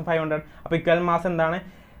 96,500. അപ്പോൾ ഇക്വൽ മാസ് എന്താണ്?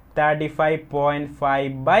 35.5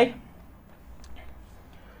 ബൈ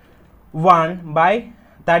 1 ബൈ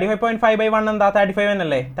 35.5 ബൈ 1 എന്താ? 35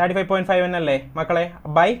 അല്ലേ. 35.5 അല്ലേ മക്കളെ?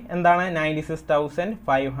 ബൈ എന്താണ്?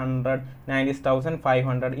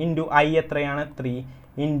 96,500 ഇൻറ്റു I എത്രയാണ്? 3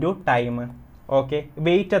 ഇൻറ്റു ടൈം. ഓക്കെ,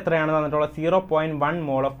 വെയിറ്റ് എത്രയാണ് തന്നിട്ടുള്ളത്? 0.1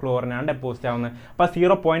 മോൾ ഓഫ് ക്ലോറിനാണ് ഡെപ്പോസിറ്റ് ആവുന്നത്. അപ്പോൾ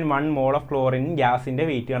 0.1 മോൾ ഓഫ് ക്ലോറിൻ ഗ്യാസിൻ്റെ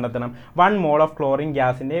വെയിറ്റ് കണ്ടെത്തണം. 1 മോൾ ഓഫ് ക്ലോറിൻ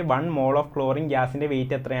ഗ്യാസിൻ്റെ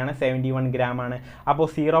വെയിറ്റ് എത്രയാണ്? 71 ഗ്രാം ആണ്. അപ്പോൾ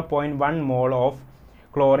 0.1 മോൾ ഓഫ്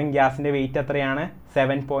ക്ലോറിൻ ഗ്യാസിൻ്റെ വെയിറ്റ് എത്രയാണ്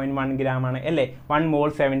 7.1 ഗ്രാം ആണ് അല്ലേ 1 മോൾ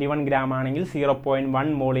 71 ഗ്രാം ആണെങ്കിൽ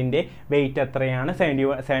 0.1 മോളിൻ്റെ വെയിറ്റ് എത്രയാണ്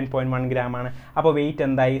 7.1 ഗ്രാം ആണ് അപ്പോൾ വെയിറ്റ്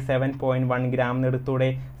എന്തായി 7.1 ഗ്രാം എടുത്തൂടെ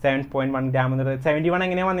 7.1 ഗ്രാം 71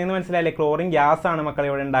 എങ്ങനെയാണ് വന്നതെന്ന് മനസ്സിലായില്ലേ ക്ലോറിൻ ഗ്യാസ് ആണ് മക്കൾ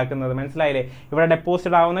ഇവിടെ ഉണ്ടാക്കുന്നത് മനസ്സിലായില്ലേ ഇവിടെ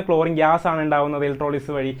ഡെപ്പോസിറ്റ് ആവുന്ന ക്ലോറിൻ ഗ്യാസ് ആണ് ഉണ്ടാവുന്നത്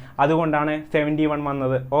ഇലക്ട്രോളിസിസ് വഴി അതുകൊണ്ടാണ് 71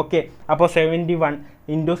 വന്നത് ഓക്കെ അപ്പോൾ 71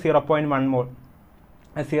 into 0.1 mall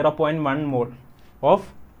 0.1 mall of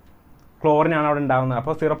chlorine ആണ് അവിടെ ഉണ്ടാകുന്നത്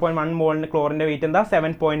അപ്പോൾ 0.1 മോളിന് ക്ലോറിൻ്റെ വെയിറ്റ് എന്താ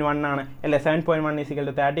 7.1 ആണ് അല്ലേ 7.1 is equal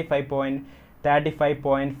to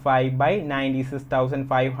 35.5 by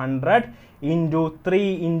 96,500 into 3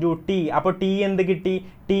 into T അപ്പോൾ ടി എന്ത് കിട്ടി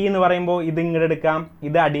ടി എന്ന് പറയുമ്പോൾ ഇത് ഇങ്ങോട്ട് എടുക്കാം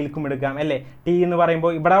ഇത് അടിയിൽക്കും എടുക്കാം അല്ലേ ടി എന്ന്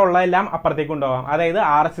പറയുമ്പോൾ ഇവിടെ ഉള്ളതെല്ലാം അപ്പുറത്തേക്ക് കൊണ്ടുപോകാം അതായത്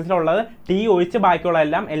ആർ എച്ച് എസിലുള്ളത് ടി ഒഴിച്ച്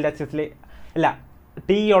ബാക്കിയുള്ളതെല്ലാം എൽ എച്ച് എസിൽ അല്ല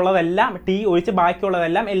ടി ഉള്ളതെല്ലാം ടി ഒഴിച്ച്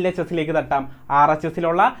ബാക്കിയുള്ളതെല്ലാം എൽ എച്ച് എസിലേക്ക് തട്ടാം ആർ എച്ച്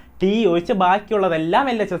എസിലുള്ള ടി ഒഴിച്ച് ബാക്കിയുള്ളതെല്ലാം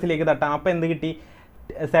എൽ എച്ച് എസിലേക്ക് തട്ടാം അപ്പോൾ എന്ത് കിട്ടി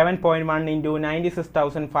 7.1 ഇൻറ്റു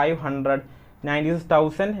 96,500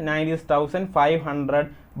 96,500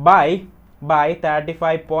 ബൈ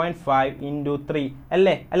 35.5 ഇൻറ്റു 3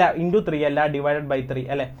 അല്ലേ അല്ല ഇൻറ്റു 3 അല്ല ഡിവൈഡഡ് ബൈ 3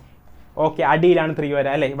 അല്ലേ ഓക്കെ അടിയിലാണ് 3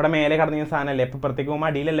 വരാം അല്ലേ ഇവിടെ മേലെ കടന്ന സാധനമല്ലേ ഇപ്പോൾ പ്രത്യേക പോകുമ്പോൾ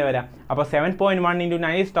അടിയിലല്ലേ വരാം അപ്പോൾ 7.1 ഇൻറ്റു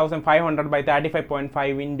 96,500 ബൈ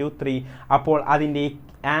 35.5 ഇൻറ്റു 3 അപ്പോൾ അതിൻ്റെ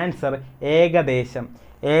ആൻസർ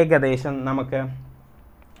ഏകദേശം നമുക്ക്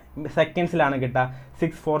സെക്കൻഡ്സിലാണ് കിട്ടുക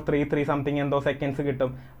 6433 സംതിങ് എന്തോ സെക്കൻഡ്സ് കിട്ടും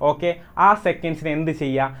ഓക്കെ ആ സെക്കൻഡ്സിന് എന്ത്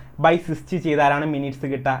ചെയ്യുക ബൈ 60 ചെയ്താലാണ് മിനിറ്റ്സ്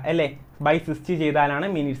കിട്ടുക അല്ലേ ബൈ 60 ചെയ്താലാണ്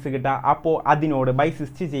മിനിറ്റ്സ് കിട്ടുക അപ്പോൾ അതിനോട് ബൈ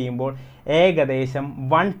 60 ചെയ്യുമ്പോൾ ഏകദേശം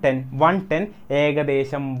 110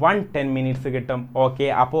 ഏകദേശം 110 മിനിറ്റ്സ് കിട്ടും ഓക്കെ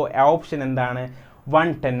അപ്പോൾ ഓപ്ഷൻ എന്താണ്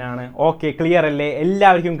 110 ആണ് ഓക്കെ ക്ലിയർ അല്ലേ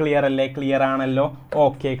എല്ലാവർക്കും ക്ലിയർ അല്ലേ ക്ലിയർ ആണല്ലോ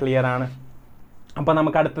ഓക്കെ ക്ലിയർ ആണ് അപ്പോൾ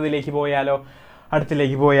നമുക്ക്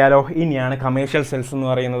അടുത്തതിലേക്ക് പോയാലോ ഇനിയാണ് കമേഴ്ഷ്യൽ സെൽസ് എന്ന്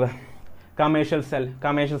പറയുന്നത് കമേഴ്ഷ്യൽ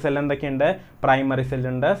സെൽ എന്തൊക്കെയുണ്ട് പ്രൈമറി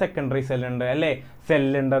സെല്ലുണ്ട് സെക്കൻഡറി സെല്ലുണ്ട് അല്ലേ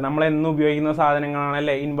സെല്ലുണ്ട് നമ്മളെന്നും ഉപയോഗിക്കുന്ന സാധനങ്ങളാണ്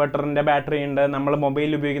അല്ലേ ഇൻവെർട്ടറിൻ്റെ ബാറ്ററി ഉണ്ട് നമ്മൾ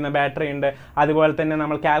മൊബൈലിൽ ഉപയോഗിക്കുന്ന ബാറ്ററി ഉണ്ട് അതുപോലെ തന്നെ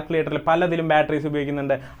നമ്മൾ കാൽക്കുലേറ്ററിൽ പലതിലും ബാറ്ററീസ്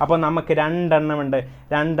ഉപയോഗിക്കുന്നുണ്ട് അപ്പോൾ നമുക്ക്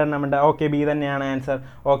രണ്ടെണ്ണമുണ്ട് ഓക്കെ ബി തന്നെയാണ് answer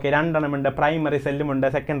okay രണ്ടെണ്ണമുണ്ട് primary സെല്ലുമുണ്ട്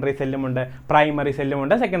secondary സെല്ലുമുണ്ട് primary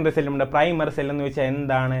cell എന്ന് വെച്ചാൽ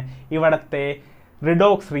എന്താണ് ഇവിടുത്തെ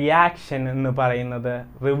റിഡോക്സ് റിയാക്ഷൻ എന്ന് പറയുന്നത്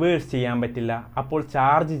റിവേഴ്സ് ചെയ്യാൻ പറ്റില്ല അപ്പോൾ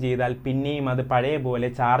ചാർജ് ചെയ്താൽ പിന്നെയും അത് പഴയ പോലെ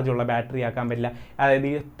ചാർജുള്ള ബാറ്ററി ആക്കാൻ പറ്റില്ല അതായത്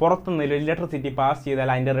പുറത്തുനിന്ന് ഇലക്ട്രിസിറ്റി പാസ്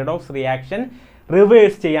ചെയ്താൽ അതിൻ്റെ റിഡോക്സ് റിയാക്ഷൻ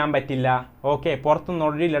റിവേഴ്സ് ചെയ്യാൻ പറ്റില്ല ഓക്കെ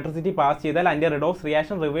പുറത്തുനിന്ന് ഇലക്ട്രിസിറ്റി പാസ് ചെയ്താൽ അതിൻ്റെ റിഡോക്സ്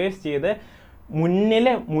റിയാക്ഷൻ റിവേഴ്സ് ചെയ്ത്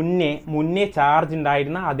മുന്നേ ചാർജ്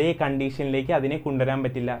ഉണ്ടായിരുന്ന അതേ കണ്ടീഷനിലേക്ക് അതിനെ കൊണ്ടുവരാൻ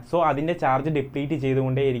പറ്റില്ല സോ അതിൻ്റെ ചാർജ് ഡിപ്ലീറ്റ്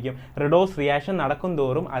ചെയ്തുകൊണ്ടേയിരിക്കും റിഡോക്സ് റിയാക്ഷൻ നടക്കും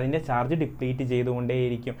തോറും അതിൻ്റെ ചാർജ് ഡിപ്ലീറ്റ്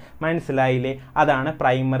ചെയ്തുകൊണ്ടേയിരിക്കും മനസ്സിലായില്ലേ അതാണ്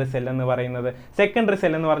പ്രൈമറി സെൽ എന്ന് പറയുന്നത് സെക്കൻഡറി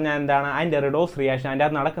സെൽ എന്ന് പറഞ്ഞാൽ എന്താണ് അതിൻ്റെ റിഡോക്സ് റിയാക്ഷൻ അതിൻ്റെ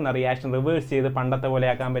അത് നടക്കുന്ന റിയാക്ഷൻ റിവേഴ്സ് ചെയ്ത് പണ്ടത്തെ പോലെ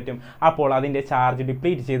ആക്കാൻ പറ്റും അപ്പോൾ അതിൻ്റെ ചാർജ്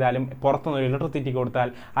ഡിപ്ലീറ്റ് ചെയ്താലും പുറത്തുനിന്ന് ഇലക്ട്രിസിറ്റി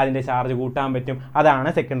കൊടുത്താൽ അതിൻ്റെ ചാർജ് കൂട്ടാൻ പറ്റും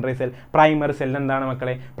അതാണ് സെക്കൻഡറി സെൽ പ്രൈമറി സെൽ എന്താണ്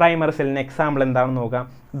മക്കളെ പ്രൈമറി സെല്ലിന് എക്സാമ്പിൾ എന്താണെന്ന് നോക്കാം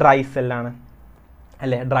ഡ്രൈ സെല്ലാണ്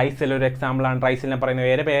അല്ലേ ഡ്രൈ സെൽ ഒരു എക്സാമ്പിളാണ് ഡ്രൈ സെല്ലിനെ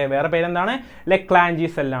പറയുന്നത് വേറെ പേരെന്താണ് ലെക്ലാഞ്ചി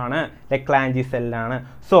സെല്ലാണ്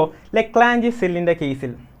സോ ലെക്ലാഞ്ചി സെല്ലിൻ്റെ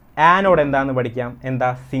കേസിൽ ആനോഡ് എന്താണെന്ന് പഠിക്കാം എന്താ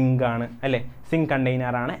സിങ്ക് ആണ് അല്ലേ സിങ്ക്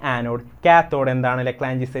കണ്ടെയ്നർ ആണ് ആനോഡ് കാത്തോഡ് എന്താണ്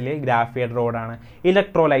ലെക്ലാഞ്ചി സെല്ലിൽ ഗ്രാഫൈറ്റ് റോഡാണ്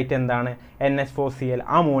ഇലക്ട്രോലൈറ്റ് എന്താണ് NH4Cl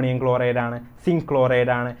അമോണിയം ക്ലോറൈഡ് ആണ് സിങ്ക്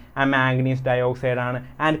ക്ലോറൈഡ് ആണ് മാംഗനീസ് ഡയോക്സൈഡ് ആണ്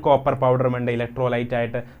ആൻഡ് കോപ്പർ പൗഡറും ഉണ്ട് ഇലക്ട്രോലൈറ്റ്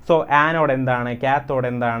ആയിട്ട് സോ ആനോഡ് എന്താണ് കാത്തോഡ്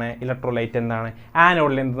എന്താണ് ഇലക്ട്രോലൈറ്റ് എന്താണ്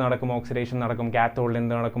ആനോഡിൽ എന്ത് നടക്കും ഓക്സിഡേഷൻ നടക്കും കാത്തോഡിൽ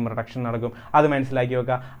എന്ത് നടക്കും റിഡക്ഷൻ നടക്കും അത് മനസ്സിലാക്കി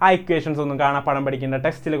വെക്കുക ആ ഇക്വേഷൻസ് ഒന്നും കാണാപ്പാടം പഠിക്കേണ്ട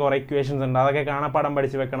ടെക്സ്റ്റിൽ കുറേ ഇക്വേഷൻസ് ഉണ്ട് അതൊക്കെ കാണാപ്പാടം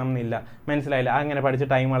പഠിച്ച് വെക്കണം എന്നില്ല മനസ്സിലായില്ല അങ്ങനെ പഠിച്ച്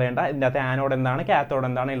ടൈം കളയേണ്ട ഇതിൻ്റെ അകത്ത് ആനോഡ് എന്താണ് കാത്തോഡ്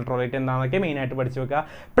എന്താണ് ഇലക്ട്രോലൈറ്റ് എന്താണെന്നൊക്കെ മെയിനായിട്ട് പഠിച്ച് വെക്കുക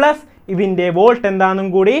പ്ലസ് ഇതിൻ്റെ വോൾട്ട് എന്താണെന്നും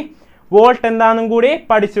കൂടി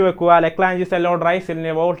പഠിച്ചു വെക്കുക ലെക്ലാഞ്ചി സെല്ലോ ഡ്രൈ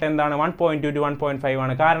സെല്ലിൻ്റെ വോൾട്ട് എന്താണ് 1.2 to 1.5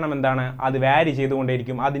 ആണ് കാരണം എന്താണ് അത് വാരി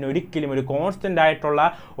ചെയ്തുകൊണ്ടേയിരിക്കും അതിനൊരിക്കലും ഒരു കോൺസ്റ്റൻ്റ്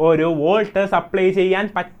ആയിട്ടുള്ള ഒരു വോൾട്ട് സപ്ലൈ ചെയ്യാൻ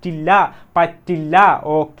പറ്റില്ല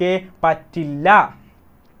ഓക്കെ പറ്റില്ല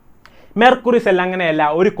മെർക്കുറി സെൽ അങ്ങനെയല്ല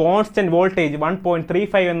ഒരു കോൺസ്റ്റന്റ് വോൾട്ടേജ്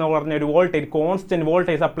 1.35 എന്ന് പറഞ്ഞ ഒരു വോൾട്ടേജ് കോൺസ്റ്റന്റ്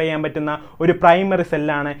വോൾട്ടേജ് സപ്ലൈ ചെയ്യാൻ പറ്റുന്ന ഒരു പ്രൈമറി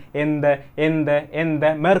സെല്ലാണ് എന്ത്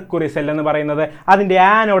മെർക്കുറി സെൽ എന്ന് പറയുന്നത് അതിൻ്റെ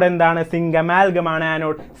ആനോഡ് എന്താണ് സിങ്ക്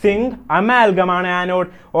അമാൽഗമാണ്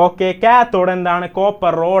ആനോഡ് ഓക്കെ കാത്തോഡ് എന്താണ്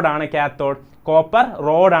കോപ്പർ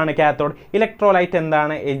റോഡാണ് കാത്തോഡ് ഇലക്ട്രോലൈറ്റ്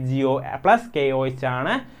എന്താണ് HgO + KOH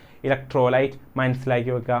ആണ് ഇലക്ട്രോലൈറ്റ്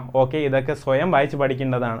മനസ്സിലാക്കി വെക്കുക ഓക്കെ ഇതൊക്കെ സ്വയം വായിച്ച്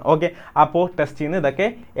പഠിക്കേണ്ടതാണ് ഓക്കെ അപ്പോൾ ടെസ്റ്റ് ചെയ്യുന്ന ഇതൊക്കെ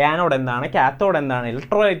ആനോഡ് എന്താണ് കാത്തോഡ് എന്താണ്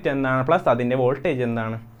ഇലക്ട്രോലൈറ്റ് എന്താണ് പ്ലസ് അതിൻ്റെ വോൾട്ടേജ്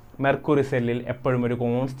എന്താണ് മെർക്കുറി സെല്ലിൽ എപ്പോഴും ഒരു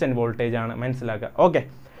കോൺസ്റ്റന്റ് വോൾട്ടേജ് ആണ് മനസ്സിലാക്കുക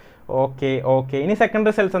ഓക്കെ ഇനി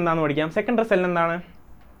സെക്കൻഡറി സെൽസ് എന്താണെന്ന് പഠിക്കാം സെക്കൻഡറി സെൽ എന്താണ്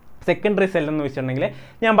സെക്കൻഡറി സെൽ എന്ന് വെച്ചിട്ടുണ്ടെങ്കിൽ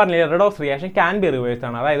ഞാൻ പറഞ്ഞില്ല redox reaction can be reverse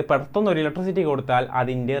ആണ്. അതായത് പെട്ടെന്ന് ഒരു ഇലക്ട്രിസിറ്റി കൊടുത്താൽ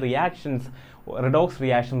അതിൻ്റെ റിഡോക്സ്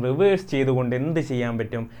റിയാക്ഷൻ റിവേഴ്സ് ചെയ്തുകൊണ്ട് എന്ത് ചെയ്യാൻ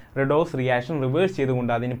പറ്റും? റിഡോക്സ് റിയാക്ഷൻ റിവേഴ്സ്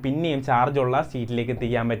ചെയ്തുകൊണ്ട് അതിന് പിന്നെയും ചാർജുള്ള സ്റ്റേറ്റിലേക്ക്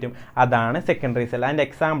എത്തിക്കാൻ പറ്റും. അതാണ് സെക്കൻഡറി സെൽ. അതിൻ്റെ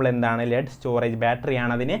എക്സാമ്പിൾ എന്താണ്? ലെഡ് സ്റ്റോറേജ് ബാറ്ററി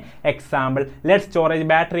ആണ് അതിന് എക്സാമ്പിൾ. ലെഡ് സ്റ്റോറേജ്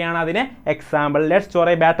ബാറ്ററി ആണ് അതിന് എക്സാമ്പിൾ. ലെഡ്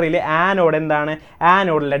സ്റ്റോറേജ് ബാറ്ററിയിൽ ആനോഡ് എന്താണ്?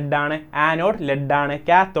 ആനോഡ് ലെഡ് ആണ്. ആനോഡ് ലെഡ് ആണ്.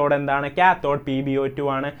 കാത്തോഡ് എന്താണ്? കാത്തോഡ് PbO2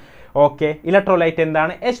 ആണ്. ഓക്കെ, ഇലക്ട്രോലൈറ്റ്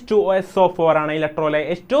എന്താണ്? H2SO4 ആണ്.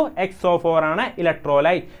 ഇലക്ട്രോലൈറ്റ് H2XO4 ആണ്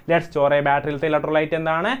ഇലക്ട്രോലൈറ്റ്. ലെഡ് സ്റ്റോറേജ് ബാറ്ററിയിലത്തെ ഇലക്ട്രോലൈറ്റ്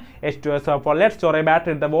എന്താണ്? H2SO4. ലെഡ് സ്റ്റോറേജ്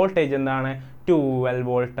ബാറ്ററിയിലത്തെ വോൾട്ടേജ് എന്താണ്? 12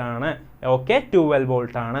 വോൾട്ട് ആണ്. ഓക്കെ, 12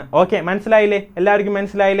 വോൾട്ട് ആണ്. ഓക്കെ, മനസ്സിലായില്ലേ? എല്ലാവർക്കും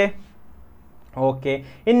മനസ്സിലായില്ലേ? ഓക്കെ,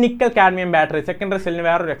 ഈ നിക്കൽ കാഡ്മിയം ബാറ്ററി സെക്കൻഡറി സെല്ലിന്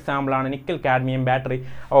വേറൊരു എക്സാമ്പിൾ ആണ് നിക്കൽ കാഡ്മിയം ബാറ്ററി.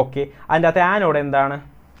 ഓക്കെ, അതിൻ്റെ അകത്ത് ആനോഡ് എന്താണ്?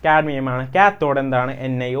 കാഡ്മിയം ആണ്. കാത്തോഡ് എന്താണ്?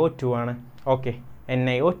 NiO2 ആണ്. ഓക്കെ,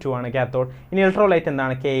 NiO2 ആണ് കാത്തോഡ്. ഇനി ഇലക്ട്രോലൈറ്റ്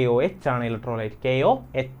എന്താണ്? KOH ആണ് ഇലക്ട്രോലൈറ്റ്.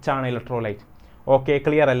 KOH ആണ് ഇലക്ട്രോലൈറ്റ്. ഓക്കെ,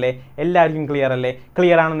 ക്ലിയർ അല്ലേ? എല്ലാവർക്കും ക്ലിയർ അല്ലേ?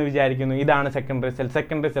 ക്ലിയർ ആണെന്ന് വിചാരിക്കുന്നു. ഇതാണ് secondary cell.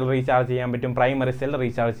 Secondary cell recharge ചെയ്യാൻ പറ്റും, പ്രൈമറി സെൽ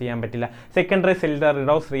റീചാർജ് ചെയ്യാൻ പറ്റില്ല. സെക്കൻഡറി സെല്ലിൻ്റെ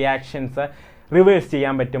റിഡോക്സ് റിയാക്ഷൻസ് റിവേഴ്സ്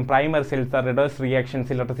ചെയ്യാൻ പറ്റും. Primary cells redox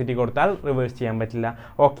reactions electricity കൊടുത്താൽ റിവേഴ്സ് ചെയ്യാൻ പറ്റില്ല.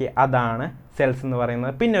 ഓക്കെ, അതാണ് സെൽസ് എന്ന്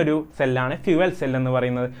പറയുന്നത്. പിന്നെ ഒരു സെല്ലാണ് ഫ്യൂവൽ സെൽ എന്ന്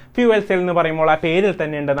പറയുന്നത്. ഫ്യൂവൽ സെൽ എന്ന് പറയുമ്പോൾ ആ പേരിൽ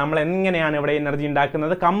തന്നെ ഉണ്ട് നമ്മൾ എങ്ങനെയാണ് ഇവിടെ എനർജി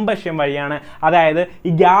ഉണ്ടാക്കുന്നത്? കമ്പഷൻ വഴിയാണ്. അതായത് ഈ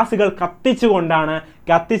ഗ്യാസുകൾ കത്തിച്ചുകൊണ്ടാണ്.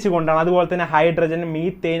 അതുപോലെ തന്നെ ഹൈഡ്രജൻ,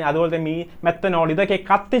 മീത്തേൻ, അതുപോലെ തന്നെ മെത്തനോൾ ഇതൊക്കെ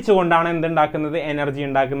കത്തിച്ചുകൊണ്ടാണ് എന്തുണ്ടാക്കുന്നത്? എനർജി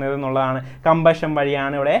ഉണ്ടാക്കുന്നത് എന്നുള്ളതാണ്. കമ്പഷൻ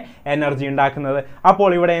വഴിയാണ് ഇവിടെ എനർജി ഉണ്ടാക്കുന്നത്.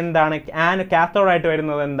 അപ്പോൾ ഇവിടെ എന്താണ് കാത്തോഡായിട്ട്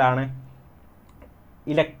വരുന്നത്? എന്താണ്?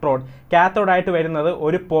 ഇലക്ട്രോഡ്. കാത്തോഡായിട്ട് വരുന്നത്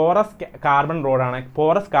ഒരു പോറസ് കാർബൺ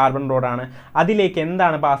റോഡാണ്. അതിലേക്ക്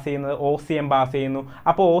എന്താണ് പാസ് ചെയ്യുന്നത്? ഓസിയം പാസ് ചെയ്യുന്നു.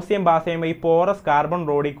 അപ്പോൾ ഓസിയം പാസ് ചെയ്യുമ്പോൾ ഈ പോറസ് കാർബൺ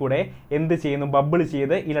റോഡിൽ കൂടെ എന്ത് ചെയ്യുന്നു? ബബിൾ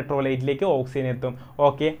ചെയ്ത് ഇലക്ട്രോലൈറ്റിലേക്ക് ഓക്സിജൻ എത്തും.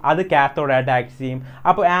 ഓക്കെ, അത് കാത്തോഡായിട്ട് ആക്ട് ചെയ്യും.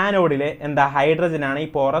 അപ്പോൾ ആനോഡിൽ എന്താ? ഹൈഡ്രജൻ ആണ് ഈ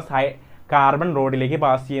പോറസ് കാർബൺ റോഡിലേക്ക്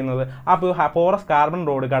പാസ് ചെയ്യുന്നത്. അപ്പോൾ പോറസ് കാർബൺ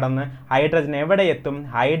റോഡ് കടന്ന് ഹൈഡ്രജൻ എവിടെ എത്തും?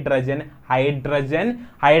 ഹൈഡ്രജൻ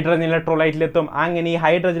ഇലക്ട്രോലൈറ്റിലെത്തും. അങ്ങനെ ഈ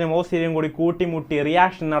ഹൈഡ്രജനും ഓക്സിജനും കൂടി കൂട്ടിമുട്ടി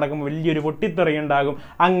റിയാക്ഷൻ നടക്കുമ്പോൾ വലിയൊരു പൊട്ടിത്തെറി ഉണ്ടാകും.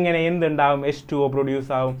 അങ്ങനെ എന്തുണ്ടാകും? H2O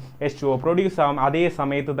പ്രൊഡ്യൂസ് ആവും. അതേ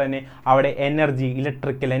സമയത്ത് തന്നെ അവിടെ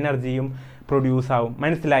ഇലക്ട്രിക്കൽ എനർജിയും പ്രൊഡ്യൂസ് ആവും.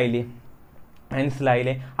 മനസ്സിലായില്ലേ?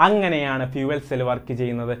 അങ്ങനെയാണ് ഫ്യൂവൽ സെൽ വർക്ക്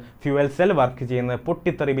ചെയ്യുന്നത്.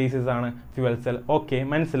 പൊട്ടിത്തെറി ബേസിസ് ആണ് ഫ്യൂവൽ സെൽ. ഓക്കെ,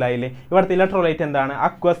 മനസ്സിലായില്ലേ? ഇവിടുത്തെ ഇലക്ട്രോലൈറ്റ് എന്താണ്?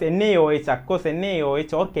 അക്വസ് NaOH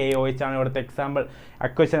ഓർ KOH ആണ് ഇവിടുത്തെ example.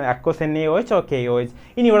 Aqueous NaOH or KOH.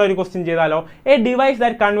 ഇനി ഇവിടെ ഒരു ക്വസ്റ്റ്യൻ ചെയ്താലോ? A device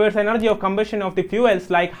that converts energy of combustion of the fuels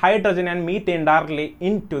like hydrogen and methane directly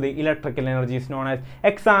in to the electrical energy is known as.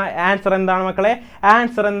 Answer എന്താണ് മക്കളെ?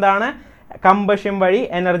 Answer എന്താണ്? Combustion വഴി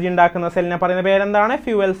energy ഉണ്ടാക്കുന്ന സെല്ലിനെ പറയുന്ന പേരെന്താണ്?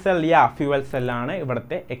 ഫ്യൂവൽ സെല്ലാണ്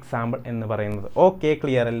ഇവിടുത്തെ എക്സാമ്പിൾ എന്ന് പറയുന്നത്. ഓക്കെ,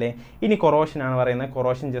 ക്ലിയർ അല്ലേ? ഇനി കൊറോഷൻ ആണ് പറയുന്നത്.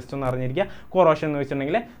 കൊറോഷൻ ജസ്റ്റ് ഒന്ന് അറിഞ്ഞിരിക്കുക. കൊറോഷൻ എന്ന്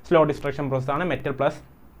വെച്ചിട്ടുണ്ടെങ്കിൽ സ്ലോ ഡിസ്ട്രക്ഷൻ പ്രോസസ് ആണ്. മെറ്റൽ പ്ലസ്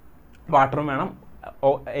വാട്ടറും വേണം,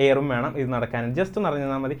 എയറും വേണം ഇത് നടക്കാൻ. ജസ്റ്റ് ഒന്ന്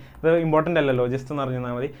അറിഞ്ഞാൽ മതി. ഇത് ഇമ്പോർട്ടൻ്റ് അല്ലല്ലോ, ജസ്റ്റ് ഒന്ന്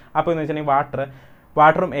അറിഞ്ഞാൽ മതി. അപ്പോൾ എന്ന് വെച്ചിട്ടുണ്ടെങ്കിൽ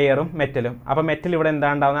വാട്ടറും എയറും മെറ്റലും. അപ്പോൾ മെറ്റൽ ഇവിടെ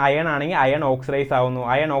എന്താ ഉണ്ടാകുന്നത്? അയൺ ആണെങ്കിൽ അയൺ ഓക്സിഡൈസ് ആവുന്നു.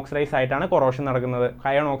 അയൺ ഓക്സിഡൈസ് ആയിട്ടാണ് കൊറോഷൻ നടക്കുന്നത്.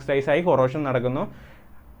 അയൺ ഓക്സിഡൈസ് ആയി കൊറോഷൻ നടക്കുന്നു.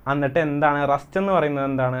 എന്നിട്ട് എന്താണ് റസ്റ്റ് എന്ന്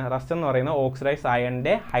പറയുന്നത്? റസ്റ്റ് എന്ന് പറയുന്നത് ഓക്സിഡൈസ്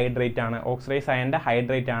അയണിൻ്റെ ഹൈഡ്രേറ്റ്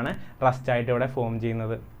ആണ് റസ്റ്റ് ആയിട്ട് ഇവിടെ ഫോം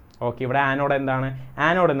ചെയ്യുന്നത്. ഓക്കെ, ഇവിടെ ആനോഡ് എന്താണ്?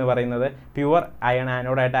 ആനോഡ് എന്ന് പറയുന്നത് പ്യുവർ അയൺ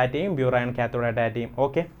ആനോഡായിട്ട് ആക്ട് ചെയ്യും, പ്യുവർ അയൺ കാത്തോഡായിട്ട് ആക്ട് ചെയ്യും.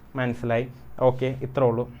 ഓക്കെ, മനസ്സിലായി? ഓക്കെ, ഇത്രേ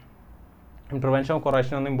ഉള്ളൂ. പ്രിവെൻഷൻ ഓഫ്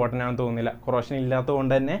കൊറോഷൻ ഒന്നും ഇമ്പോർട്ടൻ്റ് ആണെന്ന് തോന്നുന്നില്ല. കൊറോഷൻ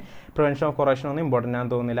ഇല്ലാത്തതുകൊണ്ട് തന്നെ പ്രിവെൻഷൻ ഓഫ് കൊറോഷൻ ഒന്നും ഇമ്പോർട്ടൻ്റ്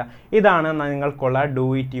ആണെന്ന് തോന്നുന്നില്ല. ഇതാണ് നിങ്ങൾക്കുള്ള do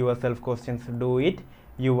it your self questions. Do it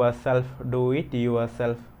your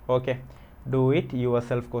self. Okay, do it your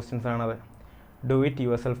self questions ആണത്.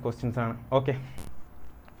 Okay,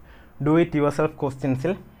 do it your self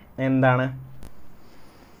ക്വസ്റ്റ്യൻസിൽ എന്താണ്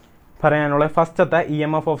പറയാനുള്ളത്? ഫസ്റ്റത്തെ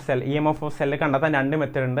EMF ഓഫ് സെൽ കണ്ടെത്താൻ 2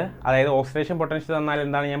 മെത്തേഡ് ഉണ്ട്. അതായത് ഓക്സിഡേഷൻ പൊട്ടൻഷ്യൽ തന്നാൽ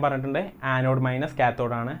എന്താണ് ഞാൻ പറഞ്ഞിട്ടുണ്ട്? ആനോഡ് മൈനസ്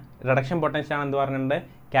കാത്തോഡ് ആണ്. റിഡക്ഷൻ പൊട്ടൻഷ്യൽ ആണ് എന്ത് പറഞ്ഞിട്ടുണ്ട്?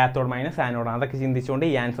 കാത്തോഡ് മൈനസ് ആനോഡ് ആണ്. അതൊക്കെ ചിന്തിച്ചുകൊണ്ട്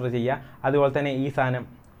ഈ ആൻസർ ചെയ്യുക. അതുപോലെ തന്നെ ഈ സാധനം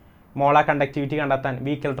മോളാർ കണ്ടക്ടിവിറ്റി കണ്ടെത്താൻ,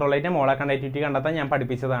 വീക്ക് ഇലക്ട്രോലൈറ്റിനെ മോളാർ കണ്ടക്ടിവിറ്റി കണ്ടെത്താൻ ഞാൻ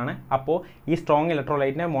പഠിപ്പിച്ചതാണ്. അപ്പോൾ ഈ സ്ട്രോങ്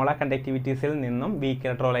ഇലക്ട്രോലൈറ്റിനെ മോളാർ കണ്ടക്ടിവിറ്റീസിൽ നിന്നും വീക്ക്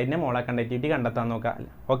ഇലക്ട്രോലൈറ്റിനെ മോളാർ കണ്ടക്ടിവിറ്റി കണ്ടെത്താൻ നോക്കുക.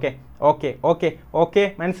 ഓക്കെ,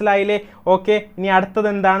 മനസ്സിലായില്ലേ? ഓക്കെ, ഇനി അടുത്തത്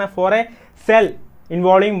എന്താണ്? Four A cell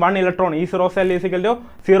involving 1 electron, E0 cell is equal to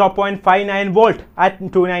 0.59 volt at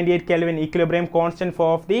 298 Kelvin. Equilibrium constant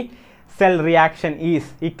for the cell reaction is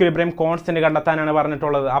equilibrium constant കണ്ടെത്താനാണ്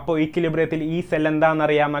പറഞ്ഞിട്ടുള്ളത്. അപ്പോൾ ഈക്വിലിബ്രിയത്തിൽ ഈ സെൽ എന്താണെന്ന്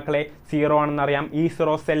അറിയാം മക്കളെ? 0 ആണെന്ന് അറിയാം.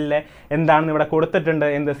 E0 സെല്ല് എന്താണെന്ന് ഇവിടെ കൊടുത്തിട്ടുണ്ട്?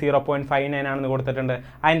 എന്ത്? 0.59 ആണെന്ന് കൊടുത്തിട്ടുണ്ട്.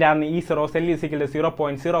 അതിൻ്റെ ആണ് E0 cell is equal to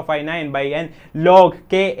 0.059/n log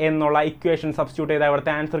k എന്നുള്ള ഇക്വേഷൻ സബ്സ്റ്റിറ്റ്യൂട്ട് ചെയ്താൽ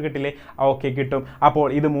ഇവിടുത്തെ ആൻസർ കിട്ടില്ലേ? ഓക്കെ, കിട്ടും. അപ്പോൾ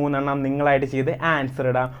ഇത് 3 എണ്ണം നിങ്ങളായിട്ട് ചെയ്ത് ആൻസർ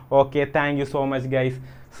ഇടാം. Okay, thank you so much guys.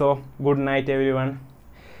 So good night every one.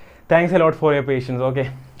 Thanks a lot for your patients. Okay.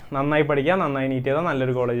 നന്നായി പഠിക്കുക, നന്നായി നീറ്റ് ചെയ്താൽ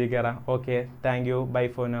നല്ലൊരു കോളേജിൽ കയറാം. Okay, thank you, by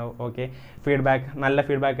for now. Okay, feedback നല്ല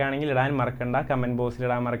ഫീഡ്ബാക്ക് ആണെങ്കിൽ ഇടാൻ മറക്കണ്ട, കമൻറ്റ് ബോക്സിൽ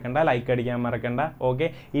ഇടാൻ മറക്കണ്ട, ലൈക്ക് അടിക്കാൻ മറക്കണ്ട. ഓക്കെ,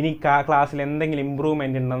 ഇനി ക്ലാസ്സിൽ എന്തെങ്കിലും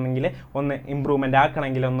ഇമ്പ്രൂവ്മെൻറ്റ് ഉണ്ടെങ്കിൽ ഒന്ന് ഇമ്പ്രൂവ്മെൻ്റ്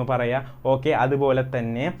ആക്കണമെങ്കിൽ ഒന്ന് പറയാം. ഓക്കെ, അതുപോലെ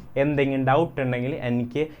തന്നെ എന്തെങ്കിലും ഡൗട്ട് ഉണ്ടെങ്കിൽ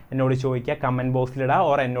എന്നോട് ചോദിക്കുക, കമൻറ്റ് ബോക്സിലിടുക,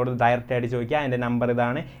 ഓർ എന്നോട് ഡയറക്റ്റായിട്ട് ചോദിക്കുക. എൻ്റെ നമ്പർ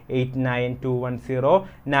ഇതാണ്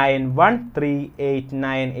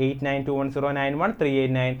 8921091389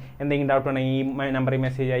 8921091389. എന്തെങ്കിലും ഡൗട്ട് ഉണ്ടെങ്കിൽ ഈ നമ്പറിൽ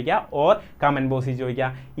മെസ്സേജ് അയക്കുക, ഓർ കമൻറ്റ് ബോക്സിൽ ചോദിക്കുക.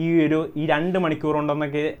 ഈ 2 മണിക്കൂർ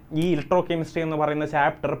ഉണ്ടെന്നൊക്കെ ഈ ഇലക്ട്രോ കെമിസ്ട്രി എന്ന് പറയുന്ന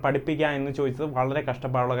ചാപ്റ്റർ പഠിപ്പിക്കുക എന്ന് ചോദിച്ചത് വളരെ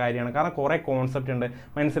കഷ്ടപ്പാടുള്ള കാര്യമാണ്. കാരണം കുറേ കോൺസെപ്റ്റ് ഉണ്ട്,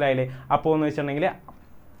 മനസ്സിലായില്ലേ? അപ്പോൾ എന്ന് വെച്ചിട്ടുണ്ടെങ്കിൽ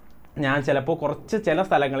ഞാൻ ചിലപ്പോൾ ചില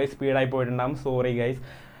സ്ഥലങ്ങളിൽ സ്പീഡായി പോയിട്ടുണ്ടാകും. സോറി ഗൈസ്,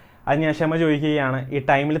 അത് ഞാൻ ക്ഷമ ചോദിക്കുകയാണ്. ഈ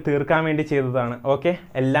ടൈമിൽ തീർക്കാൻ വേണ്ടി ചെയ്തതാണ്. ഓക്കെ,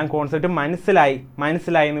 എല്ലാം കോൺസെപ്റ്റ്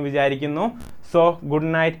മനസ്സിലായി എന്ന് വിചാരിക്കുന്നു. So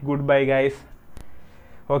good night, good bye guys.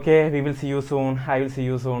 Okay, we will see you soon. I will see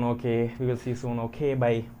you soon. Okay, we will see you soon. Okay,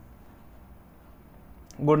 bye.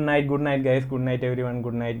 Good night guys. Good night everyone.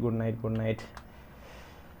 Good night.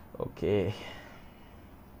 Okay.